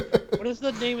Pornhub? What is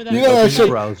the name of that? You know that Open shit.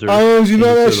 browser, You know and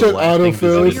that go to shit the last thing Some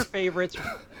of autofills. your favorites.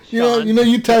 You know,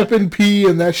 you type in P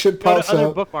and that shit Go pops to other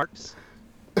up. bookmarks.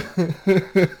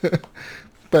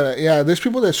 But yeah, there's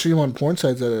people that stream on porn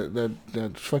sites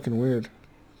that's fucking weird.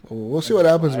 We'll see what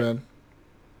happens, man.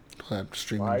 That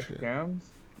streaming Live shit. cams?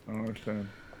 I don't understand.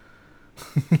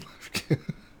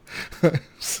 All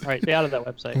right, stay out of that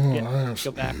website. Oh, Yeah, I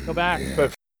go back. Go back.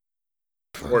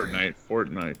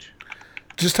 Fortnite.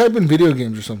 Just type in video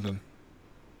games or something.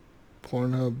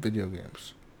 Pornhub video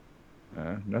games.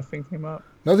 Nothing came up.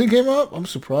 Nothing came up? I'm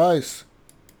surprised.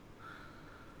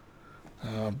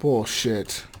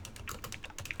 Bullshit.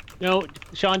 No,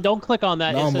 Sean, don't click on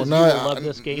that. No, It says no, you will love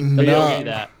this game. no. Don't do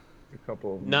that. A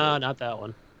couple of them. No, not that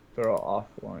one. They're all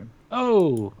offline.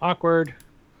 Oh, awkward.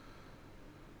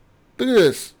 Look at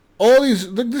this. All these,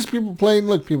 look at these people playing,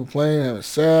 having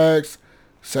sex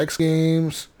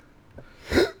games.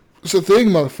 It's a thing,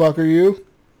 motherfucker, you.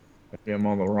 Maybe I'm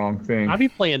on the wrong thing. I'll be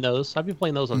playing those. I'll be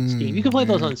playing those on Steam. You can play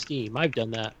those on Steam. I've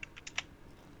done that.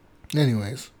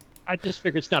 Anyways. I just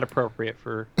figured it's not appropriate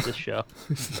for this show.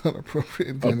 It's not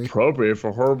appropriate, Gunny. Appropriate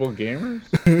for horrible gamers?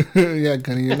 Yeah,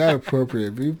 Gunny, you're not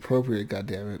appropriate. Be appropriate,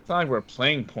 goddammit. It's not like we're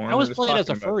playing porn. I was we're just playing as a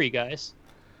talking about- furry, guys.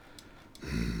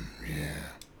 Yeah.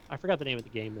 I forgot the name of the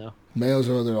game though. Mayo's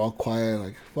over there all quiet,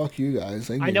 like, fuck you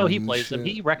guys. I know he plays them.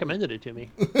 He recommended it to me.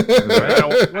 I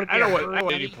don't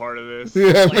want any part of this.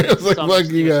 Yeah, Played it Mayo's like, some fuck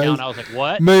you down. guys. I was like,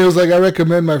 what? Mayo's like, I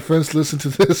recommend my friends to listen to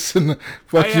this, and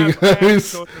fuck you I have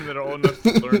guys. children that are old enough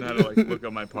to learn how to like look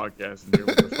up my podcast and hear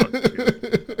what the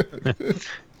fuck it is.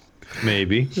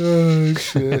 Maybe. Oh,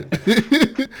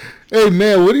 shit. Hey,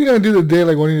 man, what are you going to do the day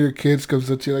like one of your kids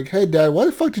comes up to you like, hey, Dad, why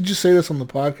the fuck did you say this on the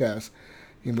podcast?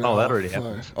 You'd be like, Oh, that already fuck.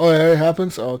 happens. Oh, that already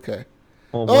happens? Oh, okay.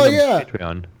 Well, Oh, one of them's yeah.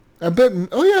 Patreon. I bet,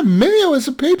 oh, yeah, Mayo is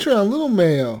a Patreon, little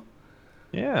Mayo.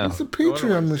 Yeah. He's a No wonder why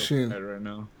Patreon he's so machine. quiet right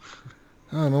now.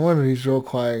 Oh, no wonder he's real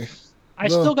quiet. I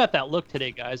Well- still got that look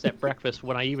today, guys, at breakfast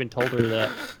when I even told her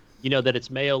that, that it's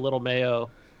Mayo, little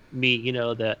Mayo, me,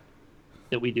 that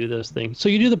we do this thing. So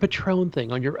you do the Patron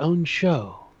thing on your own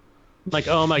show. I'm like,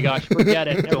 oh my gosh, forget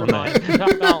it. Never mind.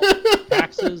 Talk about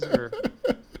taxes or,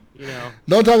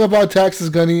 Don't talk about taxes,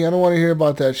 Gunny. I don't want to hear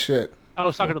about that shit. I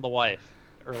was talking to the wife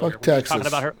earlier. Fuck We were taxes. talking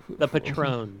about the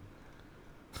Patron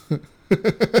Look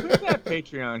at that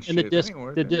Patreon in shit. the That ain't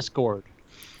worth it. Discord.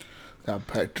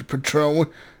 Patron,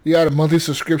 you got a monthly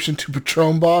subscription to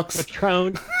Patron Box?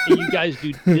 Patron, and you guys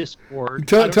do Discord.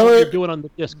 Tell- I don't tell know what her- you're doing on the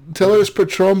Discord. Tell her it's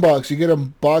Patron Box. You get a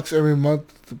box every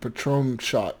month, the Patron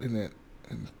shot in it.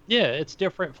 Yeah, it's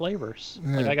different flavors.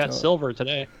 Yeah, Like I got tell- silver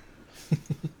today.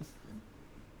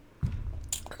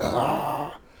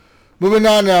 Moving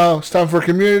on now. It's time for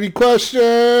community questions.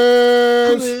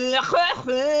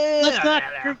 Let's not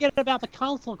forget about the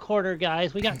console quarter,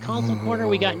 guys. We got console quarter.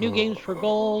 We got new games for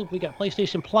gold. We got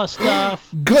PlayStation Plus stuff.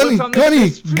 Gunny, What's on the Gunny,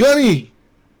 list? Gunny.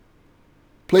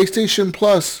 PlayStation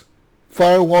Plus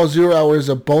Firewall Zero Hour is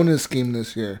a bonus game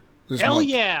this year. This Hell month.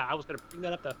 yeah! I was gonna bring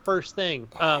that up the first thing.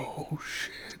 Oh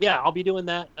shit. Yeah, I'll be doing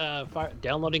that.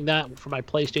 Downloading that for my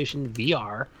PlayStation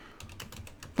VR.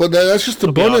 But that's just the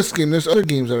It'll be bonus awesome. game. There's other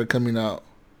games that are coming out.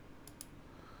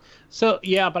 So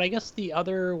yeah, but I guess the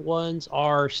other ones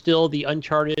are still the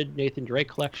Uncharted Nathan Drake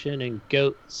collection and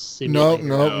Goat No, Simulator.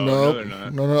 no, No, no, they're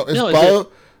not. no. It's No, is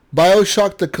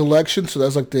BioShock the collection, so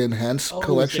that's like the enhanced Oh,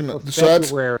 collection. is it for So that's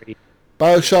February?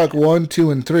 BioShock 1,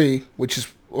 2, and 3, which is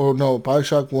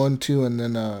BioShock 1, 2, and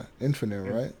then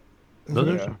Infinite, right? Those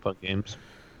are Yeah. some fun games.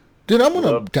 Dude, I'm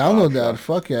gonna Love download that. BioShock.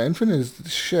 Fuck yeah, Infinite is the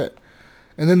shit.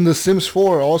 And then The Sims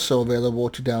 4 are also available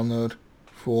to download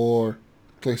for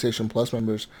PlayStation Plus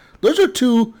members. Those are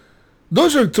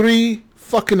three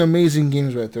fucking amazing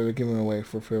games right there they're giving away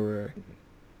for February.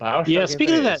 BioShock Yeah,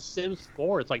 speaking of that, is- Sims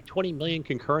 4, it's like 20 million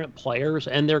concurrent players,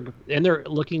 and they're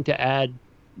looking to add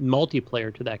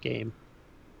multiplayer to that game.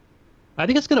 I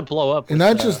think it's gonna blow up. And with,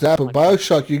 not just that, but like-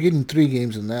 BioShock, you're getting 3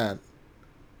 games in that.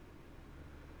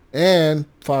 And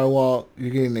Firewall, you're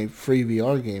getting a free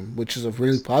VR game, which is a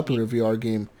really popular VR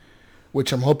game,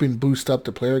 which I'm hoping boost up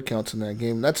the player counts in that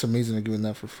game. That's amazing they're giving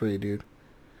that for free, dude.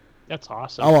 That's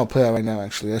awesome. I want to play that right now,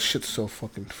 actually. That shit's so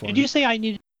fucking fun. Did you say I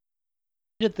needed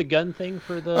the gun thing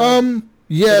for the?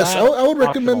 Yes, that, I would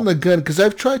recommend optional. the gun, because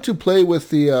I've tried to play with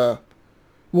the,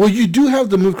 well, you do have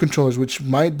the Move controllers, which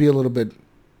might be a little bit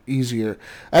easier.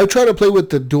 I've tried to play with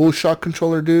the DualShock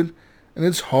controller, dude, and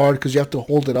it's hard because you have to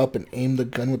hold it up and aim the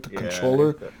gun with the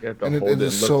controller. You have to and it hold it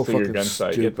is and so look through your fucking gun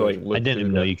sight. You have to, like, stupid. look I didn't through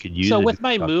even know the- you could use it. So if with you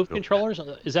my talk Move to it. controllers,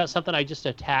 is that something I just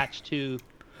attach to?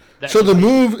 That So the device?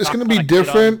 Move is Not going to be like get on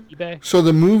different. eBay? So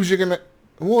the moves you're going to,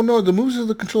 well, no, the moves are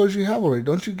the controllers you have already.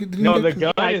 Don't you get? didn't No, you the get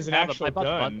gun I is an have a- actual I bought the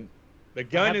gun. button. The I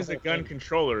gun have is the a whole gun thing.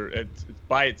 controller. It's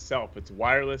by itself. It's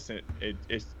wireless and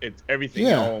it's everything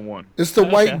Yeah. all in one. It's the Okay.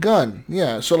 white gun.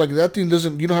 Yeah, so like that thing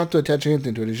doesn't, you don't have to attach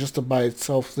anything to it. It's just a by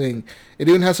itself thing. It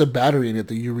even has a battery in it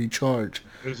that you recharge.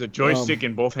 There's a joystick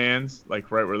in both hands,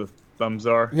 like right where the thumbs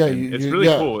are. Yeah, and it's really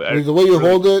cool. The way you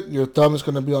hold it, your thumb is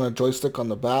going to be on a joystick on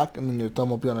the back, and then your thumb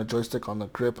will be on a joystick on the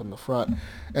grip on the front.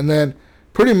 And then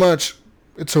pretty much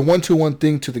it's a 1-2-1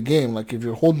 thing to the game. Like if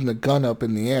you're holding the gun up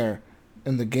in the air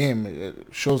in the game, it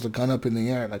shows the gun up in the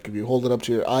air. Like if you hold it up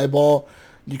to your eyeball,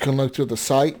 you can look through the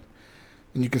sight,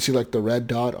 and you can see like the red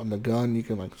dot on the gun. You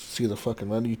can like see the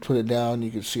fucking red. You put it down, you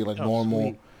can see like Oh, normal.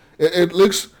 sweet. It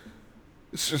looks.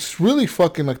 It's really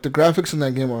fucking, like, the graphics in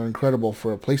that game are incredible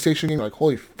for a PlayStation game. Like,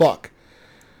 holy fuck.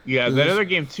 Yeah, that other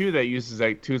game too that uses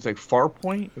it's like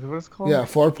Farpoint. Is that what it's called? Yeah,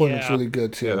 Farpoint is Yeah. really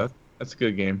good, too. Yeah, that's a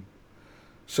good game.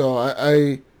 So,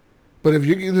 but if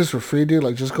you're getting this for free, dude,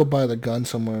 like, just go buy the gun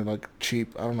somewhere, like,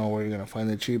 cheap. I don't know where you're going to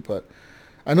find it cheap, but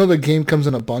I know the game comes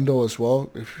in a bundle as well,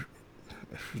 if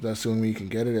that's the only way you can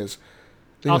get it is.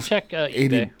 think I'll it's check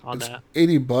eBay on it's that.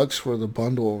 $80 for the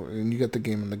bundle, and you get the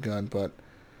game and the gun. But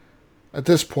at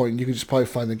this point, you could just probably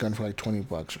find the gun for like $20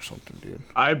 or something, dude.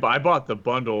 I bought the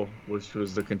bundle, which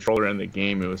was the controller and the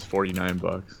game. It was $49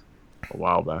 a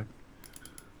while back.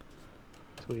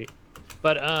 Sweet.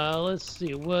 But let's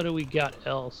see, what do we got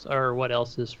else, or what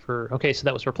else is for? Okay, so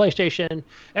that was for PlayStation,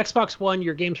 Xbox One.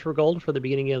 Your games for gold for the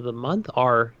beginning of the month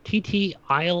are TT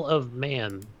Isle of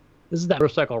Man. This is that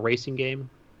motorcycle racing game.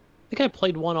 I think I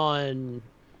played one on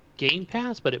Game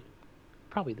Pass, but it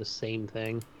probably the same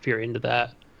thing if you're into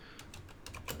that.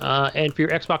 And for your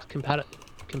Xbox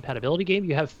compatibility game,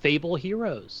 you have Fable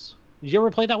Heroes. Did you ever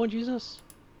play that one, Jesus?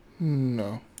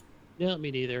 No. Yeah,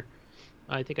 me neither.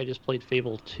 I think I just played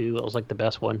Fable 2. That was like the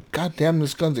best one. God damn,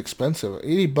 this gun's expensive.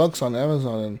 $80 on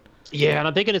Amazon. And Yeah, and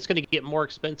I'm thinking it's going to get more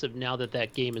expensive now that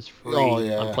that game is free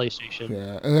on PlayStation.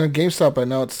 Yeah, and then GameStop right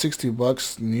now it's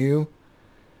 $60 new.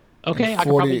 Okay, and I could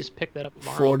probably just pick that up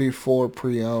tomorrow. 44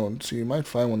 pre-owned. So you might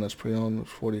find one that's pre-owned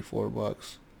for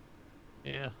 $44.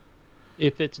 Yeah.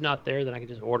 If it's not there, then I can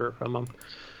just order it from them.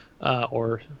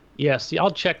 See,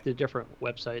 I'll check the different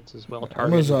websites as well.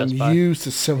 Target, Amazon Best Buy. used to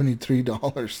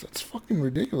 $73. That's fucking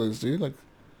ridiculous, dude. Like,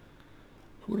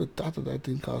 who would have thought that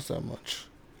thing cost that much?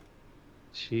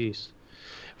 Jeez.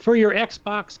 For your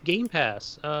Xbox Game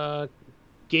Pass,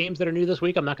 games that are new this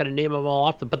week, I'm not going to name them all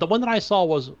off, but the one that I saw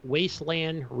was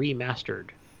Wasteland Remastered.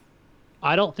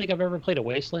 I don't think I've ever played a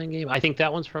Wasteland game. I think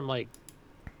that one's from like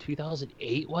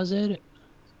 2008, was it?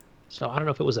 So I don't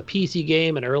know if it was a PC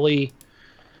game, an early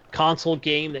console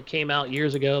game that came out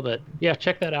years ago, but yeah,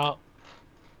 check that out.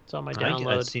 It's on my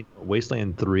download. I've seen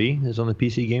Wasteland 3 is on the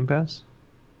PC Game Pass.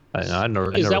 I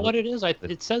never, is that what it is?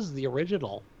 It says the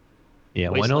original. Yeah,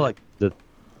 well, I know like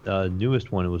the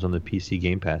newest one was on the PC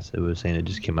Game Pass. It was saying it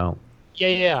just came out.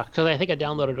 Yeah, because I think I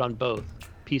downloaded it on both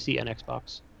PC and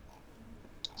Xbox.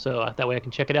 So that way I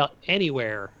can check it out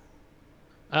anywhere.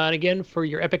 And again, for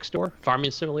your Epic Store,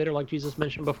 Farming Simulator, like Jesus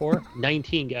mentioned before,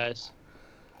 19 guys.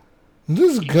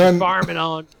 This Get gun.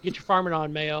 your farming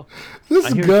on, Mayo.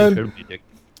 This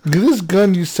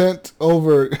gun you sent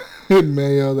over in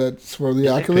Mayo that's for the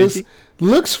Oculus crazy?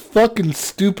 looks fucking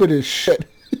stupid as shit.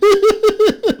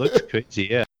 Looks crazy,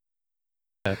 yeah.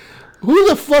 Who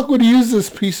the fuck would use this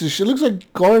piece of shit? It looks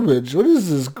like garbage. What is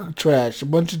this trash? A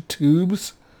bunch of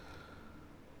tubes?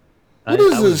 What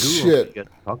is this shit?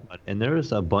 And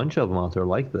there's a bunch of them out there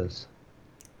like this.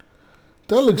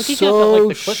 That looks Looking so at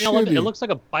the clip, shitty. it looks like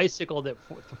a bicycle that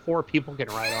four people can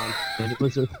ride on. And it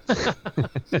was, it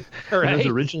Right? was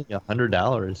originally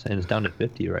 $100, and it's down to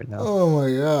 $50 right now. Oh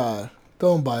my god.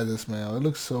 Don't buy this, man. It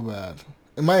looks so bad.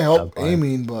 It might help I'll buy it.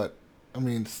 aiming, but, I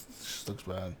mean, it just looks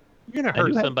bad. You're going to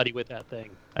hurt somebody with that thing.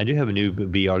 I do have a new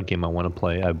VR game I want to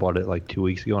play. I bought it like 2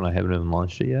 weeks ago, and I haven't even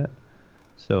launched it yet.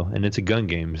 So, and it's a gun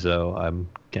game, so I'm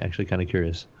actually kind of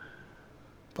curious.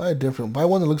 Buy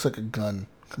one that looks like a gun.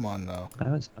 Come on now. I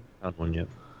haven't found one yet.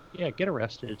 Yeah, get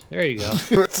arrested. There you go.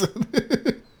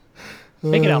 Take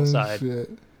Take it outside. Shit.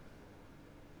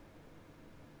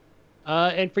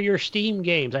 And for your Steam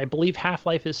games, I believe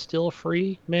Half-Life is still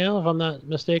free, Mail, if I'm not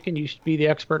mistaken. You should be the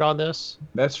expert on this.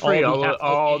 That's free All the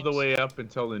all Half-Life the games. way up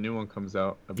until the new one comes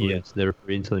out, I believe. Yes, they're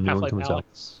free until the new one Half-Life comes out.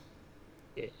 Alex.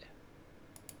 Yeah.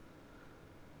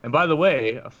 And by the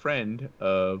way, a friend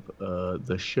of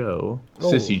the show,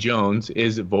 Oh. Sissy Jones,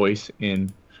 is a voice in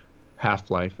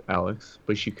Half-Life Alex,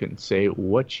 but she couldn't say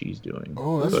what she's doing.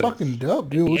 Oh, that's But fucking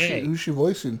dope, dude. Yay. Who's she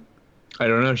voicing? I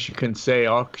don't know. She couldn't say.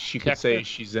 All she could Check say her.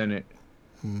 she's in it.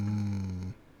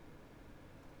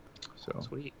 So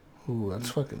Sweet. Ooh, that's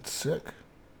fucking sick.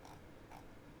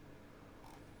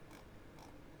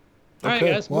 All right,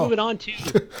 Okay, guys, wow. moving on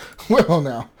to Well,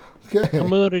 now. Okay.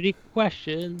 commodity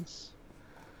questions.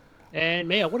 And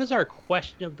Mayo, what is our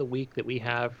question of the week that we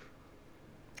have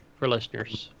for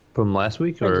listeners? From last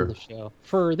week, Friends or of the show.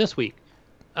 For this week.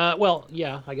 Well,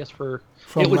 yeah, I guess for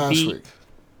From it would last be week.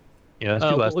 yeah, let's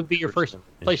do what last would be your first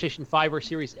PlayStation 5 or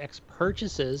Series X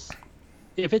purchases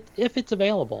if it's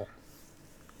available.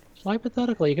 So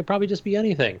hypothetically, it could probably just be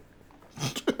anything.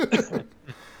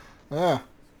 Ah.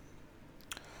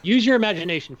 Use your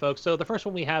imagination, folks. So the first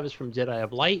one we have is from Jedi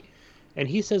of Light, and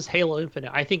he says Halo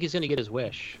Infinite. I think he's going to get his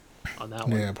wish on that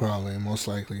one. Yeah, probably. Most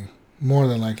likely. More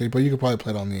than likely. But you could probably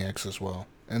play it on the X as well.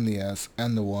 And the S.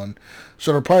 And the One.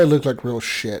 So it'll probably look like real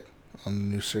shit on the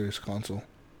new Series console.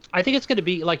 I think it's going to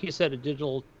be, like you said, a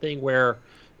digital thing where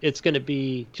it's going to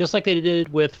be just like they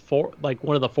did with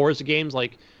one of the Forza games.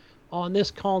 Like on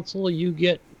this console, you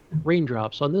get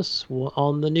raindrops. On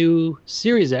the new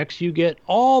Series X, you get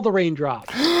all the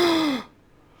raindrops. Oh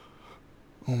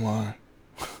my.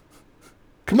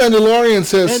 Commandalorian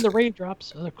says And the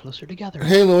raindrops, they're closer together.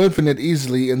 Halo Infinite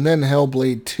easily, and then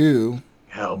Hellblade 2.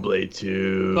 Hellblade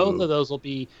 2. Both of those will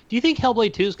be. Do you think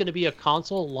Hellblade 2 is going to be a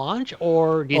console launch,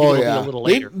 or do you think Oh it'll yeah, be a little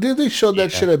later? They showed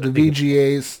that Yeah, shit at the I think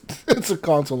VGAs. It's a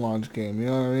console launch game. You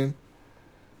know what I mean?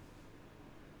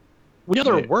 We know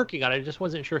they're Yeah. working on it. I just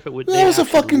wasn't sure if it would. That was a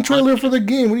actually fucking launch. trailer for the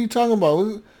game. What are you talking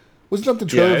about? Was not the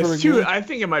trailer Yeah, for the it's too. game? I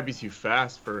think it might be too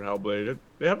fast for Hellblade.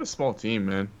 They have a small team,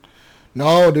 man.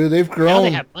 No, dude, they've Now grown.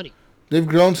 they have money. They've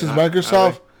grown since Yeah,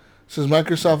 Microsoft. Since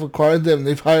Microsoft acquired them,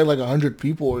 they've hired like 100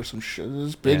 people or some shit.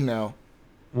 It's big Yeah. now.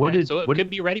 What Yeah, did so it what? could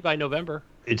be ready by November.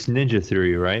 It's Ninja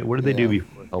Theory, right? What did they do Yeah.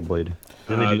 before Hellblade?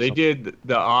 Didn't They do something? did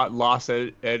the Lost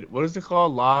what is it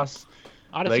called? Lost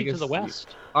Odyssey to the Legacy. West.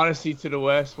 Odyssey to the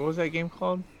West. What was that game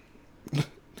called?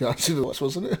 Yeah, I see the West,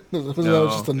 wasn't it? Wasn't that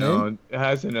just the name? No, it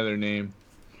has another name.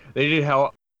 They did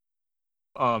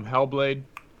Hellblade.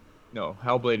 No,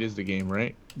 Hellblade is the game,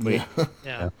 right? Wait,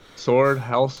 Yeah.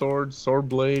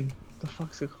 Swordblade. What the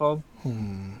fuck's it called?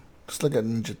 Let's look at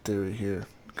Ninja Theory here.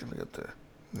 Look at the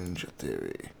Ninja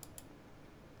Theory.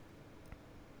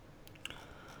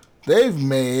 They've City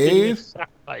made of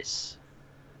Sacrifice.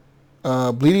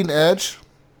 Bleeding Edge.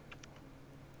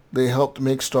 They helped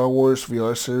make Star Wars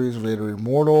VR series Vader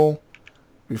Immortal.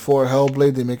 Before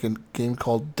Hellblade, they make a game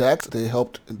called Dex. They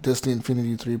helped Disney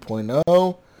Infinity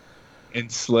 3.0.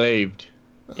 Enslaved.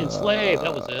 Enslaved.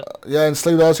 That was it. Yeah,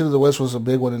 Enslaved Odyssey to the West was a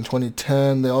big one in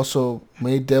 2010. They also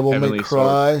made Devil May Heavenly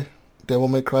Cry. Devil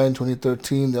May Cry in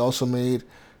 2013. They also made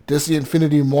Disney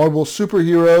Infinity Marvel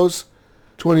Superheroes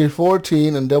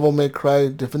 2014 and Devil May Cry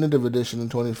Definitive Edition in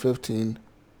 2015.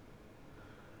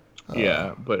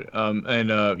 Yeah, but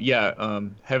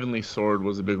Heavenly Sword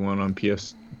was a big one on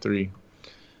PS3.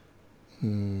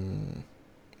 And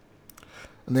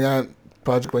they got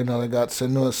project right now. They got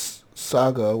Senua's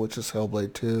Saga, which is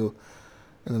Hellblade 2,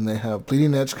 and then they have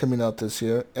Bleeding Edge coming out this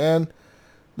year, and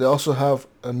they also have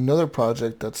another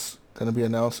project that's going to be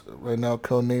announced right now,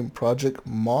 codenamed Project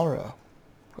Mara.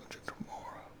 Project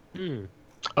Mara.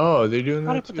 Oh, they're doing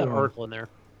How did I that put too. that article in there?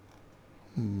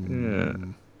 Yeah.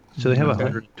 So they have Okay.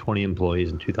 120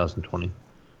 employees in 2020.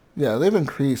 Yeah, they've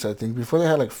increased. I think before they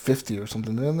had like 50 or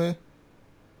something, didn't they?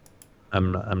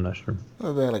 I'm not sure.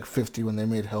 Well, they had like 50 when they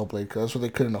made Hellblade, because that's what they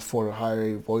couldn't afford to hire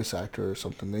a voice actor or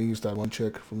something. They used that one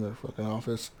chick from their fucking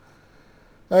office.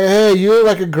 Hey, you look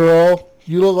like a girl.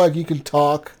 You look like you can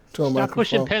talk to a Stop microphone.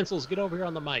 pushing pencils. Get over here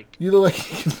on the mic. You look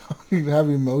like you can talk, you can have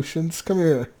emotions. Come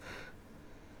here.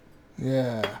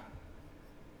 Yeah.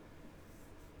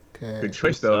 Okay. Good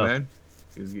choice though, stuff. man.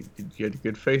 You had a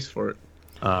good face for it.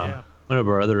 Yeah. One of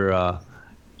our other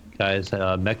guys,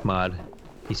 MechMod,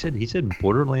 he said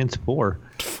Borderlands 4,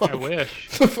 I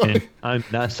wish. and I'm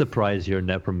not surprised hearing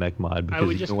that from MechMod because I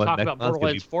would you just know what? talk about MechMod's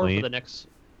gonna be Borderlands 4 playing- for the next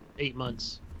 8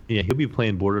 months. Yeah, he'll be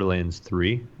playing Borderlands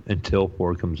 3 until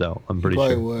 4 comes out. I'm pretty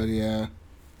Probably sure. would, yeah.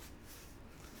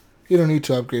 You don't need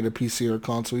to upgrade a PC or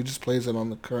console. He just plays it on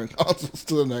the current consoles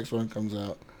till the next one comes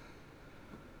out.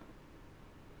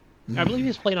 I believe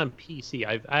he's playing on PC.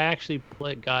 I actually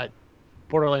got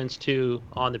Borderlands 2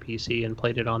 on the PC and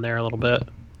played it on there a little bit.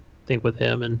 I think with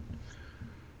him and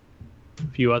a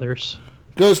few others.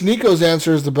 Ghost Nico's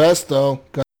answer is the best, though.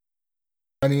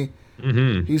 Gunny.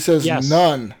 Mm-hmm. He says Yes.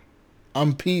 none.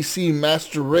 I'm PC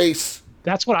Master Race.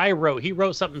 That's what I wrote. He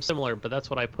wrote something similar, but that's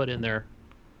what I put in there.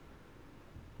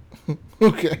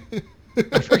 Okay.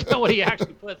 I forget what he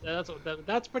actually put.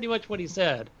 That's pretty much what he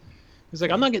said. He's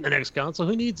like, I'm not getting the next console.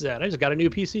 Who needs that? I just got a new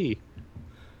PC.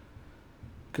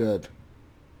 Good.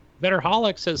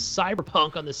 Betterholic says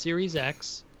Cyberpunk on the Series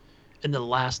X and The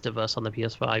Last of Us on the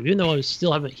PS5. Even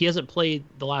though he hasn't played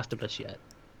The Last of Us yet.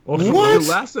 Well, What?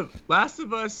 Last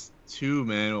of Us 2,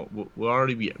 man, will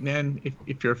already be. Man,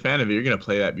 if you're a fan of it, you're gonna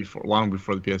play that long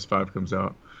before the PS5 comes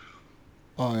out.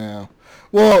 Oh, yeah.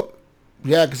 Well,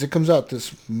 yeah, because it comes out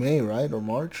this May, right? Or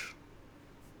March?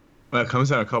 Well, it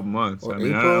comes out in a couple months. Or I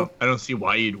mean, April? I don't see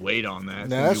why you'd wait on that. It's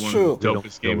Nah, gonna be that's one true. of the We don't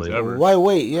dopest feel games it. ever. Why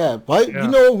wait? Yeah. Why? Yeah.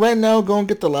 You know, right now, go and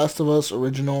get The Last of Us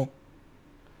original.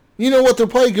 You know what? They'll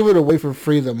probably give it away for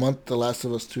free the month The Last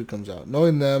of Us 2 comes out.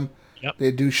 Knowing them, Yep.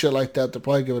 they do shit like that. They'll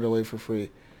probably give it away for free.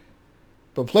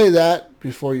 But play that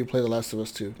before you play The Last of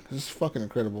Us 2. 'Cause it's a fucking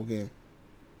incredible game.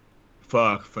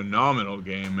 Fuck, phenomenal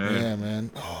game, man. Yeah,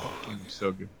 man. Game's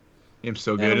so good. Game's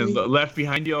so Yeah, good. And we- Left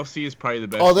Behind DLC is probably the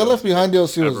best. Oh, that Left Behind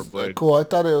DLC ever was played. cool. I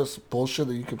thought it was bullshit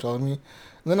that you kept telling me.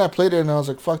 And then I played it and I was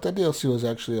like, fuck, that DLC was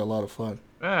actually a lot of fun.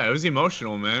 Yeah, it was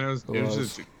emotional, man. It was was.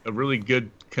 just a really good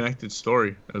connected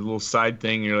story. A little side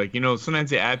thing. You're like, sometimes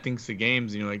they add things to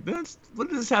games, and you're like, what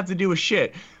does this have to do with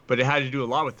shit? But it had to do a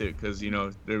lot with it because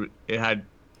it had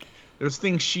There's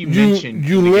things she You mentioned.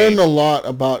 you in the learned game. a lot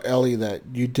about Ellie that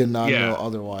you did not Yeah. know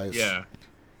otherwise. Yeah.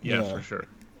 Yeah, Yeah. for sure.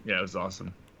 Yeah, it was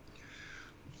awesome.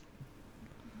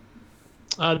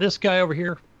 This guy over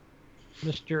here,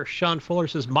 Mr. Sean Fuller,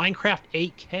 says Minecraft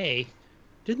 8K.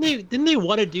 Didn't they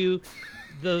want to do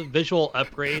the visual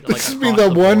upgrade? This like, would be across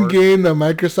the the one board? game that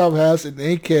Microsoft has in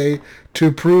 8K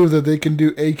to prove that they can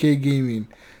do 8K gaming.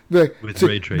 Like, With say,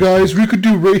 ray tracing. guys, we could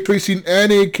do ray tracing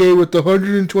and 8K with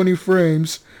 120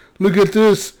 frames. Look at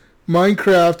this,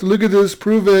 Minecraft. Look at this.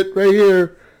 Prove it right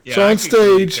here. Yeah, it's on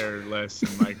stage. I could care less in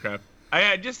Minecraft.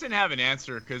 I just didn't have an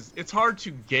answer because it's hard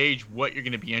to gauge what you're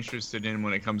going to be interested in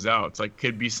when it comes out. It's like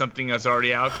could be something that's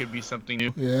already out, could be something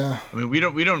new. Yeah. I mean, we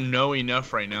don't know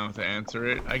enough right now to answer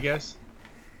it, I guess.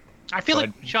 I feel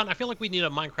like But- Sean. I feel like we need a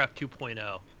Minecraft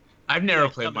 2.0. I've never Yeah,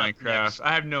 played coming up Minecraft. next.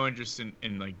 I have no interest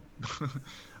in like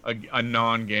a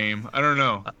non-game. I don't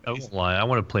know. I won't lie. I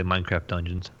want to play Minecraft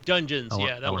Dungeons. Dungeons,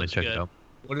 yeah, that I want looks to check good. it out.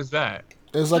 What is that?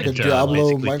 It's like a It's,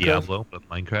 Diablo basically Minecraft. Diablo, but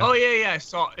Minecraft. Oh yeah, I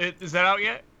saw it. Is that out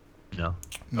yet? No.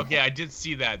 Okay, I did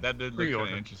see that. That did look kind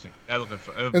Pre-order. of interesting. That looked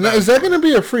fun. And is that going to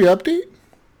be a free update?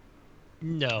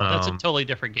 No, that's a Um, totally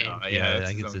different game. Yeah, that's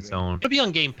I think it's its its own own. It'll be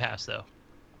on Game Pass though.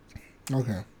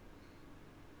 Okay.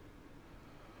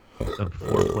 A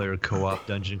 4-player co-op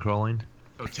dungeon crawling.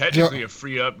 So technically a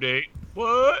free update.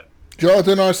 What?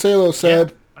 Jonathan Arcelo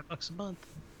said, $5 a month.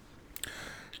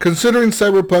 considering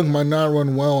Cyberpunk might not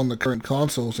run well on the current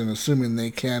consoles and assuming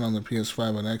they can on the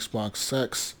PS5 and Xbox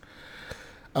X,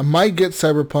 I might get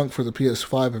Cyberpunk for the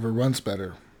PS5 if it runs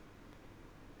better.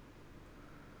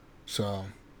 So,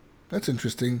 that's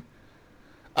interesting.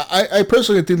 I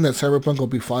personally think that Cyberpunk will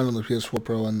be fine on the PS4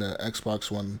 Pro and the Xbox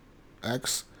One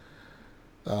X.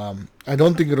 I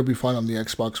don't think it'll be fine on the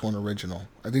Xbox One original.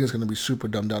 I think it's going to be super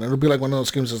dumbed down. It'll be like one of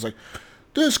those games that's like,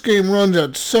 this game runs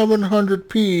at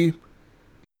 700p.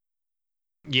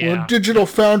 Yeah. Well, Digital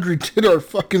Foundry did our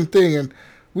fucking thing, and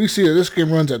we see that this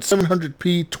game runs at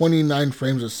 700p, 29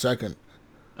 frames a second.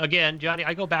 Again, Johnny,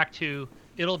 I go back to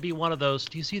it'll be one of those.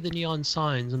 Do you see the neon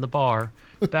signs in the bar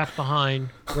back behind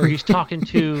where he's talking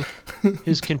to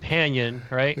his companion,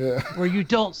 right? Yeah. Where you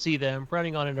don't see them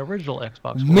running on an original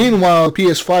Xbox One. Meanwhile,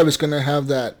 PS5 is going to have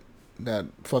that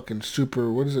fucking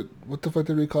super, what is it? What the fuck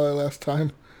did we call it last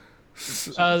time? This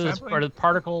Sampling? part of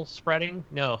particle spreading?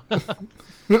 No.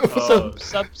 Oh,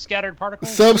 Sub-scattered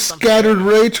particles? Sub-scattered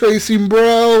ray tracing,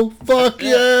 bro. Fuck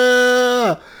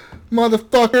yeah.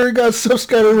 Motherfucker, got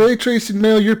sub-scattered ray tracing.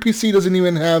 Mail, your PC doesn't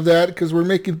even have that because we're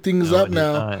making things No, up it is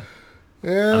now. not. I'm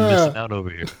Yeah. missing out over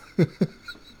here.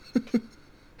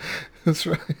 That's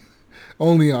right.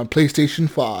 Only on PlayStation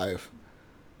 5.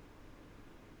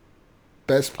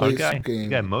 Best Oh, place guy, game. you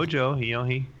got Mojo.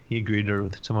 He agreed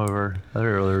with some of our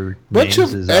other Bunch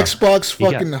names. of Xbox he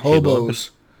got fucking Halo.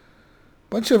 hobos.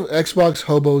 Bunch of Xbox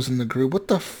hobos in the group. What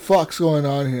the fuck's going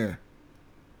on here?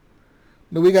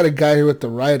 No, we got a guy here with the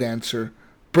right answer.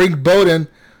 Brink Bowden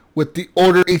with the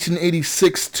Order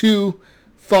 1886 2.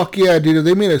 Fuck yeah, dude. If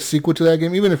they made a sequel to that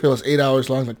game, even if it was 8 hours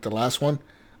long like the last one,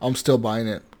 I'm still buying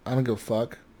it. I don't give a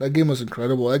fuck. That game was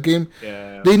incredible. That game,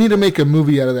 yeah. they need to make a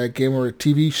movie out of that game or a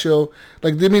TV show.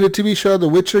 Like they made a TV show out of The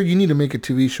Witcher, you need to make a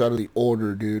TV show out of The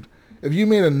Order, dude. If you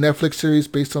made a Netflix series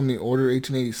based on The Order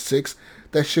 1886,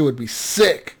 that shit would be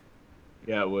sick.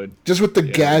 Yeah, it would. Just with the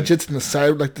Yeah, gadgets and the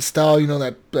side, like the style, you know,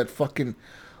 that fucking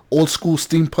old school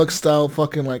steampunk style,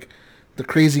 fucking like the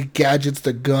crazy gadgets,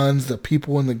 the guns, the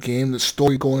people in the game, the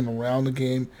story going around the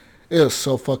game. It was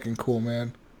so fucking cool,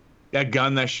 man. That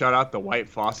gun that shot out the white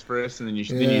phosphorus and then you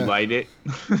Yeah. light it.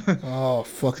 Oh,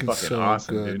 fucking fucking so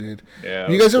awesome, good, dude. dude. Yeah.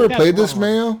 You guys ever That's played this, wrong.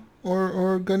 Mayo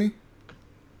or Gunny?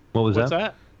 What was What's that?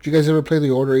 that? Did you guys ever play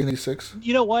the Order 86?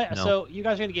 You know what? No. So you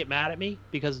guys are gonna get mad at me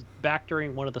because back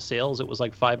during one of the sales, it was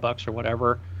like $5 or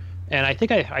whatever, and I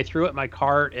think I threw it in my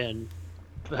cart and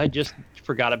I just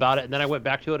forgot about it. And then I went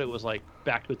back to it. It was like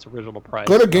back to its original price.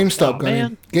 Go to Oh, GameStop, Gunny.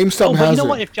 man. GameStop Oh, but has you know it.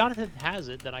 what? If Jonathan has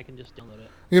it, then I can just download it.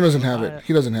 He doesn't have buy it. it.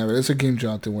 He doesn't have it. It's a game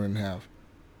Jonathan wouldn't have.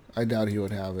 I doubt he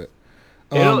would have it.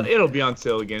 It'll be on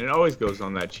sale again. It always goes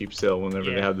on that cheap sale whenever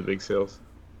they Yeah. have the big sales.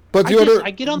 But the I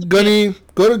Order, get on the Gunny,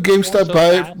 go to GameStop, so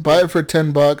buy fast. it for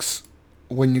 $10.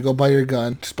 When you go buy your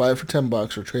gun, just buy it for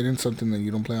 $10 or trade in something that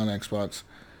you don't play on Xbox,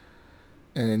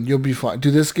 and you'll be fine.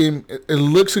 Dude, this game it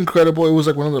looks incredible. It was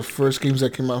like one of the first games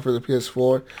that came out for the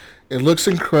PS4. It looks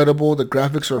incredible. The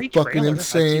graphics are Great fucking trailer. I've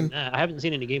seen insane. that. I haven't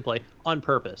seen any gameplay on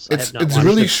purpose. I It's have not it's watched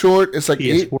really it. short. It's like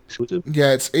eight. PS4 exclusive.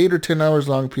 Yeah, it's 8 or 10 hours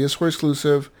long, PS4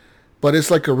 exclusive, but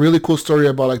it's like a really cool story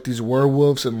about like these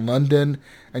werewolves in London,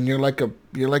 and you're like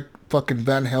fucking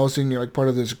Van Helsing. You're like part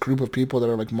of this group of people that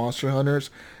are like monster hunters,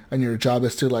 and your job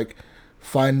is to like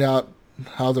find out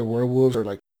how the werewolves are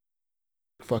like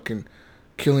fucking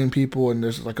killing people, and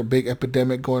there's like a big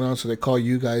epidemic going on, so they call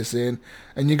you guys in,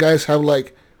 and you guys have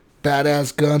like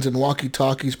badass guns and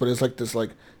walkie-talkies, but it's like this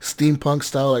like steampunk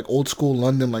style, like old school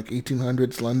London, like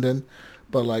 1800s London,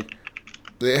 but like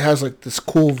it has like this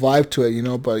cool vibe to it, you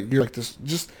know. But you're like this,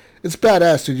 just it's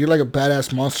badass, dude. You're like a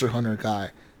badass monster hunter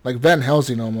guy, like Van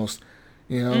Helsing almost,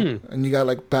 you know. And you got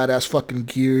like badass fucking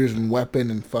gears and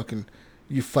weapon and fucking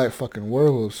you fight fucking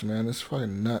werewolves, man. It's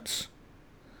fucking nuts.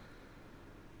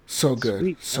 So good.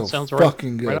 Sweet. So sounds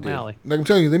fucking right good, up my dude. alley. Like I'm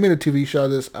telling you, they made a TV show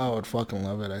of this. I would fucking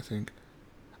love it, I think.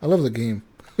 I love the game.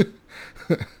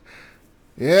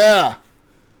 Yeah.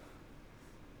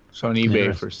 It's on eBay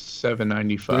Interesting. for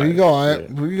 $7.95. There you go.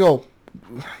 There you go.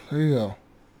 There you go.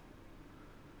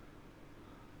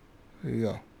 There you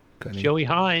go. Gunny. Joey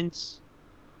Hines.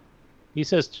 He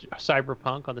says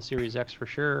Cyberpunk on the Series X for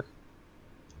sure.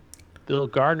 Bill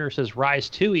Gardner says Rise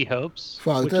 2 he hopes,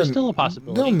 Fuck, which they'll- is still a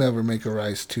possibility. They'll never make a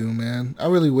Rise 2, man. I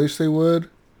really wish they would,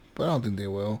 but I don't think they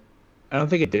will. I don't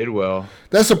think it did well.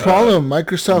 That's the problem.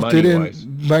 Microsoft money-wise.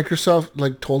 Microsoft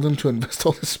like told them to invest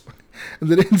all this money, and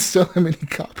they didn't sell that many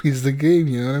copies of the game.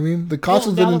 You know what I mean? The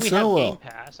consoles now didn't that we sell have well.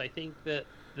 Game Pass, I think that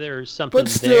there's something But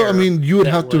still, I there mean, you would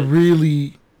that have to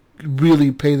really,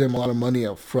 really pay them a lot of money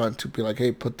up front to be like,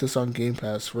 hey, put this on Game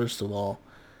Pass first of all,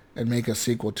 and make a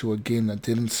sequel to a game that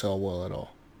didn't sell well at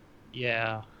all.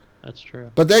 Yeah, that's true.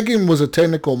 But that game was a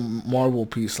technical marvel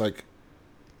piece. Like,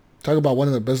 talk about one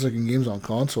of the best looking games on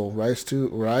console.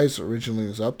 Rise originally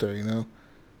was up there, you know,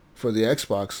 for the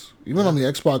Xbox. Even on the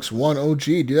Xbox One OG,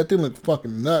 dude, that thing looked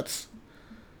fucking nuts.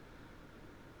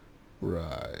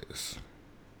 Rise.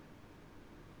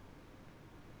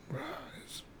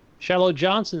 Shallow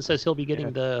Johnson says he'll be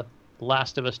getting the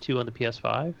Last of Us 2 on the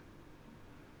PS5.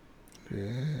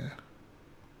 Yeah.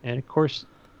 And of course,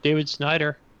 David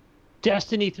Snyder.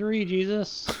 Destiny 3,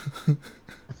 Jesus.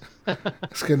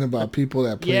 It's getting about people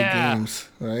that play Yeah. games,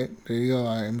 right? There you go,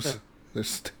 Iams.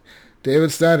 There's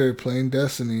David Snyder playing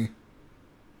Destiny.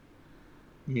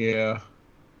 Yeah.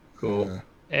 Cool. Yeah.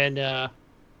 And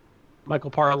Michael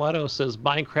Parletto says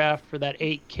Minecraft for that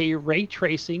 8K ray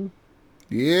tracing.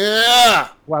 Yeah!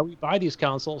 Why we buy these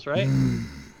consoles, right?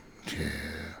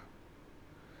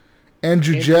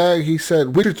 Andrew Jag, he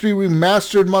said, Witcher 3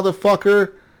 remastered,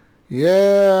 motherfucker.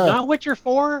 Yeah. Not Witcher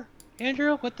 4,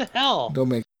 Andrew? What the hell? Don't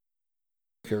make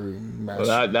a remaster.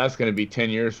 Well, that's going to be 10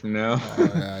 years from now.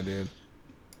 Oh, yeah, dude.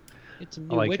 It's a I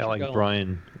new like Witcher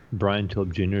going. Brian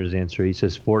Tilb Jr.'s answer. He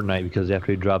says Fortnite because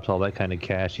after he drops all that kind of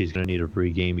cash, he's gonna need a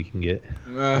free game he can get.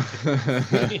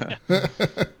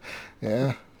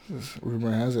 Yeah.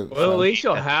 Rumor has it. Well, at least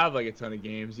you'll have like a ton of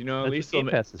games, you know. At That's least what Game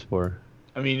they'll Pass is for.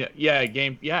 I mean,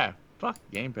 fuck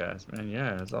Game Pass, man.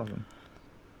 Yeah, that's awesome.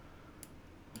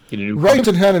 Get a new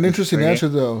Wrighton had an interesting Bring it. answer,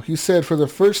 though. He said, for the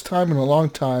first time in a long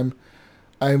time,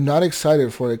 I am not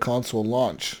excited for a console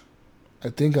launch. I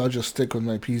think I'll just stick with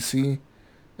my PC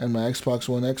and my Xbox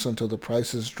One X until the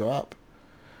prices drop.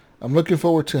 I'm looking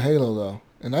forward to Halo, though.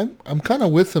 And I'm kind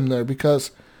of with them there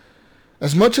because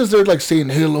as much as they're like saying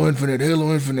Halo Infinite,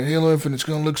 it's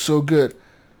going to look so good.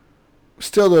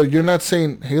 Still, though, you're not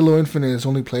saying Halo Infinite is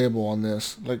only playable on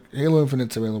this. Like, Halo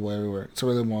Infinite's available everywhere. It's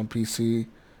available on PC.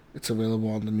 It's available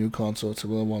on the new console. It's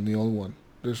available on the old one.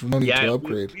 There's no need to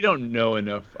upgrade. we don't know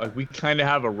enough. Like, we kind of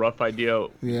have a rough idea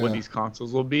Yeah. what these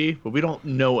consoles will be, but we don't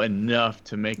know enough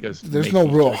to make us. There's make no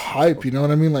these real choices. hype, you know what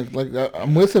I mean? Like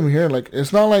I'm with him here. Like,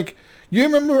 it's not like you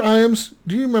remember Iams.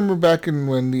 Do you remember back in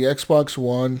when the Xbox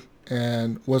One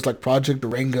and was like Project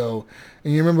Rango,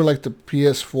 and you remember like the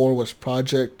PS4 was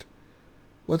Project,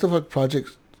 what the fuck, Project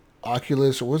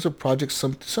Oculus, or was it Project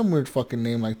some weird fucking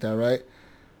name like that, right?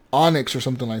 Onyx or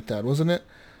something like that, wasn't it?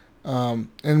 And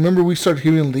remember we started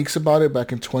hearing leaks about it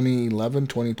back in 2011,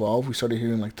 2012. We started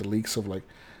hearing like the leaks of like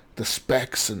the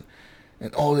specs and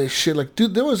all this shit. Like,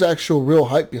 dude, there was actual real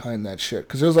hype behind that shit.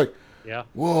 Because it was like, Yeah.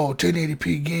 whoa,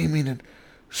 1080p gaming and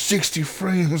 60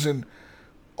 frames and,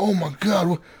 oh my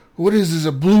god, what is this,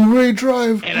 a Blu-ray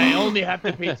drive? And I only have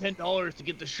to pay $10 to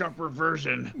get the sharper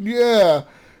version. Yeah.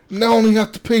 Now I only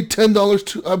have to pay $10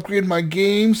 to upgrade my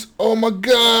games. Oh my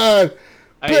god.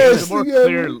 It was Best a more thing ever.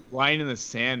 clear line in the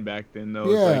sand back then, though.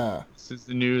 It's Yeah. like, this is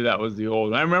the new, that was the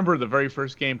old. I remember the very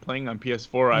first game playing on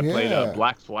PS4. I played Yeah.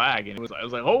 Black Flag, and I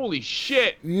was like, holy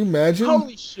shit! Can you imagine?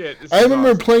 Holy shit! This I is remember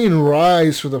awesome. playing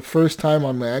Rise for the first time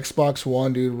on my Xbox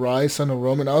One, dude. Rise, Son of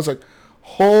Roman. I was like,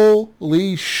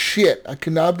 holy shit. I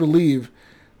cannot believe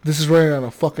this is running on a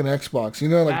fucking Xbox. You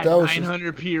know, like that was just,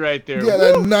 900p right there. yeah,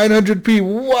 Woo! that 900p.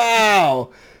 Wow.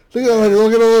 Look at all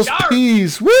those Yarp.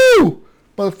 P's. Woo!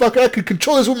 Motherfucker, I could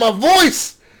control this with my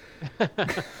voice.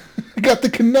 I got the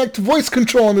Kinect voice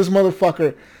control on this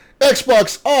motherfucker.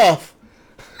 Xbox off.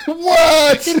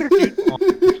 What?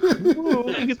 Ooh,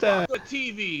 look at that. The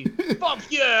TV. Fuck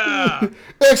yeah.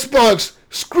 Xbox,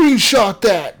 screenshot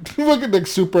that. Look at like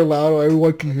super loud.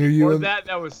 Everyone can hear you. Or that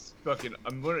was fucking.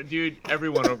 Dude,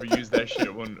 everyone overused that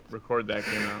shit when Record That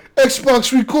came out.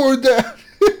 Xbox, record that.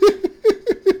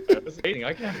 That was amazing.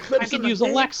 I can have clips I can in use my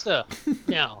game. Alexa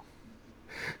now.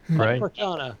 Right.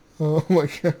 Cortana. Oh my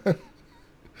god.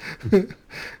 That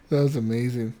was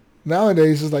amazing.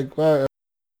 Nowadays, it's like, wow,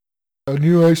 a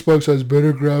new Xbox has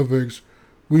better graphics.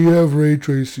 We have ray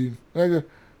tracing. I go,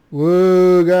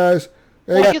 whoa, guys.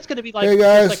 Well, I think it's going to be like, hey,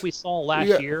 guys. just like we saw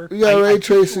last year. Yeah, ray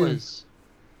tracing.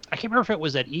 I can't remember if it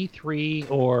was at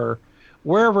E3 or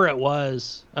wherever it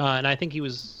was, and I think he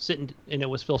was sitting, and it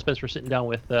was Phil Spencer sitting down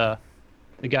with the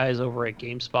guys over at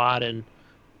GameSpot, and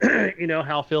you know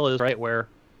how Phil is, right?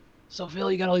 So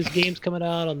Phil, you got all these games coming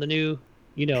out on the new,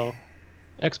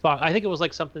 Xbox. I think it was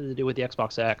like something to do with the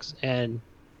Xbox X, and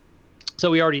so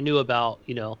we already knew about,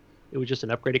 it was just an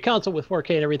upgraded console with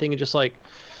 4K and everything, and just like,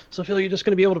 so Phil, you're just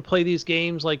going to be able to play these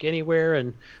games like anywhere,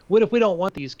 and what if we don't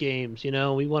want these games,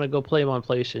 we want to go play them on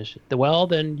PlayStation? Well,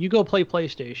 then you go play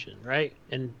PlayStation, right?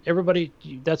 And everybody,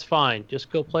 that's fine.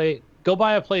 Just go buy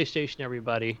a PlayStation,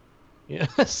 everybody. Yeah.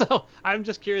 So I'm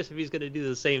just curious if he's going to do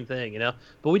the same thing,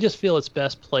 But we just feel it's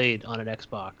best played on an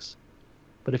Xbox.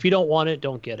 But if you don't want it,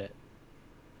 don't get it.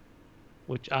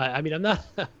 Which I mean, I'm not.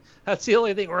 That's the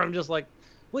only thing where I'm just like,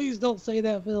 please don't say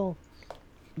that, Phil.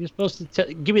 You're supposed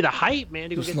to give me the hype, man.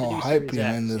 To go There's get no the new hype Series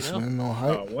behind X, this, man. No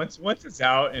hype. Once it's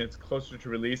out and it's closer to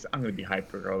release, I'm gonna be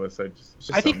hyped regardless.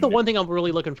 I think the one thing I'm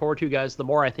really looking forward to, guys, the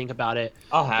more I think about it,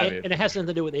 I'll have it. And it has nothing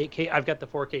to do with 8K. I've got the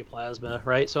 4K plasma,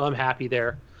 right? So I'm happy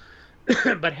there.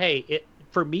 But hey,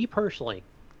 for me personally,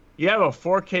 You have a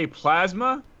 4K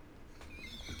plasma?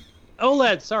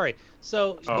 OLED. Sorry.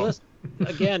 So listen,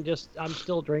 again, I'm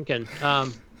still drinking.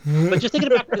 But just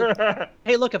thinking about,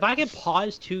 hey, look, if I can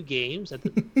pause two games,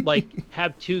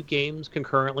 have two games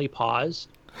concurrently paused,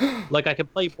 like I can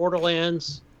play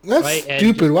Borderlands. That's right,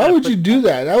 stupid. Why would you do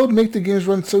that? That would make the games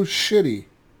run so shitty.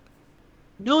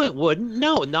 No, it wouldn't.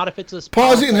 No, not if it's a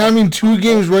Pausing and having two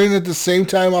games running at the same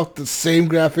time off the same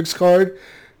graphics card.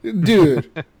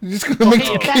 Dude, you're just gonna make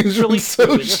the games run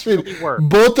so shitty. Really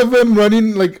both of them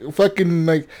running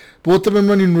both of them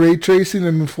running ray tracing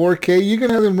and 4K. You're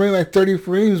gonna have them running like 30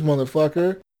 frames,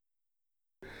 motherfucker.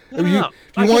 If you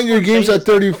want your games at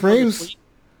 30 frames,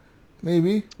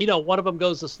 maybe. One of them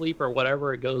goes to sleep or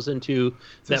whatever. It goes into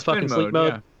that fucking sleep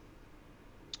mode. Yeah.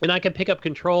 And I can pick up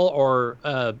Control or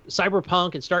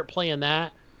Cyberpunk and start playing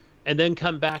that. And then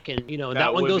come back and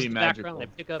that one goes in the background.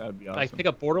 I pick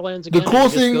up Borderlands again. The cool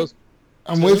thing,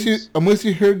 I'm with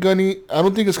you here, Gunny. I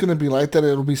don't think it's gonna be like that.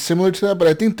 It'll be similar to that, but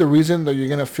I think the reason that you're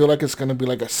gonna feel like it's gonna be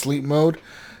like a sleep mode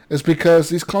is because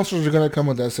these consoles are gonna come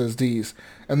with SSDs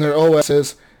and their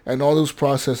OSs and all those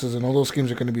processes and all those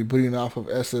games are gonna be booting off of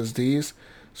SSDs.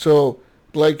 So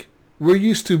like we're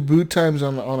used to boot times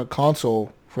on a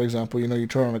console, for example. You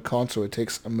turn on a console, it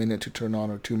takes a minute to turn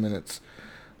on or 2 minutes.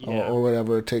 Or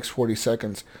whatever, it takes 40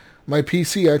 seconds. My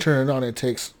PC, I turn it on, it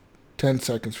takes 10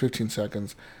 seconds, 15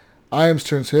 seconds. Iams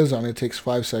turns his on, it takes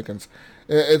 5 seconds.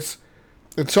 It's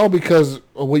all because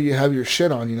of what you have your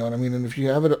shit on, you know what I mean? And if you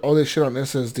have all this shit on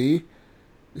SSD,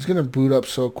 it's going to boot up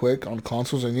so quick on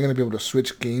consoles, and you're going to be able to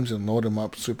switch games and load them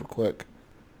up super quick.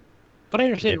 But I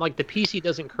understand, the PC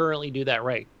doesn't currently do that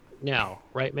right now,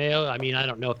 right, Mayo? I mean, I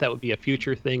don't know if that would be a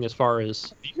future thing as far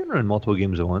as... You can run multiple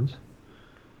games at once.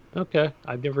 Okay,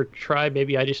 I've never tried.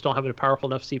 Maybe I just don't have a powerful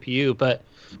enough CPU. But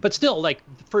still,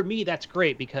 for me, that's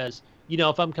great because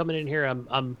if I'm coming in here,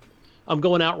 I'm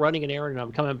going out running an errand and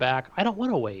I'm coming back. I don't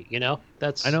want to wait.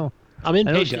 That's I know. I'm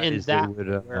impatient in that.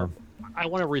 Would, I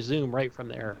want to resume right from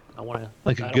there. I want to.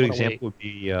 A good example would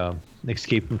be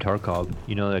Escape from Tarkov.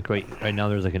 Right now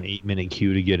there's an 8-minute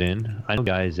queue to get in. I know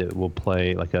guys that will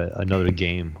play another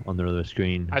game on their other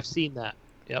screen. I've seen that.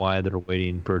 Yep. Why they're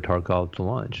waiting for Tarkov to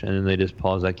launch, and then they just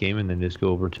pause that game and then just go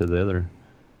over to the other.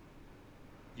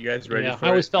 You guys ready for it? I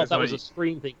always felt that was a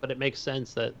Scream thing, but it makes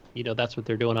sense that that's what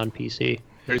they're doing on PC.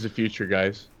 Here's the future,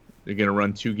 guys. They're gonna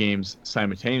run two games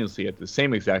simultaneously at the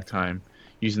same exact time,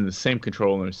 using the same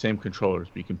controller and the same controllers.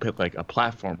 But you can pick a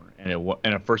platformer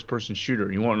and a first-person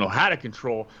shooter. You won't know how to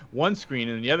control one screen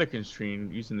and the other screen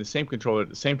using the same controller at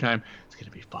the same time. It's gonna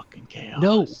be fucking chaos.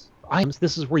 No.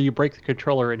 This is where you break the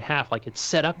controller in half. It's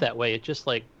set up that way. It just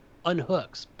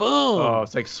unhooks. Boom. Oh,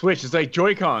 it's like Switch. It's like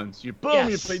Joy-Cons. You boom. Yes,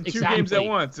 You're playing two exactly. games at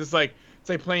once. It's like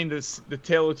playing the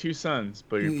Tale of Two Sons,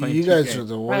 but you're playing. You two guys games. are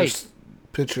the worst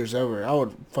pitchers ever. I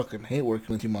would fucking hate working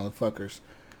with you motherfuckers.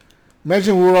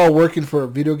 Imagine we were all working for a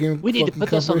video game. We need to put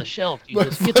this on the shelf. But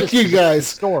Get fuck this you to the guys.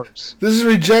 stores. This is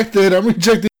rejected. I'm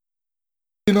rejecting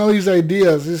all these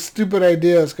ideas, these stupid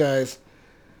ideas, guys.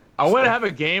 I want to have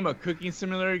a game, a cooking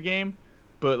simulator game,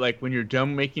 but like when you're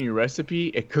done making your recipe,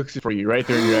 it cooks it for you right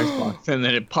there in your Xbox, and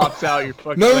then it pops out your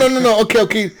fucking. No.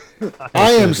 Okay.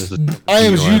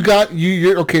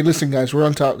 You're okay. Listen, guys, we're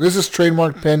on top. This is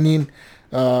trademark pending,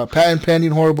 patent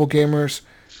pending. Horrible Gamers,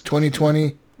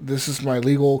 2020. This is my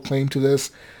legal claim to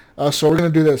this. So we're gonna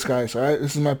do this, guys. All right.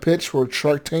 This is my pitch for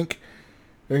Shark Tank.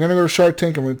 We're gonna go to Shark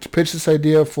Tank. I'm gonna pitch this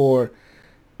idea for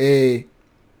a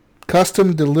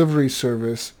custom delivery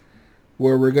service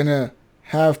where we're gonna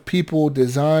have people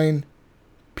design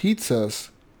pizzas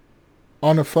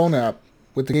on a phone app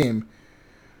with the game,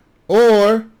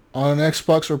 or on an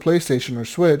Xbox or PlayStation or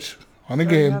Switch on a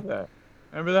game.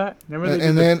 Remember that?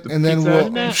 And then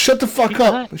we'll shut the fuck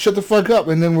up,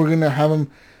 and then we're gonna have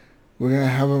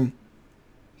them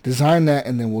design that,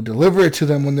 and then we'll deliver it to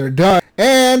them when they're done.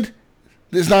 And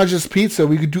it's not just pizza.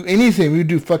 We could do anything. We could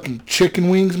do fucking chicken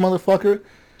wings, motherfucker.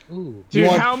 Ooh. Dude,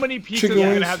 how many pizzas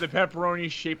are gonna have the pepperoni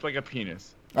shaped like a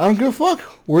penis? I don't give a fuck.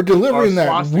 We're delivering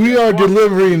that. We are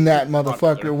delivering that,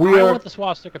 motherfucker. I want the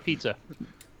swastika pizza.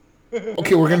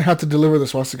 Okay, we're gonna have to deliver the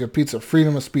swastika pizza.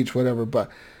 Freedom of speech, whatever. But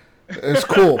it's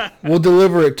cool. We'll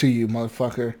deliver it to you,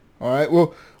 motherfucker. All right.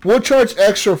 We'll charge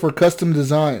extra for custom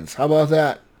designs. How about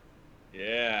that?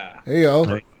 Yeah. There you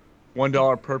go.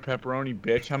 $1 per pepperoni,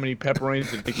 bitch. How many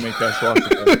pepperonis did you make that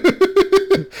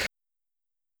swastika?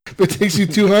 If it takes you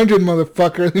 200,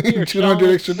 motherfucker,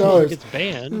 $200 extra dollars. It's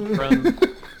banned from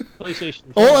PlayStation.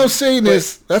 All I'm saying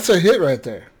is that's a hit right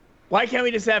there. Why can't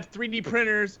we just have 3D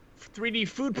printers, 3D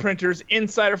food printers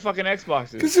inside our fucking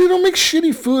Xboxes? Because they don't make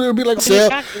shitty food. It'll be like sale.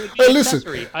 Hey,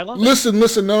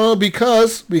 listen. No,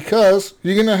 because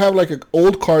you're gonna have like an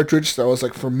old cartridge that was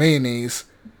like for mayonnaise.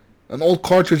 An old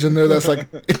cartridge in there that's like.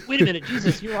 Wait a minute,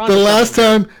 Jesus! You're on. The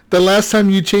last time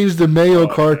you changed the mayo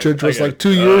cartridge was like 2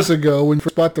 years ago when you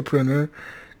first bought the printer,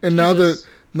 and now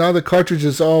the cartridge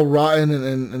is all rotten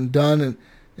and done, and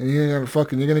you're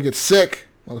gonna get sick,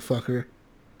 motherfucker.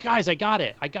 Guys, I got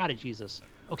it, Jesus.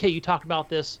 Okay, you talk about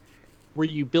this where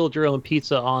you build your own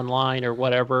pizza online or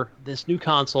whatever. This new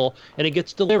console, and it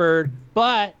gets delivered,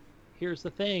 but here's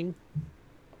the thing: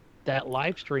 that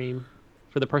live stream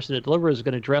for the person that delivers is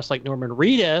going to dress like Norman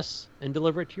Reedus and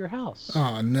deliver it to your house.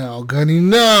 Oh, no, Gunny.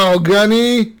 No,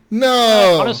 Gunny.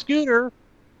 No. On a scooter.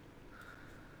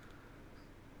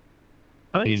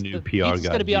 I need a new PR guy. He's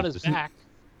going to be on his back.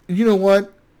 You know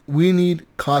what? We need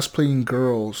cosplaying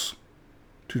girls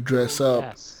to dress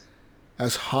up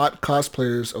as hot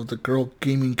cosplayers of the girl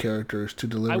gaming characters to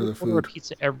deliver the food. I would order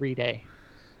pizza every day.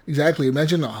 Exactly.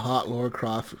 Imagine a hot Lara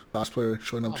Croft cosplayer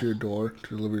showing up to your door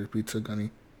to deliver your pizza,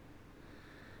 Gunny.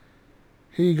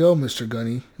 Here you go, Mr.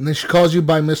 Gunny. And then she calls you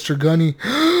by Mr. Gunny.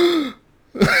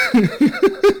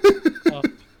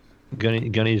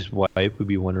 Gunny's wife would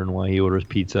be wondering why he orders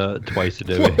pizza twice a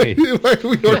day. Why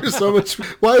do we order so much?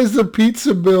 Why is the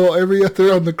pizza bill every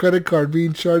other on the credit card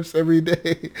being charged every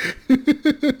day?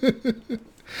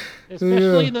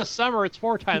 Especially in the summer, it's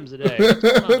 4 times a day.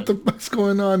 What's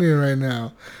going on here right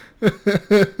now?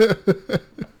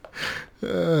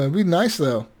 It'd be nice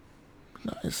though.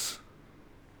 Nice.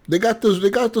 They got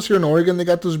those here in Oregon. They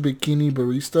got those bikini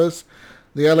baristas.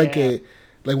 They got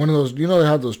like one of those, they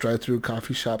have those drive-through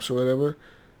coffee shops or whatever.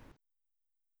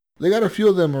 They got a few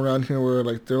of them around here where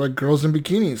like they're like girls in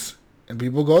bikinis, and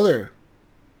people go there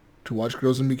to watch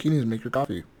girls in bikinis make your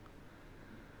coffee.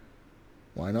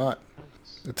 Why not?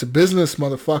 It's a business,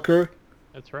 motherfucker.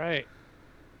 That's right.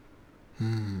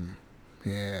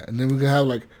 Yeah, and then we can have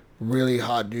like really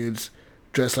hot dudes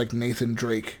dressed like Nathan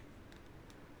Drake.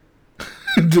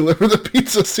 Deliver the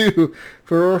pizza too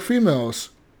for our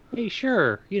females. Hey,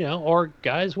 sure, or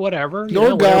guys, whatever.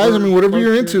 Or guys, whatever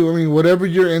you're into. Whatever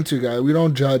you're into, guys. We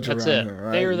don't judge That's around it. here.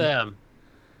 Right? They or them.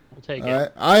 We'll take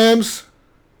it. Iams,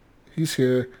 he's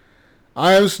here.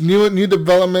 Iams, new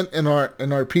development in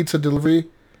our pizza delivery.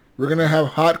 We're gonna have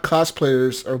hot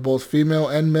cosplayers, or both female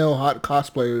and male hot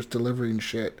cosplayers delivering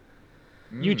shit.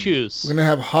 You choose. We're gonna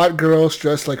have hot girls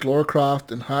dressed like Lara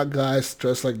Croft and hot guys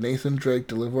dressed like Nathan Drake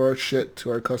deliver our shit to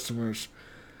our customers.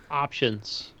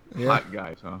 Options. Yeah. Hot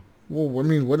guys, huh? Well,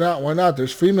 why not?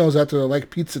 There's females out there that like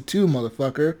pizza too,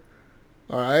 motherfucker.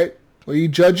 All right? Are you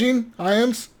judging,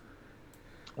 Iams?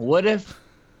 What if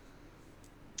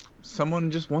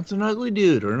someone just wants an ugly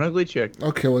dude or an ugly chick?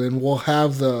 Okay, well then we'll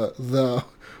have the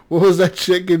what was that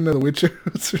chick in The Witcher?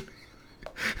 What's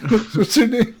her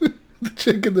name? The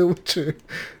chick in The Witcher.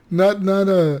 Not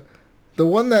the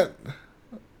one that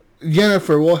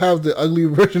Yennefer. We'll have the ugly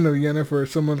version of Yennefer.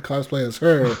 Someone cosplay as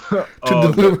her to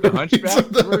deliver the Hunchback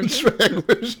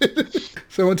version.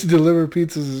 Someone to deliver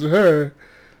pizzas as her.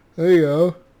 There you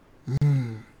go.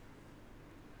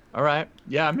 All right.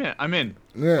 Yeah, I'm in. I'm in.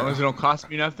 Yeah. As long as it don't cost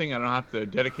me nothing, I don't have to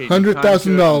dedicate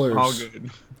 $100,000. All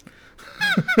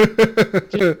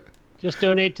good. Just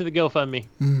donate to the GoFundMe.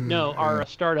 No, our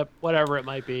startup, whatever it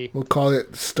might be. We'll call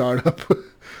it startup.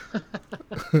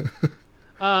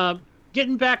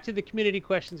 Getting back to the community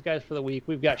questions, guys, for the week,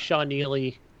 we've got Sean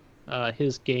Neely.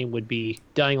 His game would be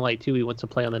Dying Light 2. He wants to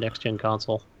play on the next-gen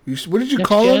console. What did you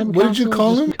call him? What did you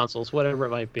call him? Consoles, whatever it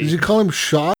might be. Did you call him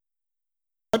Shot?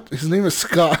 His name is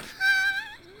Scott.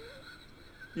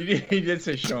 He did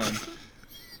say Sean.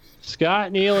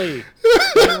 Scott Neely.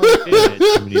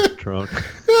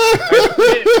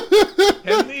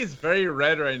 Henley is very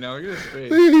red right now. Look at his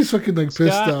face. He's fucking like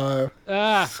pissed off.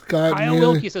 Scott Kyle Neely.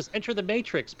 Wilkie says, "Enter the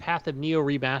Matrix: Path of Neo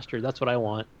Remastered." That's what I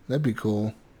want. That'd be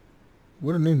cool.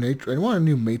 What a new I want a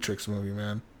new Matrix movie,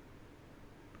 man.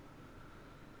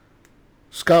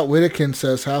 Scott Whittakin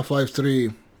says Half-Life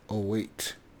 3. Oh,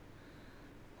 wait.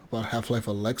 About Half-Life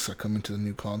Alexa coming to the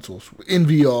new consoles. In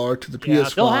VR to the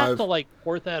PS5. They'll have to, like,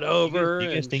 port that over you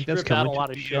guys and think that's strip out a coming lot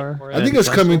to of VR? shit for it. I think it's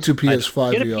coming to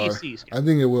PS5 Get a VR. PC, Scott. I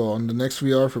think it will. On the next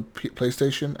VR for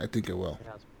PlayStation, I think it will.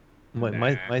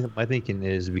 My thinking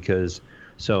is because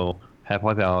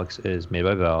Half-Life Alyx is made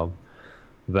by Valve.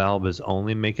 Valve is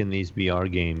only making these VR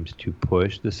games to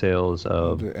push the sales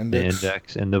of The the Index.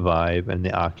 Index and the Vive and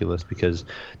the Oculus, because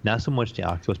not so much the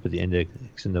Oculus but the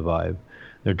Index and the Vive.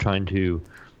 They're trying to.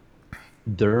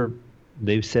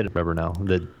 They've said it forever now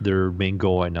that their main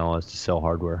goal right now is to sell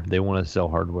hardware. They want to sell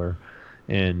hardware,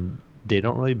 and they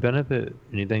don't really benefit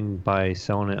anything by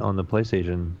selling it on the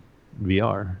PlayStation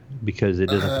VR because it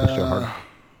doesn't push their hardware.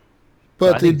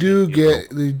 But I they think do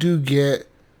it's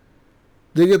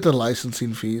get the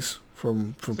licensing fees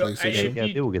from So, PlayStation. Yeah,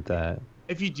 they will get that.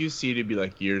 If you do see it, it'd be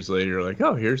like years later, like,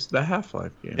 oh, here's the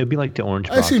Half-Life game. It'd be like the Orange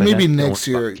I Box. see Like, maybe that's the next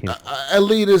year. Orange Box game. At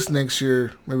latest next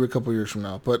year, maybe a couple years from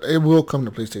now. But it will come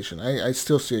to PlayStation. I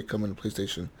still see it coming to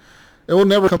PlayStation. It will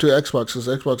never come to Xbox because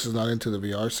Xbox is not into the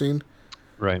VR scene.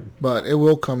 Right. But it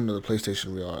will come to the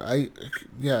PlayStation VR.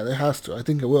 It has to. I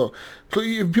think it will.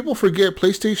 If people forget,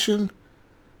 PlayStation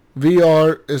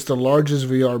VR is the largest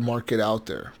VR market out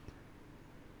there.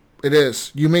 It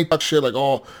is. You may talk shit like,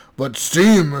 oh, but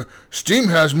Steam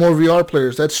has more VR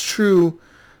players. That's true,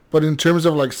 but in terms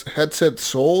of like headsets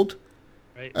sold,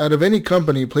 Right. out of any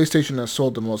company, PlayStation has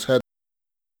sold the most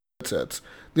headsets.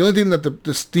 The only thing that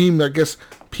the Steam, I guess,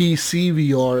 PC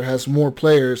VR has more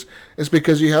players is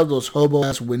because you have those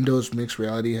hobo-ass Windows mixed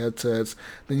reality headsets.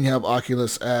 Then you have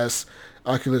Oculus S,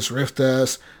 Oculus Rift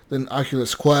S, then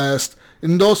Oculus Quest,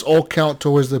 and those all count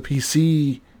towards the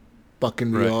PC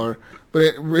fucking Right. VR.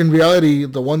 But in reality,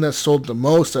 the one that sold the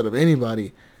most out of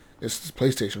anybody is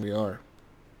PlayStation VR.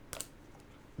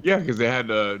 Yeah, because they had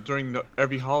during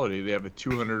every holiday they have a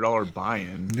 $200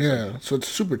 buy-in. Yeah, so it's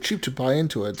super cheap to buy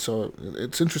into it. So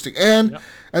it's interesting, and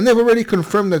they've already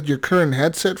confirmed that your current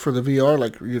headset for the VR,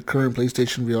 like your current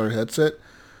PlayStation VR headset,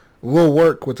 will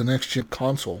work with the next gen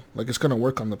console. Like it's gonna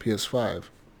work on the PS5.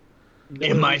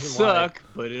 It might suck,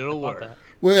 but it'll work.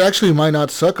 Well, it actually might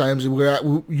not suck,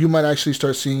 IMZ. You might actually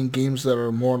start seeing games that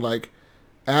are more like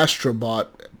Astrobot,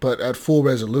 but at full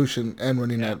resolution and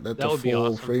running at the that would be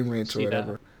full awesome frame to rates or see that.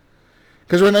 whatever.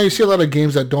 Because right now you see a lot of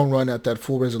games that don't run at that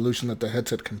full resolution that the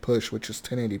headset can push, which is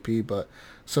 1080p, but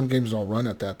some games don't run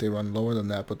at that. They run lower than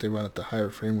that, but they run at the higher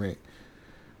frame rate.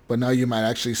 But now you might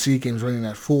actually see games running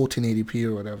at full 1080p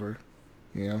or whatever,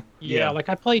 you know? Yeah, like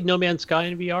I played No Man's Sky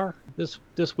in VR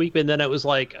this week, and then it was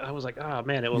like I was like, oh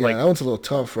man, it was Yeah, like that one's a little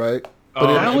tough, right? that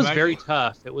was imagine- very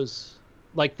tough. It was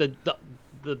like the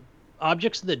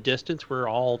objects in the distance were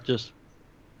all just.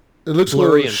 It looks a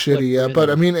blurry little and shitty, yeah, flickering. but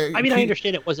I mean... I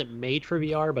understand it wasn't made for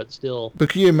VR, but still. But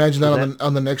can you imagine that Is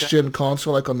on the next gen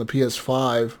console, like on the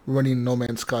PS5, running No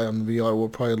Man's Sky on VR will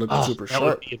probably look super that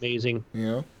sharp, would be amazing. you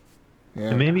know? Yeah.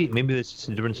 And maybe there's just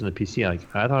a difference in the PC. Like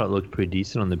I thought it looked pretty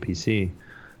decent on the PC.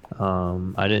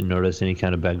 I didn't notice any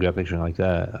kind of bad graphics or anything like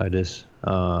that. I just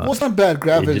Well, it's not bad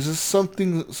graphics. it It's just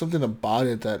something about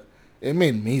it that it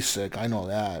made me sick. I know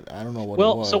that. I don't know what it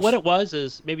Well, was. so what it was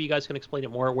is maybe you guys can explain it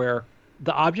more. Where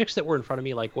the objects that were in front of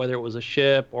me, like whether it was a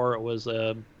ship or it was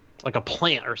like a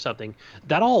plant or something,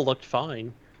 that all looked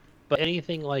fine. But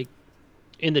anything like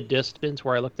in the distance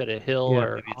where I looked at a hill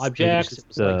or maybe objects, it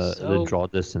was like so. the draw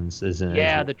distance isn't.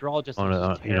 Yeah, as, the draw just on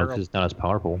was a, you know, 'cause it's not as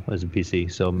powerful as a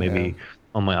PC. So maybe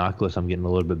on my Oculus, I'm getting a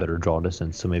little bit better draw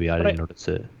distance. So maybe I didn't notice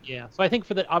it. Yeah, so I think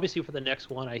obviously for the next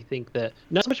one, I think that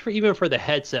not so much even for the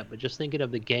headset, but just thinking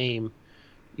of the game,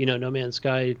 you know, No Man's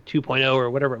Sky 2.0 or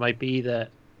whatever it might be,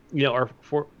 that you know,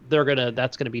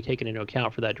 that's gonna be taken into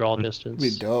account for that draw distance.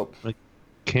 It'd be dope. The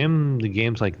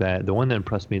games like that, the one that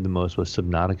impressed me the most was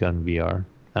Subnautica in VR.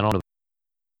 I don't know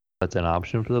that's an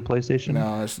option for the PlayStation.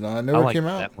 No, it's not. It I never like came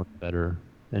out. that one better.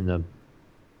 In the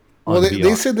Well, on they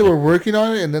VR. said they were working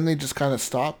on it, and then they just kind of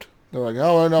stopped. They're like,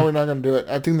 oh, no, we're not going to do it.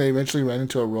 I think they eventually ran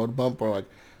into a road bump where, like,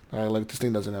 all right, like, this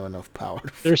thing doesn't have enough power.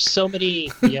 There's so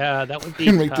many. Yeah, that would be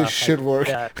Can make tough. this shit work.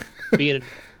 Yeah, be an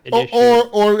Or, issue.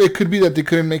 or it could be that they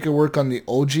couldn't make it work on the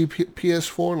OG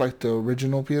PS4, like the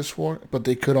original PS4, but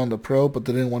they could on the Pro, but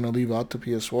they didn't want to leave out the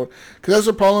PS4. Because that's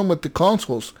the problem with the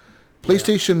consoles.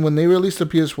 PlayStation, when they released the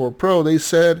PS4 Pro, they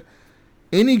said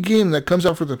any game that comes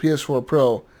out for the PS4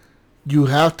 Pro, you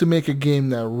have to make a game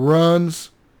that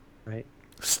runs Right.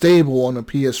 stable on a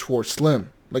PS4 Slim.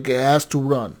 Like, it has to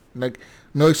run. Like,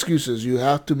 no excuses. You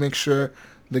have to make sure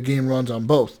the game runs on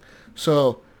both.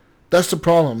 So that's the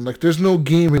problem. Like, there's no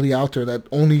game really out there that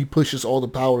only pushes all the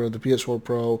power of the PS4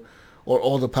 Pro or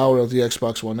all the power of the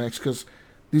Xbox One X, because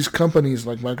these companies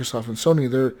like Microsoft and Sony,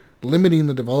 they're limiting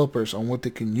the developers on what they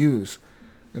can use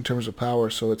in terms of power.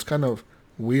 So it's kind of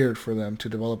weird for them to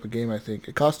develop a game, I think.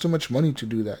 It costs too much money to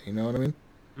do that, you know what I mean?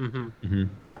 Mm-hmm.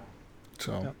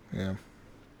 So, yeah.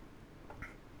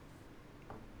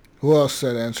 Who else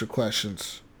said answer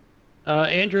questions?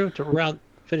 Andrew, to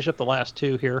finish up the last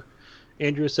two here.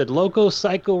 Andrew said, Loco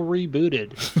Psycho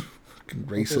rebooted. Fucking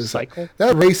racist. Cycle?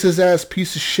 That racist ass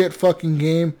piece of shit fucking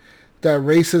game. That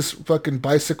racist fucking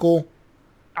bicycle.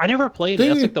 I never played it.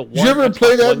 That's like the one. Did you ever Xbox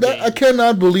play One that? game. I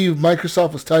cannot believe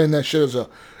Microsoft was touting that shit as a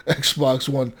Xbox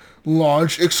One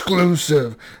launch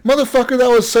exclusive. Motherfucker, that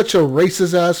was such a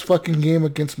racist ass fucking game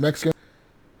against Mexico.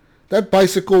 That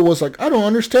bicycle was like, I don't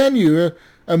understand you.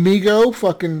 Amigo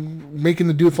fucking making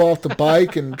the dude fall off the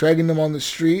bike and dragging them on the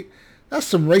street. That's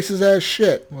some racist ass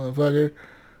shit, motherfucker.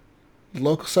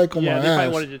 Local cycle Yeah, my they probably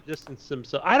ass. wanted to distance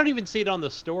themselves. I don't even see it on the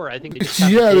store. I think they just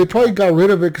have Yeah, the they game probably back. got rid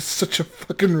of it because it's such a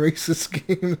fucking racist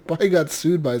game. They probably got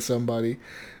sued by somebody.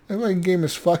 That fucking game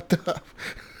is fucked up.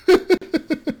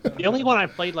 The only one I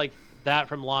played like that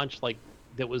from launch, like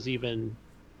that was even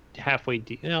halfway.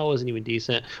 No, it wasn't even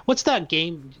decent. What's that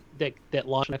game that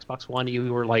launched on Xbox One?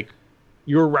 You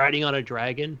were riding on a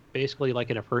dragon, basically like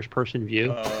in a first-person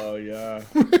view. Oh yeah.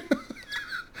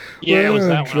 Yeah, it was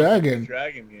that one. Dragon.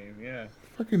 Dragon game, yeah.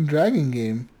 Fucking dragon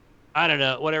game. I don't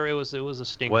know. Whatever it was a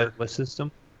stinker. What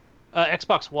system?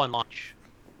 Xbox One launch.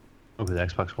 Oh, with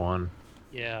Xbox One.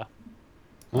 Yeah.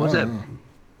 What was I that? don't know.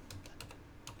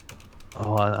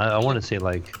 Oh, I want to say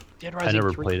like Dead I Rising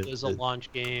never 3 played it. was a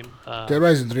launch game. Dead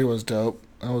Rising 3 was dope.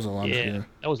 That was a launch yeah, game.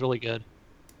 that was really good.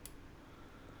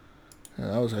 Yeah,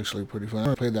 that was actually pretty fun.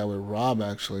 I played that with Rob,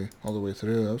 actually, all the way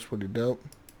through. That was pretty dope.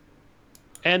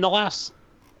 And the last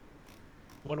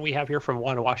one we have here from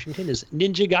Juan Washington is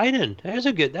Ninja Gaiden.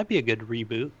 That'd be a good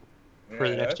reboot for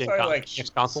the next gen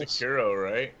next consoles. Sekiro,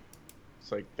 right?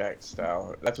 It's like that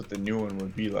style. That's what the new one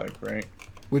would be like, right?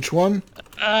 Which one?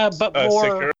 But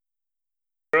more.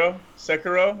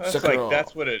 Sekiro. That's Sekiro. like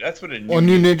that's what a new. Oh,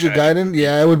 New Ninja Gaiden?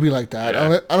 Yeah, it would be like that.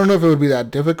 Yeah. I don't know if it would be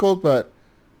that difficult, but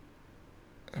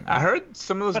I heard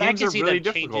some of those But I games can are see really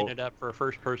them changing difficult. it up for a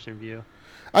first-person view.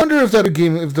 I wonder if that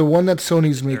game, if the one that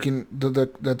Sony's making,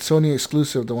 that Sony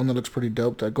exclusive, the one that looks pretty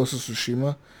dope, that Ghost of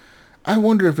Tsushima, I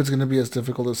wonder if it's going to be as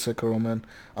difficult as Sekiro, man.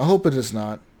 I hope it is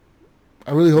not.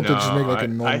 I really hope they just make like a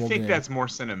normal I game. think that's more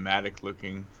cinematic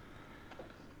looking.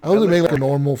 I hope they that make looks like a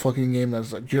normal fucking game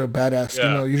that's like, you're a badass, you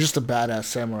Yeah. know, you're just a badass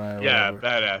samurai or Yeah,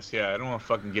 whatever. badass. Yeah, I don't want to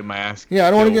fucking get my ass. Yeah,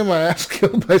 I don't want to killed. get my ass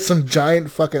killed by some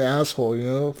giant fucking asshole, you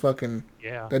know, fucking,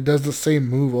 Yeah. that does the same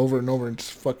move over and over and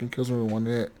just fucking kills me with one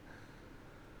hit.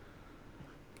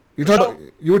 You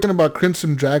were talking about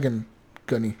Crimson Dragon,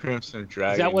 Gunny. Crimson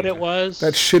Dragon. Is that what yeah. it was?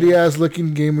 That shitty ass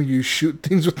looking game where you shoot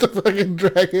things with the fucking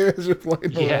dragon as you're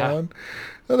flying Yeah. around.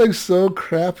 That looks so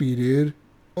crappy, dude.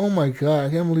 Oh my god, I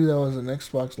can't believe that was an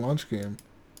Xbox launch game.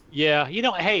 Yeah,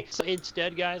 hey, so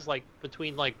instead, guys, like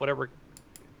between like whatever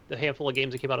the handful of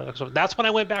games that came out on Xbox, that's when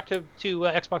I went back to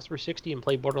Xbox 360 and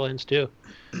played Borderlands 2.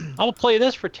 I'll play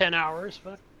this for 10 hours.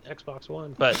 Fuck Xbox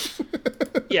One, but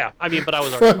yeah, I mean, but I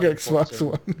was already Fuck playing before, Xbox so-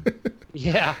 One.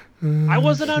 Yeah, I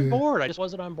wasn't on board. I just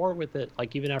wasn't on board with it.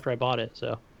 Like even after I bought it,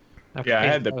 so. After Yeah, I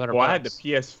paying had the $500.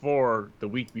 PS4 the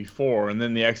week before, and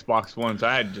then the Xbox One. So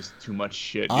I had just too much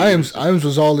shit. dude. IAMS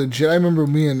was all legit. I remember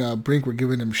me and Brink were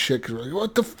giving him shit because we're like,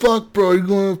 what the fuck, bro? You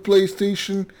going to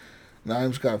PlayStation? And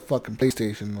IAMS got a fucking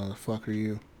PlayStation, motherfucker,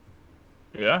 you.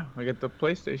 Yeah, I get the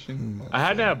PlayStation. I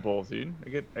had to have both, dude.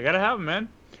 I gotta have them, man.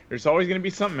 There's always gonna be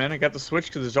something, man. I got the Switch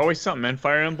because there's always something, man.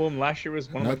 Fire Emblem last year was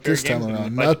one of my Not this favorite time games. around.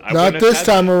 and, like, I Not wouldn't this have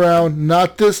had time around.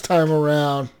 Not this time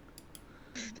around.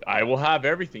 that. I will have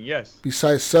everything. Yes,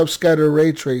 Besides subscatter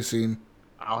ray tracing,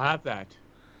 I'll have that.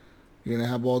 you're going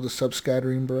to have all the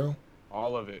subscattering, bro?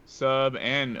 All of it, sub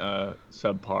and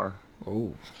subpar.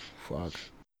 Oh, fuck.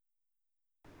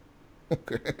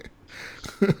 Okay.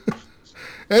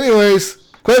 Anyways,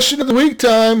 question of the week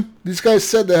time. These guys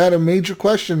said they had a major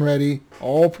question ready,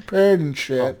 all prepared and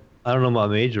shit. I don't know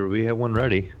about major. We have one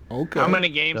ready. Okay. How many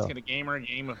games So- can a gamer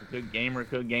game if a good gamer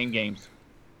could game games?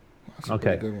 That's a Okay.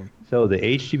 pretty good one. So the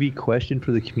HTV question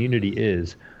for the community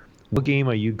is, what game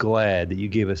are you glad that you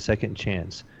gave a second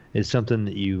chance? It's something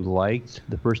that you liked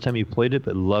the first time you played it,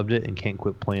 but loved it and can't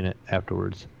quit playing it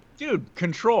afterwards. Dude,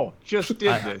 Control just did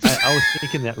I this. was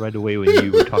thinking that right away when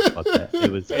you were talking about that.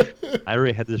 It was, I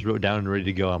already had this wrote down and ready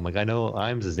to go. I'm like, I know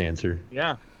Imes' answer.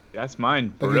 Yeah, that's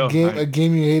mine. For Like real. a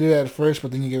game you hated at first,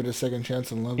 but then you gave it a second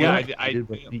chance and loved Yeah, it. I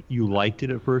But you liked it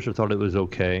at first or thought it was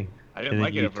okay, didn't and then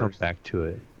like it you at come first. back to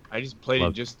it. I just played it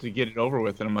Love- just to get it over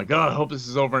with, and I'm like, oh, I hope this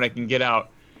is over and I can get out.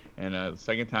 And the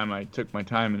second time, I took my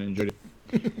time and enjoyed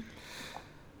it.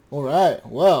 All right.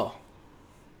 Well,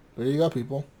 there you go,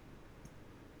 people.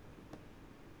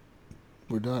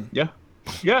 We're done. Yeah,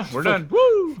 we're done.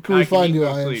 Woo! Where can we I can find eat, you,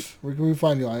 go to sleep. Imes? Where can we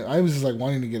find you? Imes is like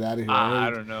wanting to get out of here. I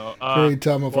don't know. Very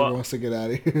tough motherfucker well, wants to get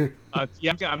out of here.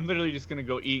 Yeah, I'm literally just gonna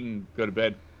go eat and go to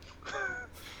bed.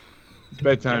 It's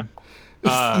bedtime.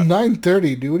 It's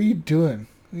 9:30, dude. What are you doing?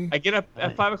 I get up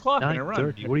at 5 o'clock and I run.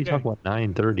 9:30. What are you talking about?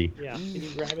 9:30. Yeah. Can you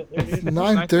grab it there, dude?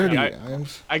 9:30, I-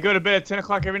 Imes. I go to bed at 10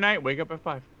 o'clock every night. Wake up at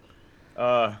 5.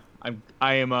 I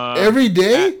am Every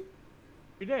day?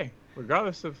 every day,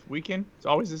 regardless of weekend. It's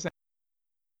always the same.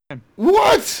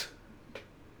 What?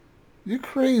 You're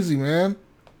crazy, man.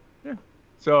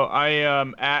 So I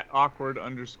am at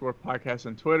awkward_podcast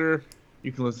on Twitter.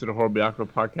 You can listen to Horribly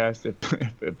Awkward podcast.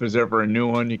 If there's ever a new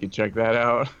one, you can check that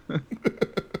out.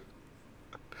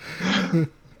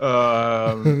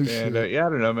 Yeah, I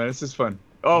don't know, man. It's just fun.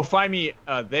 Oh, find me.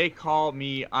 They call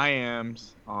me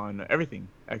IAMS on everything: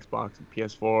 Xbox and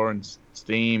PS4 and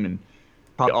Steam and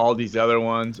probably all these other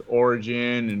ones.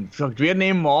 Origin and fuck. Do we have to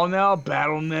name them all now?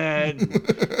 BattleNet, and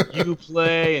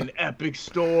Uplay, and Epic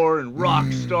Store, and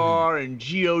Rockstar, and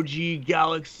GOG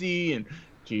Galaxy, and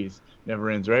geez, never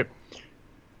ends, right?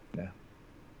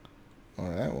 All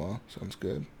right, well, sounds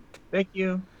good. Thank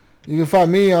you. You can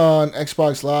find me on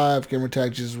Xbox Live,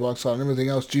 Gamertag, Jesus Walks a Lot, and everything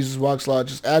else. Jesus Walks a Lot.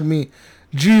 Just add me.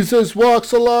 Jesus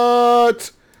Walks a Lot.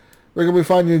 Where can we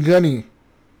find you, Gunny?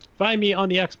 Find me on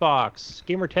the Xbox,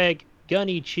 gamertag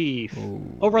Gunny Chief.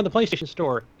 Over on the PlayStation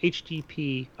Store,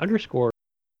 HTTP_Gunny.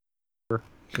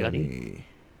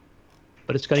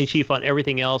 But it's Gunny Chief on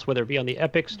everything else, whether it be on the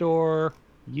Epic Store,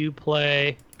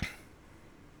 Uplay.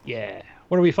 Yeah.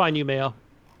 Where do we find you, Mayo?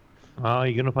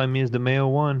 You're gonna find me as the Mayo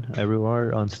One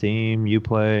everywhere on Steam,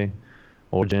 Uplay,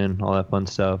 Origin, all that fun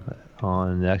stuff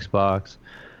on the Xbox,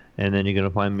 and then you're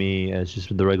gonna find me as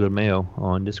just the regular Mayo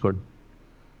on Discord.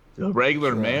 The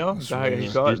regular mail? Is that how you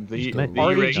call it? The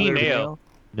regular mail?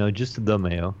 No, just the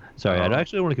Mayo. Sorry, I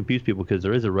actually don't want to confuse people because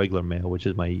there is a regular Mayo, which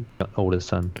is my oldest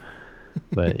son.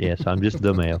 But yes, I'm just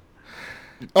the Mayo.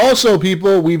 Also,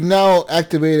 people, we've now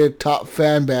activated top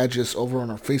fan badges over on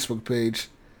our Facebook page.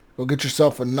 Go get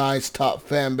yourself a nice top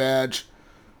fan badge.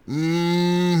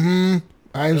 I'm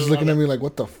just looking at me like,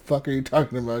 what the fuck are you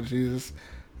talking about, Jesus?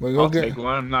 But I'll take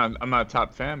one. I'm not a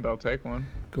top fan, but I'll take one.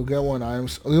 Go get one.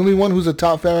 The only one who's a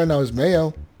top fan right now is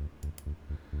Mayo.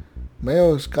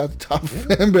 Mayo's got the top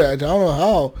fan badge. I don't know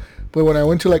how, but when I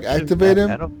went to like activate I him,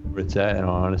 don't know where it's at, in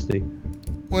all honesty.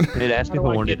 when It asked me if How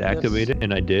I do I wanted to get activate it,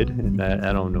 and I did, and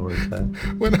I don't know where it's at.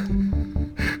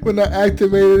 when I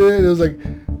activated it, it was like,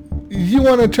 you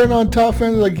want to turn on top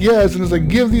fan? Like, yes, and it was like,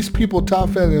 give these people top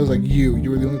fan. And it was like, you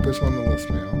were the only person on the list,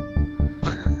 Mayo.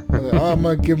 I was like, oh, I'm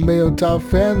gonna give Mayo top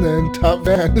fan then. Top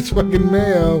fan is fucking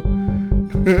Mayo.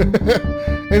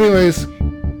 Anyways,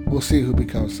 we'll see who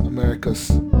becomes America's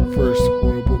first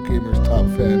Horrible Gamers top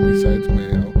fan besides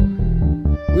Mayo.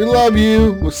 We love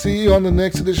you. We'll see you on the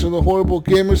next edition of the Horrible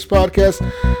Gamers podcast.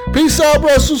 Peace out,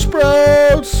 Brussels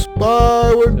sprouts.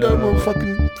 Bye. We're done. We're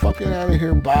fucking out of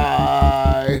here.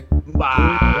 Bye.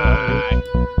 Bye.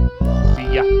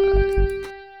 See ya.